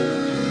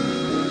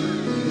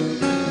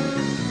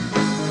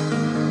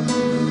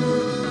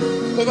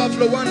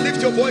 Overflow one,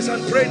 lift your voice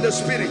and pray in the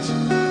Spirit.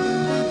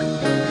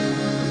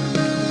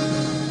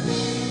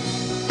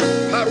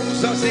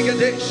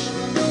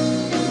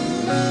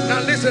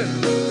 Now listen,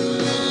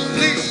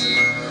 please.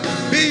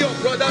 Be your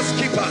brother's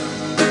keeper.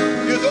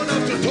 You don't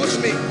have to touch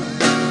me.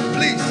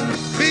 Please,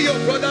 be your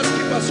brother's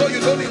keeper so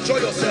you don't enjoy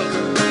yourself.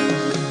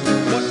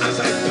 But as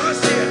I pass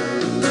here,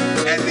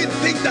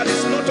 anything that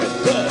is not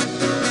of God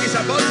is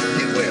about to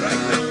give way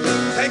right now.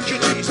 Thank you,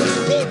 Jesus.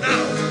 Go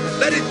now.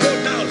 Let it go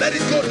now. Let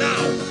it go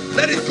now.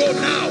 Let it go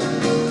now.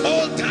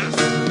 Altars,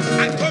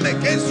 I come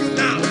against you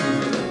now.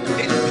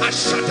 In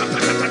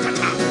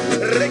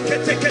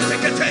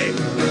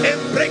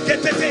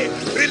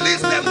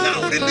release them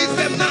now. Release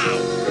them now.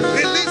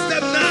 Release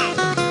them now.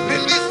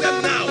 Release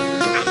them now.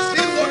 I'm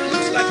seeing what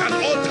looks like an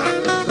altar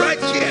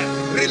right here.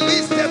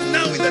 Release them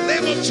now in the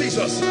name of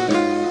Jesus.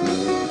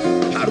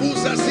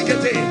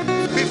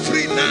 Be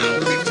free now.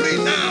 Be free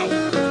now.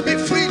 Be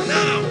free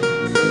now.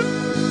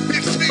 Be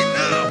free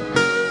now.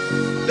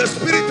 The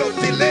spirit of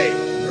delay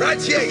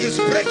right here is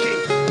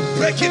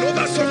breaking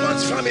over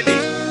someone's family.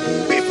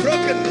 Be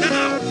broken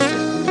now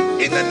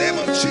in the name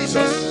of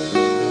Jesus.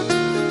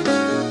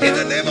 In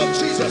the name of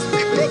Jesus,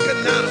 be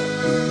broken now.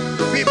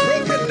 Be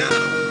broken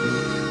now.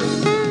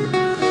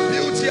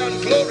 Beauty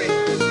and glory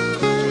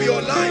to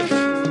your life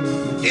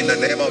in the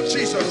name of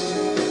Jesus.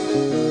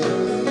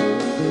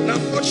 Now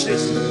watch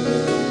this.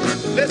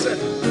 Listen,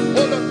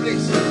 hold on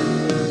please.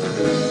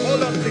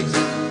 Hold on please.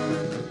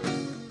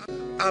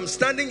 I'm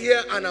standing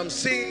here and I'm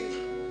seeing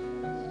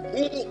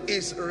who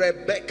is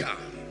Rebecca.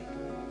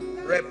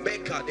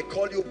 Rebecca, they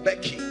call you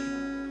Becky.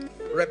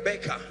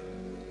 Rebecca,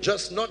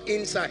 just not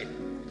inside.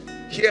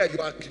 Here you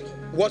are.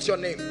 What's your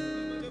name?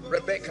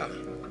 Rebecca.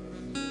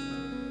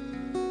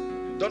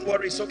 Don't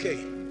worry, it's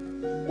okay.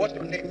 What's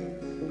your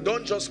name?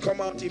 Don't just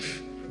come out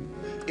if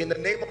in the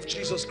name of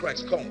Jesus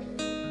Christ, come.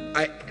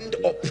 I end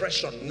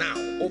oppression now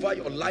over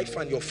your life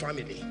and your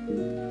family.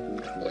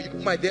 Oh, you,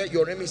 my dear,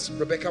 your name is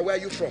Rebecca. Where are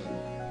you from?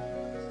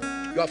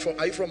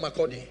 Are you from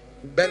Makurdi?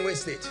 Benue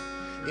State.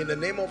 In the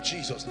name of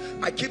Jesus,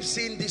 I keep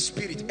seeing this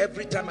spirit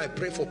every time I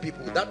pray for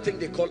people. That thing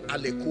they call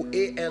Aleku,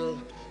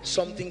 A-L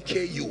something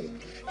K-U.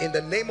 In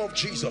the name of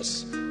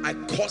Jesus, I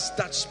curse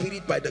that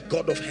spirit by the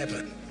God of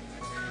heaven.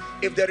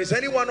 If there is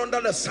anyone under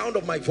the sound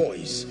of my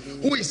voice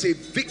who is a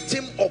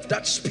victim of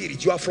that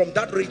spirit, you are from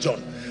that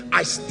region,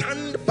 I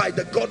stand by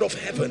the God of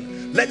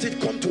heaven. Let it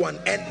come to an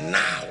end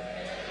now.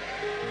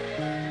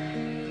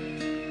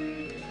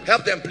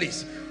 Help them,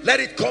 please.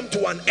 Let it come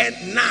to an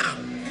end now.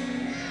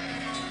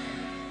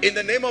 In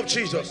the name of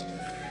Jesus.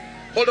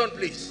 Hold on,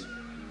 please.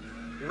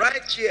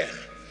 Right here,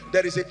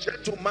 there is a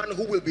gentleman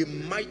who will be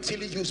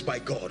mightily used by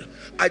God.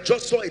 I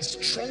just saw a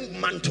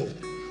strong mantle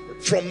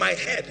from my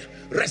head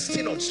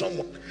resting on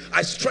someone.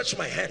 I stretch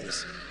my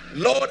hands.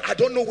 Lord, I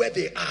don't know where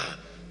they are.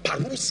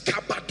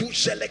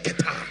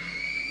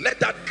 Let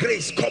that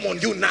grace come on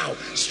you now.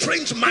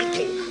 Strange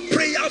mantle,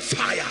 prayer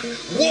fire,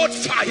 word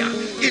fire,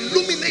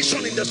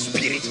 illumination in the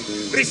spirit.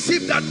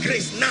 Receive that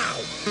grace now.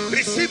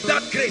 Receive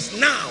that grace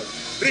now.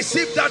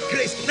 Receive that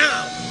grace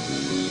now.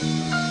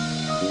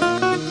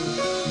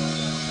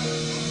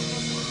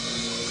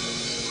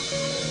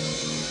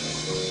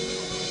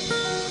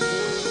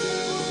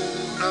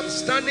 I'm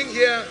standing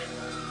here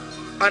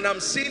and I'm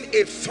seeing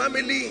a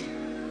family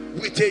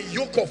with a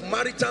yoke of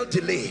marital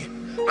delay.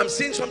 I'm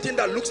seeing something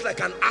that looks like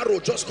an arrow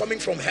just coming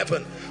from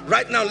heaven.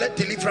 Right now, let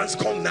deliverance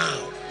come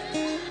now.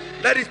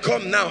 Let it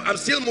come now. I'm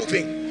still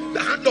moving.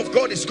 The hand of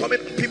God is coming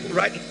on people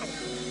right now.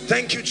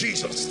 Thank you,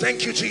 Jesus.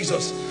 Thank you,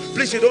 Jesus.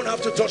 Please, you don't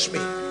have to touch me.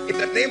 In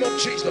the name of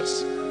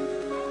Jesus.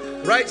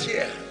 Right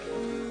here,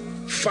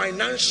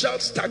 financial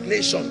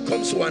stagnation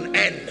comes to an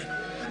end.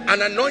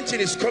 An anointing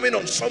is coming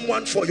on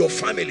someone for your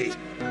family.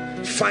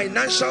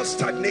 Financial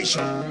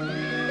stagnation.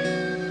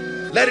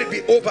 Let it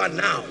be over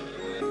now.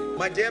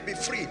 My dear, be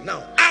free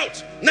now.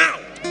 Out now.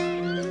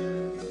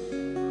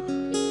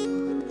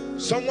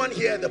 Someone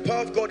here, the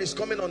power of God is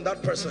coming on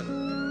that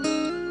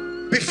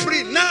person. Be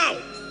free now.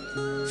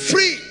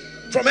 Free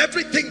from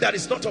everything that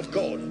is not of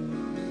God.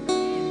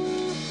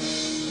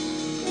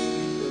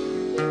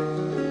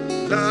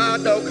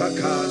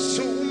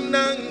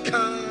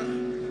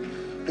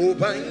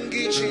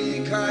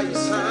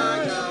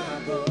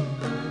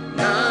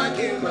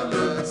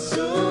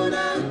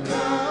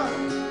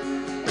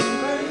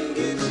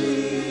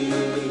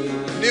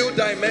 New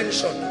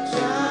dimensions.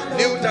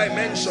 New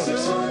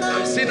dimensions.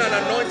 I'm seeing an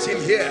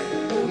anointing here.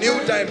 New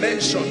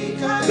dimension.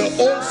 The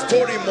old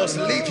story must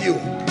leave you.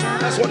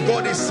 That's what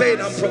God is saying.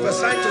 I'm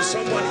prophesying to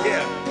someone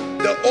here.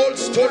 The old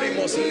story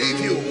must leave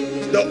you.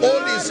 The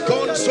old is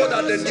gone so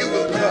that the new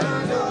will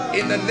come.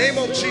 In the name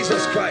of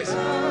Jesus Christ.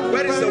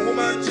 Where is the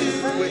woman?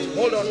 Wait,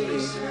 hold on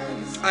please.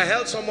 I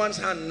held someone's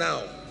hand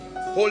now,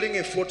 holding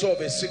a photo of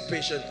a sick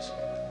patient.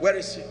 Where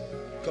is he?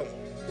 Come.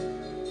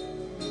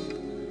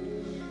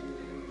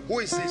 Who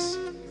is this?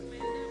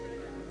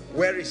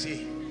 Where is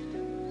he?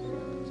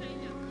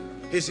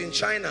 He's in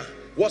China.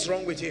 What's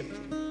wrong with him?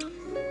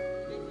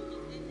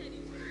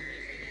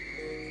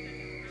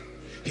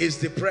 He's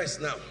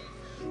depressed now.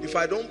 If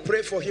I don't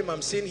pray for him,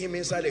 I'm seeing him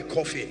inside a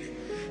coffin.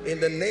 In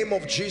the name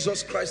of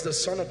Jesus Christ, the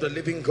Son of the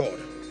living God,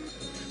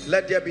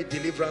 let there be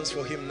deliverance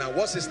for him now.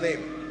 What's his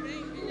name?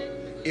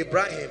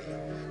 Ibrahim.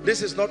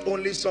 This is not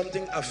only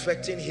something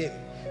affecting him,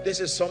 this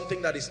is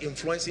something that is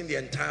influencing the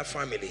entire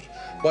family.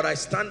 But I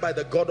stand by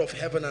the God of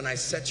heaven and I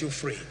set you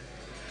free.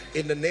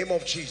 In the name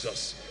of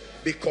Jesus,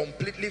 be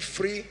completely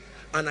free.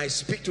 And I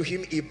speak to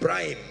him,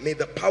 Ibrahim, may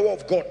the power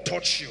of God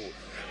touch you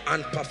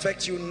and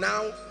perfect you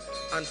now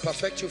and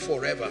perfect you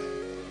forever.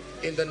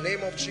 In the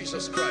name of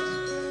Jesus Christ.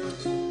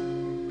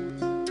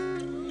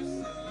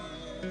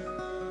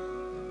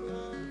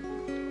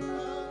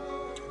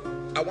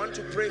 I want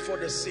to pray for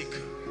the sick.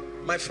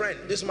 My friend,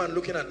 this man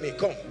looking at me,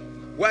 come.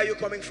 Where are you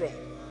coming from?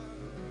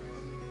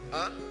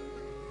 Huh?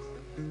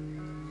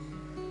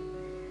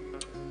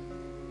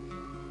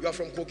 You are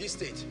from Kogi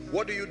State.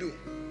 What do you do?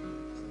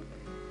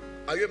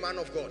 Are you a man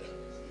of God?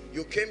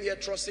 You came here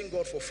trusting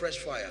God for fresh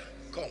fire.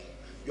 Come.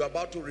 You're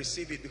about to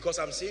receive it because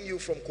I'm seeing you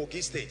from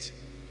Kogi State.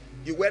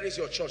 Where is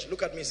your church?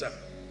 Look at me, sir.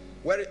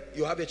 Where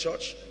you have a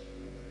church?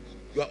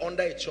 You are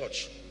under a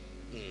church.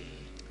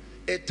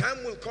 A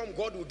time will come,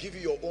 God will give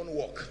you your own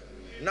work.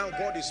 Now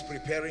God is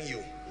preparing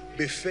you.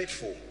 Be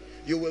faithful.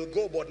 You will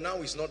go, but now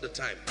is not the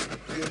time.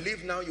 You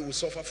leave now, you will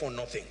suffer for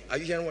nothing. Are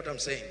you hearing what I'm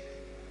saying?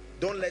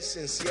 Don't let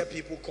sincere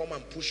people come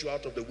and push you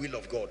out of the will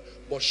of God.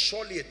 But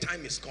surely a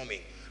time is coming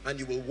and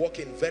you will walk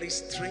in very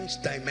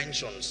strange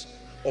dimensions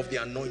of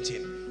the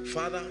anointing.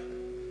 Father,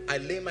 I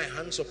lay my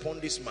hands upon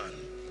this man.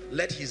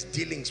 Let his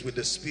dealings with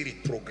the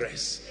Spirit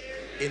progress.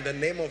 In the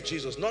name of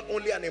Jesus. Not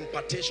only an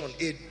impartation,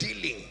 a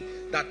dealing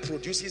that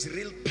produces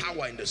real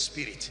power in the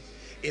Spirit.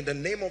 In the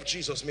name of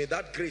Jesus, may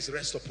that grace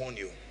rest upon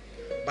you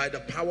by the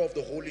power of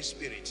the Holy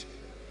Spirit.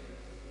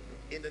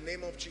 In the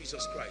name of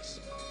Jesus Christ.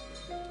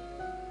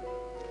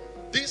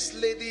 This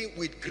lady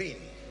with green,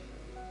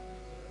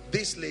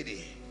 this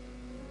lady,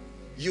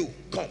 you,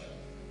 come.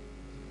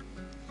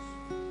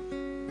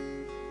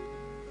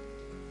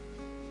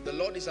 The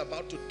Lord is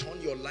about to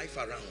turn your life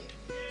around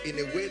in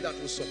a way that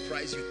will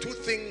surprise you. Two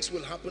things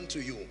will happen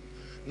to you.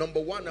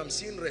 Number one, I'm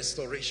seeing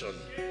restoration.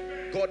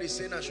 God is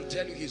saying I should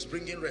tell you he's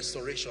bringing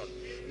restoration.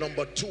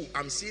 Number two,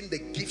 I'm seeing the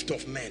gift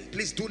of men.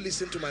 Please do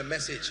listen to my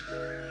message.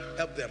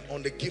 Help them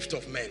on the gift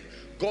of men.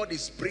 God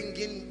is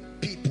bringing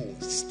people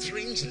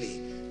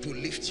strangely to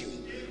lift you.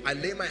 I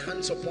lay my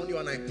hands upon you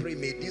and I pray,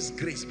 may this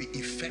grace be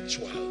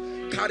effectual.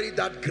 Carry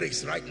that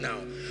grace right now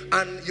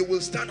and you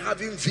will start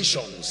having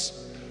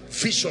visions.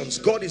 visions.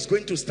 God is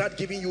going to start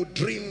giving you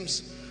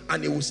dreams,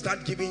 and he will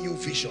start giving you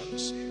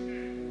visions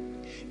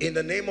in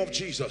the name of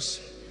Jesus.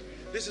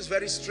 This is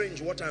very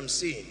strange what I'm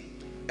seeing.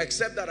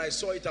 Except that I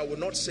saw it, I will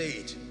not say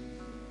it.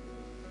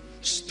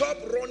 Stop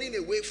running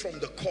away from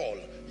the call.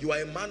 You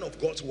are a man of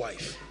God's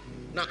wife.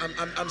 Now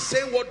I'm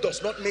saying what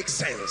does not make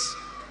sense.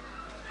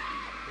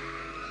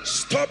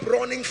 Stop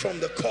running from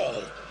the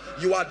call.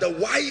 You are the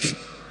wife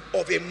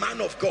of a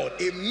man of God,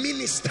 a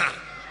minister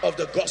of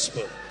the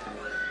gospel.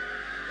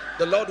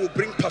 The Lord will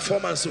bring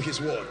performance to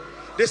his word.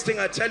 This thing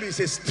I tell you is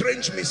a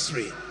strange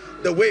mystery,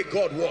 the way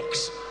God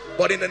works.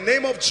 But in the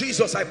name of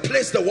Jesus, I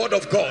place the word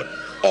of God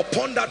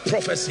upon that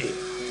prophecy.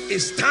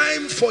 It's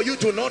time for you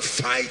to not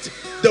fight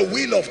the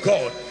will of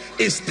God.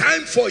 It's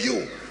time for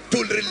you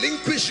to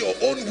relinquish your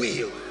own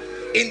will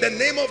in the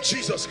name of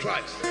Jesus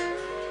Christ.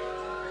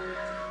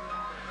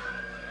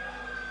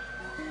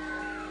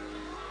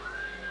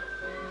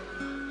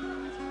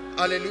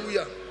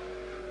 Hallelujah.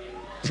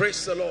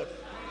 Praise the Lord.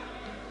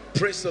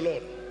 Praise the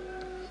Lord.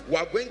 We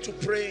are going to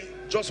pray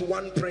just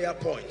one prayer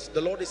point.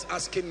 The Lord is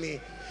asking me.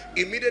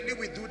 Immediately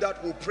we do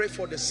that, we'll pray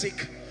for the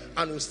sick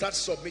and we'll start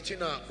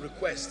submitting our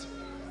request.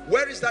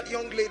 Where is that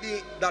young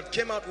lady that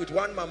came out with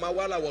one mama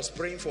while I was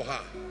praying for her?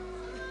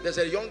 There's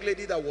a young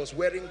lady that was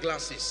wearing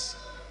glasses.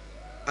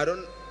 I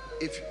don't,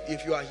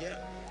 if you are here,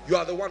 you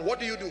are the one. What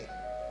do? You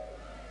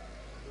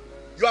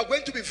are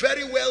going to be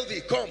very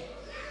wealthy. Come.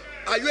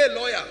 Are you a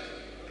lawyer?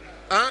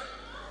 Huh?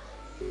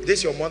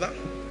 This your mother?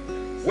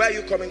 Where are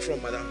you coming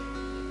from, madam?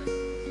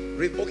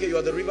 Okay, you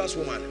are the Rivers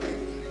woman.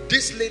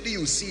 This lady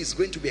you see is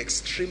going to be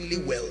extremely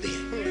wealthy,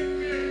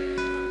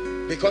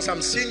 because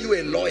I'm seeing you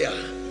a lawyer,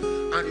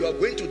 and you are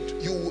going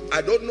to,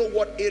 I don't know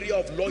what area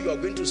of law you are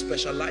going to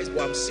specialize,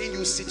 but I'm seeing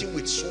you sitting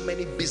with so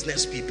many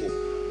business people.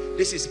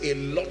 This is a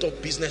lot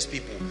of business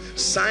people,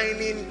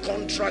 signing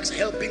contracts,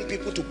 helping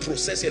people to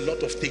process a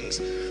lot of things.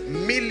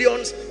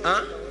 Millions,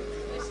 huh?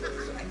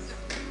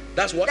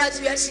 That's what? That's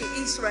where she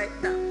is right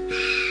now,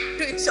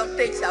 doing some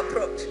things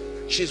abroad.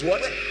 She's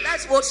what?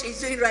 That's what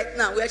she's doing right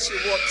now, where she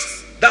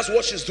works. That's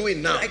what she's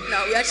doing now. Right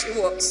now, where she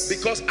works.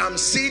 Because I'm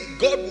seeing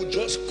God will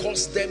just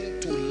cause them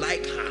to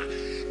like her.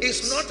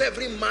 It's not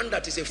every man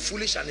that is a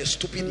foolish and a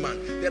stupid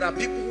man. There are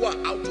people who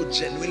are out to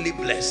genuinely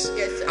bless.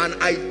 Yes, sir.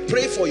 And I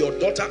pray for your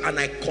daughter and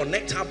I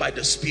connect her by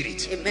the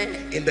Spirit.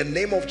 Amen. In the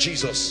name of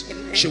Jesus,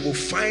 amen, she will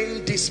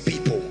find these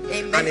people.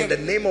 Amen. And in the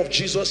name of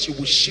Jesus, she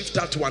will shift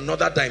her to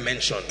another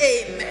dimension.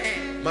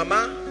 Amen.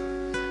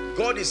 Mama,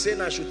 God is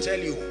saying I should tell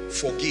you,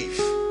 forgive.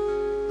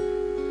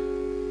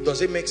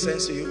 Does it make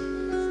sense to you?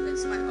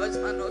 That's my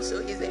husband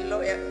also. He's a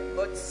lawyer,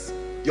 but...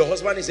 Your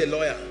husband is a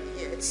lawyer?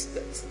 Yes,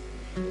 but...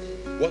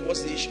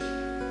 What's the issue?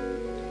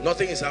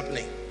 Nothing is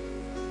happening.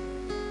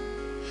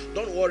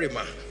 Don't worry,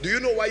 ma. Do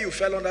you know why you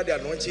fell under the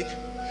anointing?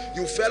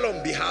 You fell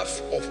on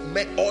behalf of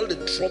all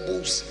the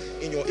troubles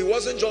in your... It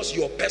wasn't just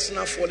your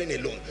personal falling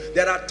alone.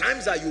 There are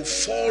times that you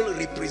fall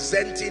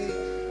representing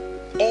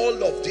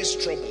all of these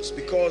troubles,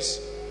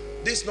 because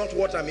this is not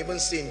what I'm even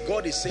saying.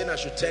 God is saying I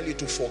should tell you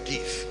to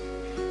forgive.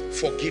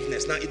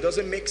 Forgiveness. Now it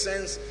doesn't make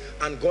sense,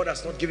 and God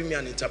has not given me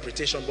an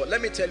interpretation, but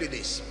let me tell you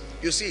this.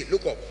 You see,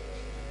 look up.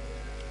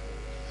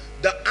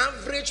 The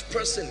average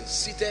person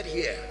seated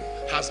here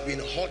has been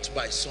hurt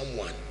by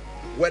someone,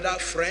 whether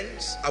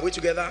friends, are we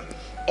together,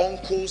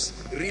 uncles,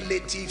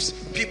 relatives,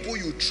 people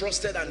you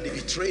trusted and they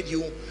betrayed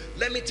you.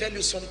 Let me tell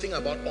you something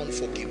about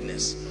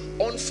unforgiveness.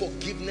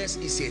 Unforgiveness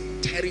is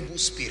a terrible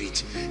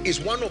spirit. It's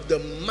one of the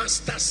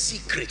master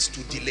secrets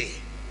to delay.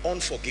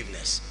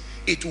 Unforgiveness.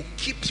 It will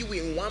keep you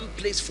in one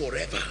place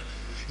forever.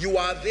 You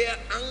are there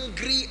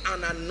angry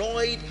and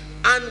annoyed,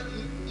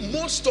 and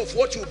most of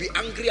what you'll be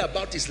angry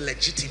about is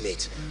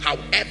legitimate.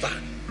 However,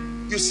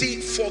 you see,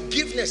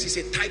 forgiveness is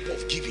a type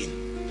of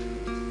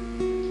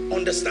giving.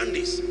 Understand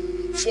this.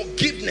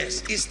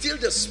 Forgiveness is still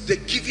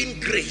the giving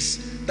grace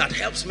that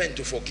helps men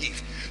to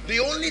forgive. The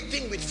only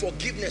thing with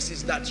forgiveness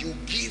is that you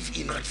give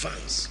in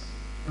advance.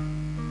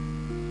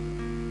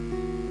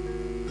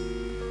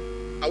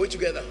 Are we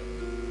together?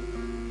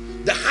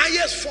 The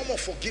highest form of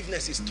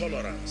forgiveness is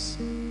tolerance,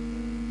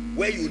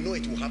 where you know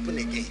it will happen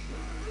again,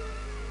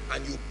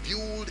 and you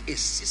build a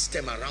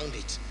system around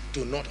it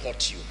to not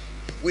hurt you.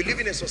 We live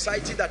in a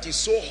society that is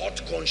so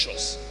hurt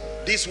conscious.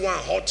 This one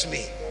hurt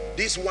me,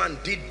 this one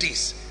did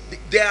this.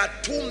 There are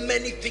too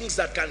many things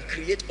that can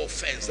create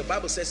offense. The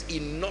Bible says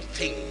in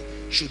nothing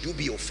should you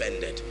be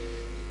offended.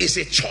 It's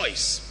a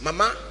choice.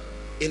 Mama,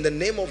 in the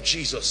name of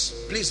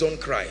Jesus, please don't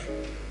cry.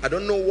 I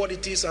don't know what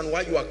it is and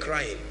why you are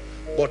crying,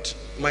 but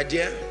my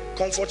dear,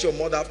 comfort your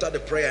mother after the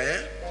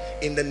prayer.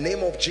 In the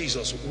name of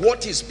Jesus,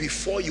 what is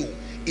before you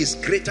is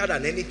greater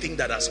than anything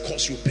that has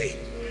caused you pain.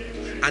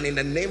 And in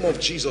the name of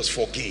Jesus,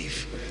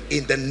 forgive.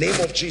 In the name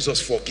of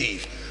Jesus,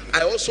 forgive.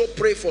 I also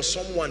pray for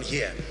someone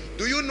here.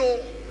 Do you know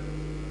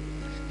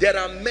there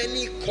are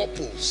many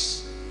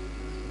couples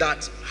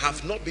that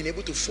have not been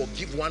able to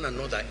forgive one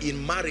another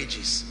in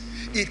marriages?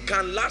 It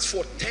can last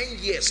for 10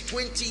 years,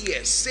 20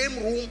 years,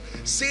 same room,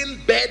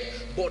 same bed,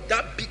 but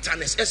that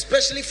bitterness,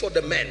 especially for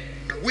the men,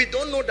 we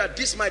don't know that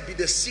this might be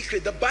the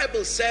secret. The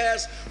Bible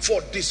says,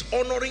 for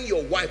dishonoring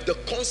your wife, the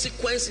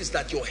consequence is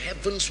that your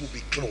heavens will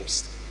be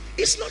closed.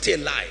 It's not a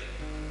lie.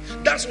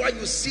 That's why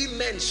you see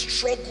men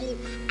struggle,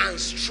 and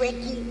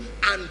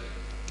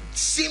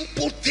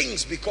simple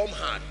things become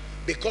hard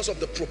because of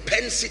the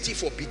propensity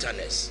for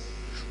bitterness.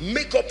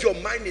 Make up your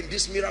mind in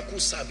this miracle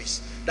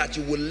service that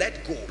you will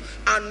let go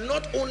and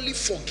not only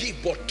forgive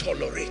but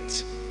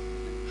tolerate.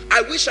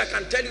 I wish I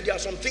can tell you there are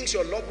some things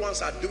your loved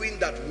ones are doing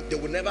that they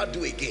will never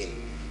do again,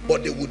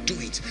 but they will do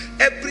it.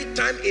 Every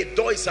time a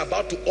door is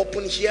about to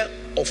open here,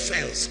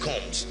 offense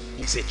comes.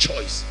 It's a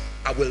choice.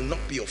 I will not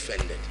be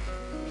offended.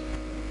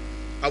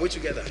 Are we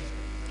together?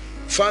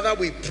 Father,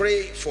 we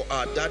pray for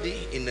our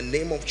daddy in the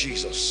name of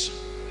Jesus.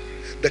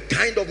 The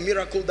kind of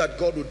miracle that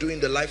God will do in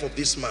the life of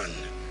this man,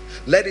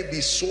 let it be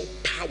so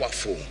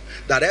powerful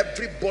that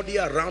everybody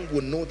around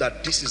will know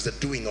that this is the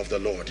doing of the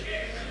Lord.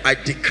 I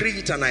decree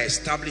it and I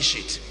establish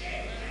it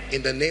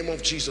in the name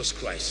of Jesus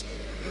Christ.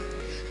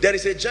 There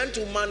is a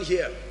gentleman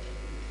here.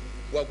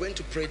 We are going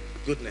to pray.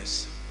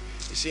 Goodness,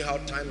 you see how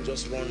time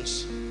just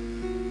runs.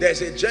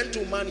 There's a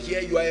gentleman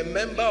here. You are a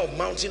member of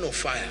Mountain of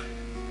Fire.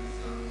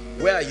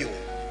 Where are you?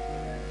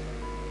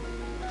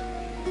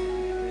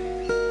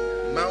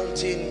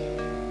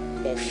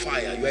 Mountain of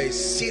Fire. You are a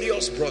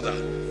serious brother.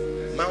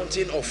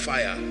 Mountain of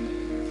Fire.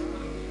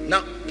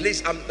 Now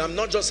please, I'm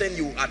not just saying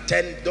you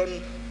attend.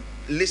 Don't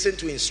listen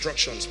to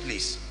instructions,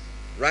 please.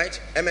 Right?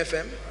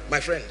 MFM, my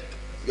friend,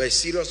 you are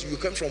serious. You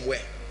come from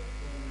where?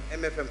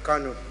 MFM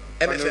Kano.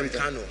 MFM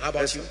Kano. How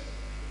about you?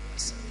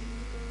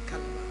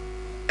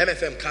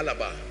 MFM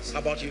Calabar. How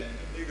about you?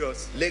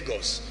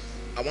 Lagos.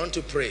 I want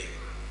to pray.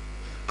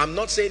 I'm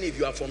not saying if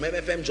you are from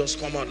MFM just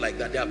come out like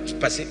that. There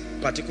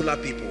are particular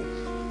people.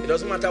 It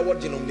doesn't matter what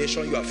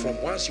denomination you are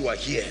from. Once you are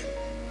here,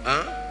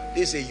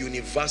 this is a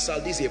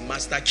universal, this is a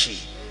master key.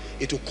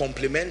 It will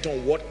complement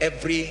on what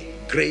every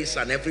grace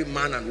and every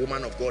man and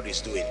woman of God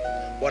is doing.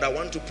 But I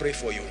want to pray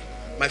for you.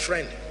 My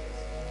friend,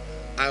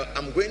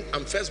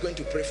 I'm first going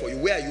to pray for you.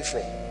 Where are you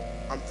from?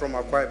 I'm from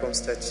Akwa Ibom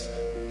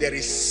State. There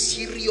is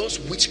serious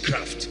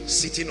witchcraft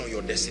sitting on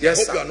your destiny. Yes,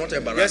 I hope sir. you are not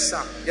embarrassed.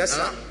 Yes, sir. Yes,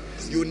 sir.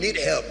 You need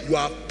help. You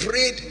have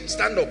prayed.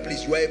 Stand up,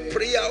 please. You are a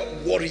prayer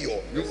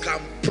warrior. You can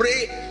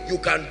pray. You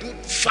can do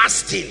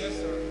fasting.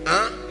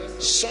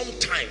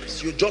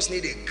 Sometimes you just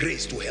need a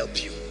grace to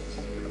help you.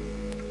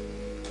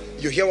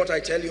 You hear what I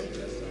tell you?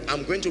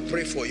 I'm going to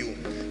pray for you.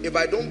 If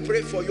I don't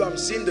pray for you, I'm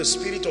seeing the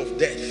spirit of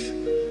death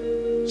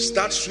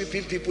start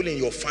sweeping people in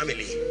your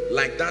family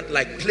like that,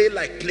 like play,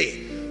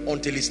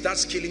 until it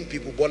starts killing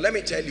people. But let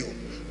me tell you,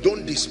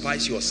 don't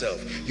despise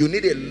yourself. You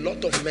need a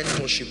lot of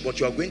mentorship, but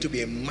you are going to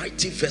be a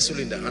mighty vessel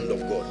in the hand of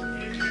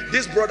God.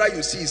 This brother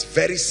you see is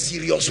very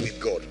serious with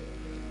God.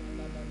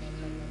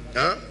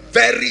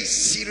 Very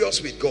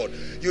serious with God.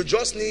 You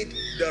just need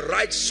the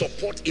right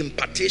support,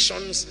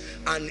 impartations,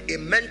 and a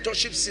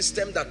mentorship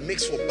system that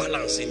makes for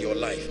balance in your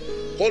life.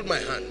 Hold my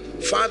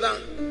hand. Father,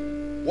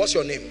 what's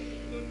your name?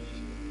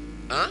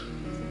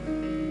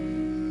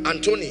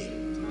 Anthony.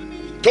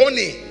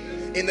 Tony,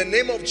 in the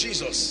name of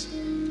Jesus,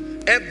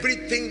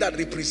 everything that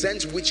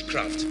represents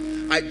witchcraft,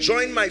 I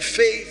join my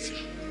faith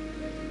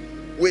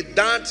with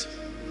that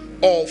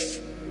of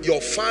your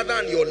father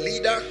and your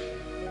leader,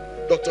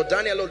 Dr.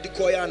 Daniel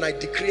Odikoya, and I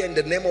decree in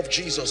the name of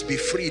Jesus, be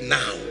free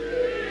now.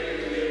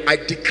 I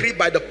decree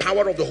by the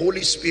power of the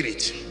Holy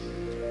Spirit,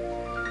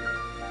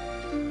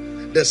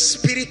 the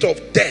spirit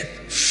of death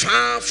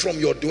far from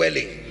your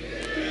dwelling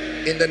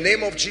in the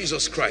name of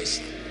Jesus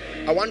Christ.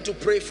 I want to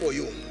pray for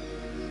you.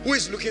 Who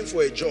is looking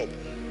for a job?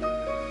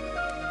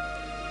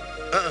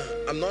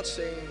 I'm not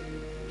saying,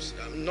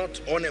 I'm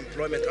not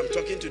unemployment. I'm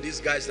talking to these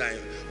guys that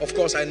of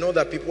course I know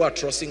that people are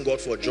trusting God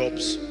for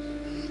jobs.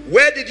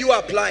 Where did you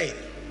apply?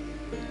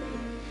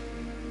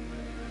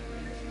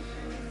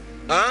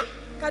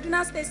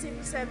 Kaduna State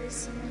Civil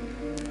Service.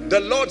 The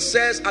Lord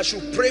says I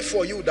should pray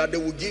for you that they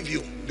will give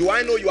you. Do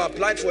I know you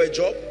applied for a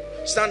job?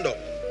 Stand up.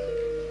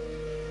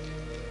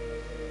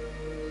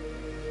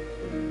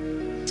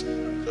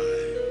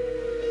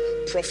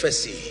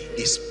 Prophecy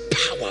is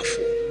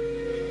powerful.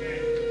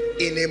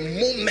 In a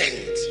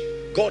moment,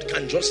 God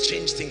can just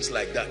change things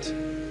like that.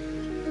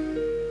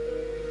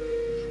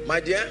 My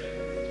dear,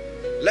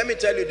 let me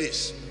tell you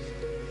this.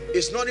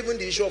 It's not even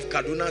the issue of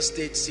Kaduna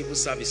State Civil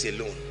Service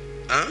alone.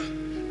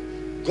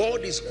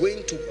 God is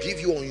going to give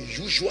you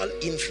unusual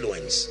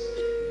influence.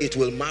 It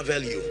will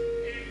marvel you.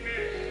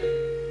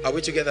 Are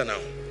we together now?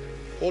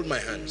 Hold my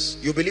hands.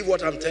 You believe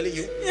what I'm telling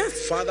you?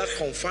 Yes. Father,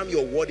 confirm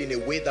your word in a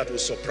way that will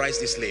surprise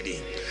this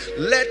lady.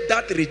 Let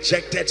that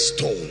rejected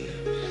stone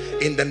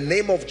in the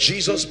name of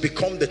Jesus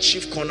become the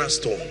chief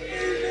cornerstone.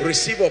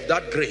 Receive of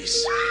that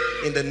grace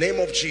in the name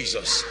of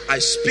Jesus. I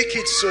speak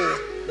it so,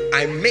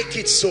 I make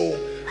it so,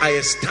 I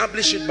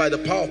establish it by the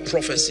power of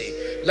prophecy.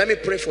 Let me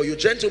pray for you.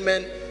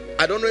 Gentlemen,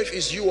 I don't know if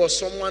it's you or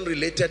someone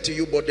related to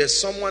you, but there's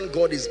someone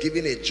God is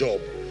giving a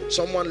job,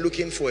 someone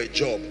looking for a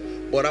job.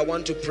 But I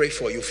want to pray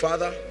for you.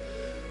 Father,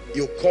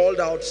 You called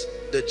out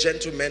the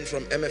gentlemen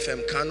from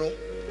MFM Kano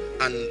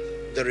and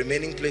the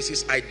remaining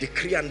places. I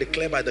decree and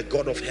declare by the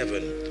God of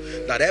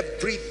heaven that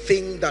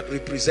everything that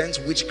represents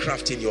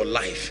witchcraft in your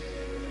life,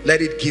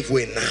 let it give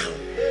way now.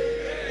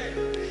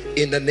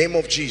 In the name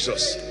of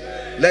Jesus,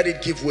 let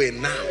it give way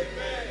now,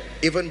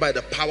 even by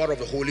the power of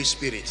the Holy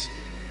Spirit.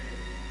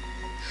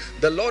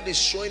 The Lord is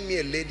showing me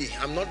a lady.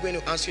 I'm not going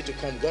to ask you to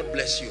come, God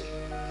bless you,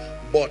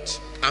 but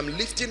I'm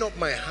lifting up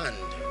my hand.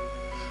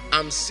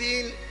 I'm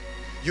seeing,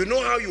 you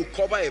know how you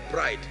cover a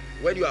bride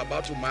when you are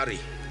about to marry,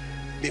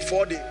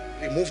 before they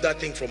remove that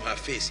thing from her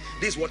face.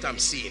 This is what I'm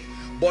seeing.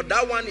 But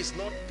that one is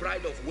not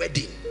bride of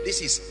wedding.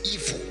 This is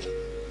evil,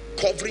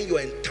 covering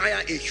your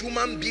entire, a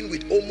human being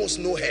with almost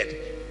no head.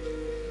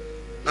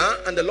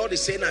 And the Lord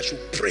is saying I should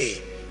pray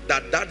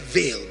that that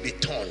veil be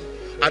torn.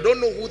 I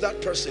don't know who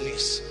that person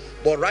is,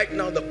 but right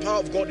now the power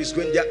of God is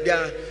going.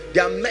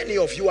 There are many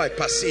of you I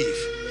perceive.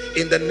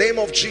 In the name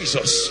of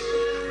Jesus,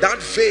 that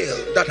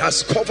veil that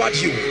has covered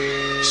you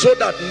so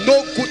that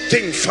no good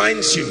thing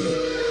finds you,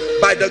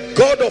 by the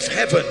God of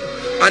heaven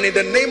and in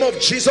the name of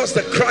Jesus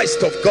the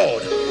Christ of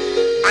God,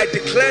 I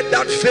declare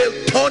that veil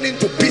torn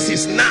into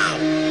pieces now.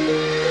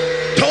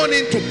 Torn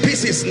into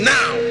pieces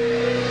now.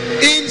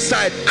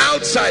 Inside,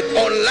 outside,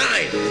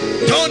 online,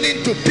 torn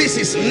into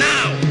pieces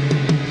now.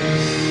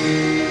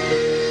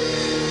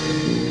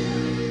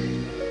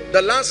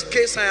 The last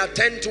case I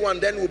attend to,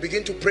 and then we'll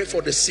begin to pray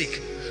for the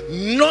sick.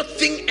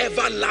 Nothing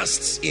ever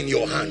lasts in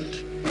your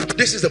hand.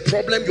 This is the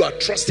problem you are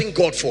trusting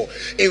God for.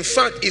 In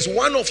fact, it's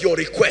one of your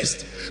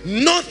requests.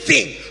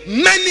 Nothing,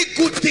 many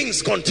good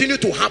things continue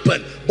to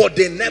happen, but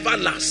they never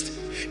last.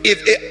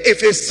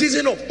 If a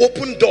season of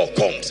open door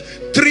comes,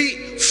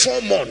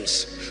 3-4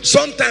 months,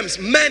 sometimes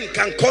men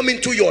can come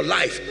into your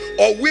life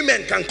or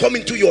women can come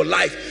into your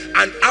life,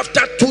 and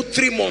after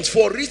 2-3 months,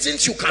 for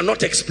reasons you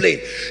cannot explain,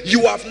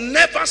 you have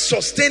never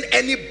sustained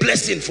any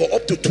blessing for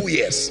up to 2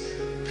 years.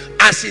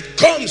 As it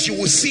comes, you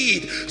will see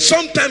it.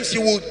 Sometimes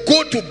you will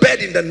go to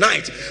bed in the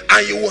night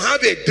and you will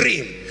have a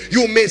dream.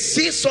 You may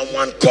see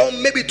someone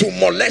come maybe to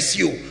molest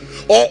you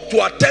or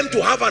to attempt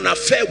to have an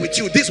affair with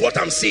you. This is what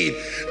I'm seeing.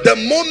 The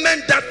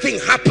moment that thing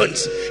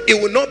happens,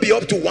 it will not be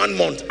up to 1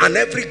 month and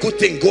every good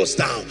thing goes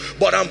down.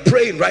 But I'm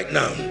praying right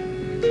now,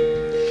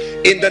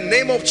 in the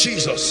name of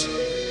Jesus,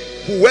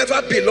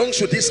 whoever belongs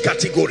to this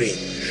category,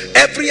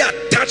 every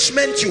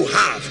attachment you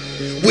have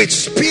with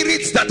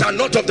spirits that are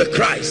not of the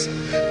Christ,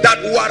 that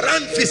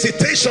warrant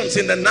visitations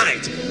in the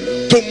night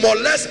to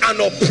molest and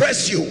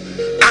oppress you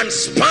and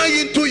spy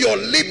into your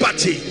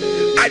liberty,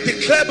 I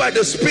declare by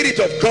the Spirit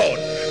of God,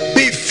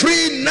 be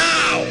free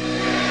now.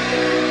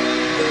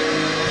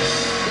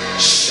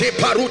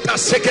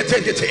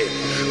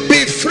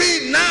 Be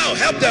free now.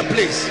 Help them,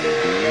 please.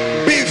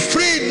 Be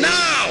free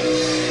now.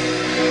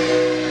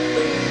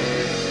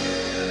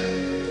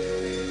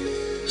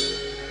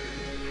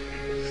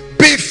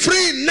 Be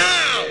free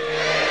now.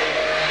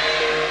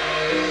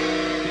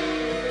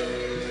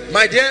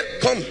 My dear,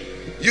 come.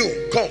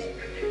 You come.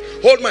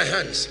 Hold my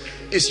hands.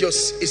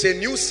 It's a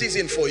new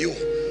season for you.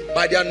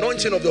 By the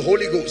anointing of the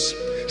Holy Ghost,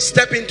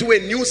 step into a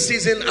new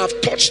season.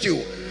 I've touched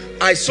you.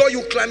 I saw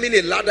you climbing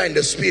a ladder in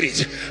the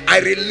spirit. I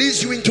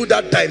release you into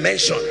that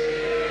dimension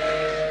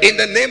in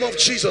the name of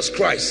Jesus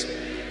Christ.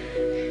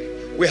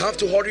 We have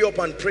to hurry up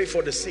and pray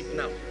for the sick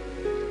now.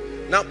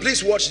 Now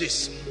please watch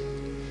this.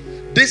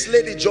 This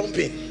lady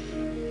jumping.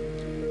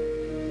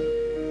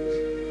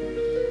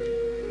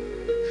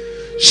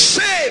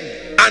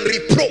 Shame and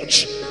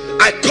reproach,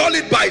 I call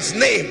it by its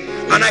name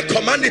and I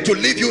command it to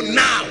leave you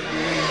now.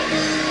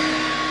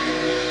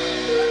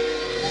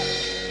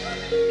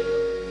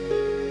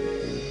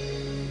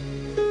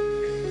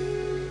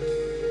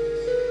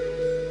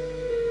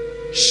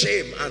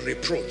 Shame and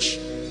reproach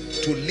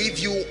to leave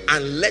you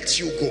and let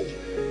you go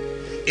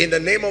in the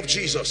name of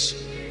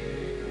Jesus.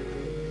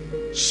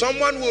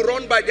 Someone will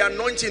run by the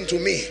anointing to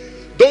me.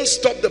 Don't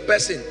stop the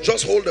person,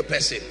 just hold the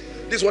person.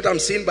 This is what I'm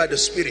seeing by the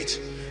Spirit.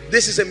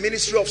 This is a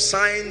ministry of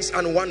signs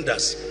and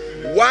wonders.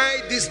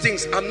 Why these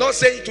things? I'm not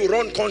saying to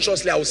run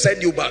consciously, I will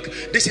send you back.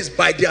 This is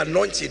by the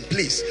anointing.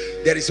 Please,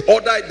 there is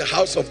order in the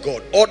house of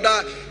God,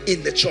 order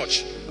in the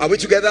church. Are we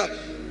together?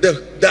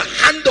 The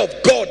hand of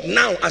God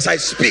now as I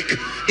speak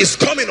is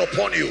coming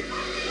upon you.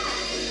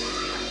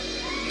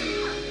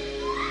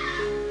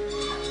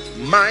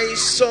 My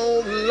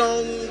soul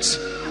longs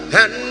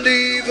and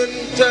even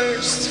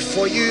thirsts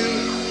for you.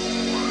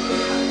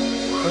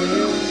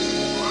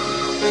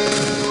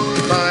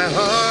 My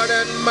heart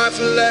and my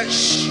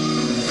flesh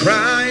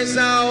cries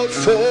out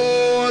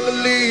for the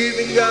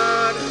living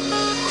God,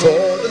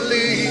 for the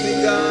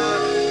living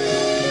God.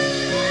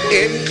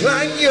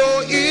 Incline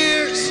your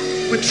ears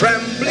with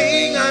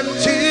trembling and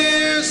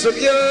tears of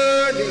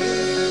yearning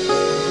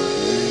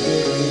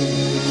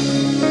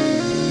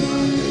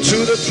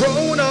to the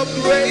throne of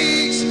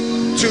grace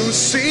to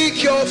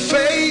seek your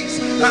face.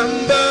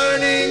 I'm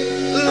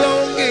burning,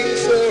 longing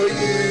for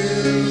you.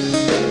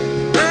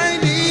 I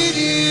need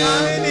you,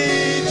 I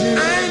need you,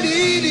 I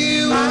need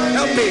you.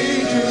 Help me.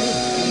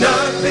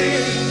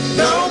 Nothing,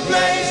 no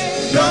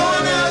place, no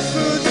one else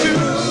will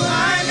do.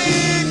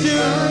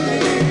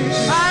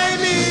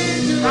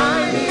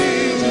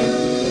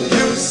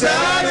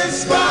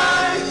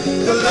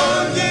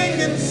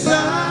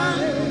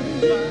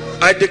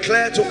 I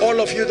declare to all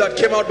of you that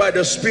came out by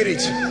the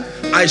Spirit,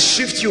 I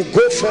shift you.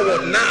 Go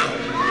forward now.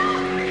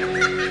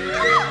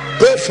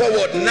 Go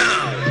forward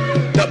now.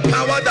 The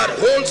power that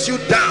holds you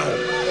down,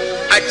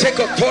 I take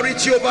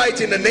authority over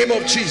it in the name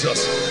of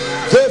Jesus.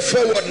 Go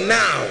forward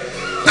now.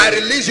 I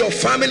release your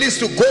families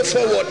to go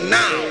forward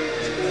now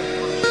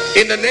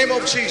in the name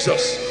of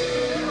Jesus.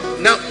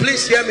 Now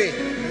please hear me.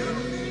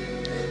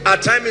 Our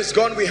time is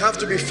gone. We have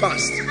to be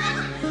fast.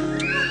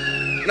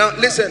 Now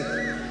listen,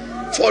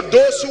 for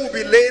those who will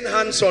be laying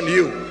hands on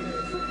you,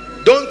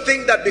 don't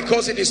think that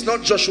because it is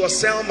not Joshua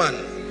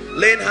Selman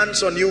laying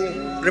hands on you.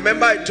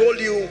 Remember, I told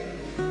you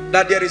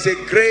that there is a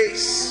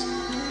grace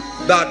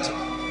that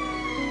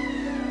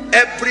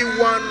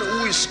everyone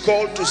who is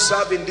called to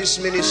serve in this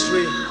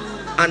ministry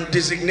and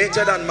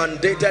designated and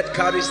mandated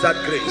carries that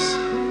grace.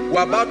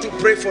 We're about to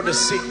pray for the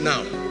sick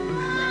now.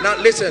 Now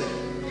listen,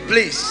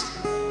 please.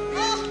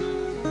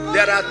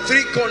 There are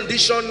 3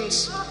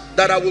 conditions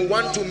that I will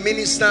want to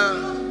minister,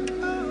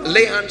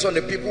 lay hands on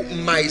the people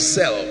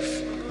myself.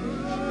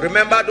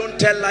 Remember, don't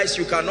tell lies.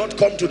 You cannot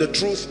come to the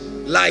truth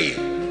lying.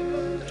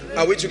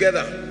 Are we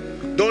together?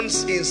 Don't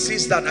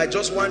insist that I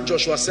just want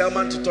Joshua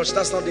Selman to touch.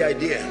 That's not the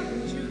idea.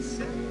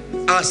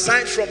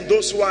 Aside from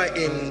those who are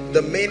in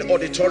the main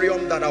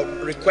auditorium that I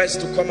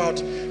request to come out,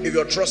 if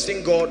you're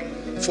trusting God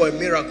for a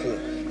miracle.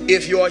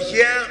 If you are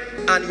here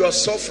and you are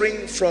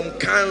suffering from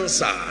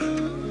cancer,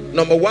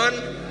 number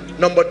 1.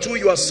 Number 2,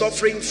 you are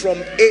suffering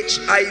from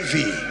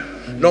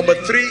HIV. Number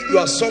 3, you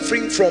are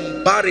suffering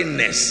from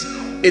barrenness.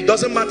 It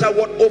doesn't matter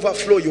what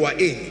overflow you are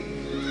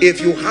in.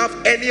 If you have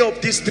any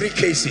of these 3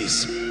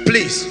 cases,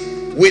 please,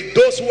 with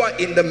those who are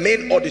in the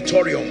main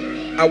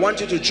auditorium, I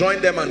want you to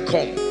join them and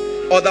come.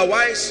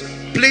 Otherwise,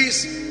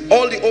 please,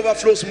 all the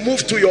overflows,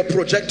 move to your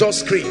projector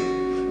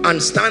screen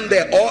and stand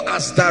there, or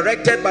as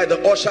directed by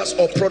the ushers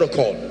or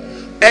protocol.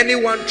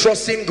 Anyone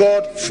trusting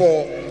God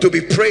to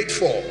be prayed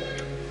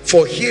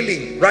for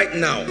healing right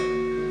now,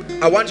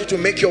 I want you to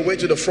make your way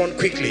to the front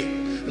quickly.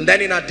 And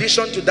then in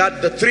addition to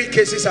that, the 3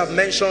 cases I've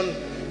mentioned,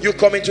 you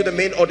come into the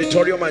main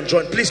auditorium and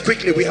join. Please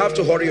quickly, we have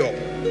to hurry up.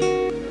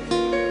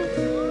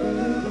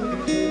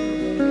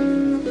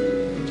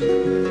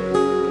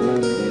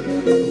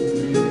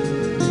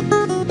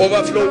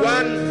 Overflow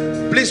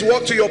 1, please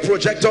walk to your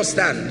projector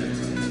stand.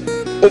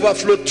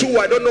 Overflow 2,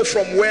 I don't know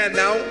from where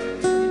now.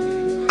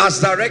 As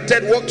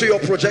directed, walk to your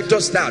projector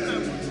stand.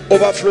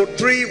 Overflow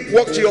 3,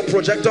 walk to your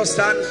projector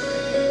stand.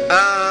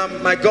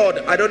 My God,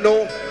 I don't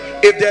know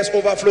if there's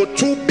overflow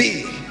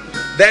 2B.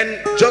 Then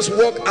just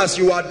walk as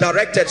you are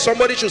directed.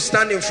 Somebody should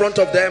stand in front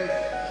of them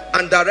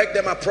and direct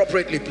them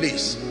appropriately,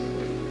 please.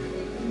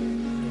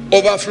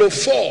 Overflow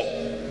 4,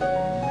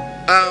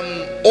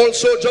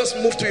 also just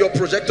move to your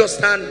projector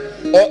stand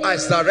or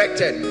as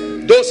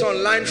directed. Those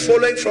online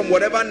following from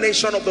whatever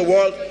nation of the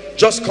world,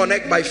 just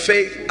connect by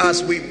faith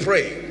as we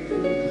pray.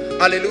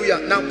 Hallelujah.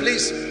 Now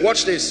please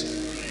watch this.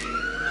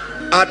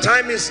 Our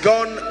time is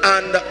gone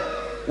and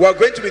we're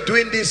going to be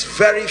doing this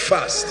very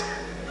fast.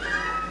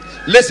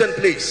 Listen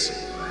please.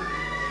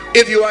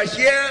 If you are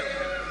here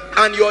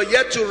and you're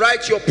yet to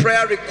write your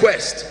prayer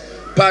request,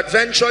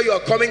 peradventure you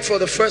are coming for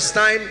the first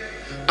time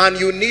and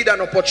you need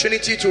an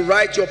opportunity to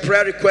write your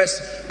prayer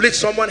request, please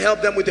someone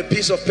help them with a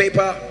piece of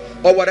paper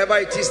or whatever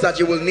it is that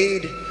you will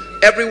need.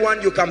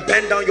 Everyone, you can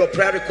pen down your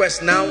prayer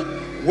request now.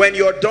 When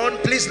you're done,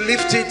 please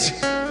lift it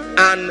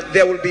and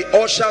there will be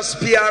ushers,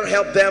 PR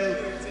help them,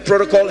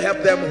 protocol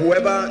help them,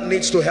 whoever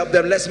needs to help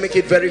them. Let's make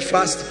it very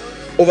fast.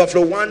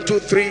 Overflow 1, 2,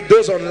 3.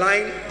 Those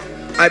online,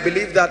 I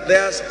believe that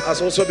theirs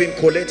has also been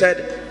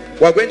collated.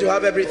 We're going to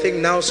have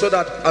everything now so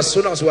that as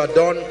soon as we are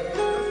done,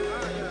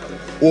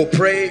 we'll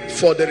pray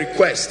for the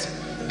request.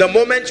 The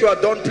moment you are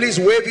done, please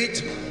wave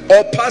it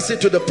or pass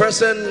it to the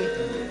person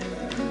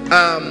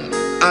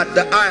at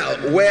the aisle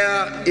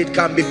where it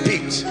can be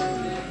picked.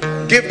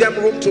 Give them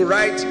room to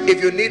write.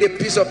 If you need a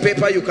piece of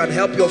paper, you can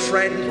help your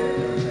friend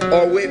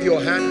or wave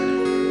your hand.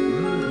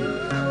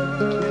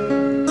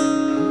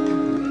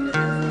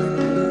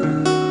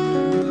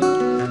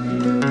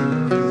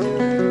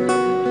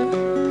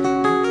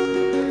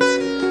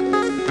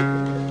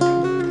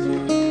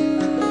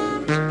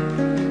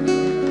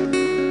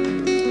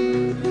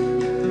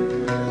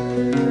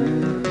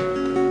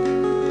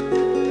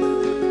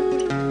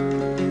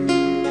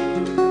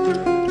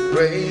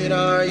 Great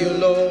are you,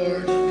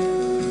 Lord,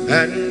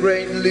 and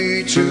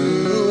greatly to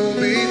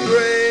be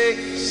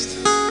praised.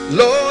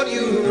 Lord,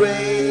 you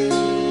reign.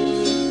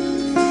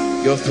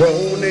 Your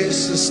throne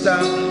is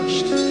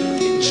established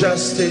in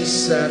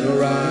justice and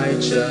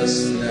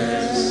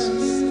righteousness.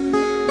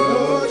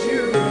 Lord,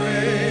 you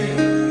reign.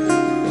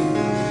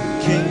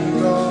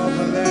 King of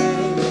the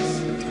land,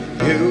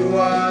 you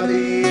are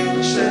the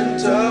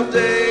ancient of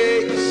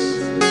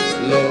days.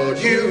 Lord,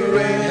 you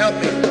reign. Help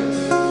me.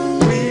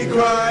 We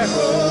cry,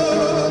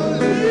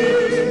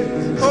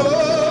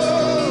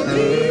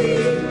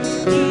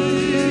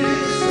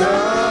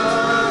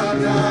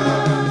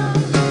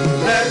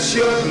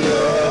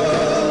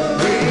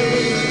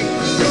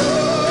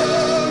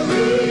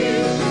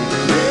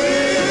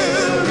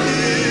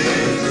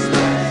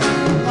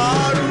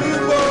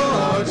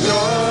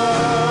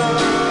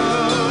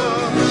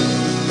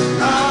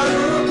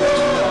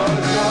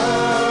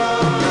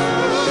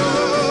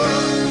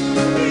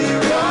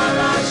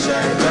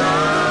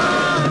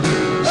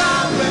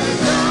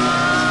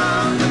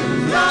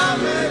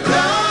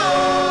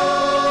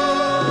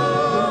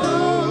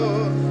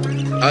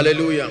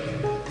 Hallelujah.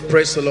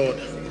 Praise the Lord.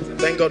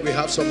 Thank God we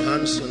have some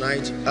hands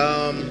tonight.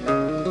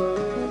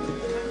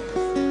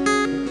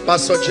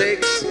 Pastor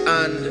Jakes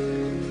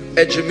and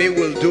Ejimi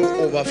will do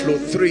overflow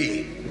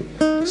 3.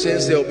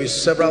 Since there will be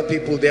several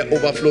people there,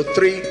 overflow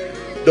 3.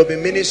 They'll be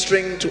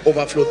ministering to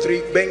overflow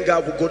 3. Benga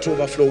will go to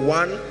overflow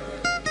 1.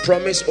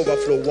 Promise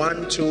overflow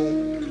 1,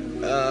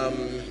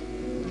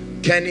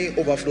 2. Kenny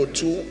overflow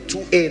 2.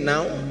 2A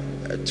now.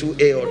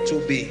 2A or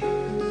 2B.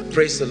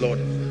 Praise the Lord.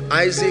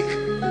 Isaac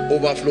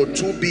overflow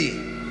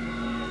 2B.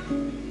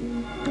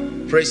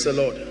 Praise the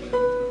Lord.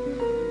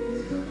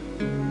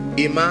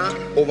 Ima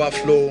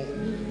overflow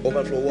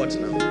what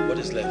now? What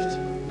is left?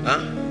 Huh?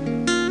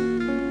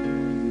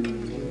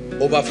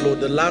 Overflow,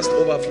 the last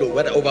overflow.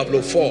 Where the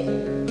overflow 4?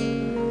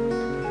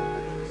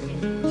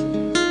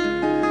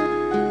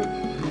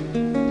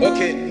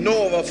 Okay,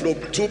 no overflow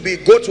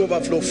 2B. Go to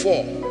overflow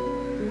 4.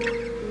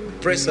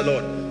 Praise the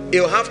Lord.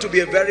 It'll have to be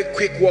a very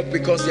quick walk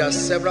because there are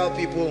several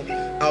people.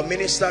 I'll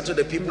minister to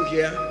the people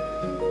here.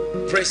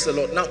 Praise the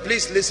Lord. Now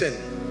please listen.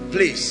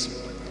 Please.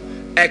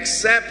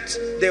 Except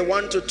they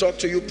want to talk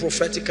to you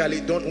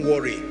prophetically, don't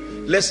worry.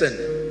 Listen,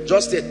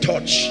 just a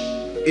touch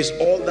is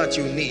all that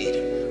you need.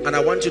 And I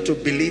want you to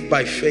believe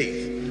by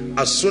faith.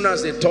 As soon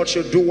as they touch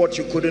you, do what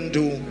you couldn't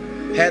do.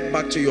 Head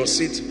back to your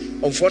seat.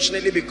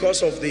 Unfortunately,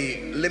 because of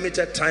the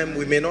limited time,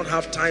 we may not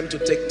have time to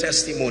take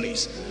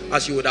testimonies,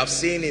 as you would have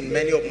seen in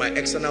many of my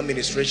external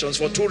ministrations,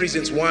 for 2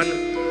 reasons. One,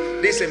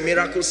 this is a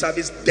miracle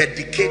service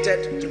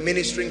dedicated to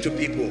ministering to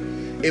people.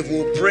 If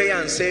we pray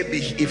and say,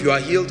 if you are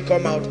healed,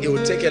 come out, it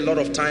will take a lot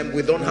of time.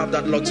 We don't have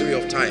that luxury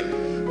of time.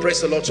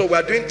 Praise the Lord. So we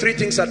are doing 3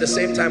 things at the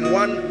same time.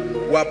 One,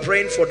 we are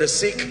praying for the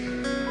sick.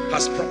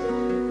 Has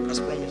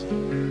promised.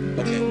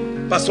 Okay.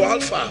 Pastor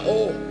Alpha.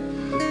 Oh,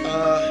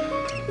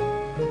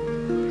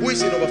 who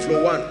is in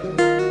overflow 1?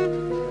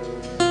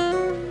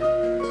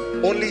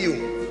 Only you.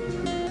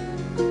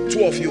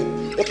 2 of you.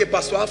 Okay,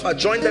 Pastor Alpha,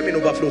 join them in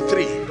overflow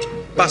 3.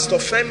 Pastor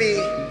Femi.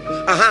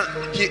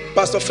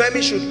 Pastor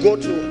Femi should go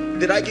to.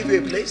 Did I give you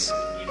a place?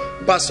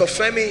 Pastor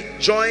Femi,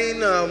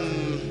 join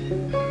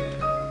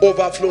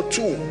overflow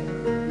 2.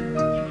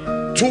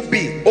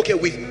 2B. Okay,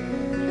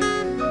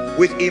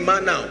 with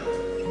Iman now.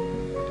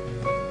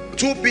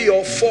 2B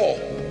or 4.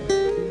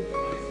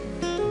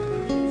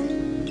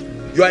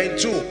 You are in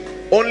 2.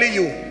 Only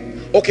you.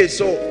 Okay,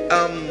 so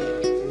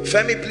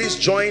Femi, please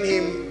join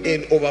him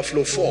in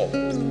overflow 4.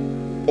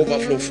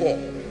 Overflow 4.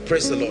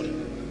 Praise the Lord.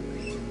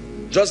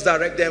 Just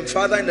direct them.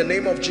 Father, in the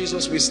name of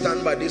Jesus, we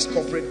stand by this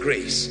corporate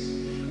grace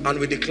and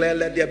we declare,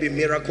 let there be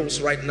miracles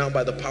right now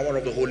by the power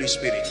of the Holy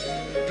Spirit.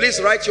 Please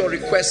write your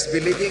requests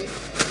believing.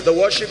 The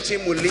worship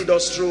team will lead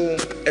us through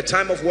a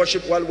time of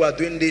worship. While we are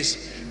doing this,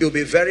 it will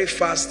be very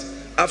fast.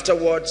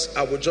 Afterwards,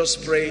 I will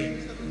just pray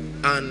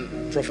and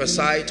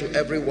prophesy to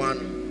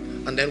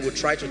everyone, and then we'll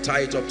try to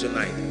tie it up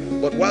tonight.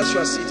 But whilst you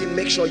are sitting,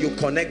 make sure you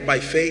connect by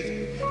faith.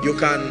 You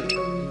can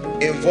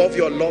involve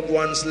your loved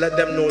ones. Let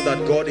them know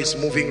that God is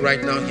moving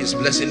right now. He's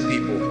blessing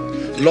people.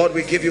 Lord,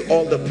 we give you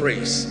all the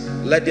praise.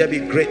 Let there be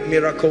great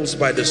miracles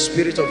by the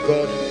Spirit of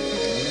God.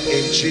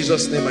 In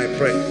Jesus' name I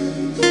pray.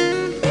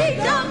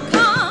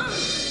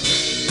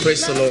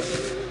 Praise the Lord.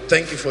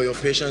 Thank you for your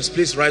patience.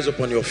 Please rise up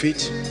on your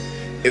feet.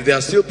 If they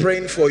are still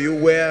praying for you,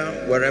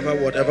 wherever,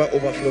 whatever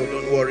overflow,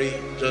 don't worry.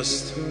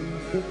 Just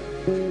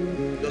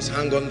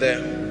hang on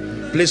there.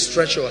 Please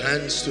stretch your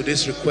hands to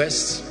this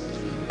request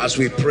as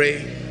we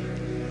pray.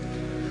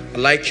 I'd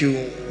like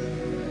you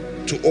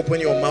to open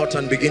your mouth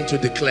and begin to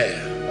declare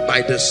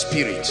by the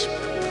Spirit.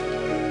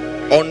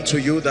 Unto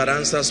you that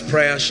answers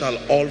prayer shall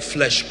all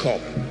flesh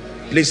come.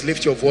 Please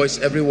lift your voice,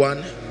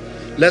 everyone.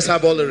 Let's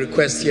have all the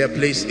requests here,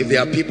 please. If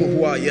there are people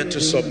who are yet to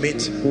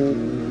submit,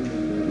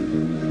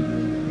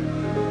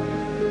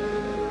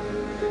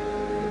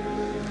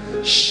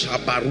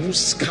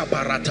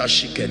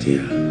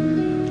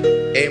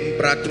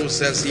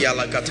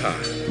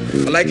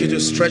 I'd like you to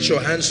stretch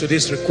your hands to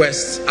this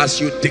request as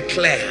you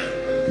declare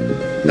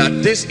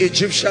that these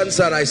Egyptians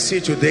that I see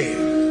today,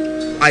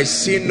 I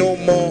see no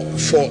more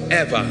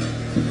forever.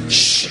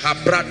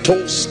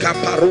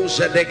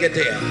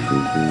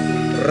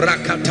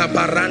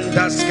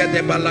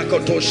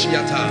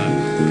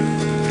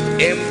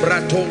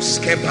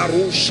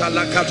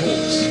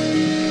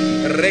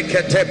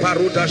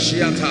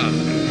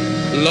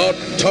 Lord,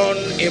 turn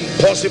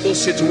impossible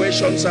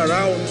situations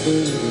around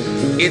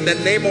in the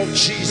name of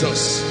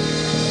Jesus.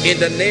 In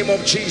the name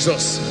of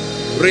Jesus,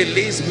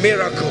 release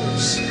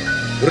miracles,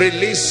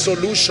 release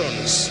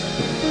solutions,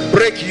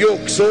 break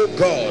yokes, oh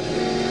God.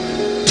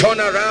 Turn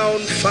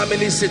around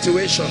family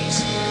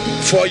situations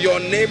for your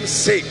name's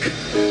sake.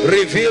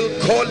 Reveal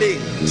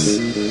callings,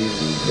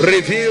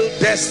 reveal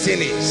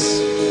destinies.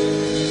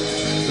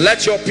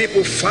 Let your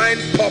people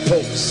find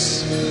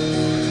purpose.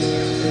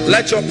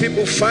 Let your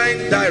people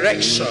find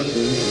direction.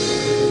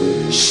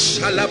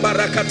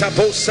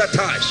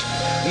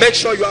 Make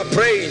sure you are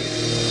praying.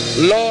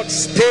 Lord,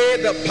 stay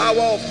the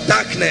power of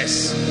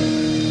darkness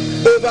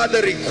over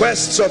the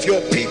requests of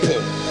your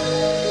people.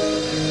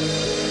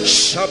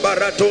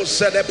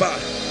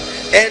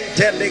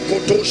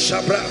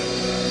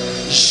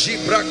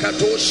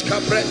 Shibrakatosh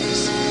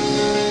Kabredis.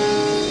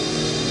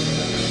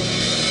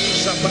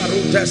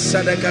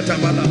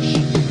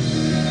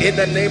 In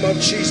the name of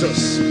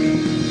Jesus.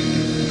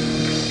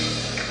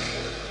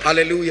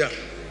 Hallelujah.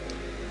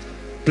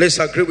 Please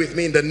agree with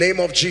me in the name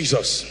of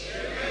Jesus.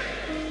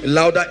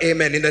 Louder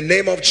amen. In the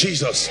name of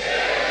Jesus.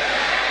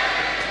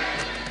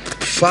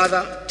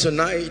 Father,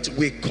 tonight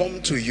we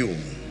come to you,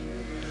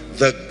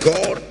 the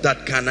God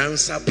that can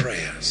answer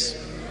prayers.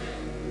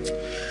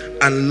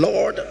 And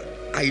Lord,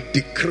 I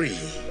decree,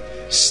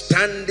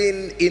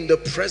 standing in the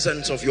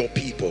presence of your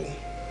people,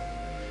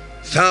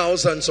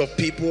 thousands of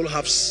people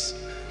have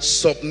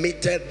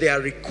submitted their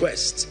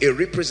requests, a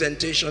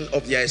representation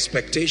of their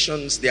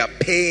expectations, their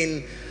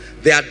pain,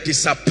 their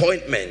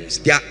disappointments,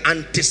 their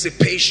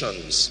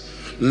anticipations.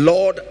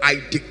 Lord,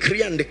 I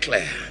decree and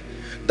declare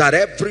that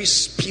every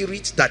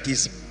spirit that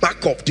is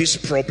back of these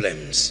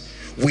problems,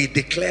 we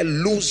declare,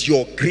 lose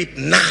your grip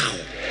now.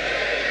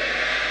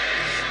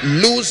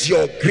 Lose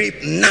your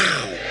grip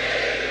now.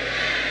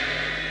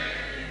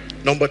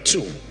 Number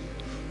two,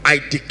 I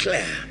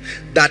declare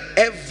that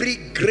every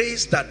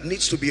grace that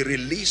needs to be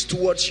released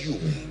towards you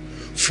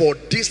for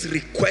these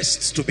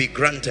requests to be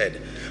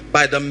granted,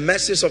 by the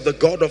mercies of the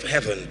God of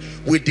heaven,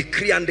 we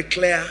decree and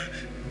declare,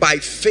 by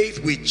faith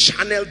we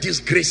channel these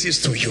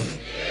graces to you.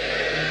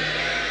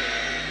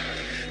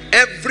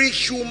 Every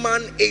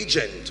human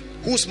agent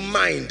whose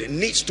mind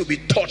needs to be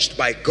touched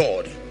by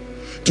God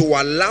to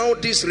allow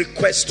these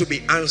requests to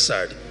be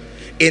answered,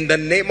 in the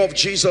name of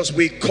Jesus,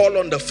 we call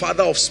on the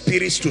Father of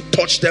spirits to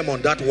touch them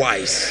on that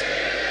wise.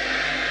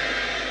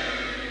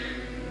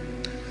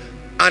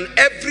 And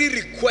every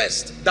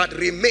request that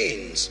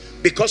remains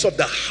because of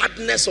the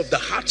hardness of the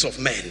hearts of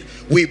men,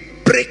 we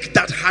break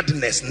that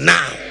hardness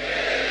now.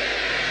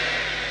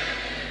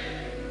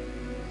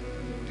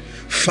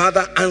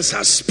 Father,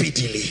 answer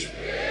speedily.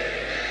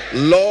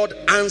 Lord,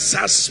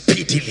 answer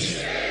speedily.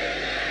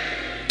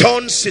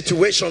 Turn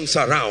situations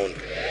around.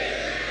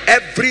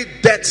 Every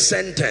death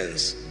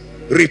sentence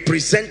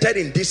represented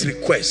in this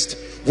request,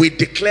 we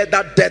declare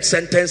that death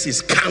sentence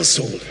is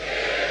cancelled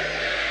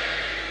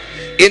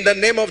in the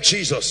name of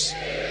Jesus.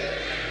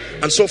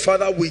 And so,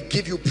 Father, we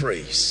give you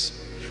praise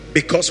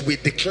because we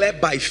declare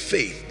by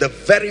faith, the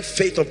very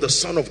faith of the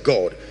Son of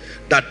God,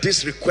 that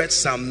these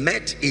requests are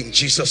met in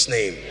Jesus'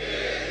 name.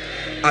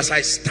 As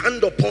I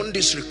stand upon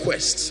these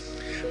requests,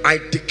 I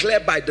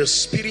declare by the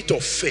spirit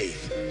of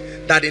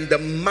faith that in the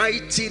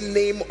mighty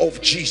name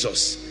of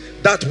Jesus,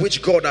 that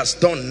which God has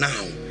done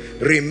now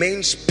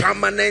remains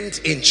permanent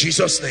in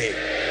Jesus' name.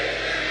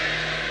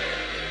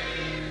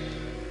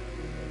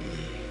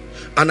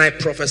 And I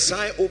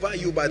prophesy over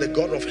you by the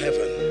God of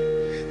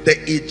heaven, the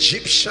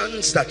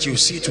Egyptians that you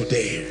see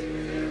today,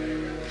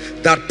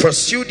 that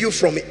pursued you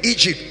from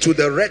Egypt to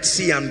the Red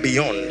Sea and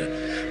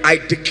beyond, I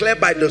declare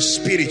by the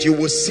Spirit, you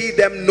will see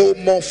them no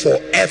more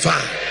forever.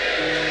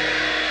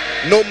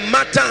 No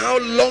matter how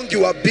long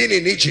you have been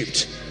in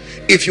Egypt,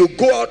 if you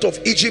go out of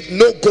Egypt,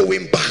 no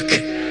going back.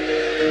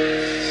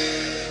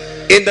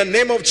 In the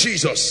name of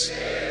Jesus,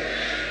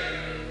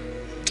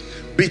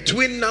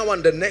 between now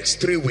and the next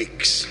 3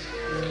 weeks,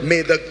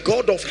 may the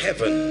God of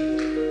heaven,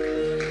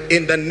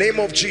 in the name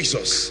of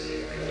Jesus,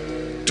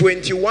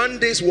 21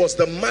 days was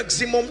the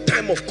maximum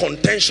time of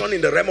contention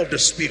in the realm of the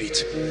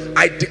spirit.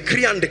 I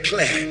decree and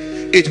declare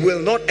it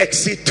will not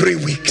exceed 3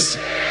 weeks.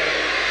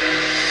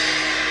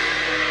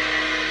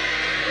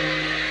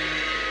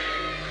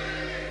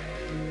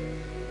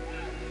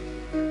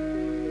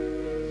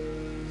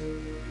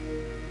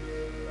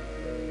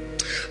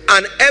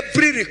 And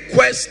every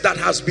request that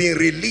has been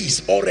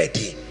released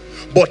already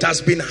but has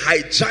been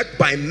hijacked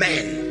by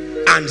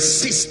men and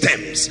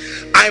systems,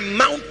 I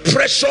mount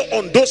pressure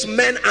on those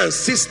men and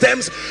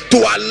systems to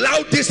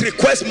allow this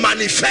request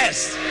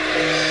manifest.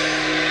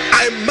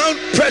 I mount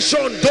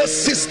pressure on those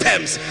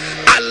systems,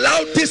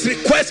 allow this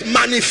request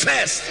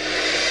manifest.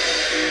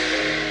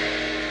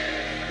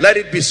 Let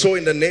it be so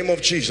in the name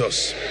of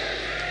Jesus.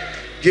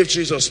 Give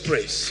Jesus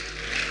praise.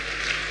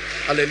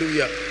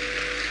 Hallelujah.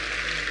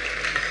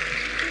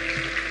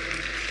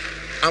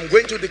 I'm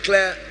going to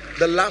declare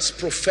the last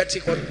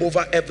prophetic word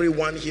over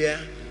everyone here.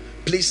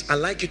 Please, I'd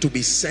like you to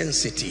be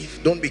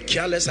sensitive. Don't be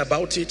careless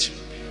about it.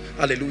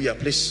 Hallelujah.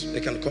 Please, they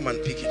can come and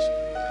pick it.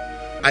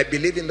 I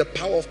believe in the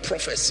power of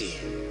prophecy.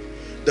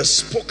 The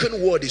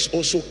spoken word is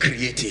also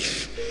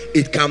creative.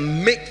 It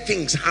can make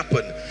things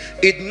happen.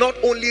 It not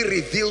only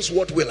reveals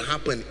what will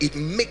happen, it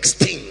makes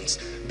things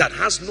that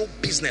has no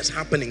business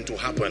happening to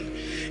happen.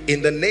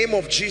 In the name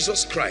of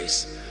Jesus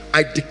Christ,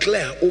 I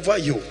declare over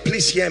you,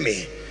 please hear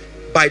me,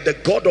 by the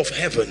God of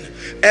heaven,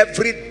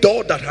 every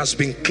door that has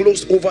been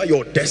closed over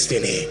your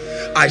destiny,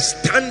 I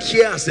stand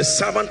here as the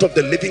servant of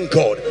the living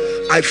God.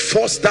 I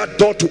force that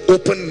door to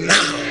open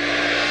now.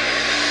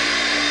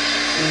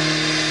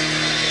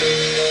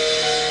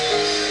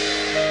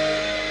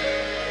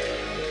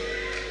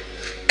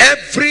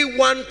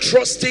 Everyone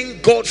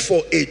trusting God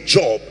for a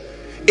job,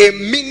 a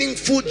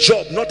meaningful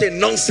job, not a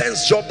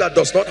nonsense job that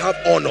does not have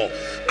honor,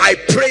 I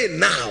pray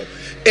now,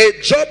 a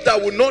job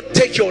that will not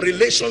take your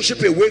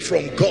relationship away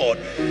from God,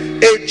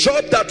 A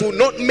job that will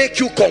not make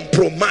you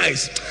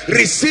compromise.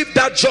 Receive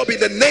that job in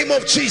the name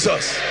of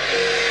Jesus.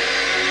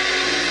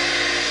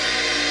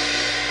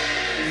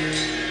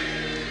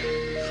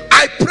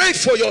 I pray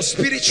for your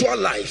spiritual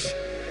life.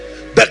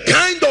 The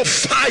kind of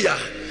fire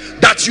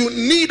that you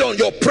need on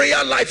your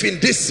prayer life in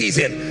this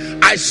season,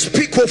 I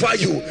speak over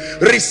you.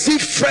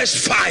 Receive fresh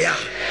fire.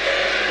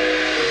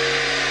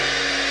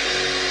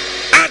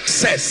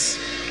 Access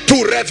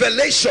to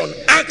revelation,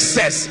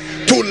 access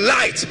to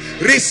light.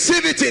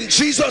 Receive it in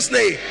Jesus'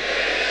 name.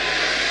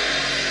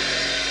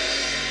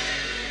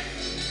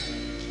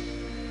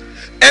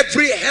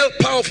 Every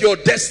helper of your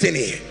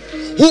destiny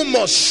who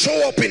must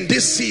show up in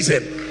this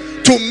season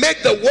to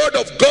make the word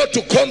of God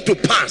to come to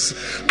pass,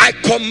 I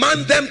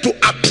command them to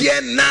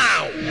appear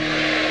now.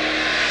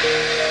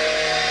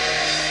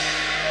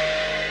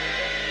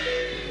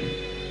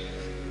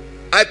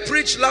 I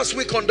preached last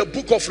week on the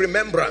book of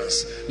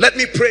remembrance. Let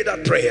me pray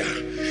that prayer.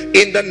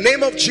 In the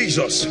name of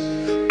Jesus,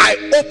 I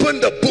open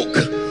the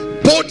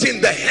book both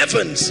in the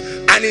heavens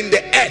and in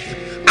the earth,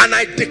 and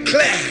I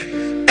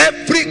declare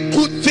every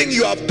good thing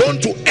you have done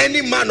to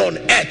any man on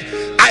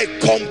earth, I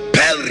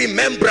compel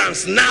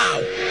remembrance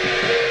now.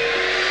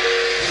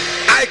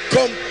 I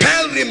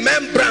compel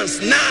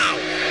remembrance now.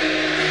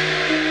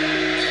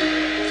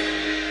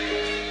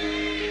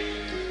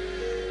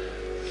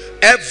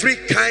 Every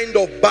kind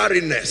of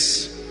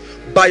barrenness,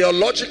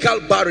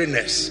 biological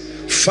barrenness,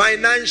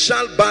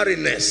 financial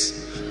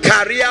barrenness,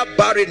 career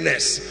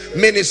barrenness,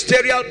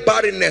 ministerial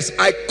barrenness,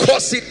 I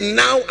curse it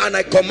now and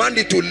I command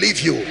it to leave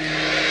you.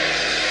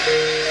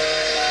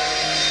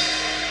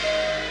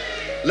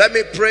 Let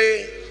me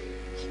pray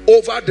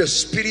over the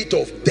spirit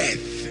of death.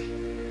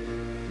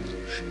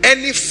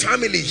 Any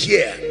family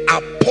here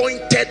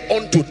appointed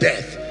unto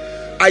death,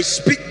 I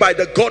speak by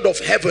the God of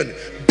heaven,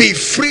 be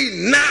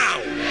free now.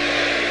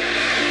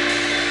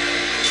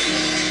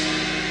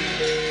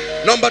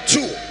 Number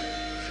two,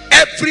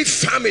 every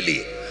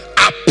family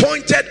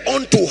appointed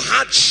unto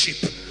hardship,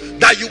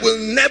 that you will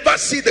never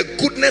see the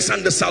goodness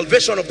and the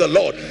salvation of the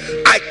Lord,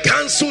 I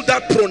cancel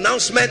that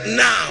pronouncement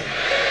now.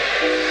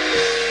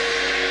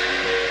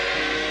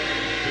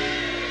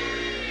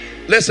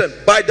 Listen,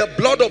 by the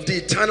blood of the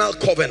eternal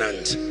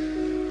covenant,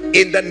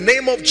 in the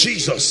name of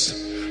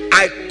Jesus,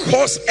 I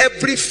cause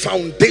every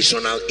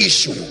foundational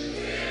issue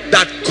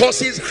that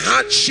causes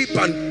hardship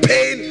and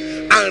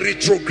pain and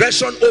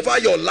retrogression over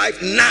your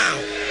life now.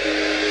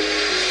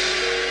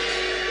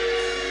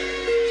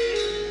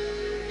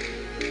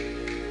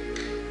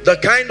 The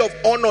kind of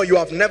honor you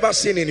have never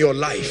seen in your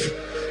life,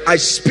 I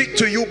speak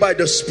to you by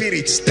the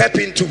Spirit. Step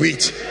into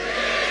it.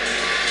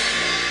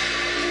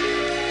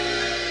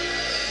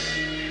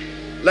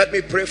 Let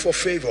me pray for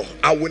favor.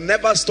 I will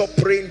never stop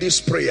praying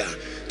this prayer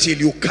till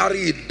you carry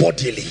it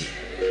bodily.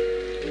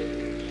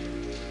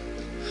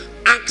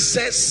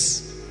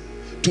 Access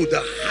to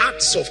the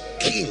hearts of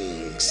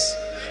kings,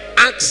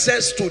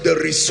 access to the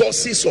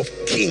resources of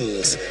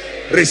kings,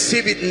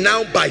 receive it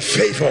now by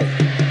favor.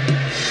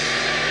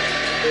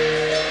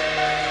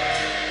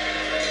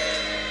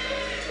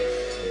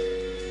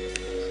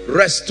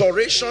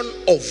 Restoration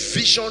of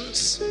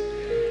visions,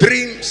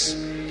 dreams.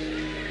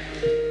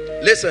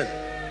 Listen,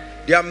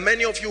 there are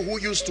many of you who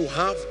used to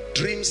have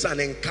dreams and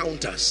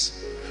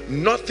encounters.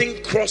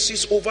 Nothing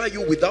crosses over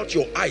you without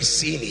your eyes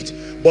seeing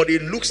it, but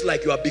it looks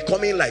like you are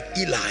becoming like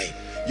Eli.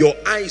 Your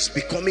eyes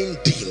becoming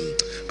dim.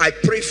 I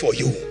pray for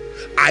you.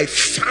 I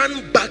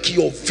fan back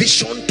your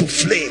vision to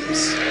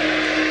flames.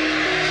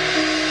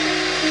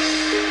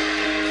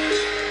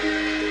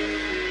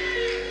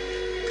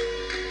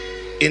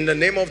 In the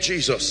name of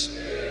Jesus.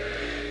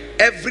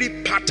 Every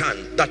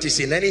pattern that is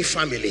in any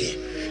family,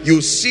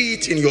 you see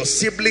it in your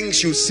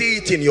siblings, you see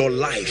it in your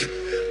life,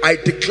 I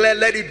declare,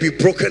 let it be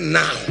broken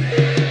now.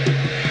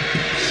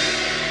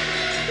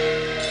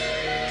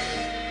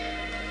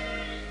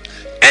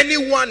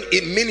 Anyone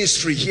in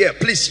ministry here,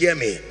 please hear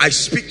me. I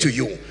speak to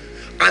you.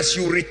 As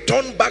you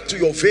return back to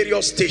your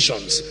various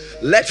stations,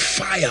 let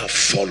fire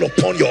fall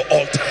upon your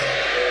altar.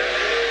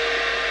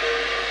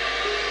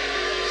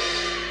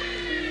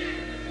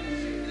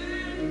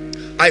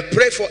 I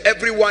pray for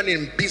everyone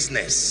in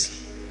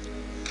business,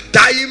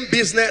 dying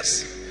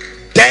business,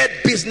 dead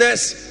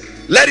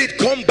business, let it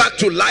come back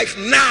to life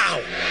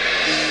now.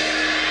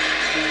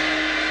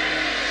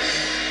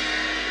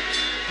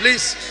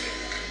 Please,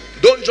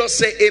 don't just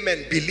say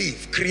amen,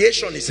 believe.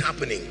 Creation is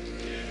happening.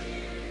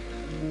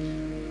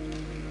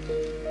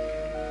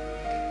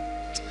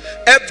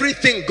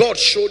 Everything God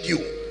showed you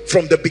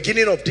from the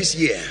beginning of this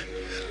year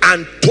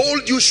and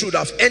told you should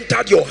have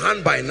entered your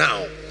hand by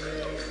now,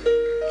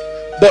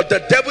 but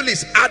the devil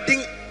is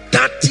adding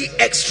 30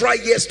 extra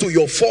years to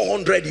your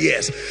 400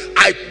 years.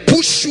 I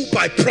push you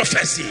by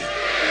prophecy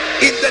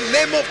in the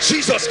name of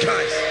Jesus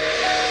Christ.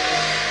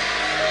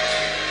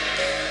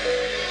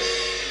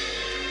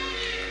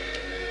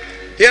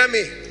 Hear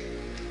me.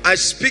 I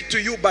speak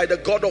to you by the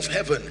God of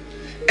heaven.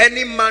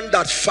 Any man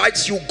that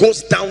fights you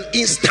goes down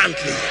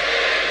instantly.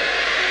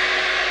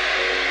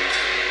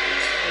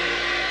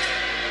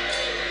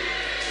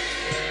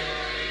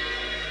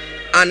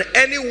 And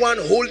anyone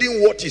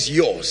holding what is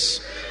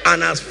yours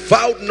and has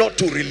vowed not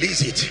to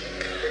release it,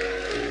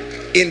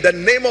 in the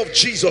name of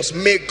Jesus,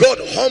 may God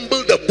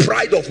humble the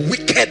pride of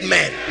wicked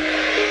men.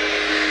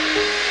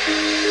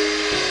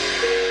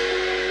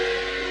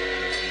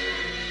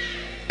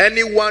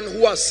 Anyone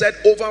who has said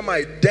over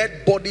my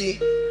dead body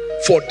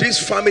for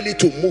this family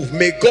to move,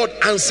 may God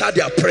answer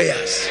their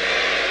prayers.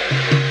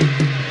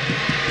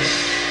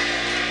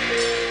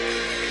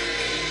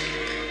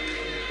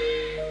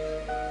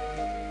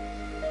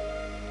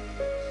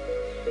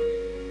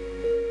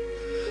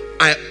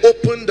 I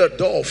open the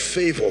door of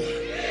favor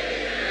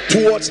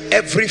towards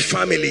every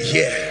family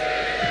here.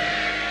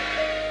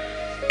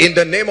 In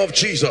the name of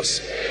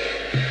Jesus.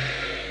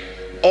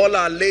 All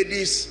our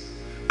ladies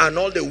and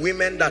all the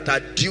women that are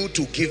due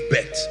to give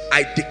birth,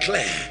 I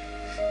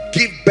declare,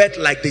 give birth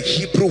like the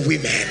Hebrew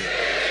women.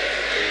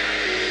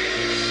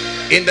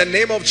 In the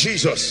name of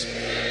Jesus.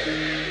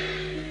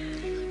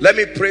 Let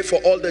me pray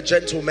for all the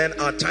gentlemen.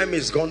 Our time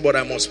is gone, but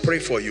I must pray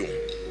for you.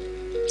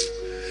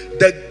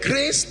 The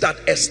grace that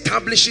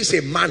establishes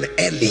a man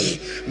early,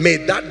 may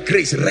that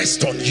grace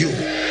rest on you.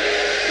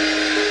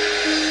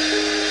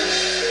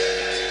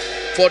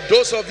 For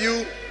those of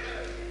you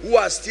who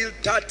are still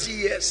 30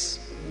 years,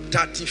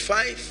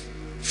 35,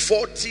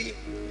 40,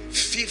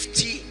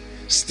 50,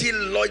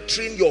 still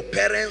loitering your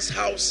parents'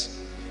 house,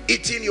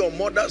 eating your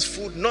mother's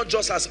food, not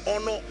just as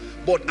honor,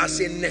 but as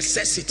a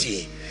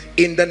necessity,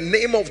 in the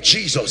name of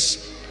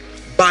Jesus,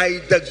 by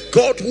the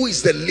God who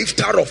is the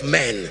lifter of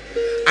men,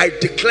 I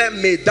declare,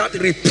 may that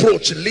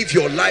reproach leave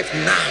your life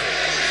now.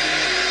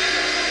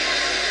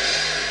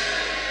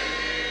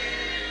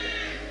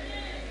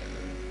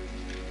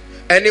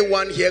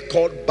 Anyone here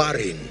called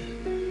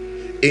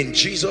barren, in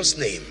Jesus'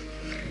 name,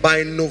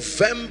 by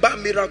November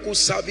miracle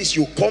service,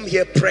 you come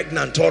here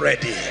pregnant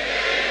already.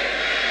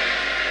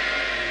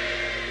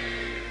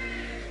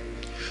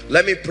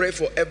 Let me pray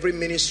for every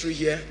ministry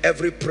here,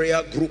 every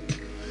prayer group,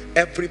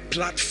 every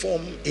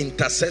platform,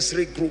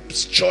 intercessory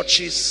groups,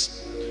 churches.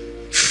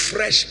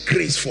 Fresh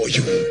grace for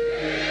you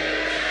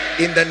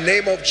in the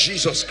name of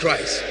Jesus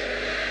Christ.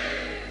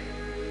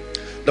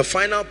 The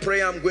final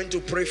prayer I'm going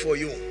to pray for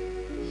you.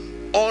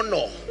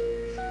 Honor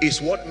is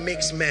what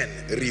makes men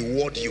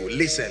reward you.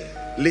 Listen,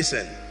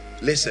 listen,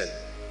 listen.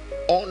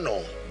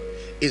 Honor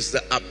is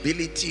the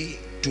ability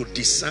to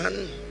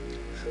discern,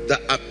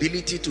 the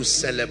ability to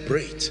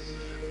celebrate,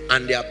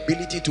 and the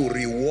ability to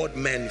reward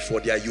men for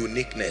their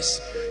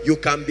uniqueness. You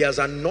can be as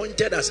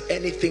anointed as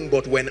anything,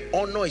 but when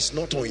honor is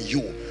not on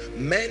you,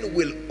 men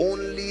will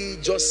only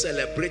just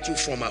celebrate you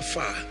from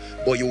afar,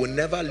 but you will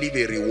never live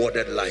a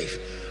rewarded life.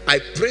 I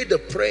pray the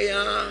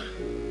prayer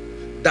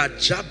that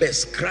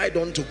Jabez cried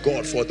unto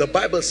God for. The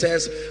Bible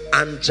says,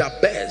 and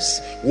Jabez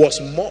was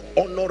more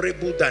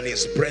honorable than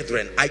his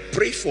brethren. I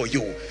pray for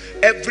you,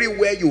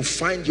 everywhere you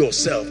find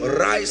yourself,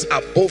 rise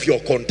above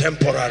your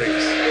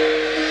contemporaries.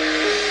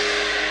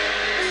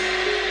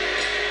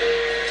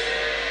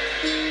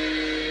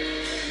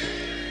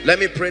 Let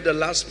me pray the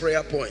last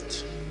prayer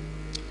point.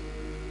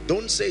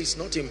 Don't say it's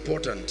not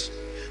important.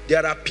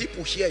 There are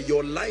people here,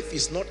 your life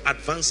is not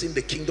advancing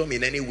the kingdom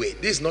in any way.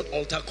 This is not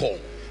altar call.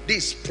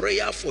 This is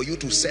prayer for you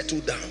to settle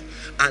down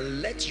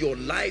and let your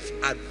life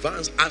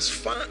advance as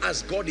far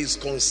as God is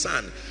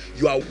concerned.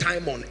 Your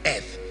time on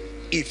earth,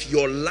 if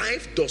your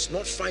life does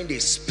not find a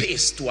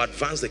space to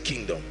advance the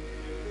kingdom,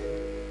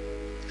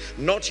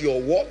 not your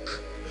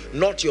work,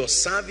 not your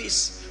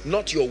service,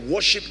 not your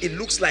worship, it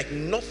looks like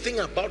nothing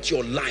about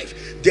your life.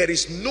 There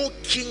is no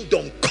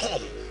kingdom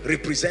come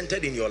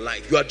represented in your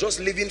life. You are just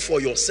living for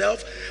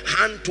yourself,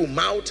 hand to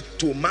mouth,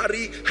 to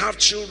marry, have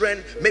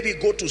children, maybe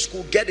go to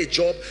school, get a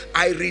job.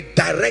 I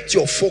redirect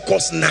your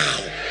focus now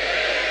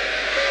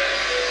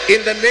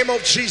in the name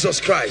of Jesus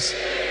Christ.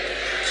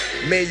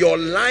 May your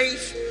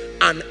life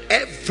and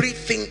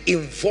everything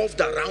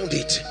involved around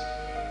it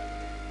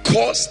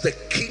cause the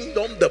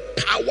kingdom, the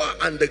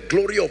power and the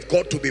glory of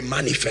God to be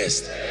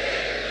manifest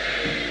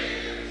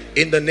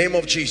in the name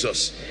of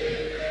Jesus.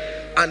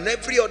 And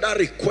every other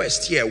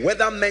request here,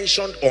 whether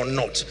mentioned or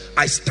not,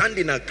 I stand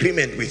in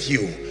agreement with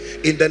you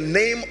in the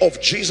name of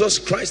Jesus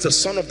Christ, the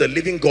Son of the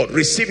living God.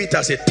 Receive it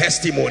as a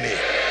testimony.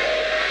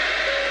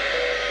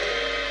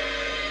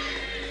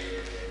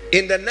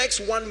 In the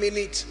next 1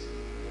 minute,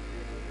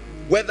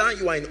 whether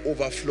you are in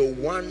overflow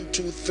 1,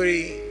 2,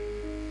 3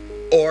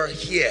 or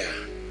here,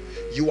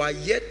 you are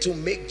yet to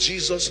make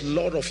Jesus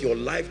Lord of your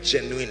life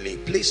genuinely.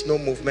 Please, no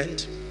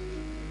movement.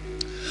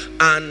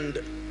 And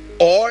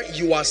or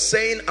you are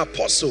saying,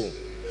 Apostle,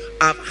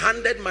 I've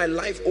handed my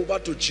life over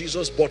to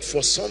Jesus, but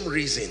for some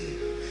reason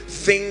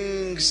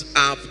things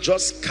have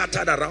just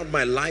scattered around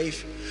my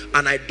life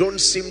and I don't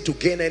seem to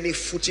gain any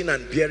footing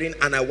and bearing,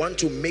 and I want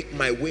to make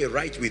my way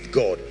right with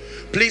God.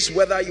 Please,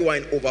 whether you are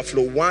in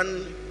overflow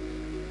 1,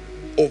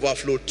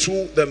 overflow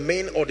 2, the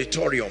main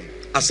auditorium,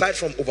 aside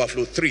from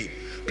overflow 3,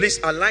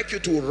 please, I'd like you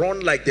to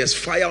run like there's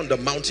fire on the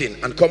mountain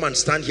and come and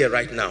stand here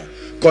right now.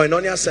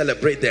 Koinonia,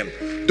 celebrate them.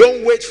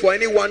 Don't wait for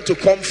anyone to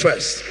come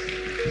first.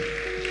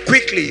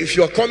 Quickly, if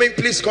you're coming,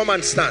 please come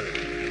and stand.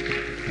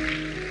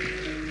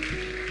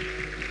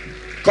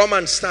 Come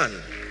and stand.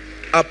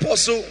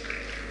 Apostle,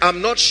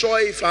 I'm not sure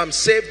if I'm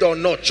saved or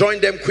not.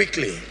 Join them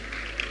quickly.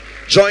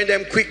 Join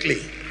them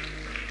quickly.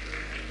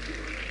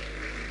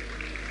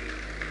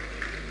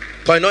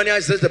 Koinonia,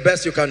 is this the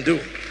best you can do?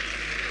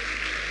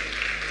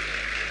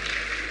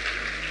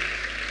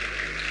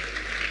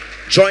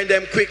 Join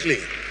them quickly.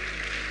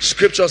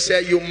 Scripture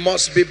says you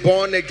must be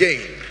born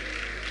again.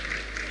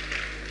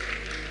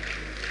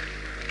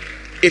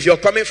 If you're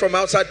coming from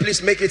outside,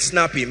 please make it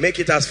snappy. Make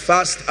it as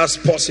fast as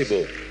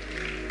possible.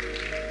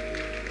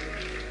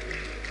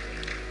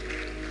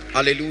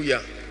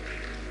 Hallelujah.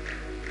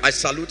 I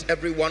salute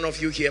every one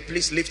of you here.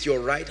 Please lift your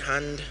right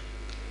hand.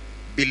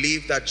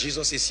 Believe that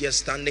Jesus is here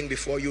standing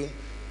before you.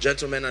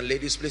 Gentlemen and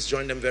ladies, please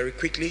join them very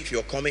quickly. If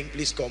you're coming,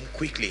 please come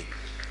quickly.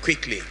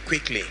 Quickly,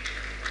 quickly.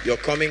 You're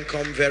coming,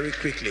 come very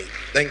quickly.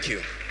 Thank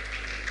you.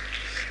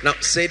 Now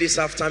say this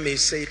after me.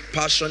 Say it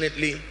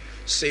passionately.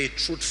 Say it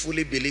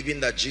truthfully, believing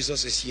that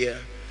Jesus is here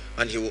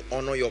and he will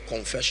honor your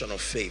confession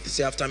of faith.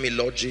 Say after me,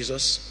 Lord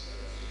Jesus,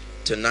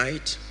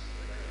 tonight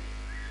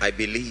I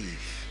believe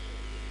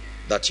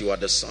that you are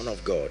the Son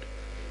of God.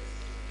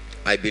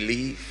 I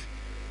believe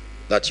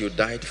that you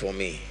died for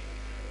me.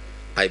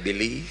 I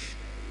believe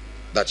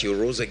that you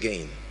rose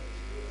again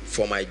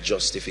for my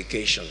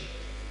justification.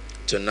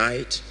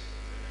 Tonight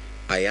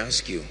I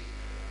ask you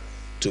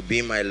to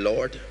be my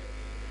Lord,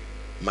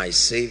 my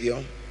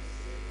Savior,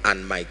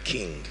 and my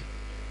King.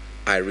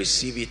 I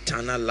receive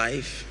eternal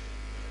life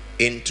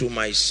into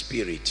my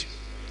spirit.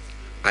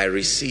 I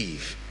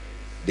receive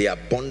the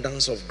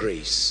abundance of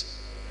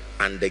grace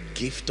and the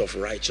gift of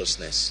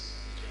righteousness.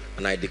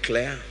 And I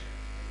declare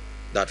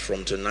that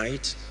from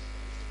tonight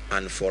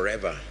and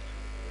forever,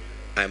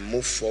 I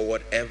move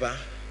forward ever,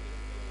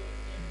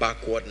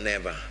 backward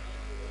never.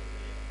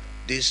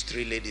 These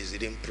three ladies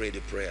didn't pray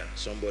the prayer.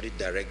 Somebody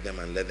direct them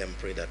and let them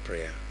pray that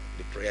prayer.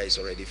 The prayer is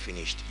already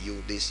finished.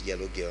 You, this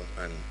yellow girl,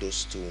 and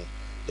those two,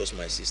 those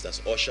my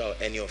sisters. Usher,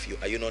 any of you,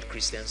 are you not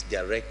Christians?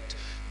 Direct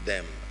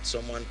them.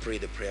 Someone pray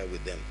the prayer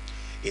with them.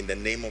 In the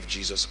name of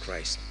Jesus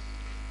Christ,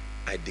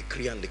 I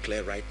decree and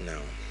declare right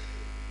now,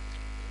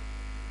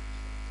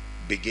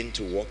 begin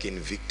to walk in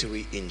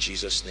victory in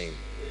Jesus' name.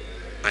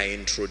 I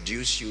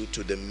introduce you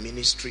to the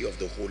ministry of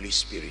the Holy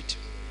Spirit.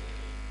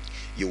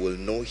 You will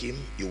know him,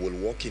 you will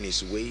walk in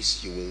his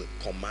ways, you will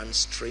command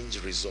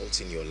strange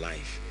results in your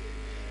life.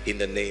 In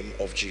the name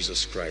of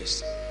Jesus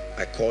Christ,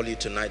 I call you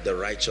tonight the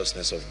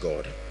righteousness of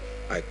God.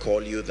 I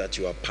call you that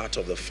you are part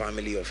of the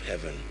family of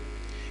heaven.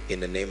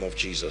 In the name of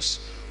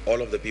Jesus.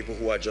 All of the people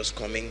who are just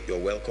coming, you're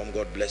welcome.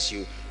 God bless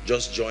you.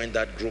 Just join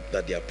that group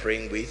that they are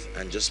praying with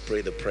and just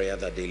pray the prayer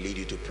that they lead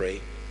you to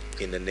pray.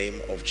 In the name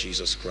of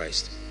Jesus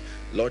Christ.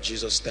 Lord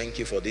Jesus, thank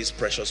you for these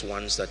precious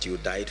ones that you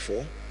died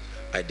for.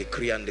 I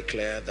decree and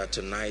declare that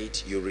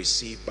tonight you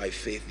receive by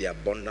faith the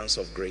abundance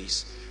of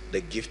grace,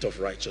 the gift of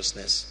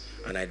righteousness,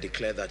 and I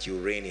declare that you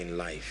reign in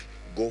life.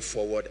 Go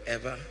forward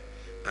ever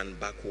and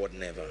backward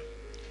never.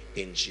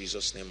 In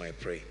Jesus' name I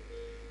pray.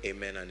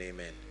 Amen and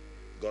amen.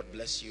 God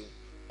bless you.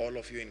 All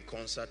of you in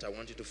concert, I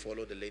want you to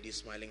follow the lady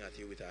smiling at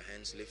you with her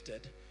hands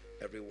lifted.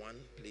 Everyone,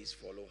 please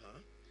follow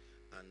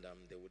her, and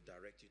they will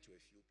direct you to a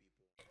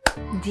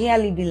few people.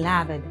 Dearly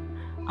beloved,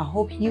 I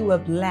hope you were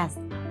blessed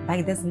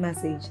by this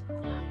message.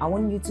 I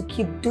want you to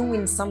keep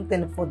doing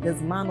something for this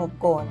man of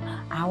God,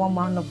 our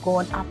man of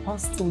God,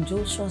 Apostle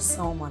Joshua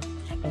Selman.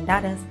 And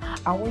that is,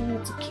 I want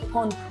you to keep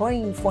on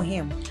praying for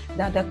him,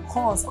 that the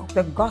cause of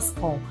the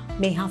gospel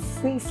may have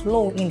free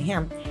flow in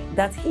him,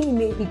 that he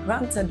may be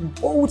granted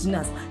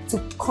boldness to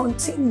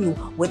continue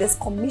with this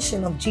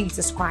commission of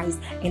Jesus Christ,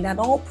 and that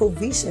all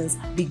provisions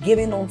be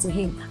given unto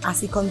him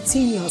as he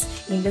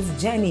continues in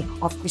this journey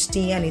of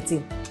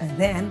Christianity. And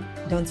then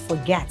don't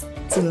forget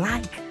to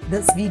like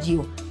this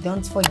video.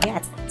 Don't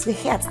forget to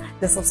hit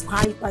the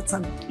subscribe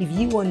button if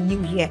you are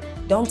new here.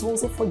 Don't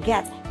also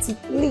forget to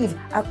leave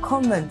a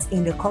comment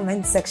in the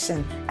comment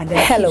section, and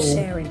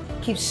then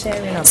keep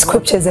sharing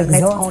Scriptures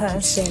exhort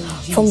us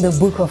from the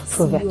book of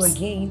Proverbs.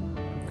 See you again.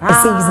 It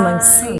says, my son,